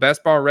to do a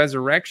best ball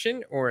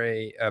resurrection or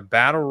a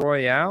battle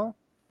royale?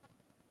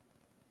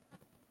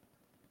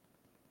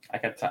 I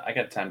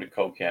got time to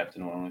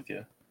co-captain one with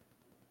you.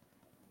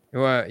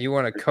 You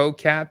want a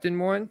co-captain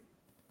one?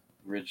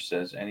 Rich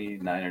says any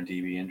Niner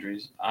DB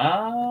injuries?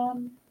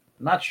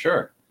 Not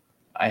sure.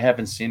 I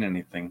haven't seen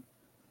anything.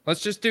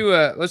 Let's just do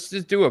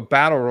a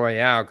battle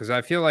royale because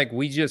I feel like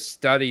we just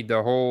studied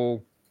the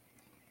whole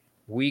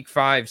week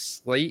 5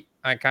 slate.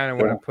 I kind of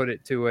want to put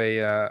it to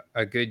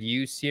a good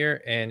use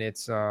here, and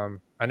it's I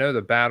know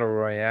the battle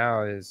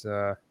royale is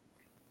a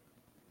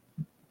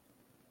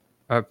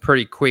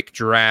pretty quick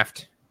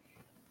draft.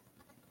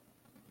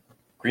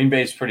 Green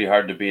Bay's pretty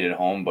hard to beat at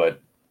home,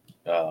 but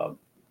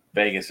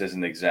Vegas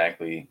isn't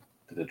exactly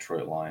the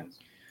Detroit Lions.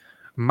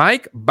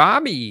 Mike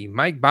Bobby,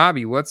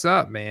 what's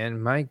up,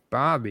 man? Mike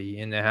Bobby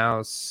in the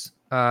house.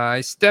 I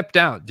stepped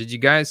out. Did you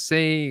guys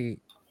say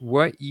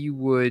what you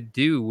would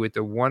do with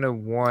the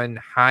 101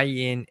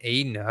 high-end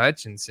Aiden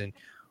Hutchinson?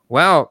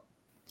 Well,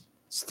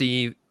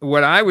 Steve,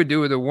 what I would do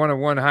with a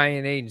 101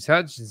 high-end Aiden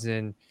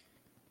Hutchinson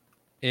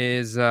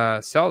is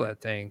sell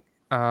that thing.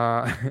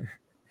 I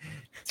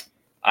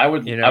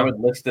would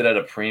list it at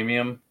a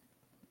premium,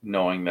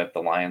 knowing that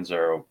the Lions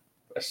are a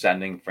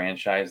ascending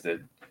franchise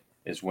that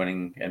is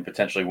winning and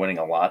potentially winning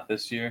a lot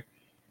this year.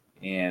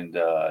 And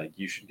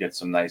you should get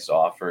some nice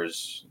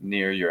offers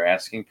near your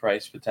asking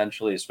price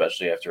potentially,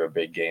 especially after a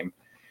big game.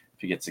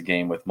 If he gets a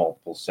game with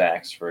multiple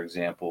sacks, for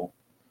example.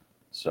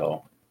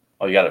 So,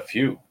 you got a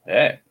few.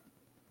 Hey,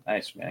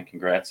 nice, man.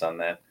 Congrats on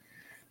that.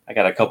 I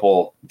got a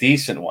couple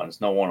decent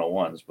ones, no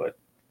 101s, but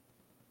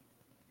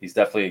he's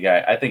definitely a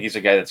guy. I think he's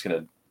a guy that's going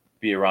to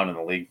be around in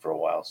the league for a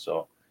while.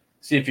 So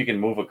see if you can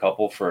move a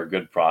couple for a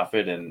good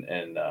profit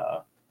and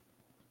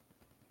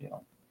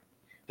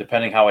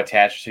depending how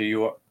attached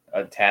to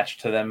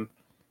them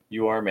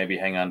you are, maybe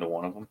hang on to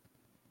one of them.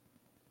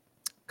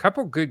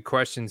 Couple good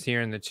questions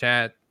here in the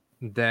chat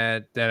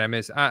that I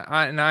missed.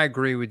 I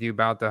agree with you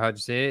about the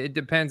Hutchinson. It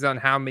depends on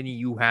how many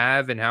you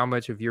have and how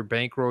much of your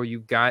bankroll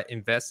you've got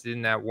invested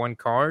in that one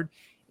card.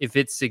 If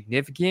it's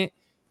significant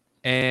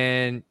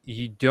and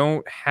you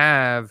don't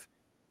have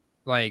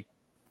like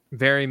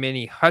very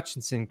many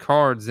Hutchinson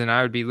cards, then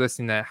I would be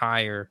listing that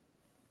higher.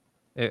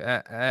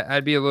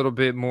 I'd be a little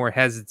bit more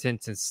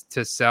hesitant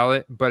to sell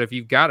it. But if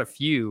you've got a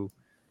few,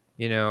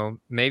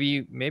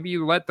 maybe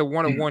you let the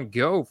 101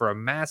 go for a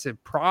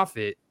massive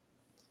profit,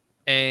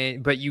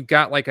 but you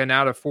got like an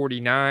out of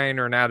 49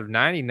 or an out of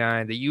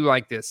 99 that you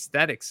like the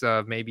aesthetics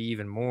of, maybe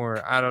even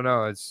more. I don't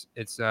know.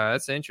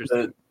 That's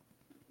interesting.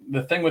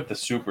 The thing with the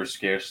super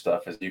scarce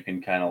stuff is you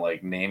can kind of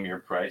like name your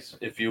price,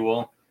 if you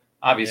will,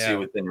 obviously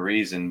within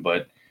reason,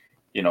 but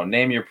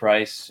name your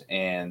price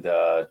and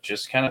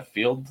just kind of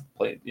field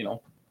the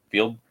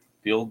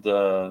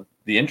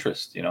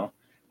interest.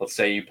 Let's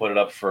say you put it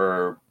up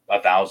for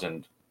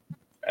 1,000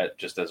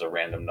 just as a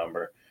random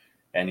number,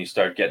 and you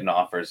start getting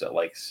offers at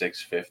like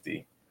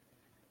 650.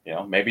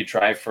 Maybe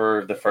try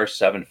for the first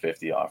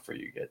 750 offer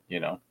you get.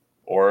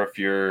 Or if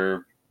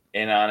you're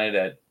in on it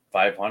at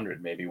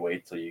 500, maybe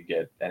wait till you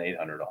get an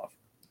 800 off.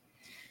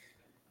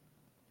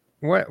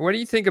 What do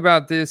you think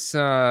about this?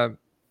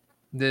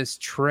 This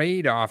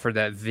trade offer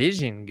that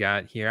Vision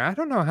got here? I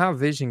don't know how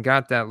Vision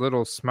got that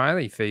little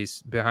smiley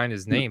face behind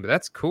his name, but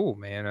that's cool,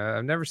 man.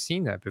 I've never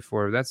seen that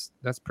before. That's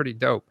pretty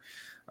dope.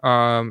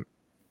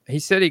 He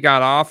said he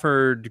got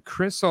offered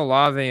Chris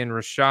Olave and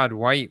Rachaad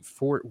White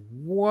for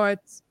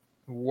what?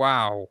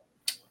 Wow.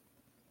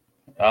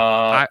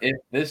 If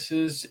this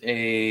is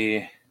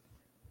a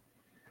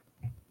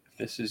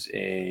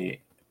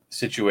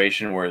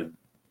situation where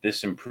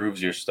this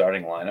improves your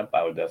starting lineup,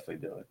 I would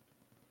definitely do it.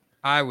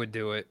 I would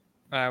do it.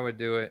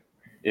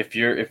 If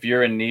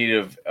you're in need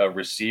of a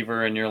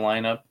receiver in your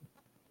lineup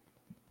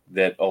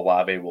that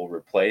Olave will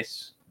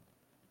replace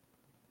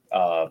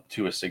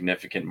to a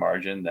significant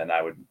margin, then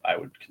I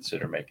would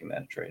consider making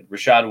that trade.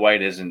 Rachaad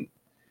White isn't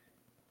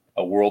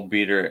a world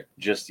beater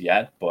just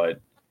yet,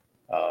 but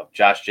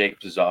Josh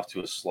Jacobs is off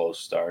to a slow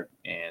start,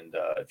 and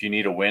if you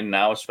need a win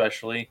now,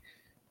 especially,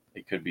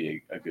 it could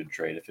be a good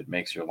trade if it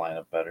makes your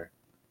lineup better.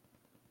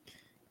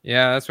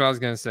 Yeah, that's what I was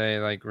gonna say.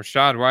 Like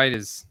Rachaad White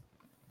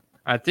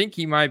I think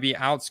he might be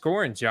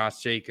outscoring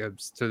Josh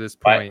Jacobs to this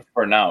point.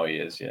 For now, he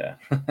is, yeah.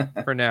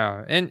 For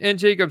now. And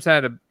Jacobs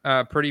had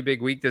a pretty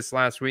big week this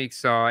last week.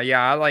 So, yeah,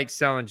 I like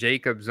selling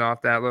Jacobs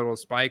off that little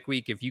spike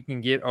week. If you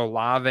can get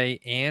Olave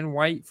and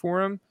White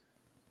for him,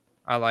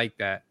 I like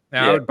that.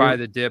 Now, I would buy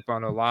the dip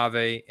on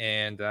Olave,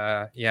 and,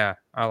 I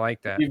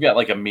like that. If you've got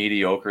like a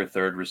mediocre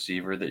third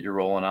receiver that you're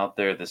rolling out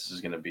there, this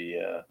is going to be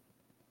a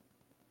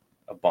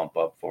bump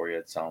up for you,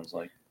 it sounds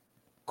like.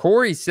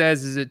 Corey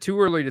says, is it too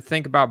early to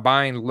think about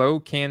buying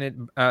low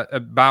candidates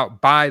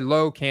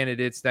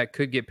that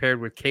could get paired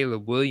with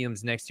Caleb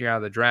Williams next year out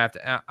of the draft?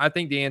 I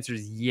think the answer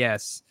is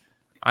yes.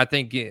 I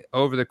think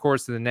over the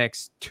course of the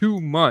next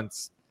 2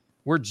 months,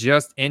 we're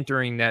just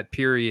entering that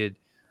period.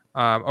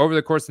 Over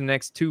the course of the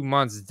next 2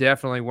 months,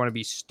 definitely want to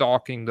be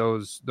stalking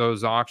those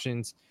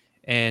auctions.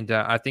 And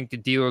I think the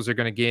deals are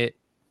going to get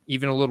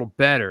even a little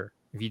better.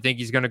 If you think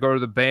he's going to go to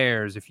the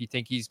Bears, if you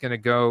think he's going to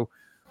go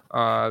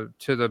I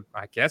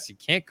guess he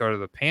can't go to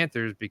the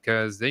Panthers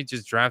because they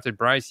just drafted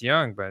Bryce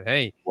Young, but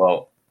hey.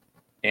 Well,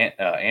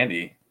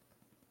 Andy,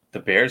 the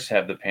Bears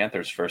have the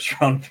Panthers'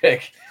 first round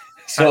pick.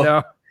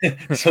 So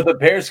the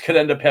Bears could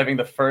end up having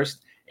the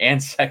first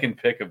and second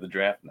pick of the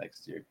draft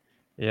next year.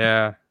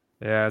 Yeah,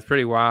 it's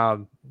pretty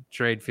wild.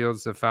 Trade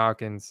Fields to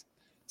Falcons.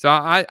 So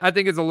I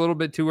think it's a little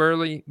bit too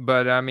early,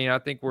 but I mean, I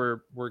think we're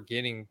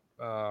getting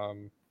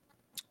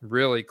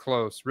really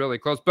close.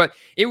 But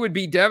it would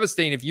be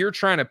devastating if you're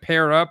trying to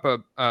pair up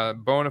a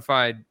bona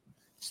fide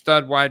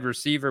stud wide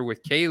receiver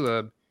with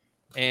Caleb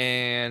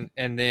and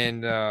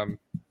then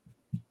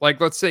like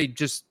let's say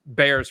just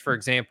Bears, for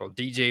example,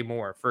 DJ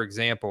Moore, for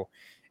example,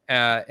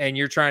 and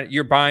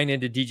you're buying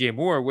into DJ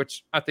Moore,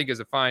 which I think is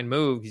a fine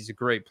move. He's a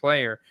great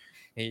player.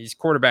 He's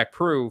quarterback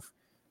proof.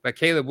 But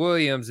Caleb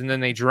Williams, and then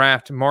they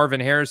draft Marvin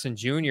Harrison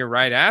Jr.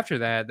 right after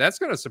that. That's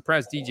going to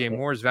suppress DJ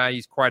Moore's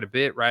values quite a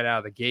bit right out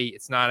of the gate.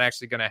 It's not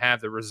actually going to have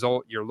the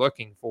result you're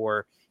looking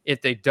for if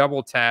they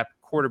double tap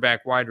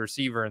quarterback wide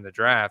receiver in the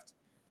draft.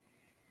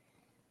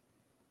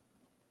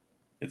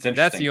 It's interesting.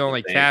 That's the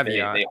only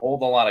caveat. They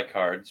hold a lot of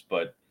cards,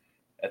 but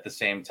at the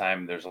same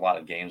time, there's a lot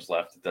of games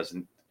left. It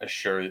doesn't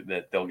assure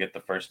that they'll get the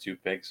first 2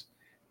 picks.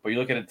 But you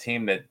look at a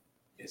team that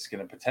is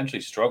going to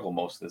potentially struggle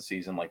most of the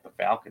season, like the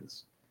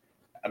Falcons.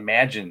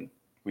 Imagine,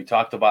 we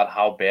talked about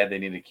how bad they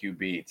need a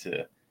QB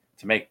to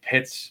make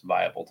Pitts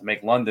viable, to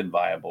make London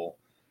viable,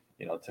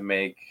 to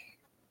make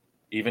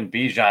even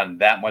Bijan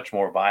that much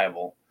more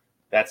viable.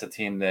 That's a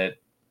team that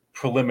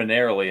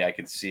preliminarily I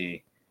could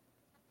see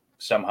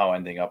somehow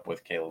ending up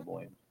with Caleb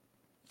Williams.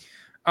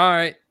 All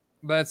right,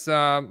 let's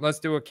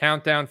do a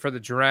countdown for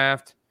the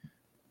draft.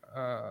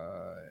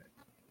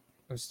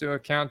 Let's do a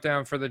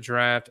countdown for the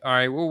draft. All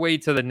right, we'll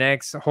wait till the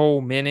next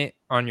whole minute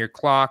on your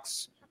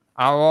clocks.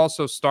 I'll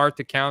also start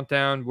the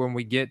countdown when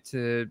we get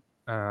to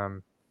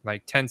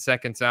like 10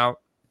 seconds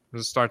out.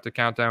 We'll start the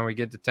countdown when we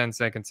get to 10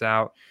 seconds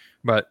out.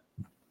 But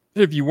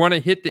if you want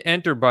to hit the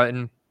enter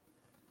button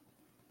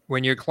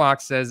when your clock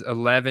says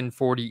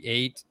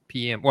 11:48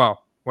 p.m.,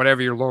 well,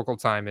 whatever your local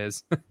time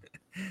is,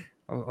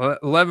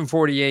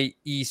 11:48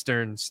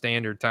 Eastern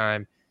Standard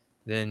Time,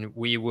 then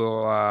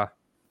we'll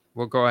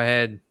go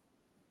ahead,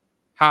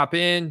 hop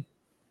in.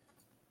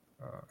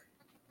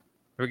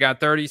 We got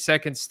 30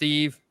 seconds,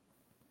 Steve.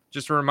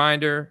 Just a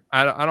reminder,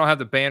 I don't have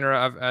the banner.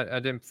 I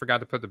didn't forgot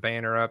to put the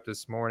banner up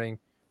this morning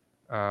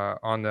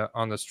on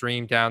the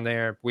stream down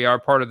there. We are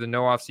part of the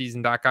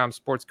nooffseason.com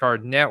sports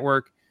card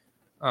network.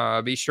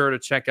 Be sure to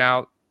check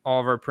out all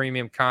of our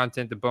premium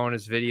content, the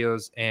bonus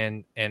videos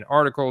and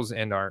articles,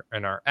 and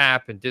our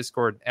app and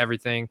Discord,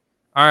 everything.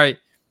 All right,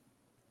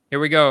 here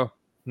we go.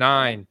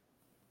 9,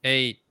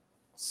 8,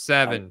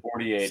 7,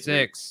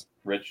 6,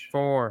 Rich.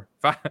 4,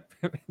 5.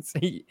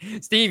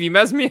 Steve, you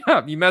messed me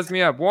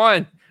up.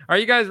 1. Are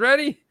you guys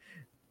ready?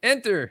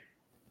 Enter.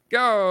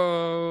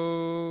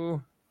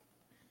 Go.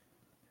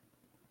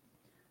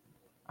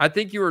 I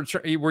think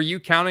were you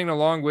counting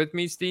along with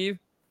me, Steve?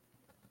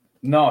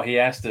 No, he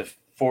asked if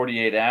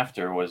 48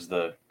 after was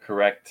the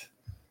correct.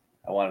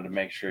 I wanted to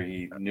make sure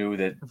he knew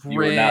that you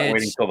were not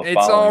waiting till the following.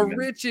 It's all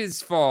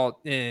Rich's fault,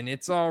 and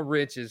it's all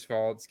Rich's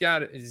fault. It's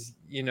got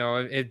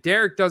if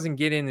Derek doesn't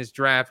get in this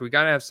draft, we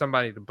got to have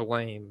somebody to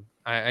blame.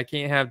 I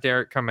can't have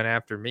Derek coming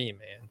after me,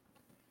 man.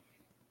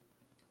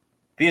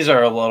 These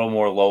are a little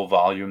more low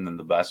volume than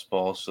the best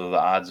ball, so the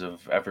odds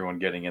of everyone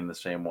getting in the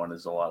same one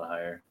is a lot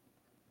higher.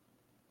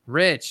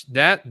 Rich,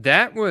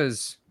 that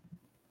was,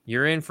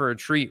 you're in for a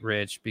treat,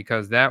 Rich,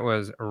 because that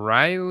was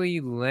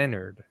Riley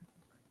Leonard.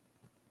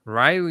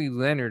 Riley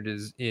Leonard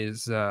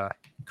is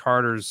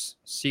Carter's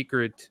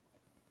secret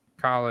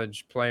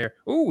college player.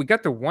 Oh, we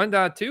got the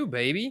 1.2,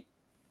 baby.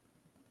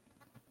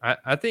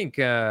 I think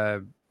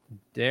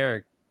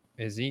Derek,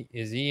 is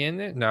he in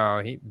there?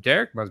 No,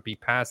 Derek must be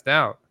passed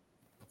out.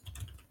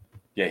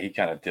 Yeah, he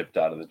kind of dipped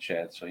out of the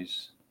chat, so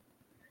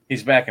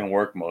he's back in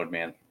work mode,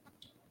 man.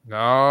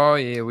 Oh,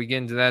 yeah, we get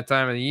into that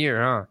time of the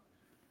year, huh?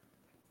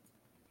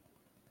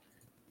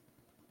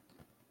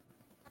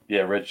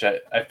 Yeah, Rich,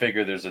 I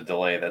figure there's a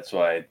delay. That's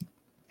why I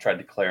tried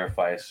to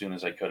clarify as soon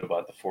as I could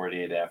about the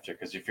 48 after.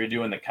 Because if you're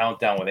doing the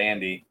countdown with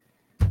Andy,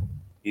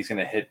 he's going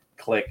to hit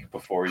click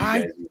before you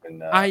guys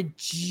even... I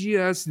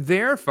just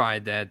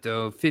verified that,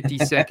 though, 50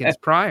 seconds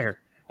prior.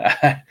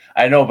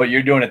 I know, but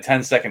you're doing a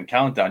 10-second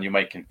countdown. You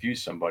might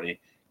confuse somebody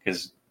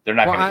because they're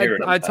not going to hear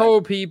it. I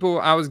told people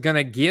I was going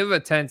to give a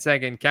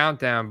 10-second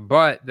countdown,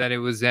 but that it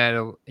was at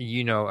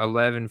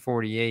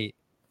 11:48.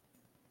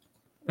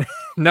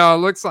 No, it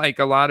looks like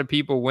a lot of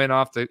people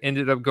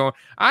ended up going,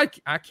 I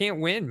can't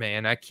win,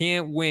 man. I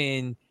can't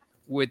win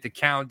with the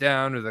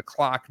countdown or the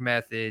clock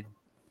method.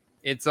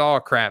 It's all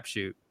a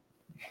crapshoot.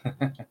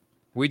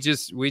 We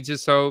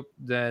just hope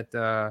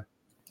that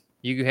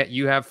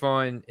you have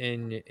fun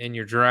in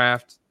your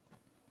draft.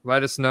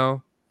 Let us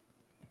know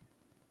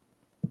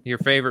your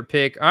favorite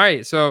pick. All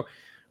right, so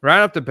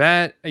right off the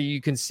bat,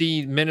 you can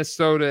see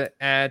Minnesota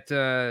at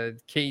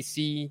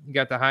KC. You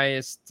got the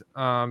highest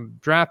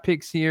draft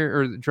picks here,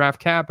 or draft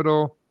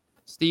capital.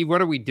 Steve,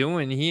 what are we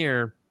doing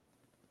here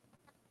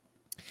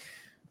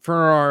for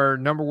our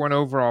number 1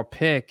 overall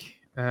pick?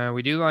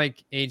 We do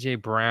like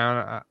AJ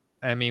Brown.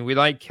 I mean, we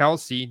like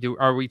Kelsey.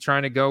 Are we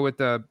trying to go with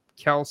the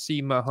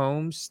Kelsey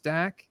Mahomes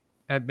stack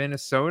at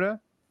Minnesota?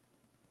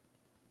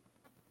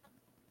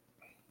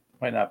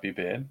 Might not be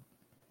bad.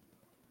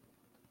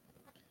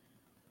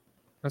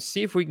 Let's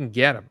see if we can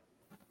get him.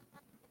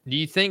 Do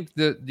you think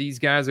that these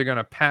guys are going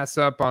to pass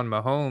up on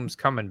Mahomes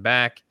coming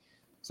back?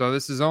 So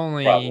this is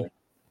only Probably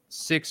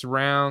 6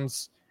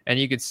 rounds, and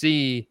you could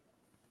see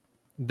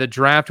the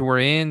draft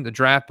we're in. The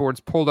draft board's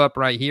pulled up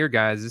right here,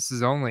 guys. This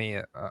is only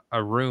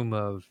a room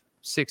of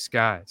 6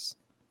 guys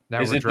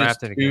that were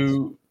drafted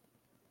against.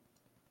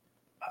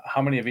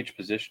 How many of each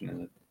position is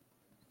it?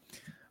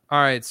 All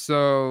right,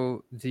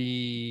 so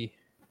the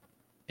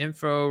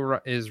info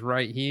is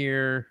right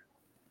here.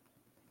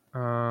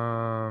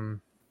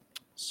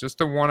 It's just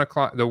the 1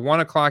 o'clock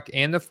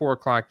and the 4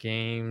 o'clock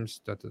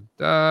games.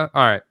 All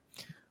right.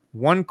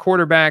 1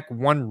 quarterback,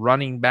 1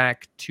 running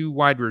back, 2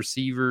 wide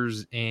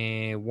receivers,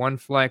 and 1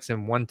 flex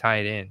and 1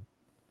 tight end.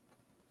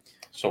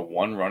 So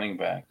 1 running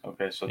back.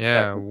 Okay, so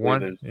Yeah, technically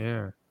 1.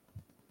 Yeah.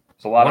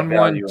 there's a lot of 1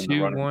 value 1 in the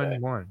 2 running 1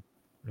 back. 1.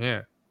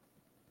 Yeah.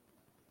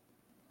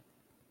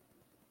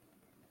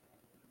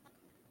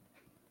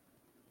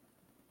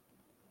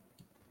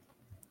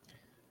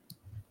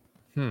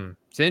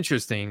 It's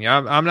interesting.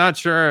 I'm not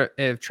sure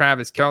if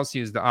Travis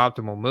Kelce is the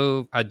optimal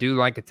move. I do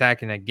like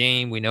attacking that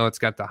game. We know it's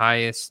got the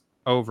highest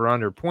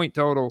over/under point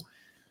total.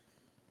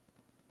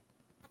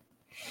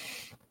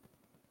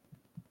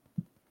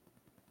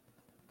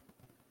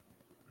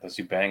 Does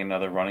he bang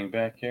another running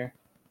back here?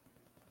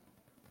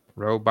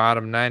 Row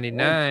bottom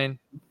 99.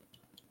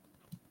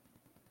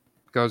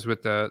 Goes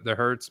with the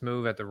Hurts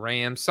move at the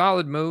Rams.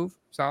 Solid move.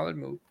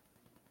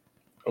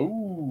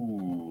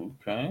 Oh,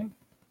 okay.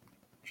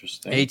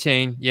 Interesting.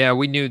 A-Chain. Yeah,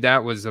 we knew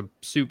that was a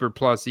super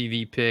plus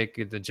EV pick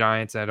at the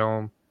Giants at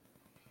home.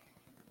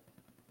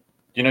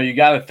 You know, you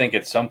got to think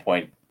at some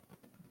point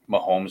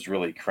Mahomes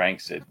really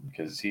cranks it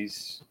because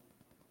he's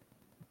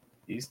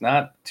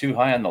not too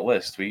high on the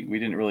list. We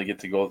didn't really get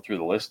to go through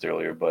the list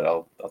earlier, but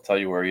I'll tell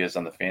you where he is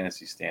on the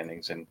fantasy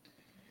standings, and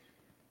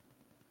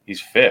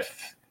he's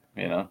 5th.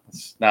 You know,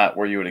 it's not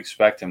where you would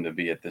expect him to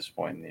be at this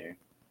point in the year.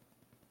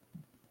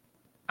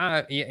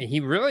 Yeah,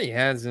 he really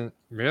hasn't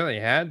really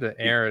had to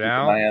air it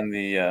out.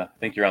 I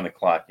think you're on the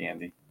clock,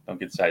 Andy. Don't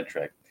get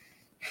sidetracked.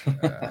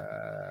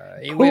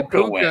 He went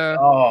Puka.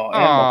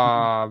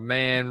 Oh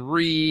man,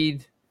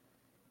 Reed.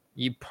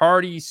 You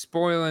party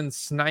spoiling,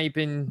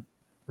 sniping,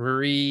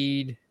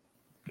 Reed.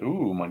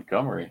 Ooh,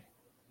 Montgomery.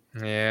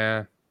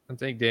 Yeah, I'll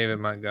take David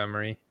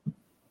Montgomery.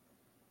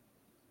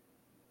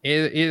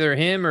 Either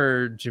him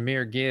or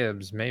Jahmyr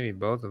Gibbs, maybe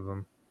both of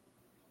them.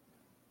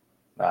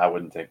 I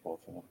wouldn't take both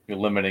of them. You're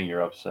limiting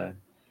your upside.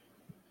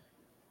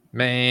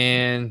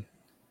 Man,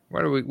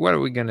 what are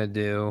we gonna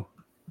do?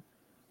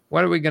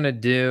 What are we gonna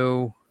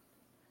do?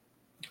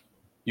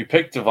 You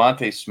picked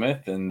Devontae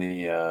Smith in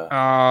the.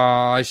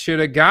 I should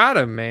have got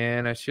him,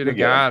 man. I should have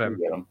got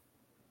him.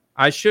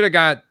 I should have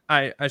got.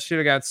 I should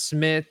have got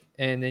Smith,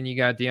 and then you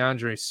got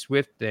DeAndre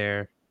Swift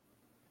there.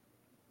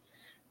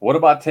 What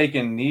about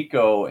taking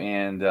Nico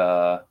and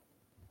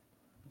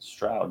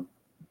Stroud?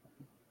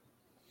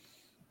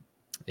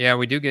 Yeah,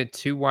 we do get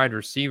 2 wide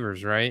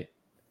receivers, right?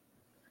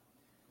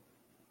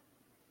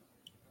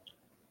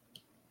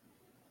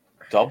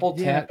 Double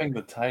tapping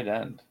the tight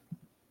end.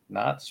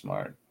 Not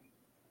smart.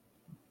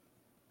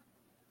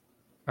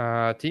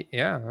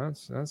 Yeah,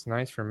 that's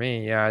nice for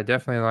me. Yeah, I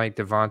definitely like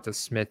Devonta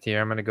Smith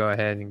here. I'm going to go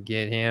ahead and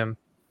get him.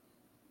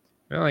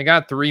 We only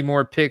got 3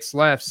 more picks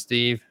left,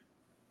 Steve.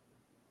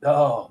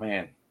 Oh,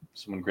 man.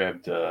 Someone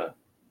grabbed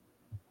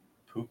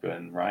Puka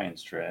in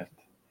Ryan's draft.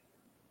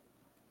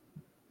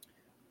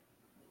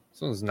 This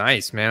one's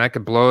nice, man. I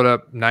could blow it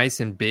up nice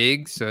and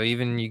big. So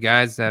even you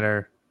guys that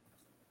are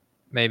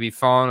maybe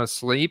falling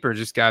asleep or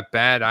just got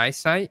bad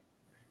eyesight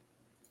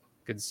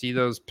could see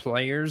those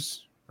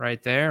players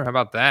right there. How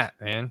about that,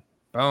 man?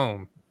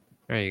 Boom.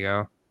 There you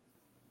go.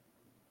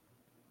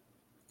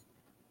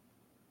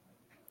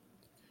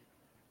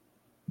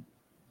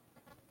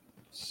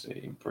 Let's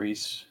see.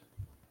 Brees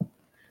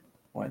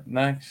went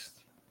next.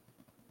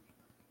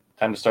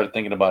 Time to start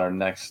thinking about our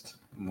next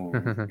move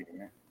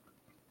here.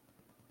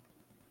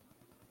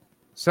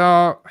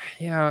 So,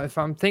 yeah, if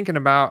I'm thinking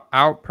about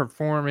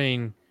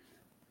outperforming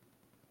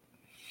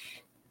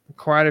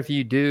quite a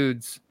few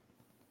dudes,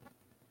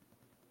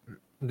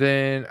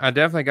 then I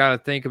definitely got to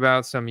think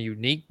about some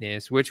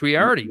uniqueness, which we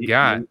already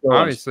got.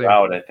 Obviously,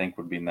 Stroud, I think,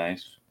 would be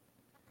nice.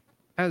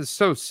 That was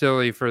so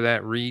silly for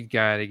that Reed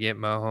guy to get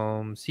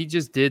Mahomes. He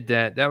just did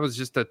that. That was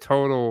just a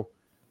total,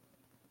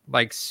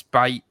 like,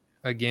 spite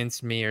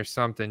against me or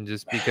something,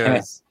 just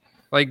because,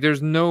 like,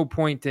 there's no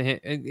point to him,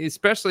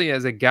 especially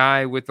as a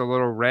guy with a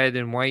little red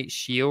and white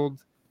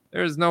shield.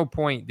 There's no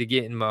point to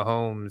getting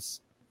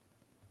Mahomes.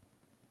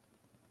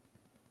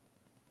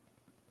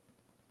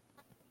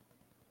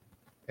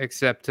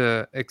 Except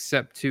to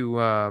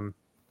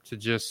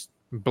just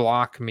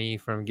block me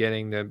from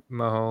getting the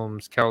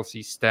Mahomes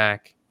Kelce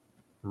stack.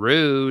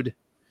 Rude.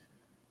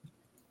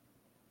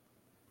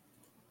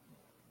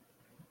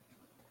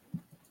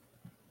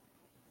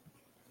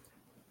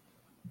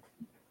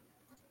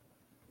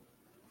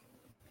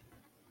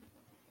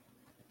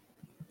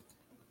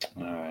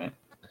 All right.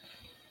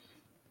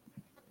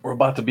 We're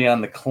about to be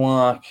on the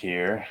clock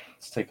here.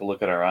 Let's take a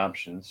look at our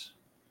options.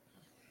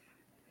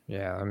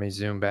 Yeah, let me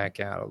zoom back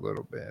out a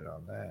little bit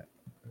on that.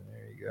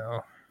 There you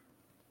go.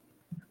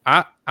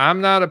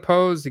 I'm not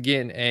opposed to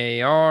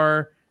getting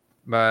AR,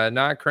 but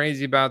not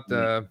crazy about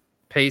the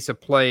pace of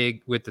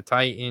play with the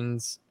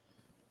Titans.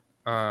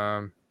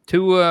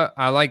 Tua,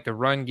 I like the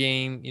run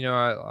game.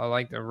 I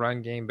like the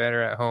run game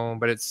better at home,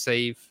 but it's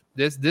safe.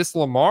 This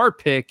Lamar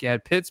pick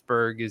at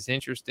Pittsburgh is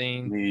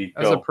interesting.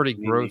 That's a pretty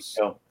gross.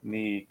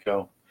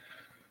 Nico.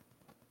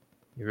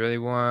 You really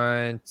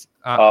want?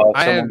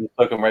 Someone just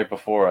took him right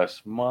before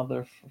us.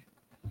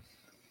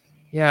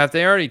 Yeah, if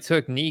they already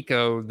took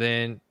Nico,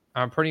 then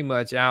I'm pretty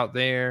much out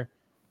there.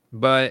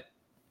 But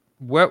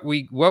what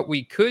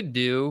we could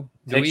do?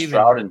 Take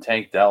Stroud and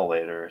Tank Dell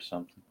later or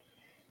something.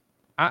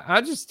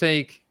 I just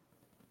take.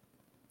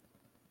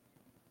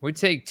 We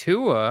take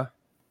Tua.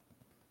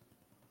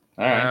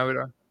 All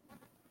right.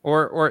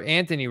 Or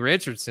Anthony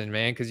Richardson,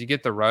 man, because you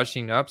get the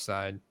rushing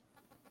upside.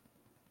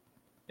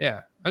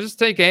 Yeah, I just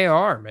take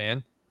AR,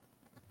 man.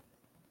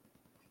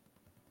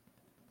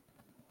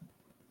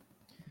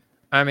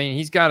 I mean,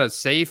 he's got a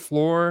safe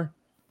floor.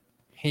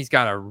 He's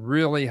got a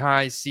really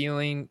high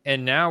ceiling.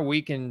 And now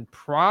we can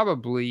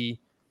probably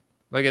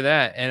look at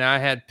that. And I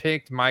had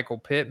picked Michael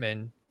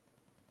Pittman.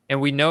 And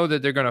we know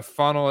that they're going to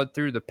funnel it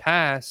through the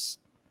pass.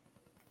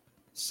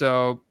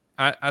 So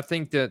I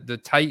think that the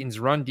Titans'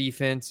 run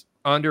defense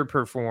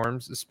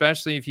underperforms,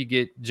 especially if you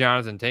get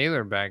Jonathan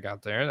Taylor back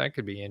out there. That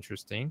could be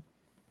interesting.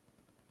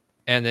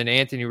 And then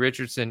Anthony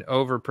Richardson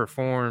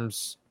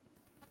overperforms.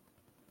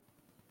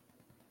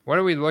 What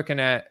are we looking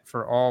at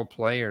for all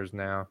players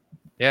now?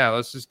 Yeah,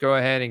 let's just go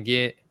ahead and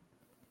get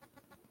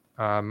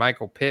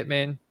Michael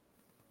Pittman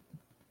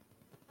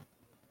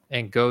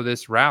and go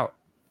this route.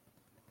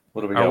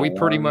 What do we got? Are we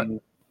pretty much?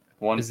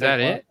 Is that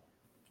it?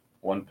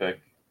 One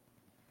pick.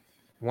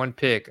 One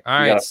pick. All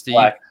right,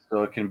 Steve.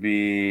 So it can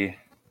be.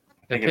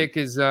 The pick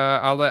is.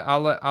 I'll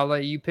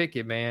let you pick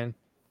it, man.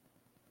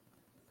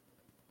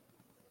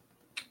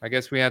 I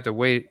guess we have to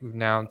wait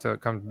now until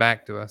it comes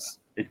back to us.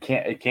 It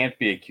can't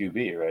be a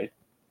QB, right?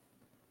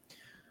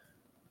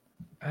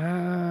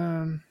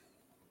 I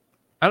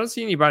don't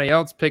see anybody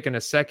else picking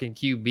a second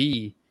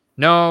QB.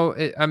 No,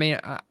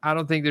 I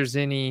don't think there's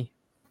any.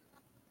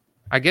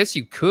 I guess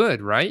you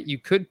could, right? You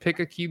could pick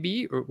a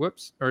QB,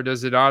 or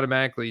does it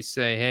automatically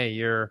say, "Hey,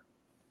 you're"?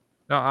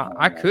 No,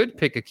 I could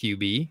pick a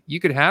QB. You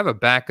could have a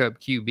backup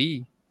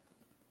QB.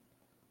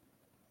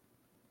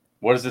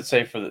 What does it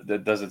say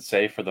does it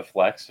say for the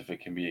flex if it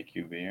can be a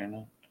QB or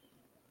not?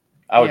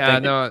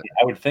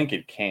 I would think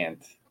it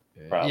can't.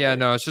 Probably. Yeah,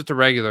 no, it's just a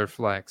regular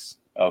flex.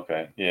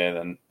 Okay, yeah,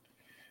 then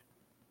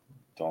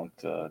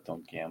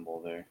don't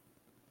gamble there.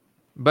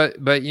 But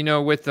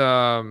with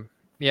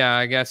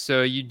I guess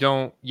so. You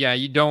don't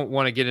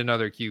want to get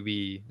another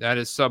QB. That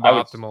is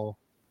suboptimal.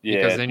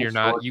 Because then you've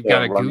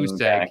got a goose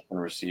egg and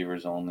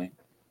receivers only.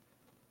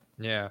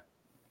 Yeah.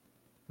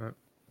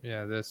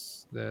 Yeah,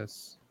 this.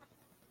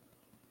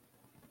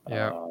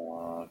 Yeah.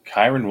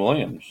 Kyren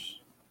Williams.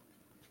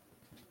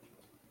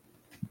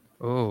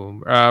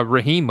 Oh,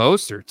 Raheem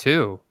Mostert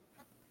too.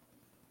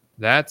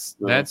 That's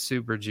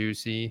super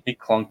juicy. He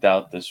clunked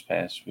out this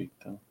past week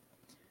though.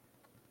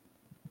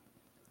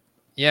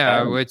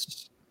 Yeah,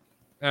 which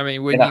when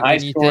in a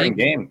high-scoring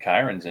game,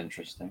 Kyren's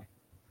interesting.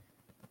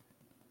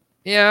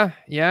 Yeah,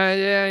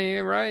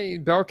 you're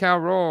right. Bell cow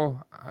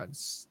roll.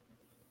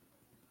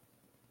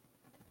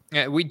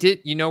 Yeah, we did.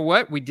 You know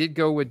what? We did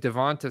go with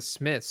Devonta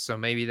Smith, so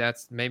maybe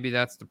that's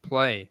the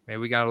play. Maybe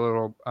we got a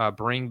little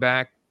bring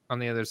back on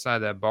the other side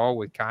of that ball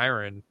with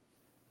Kyren.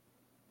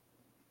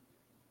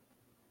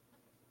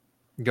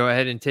 Go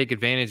ahead and take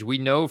advantage. We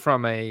know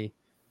from a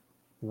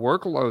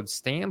workload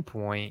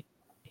standpoint,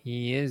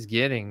 he is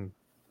getting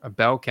a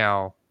bell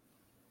cow.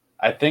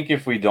 I think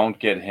if we don't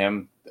get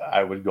him,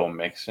 I would go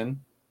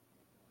Mixon.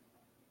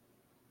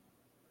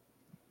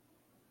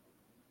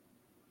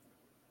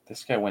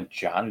 This guy went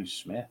Jonnu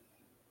Smith.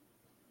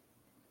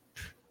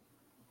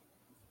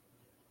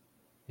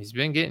 He's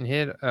been getting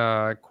hit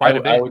quite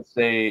a bit. I would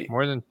say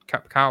more than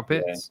Kyle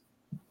Pitts.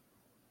 Yeah.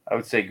 I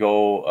would say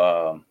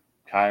go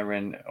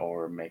Kyren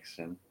or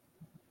Mixon.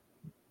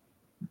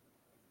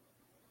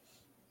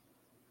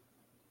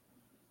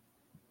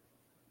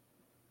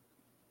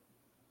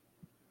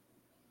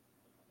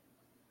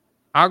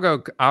 I'll go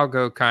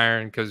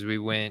Kyren because we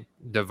went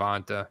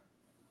Devonta.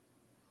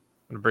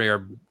 Bring our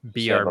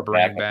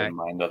bring back in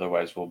mind.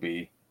 Otherwise, we'll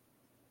be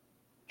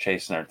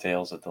chasing our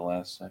tails at the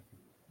last second.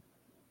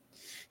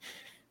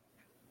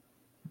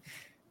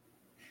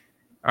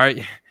 All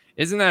right,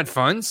 isn't that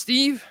fun,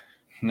 Steve?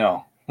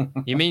 No.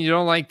 You mean you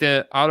don't like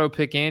the auto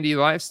pick Andy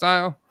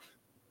lifestyle?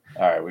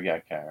 All right, we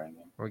got Kyren.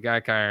 We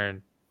got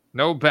Kyren.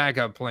 No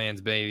backup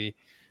plans, baby.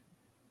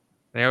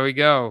 There we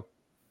go.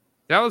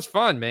 That was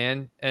fun,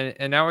 man.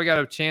 And now we got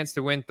a chance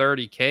to win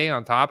 $30K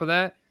on top of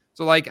that.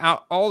 So,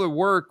 all the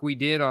work we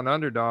did on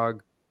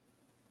Underdog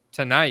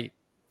tonight,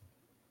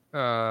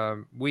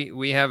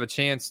 we have a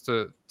chance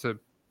to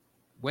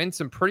win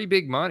some pretty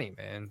big money,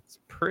 man. It's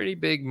pretty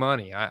big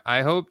money.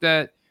 I hope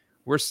that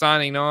we're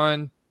signing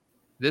on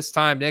this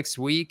time next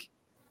week,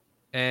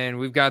 and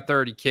we've got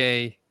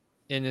 $30K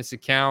in this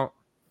account.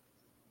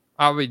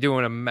 I'll be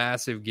doing a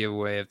massive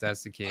giveaway if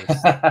that's the case.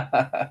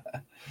 That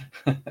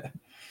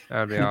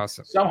would be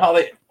awesome. Somehow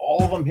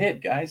all of them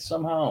hit, guys.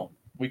 Somehow.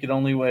 We could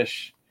only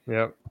wish.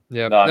 Yep.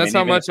 Yeah, No, I that's mean,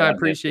 how even if much I one hits,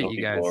 appreciate it'll you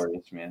be guys.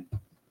 glorious, man. All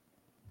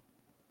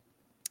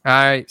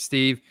right,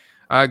 Steve.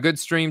 Good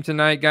stream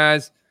tonight,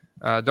 guys.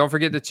 Don't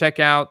forget to check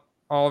out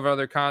all of our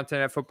other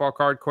content at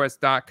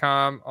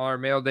footballcardquest.com, all our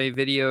mail day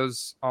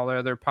videos, all our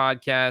other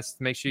podcasts.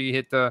 Make sure you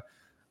hit the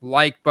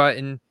like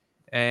button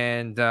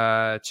and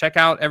check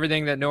out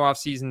everything that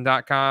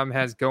nooffseason.com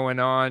has going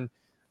on.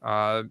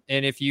 And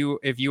if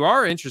you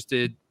are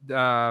interested,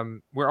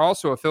 we're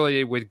also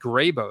affiliated with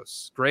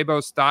Graybos,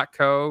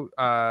 graybos.co.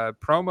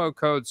 Promo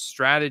code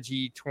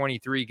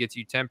strategy23 gets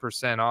you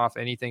 10% off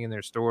anything in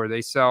their store.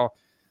 They sell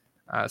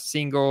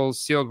singles,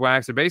 sealed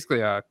wax. They're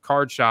basically a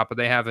card shop, but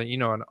they have an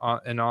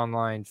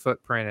online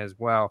footprint as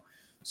well.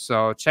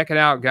 So check it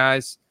out,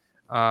 guys.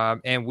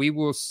 And we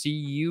will see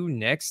you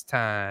next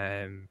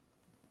time.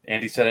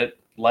 Andy said it.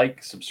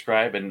 Like,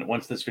 subscribe, and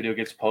once this video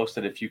gets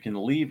posted, if you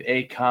can leave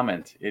a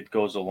comment, it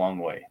goes a long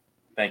way.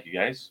 Thank you,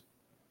 guys.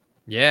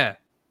 Yeah.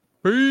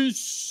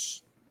 Peace.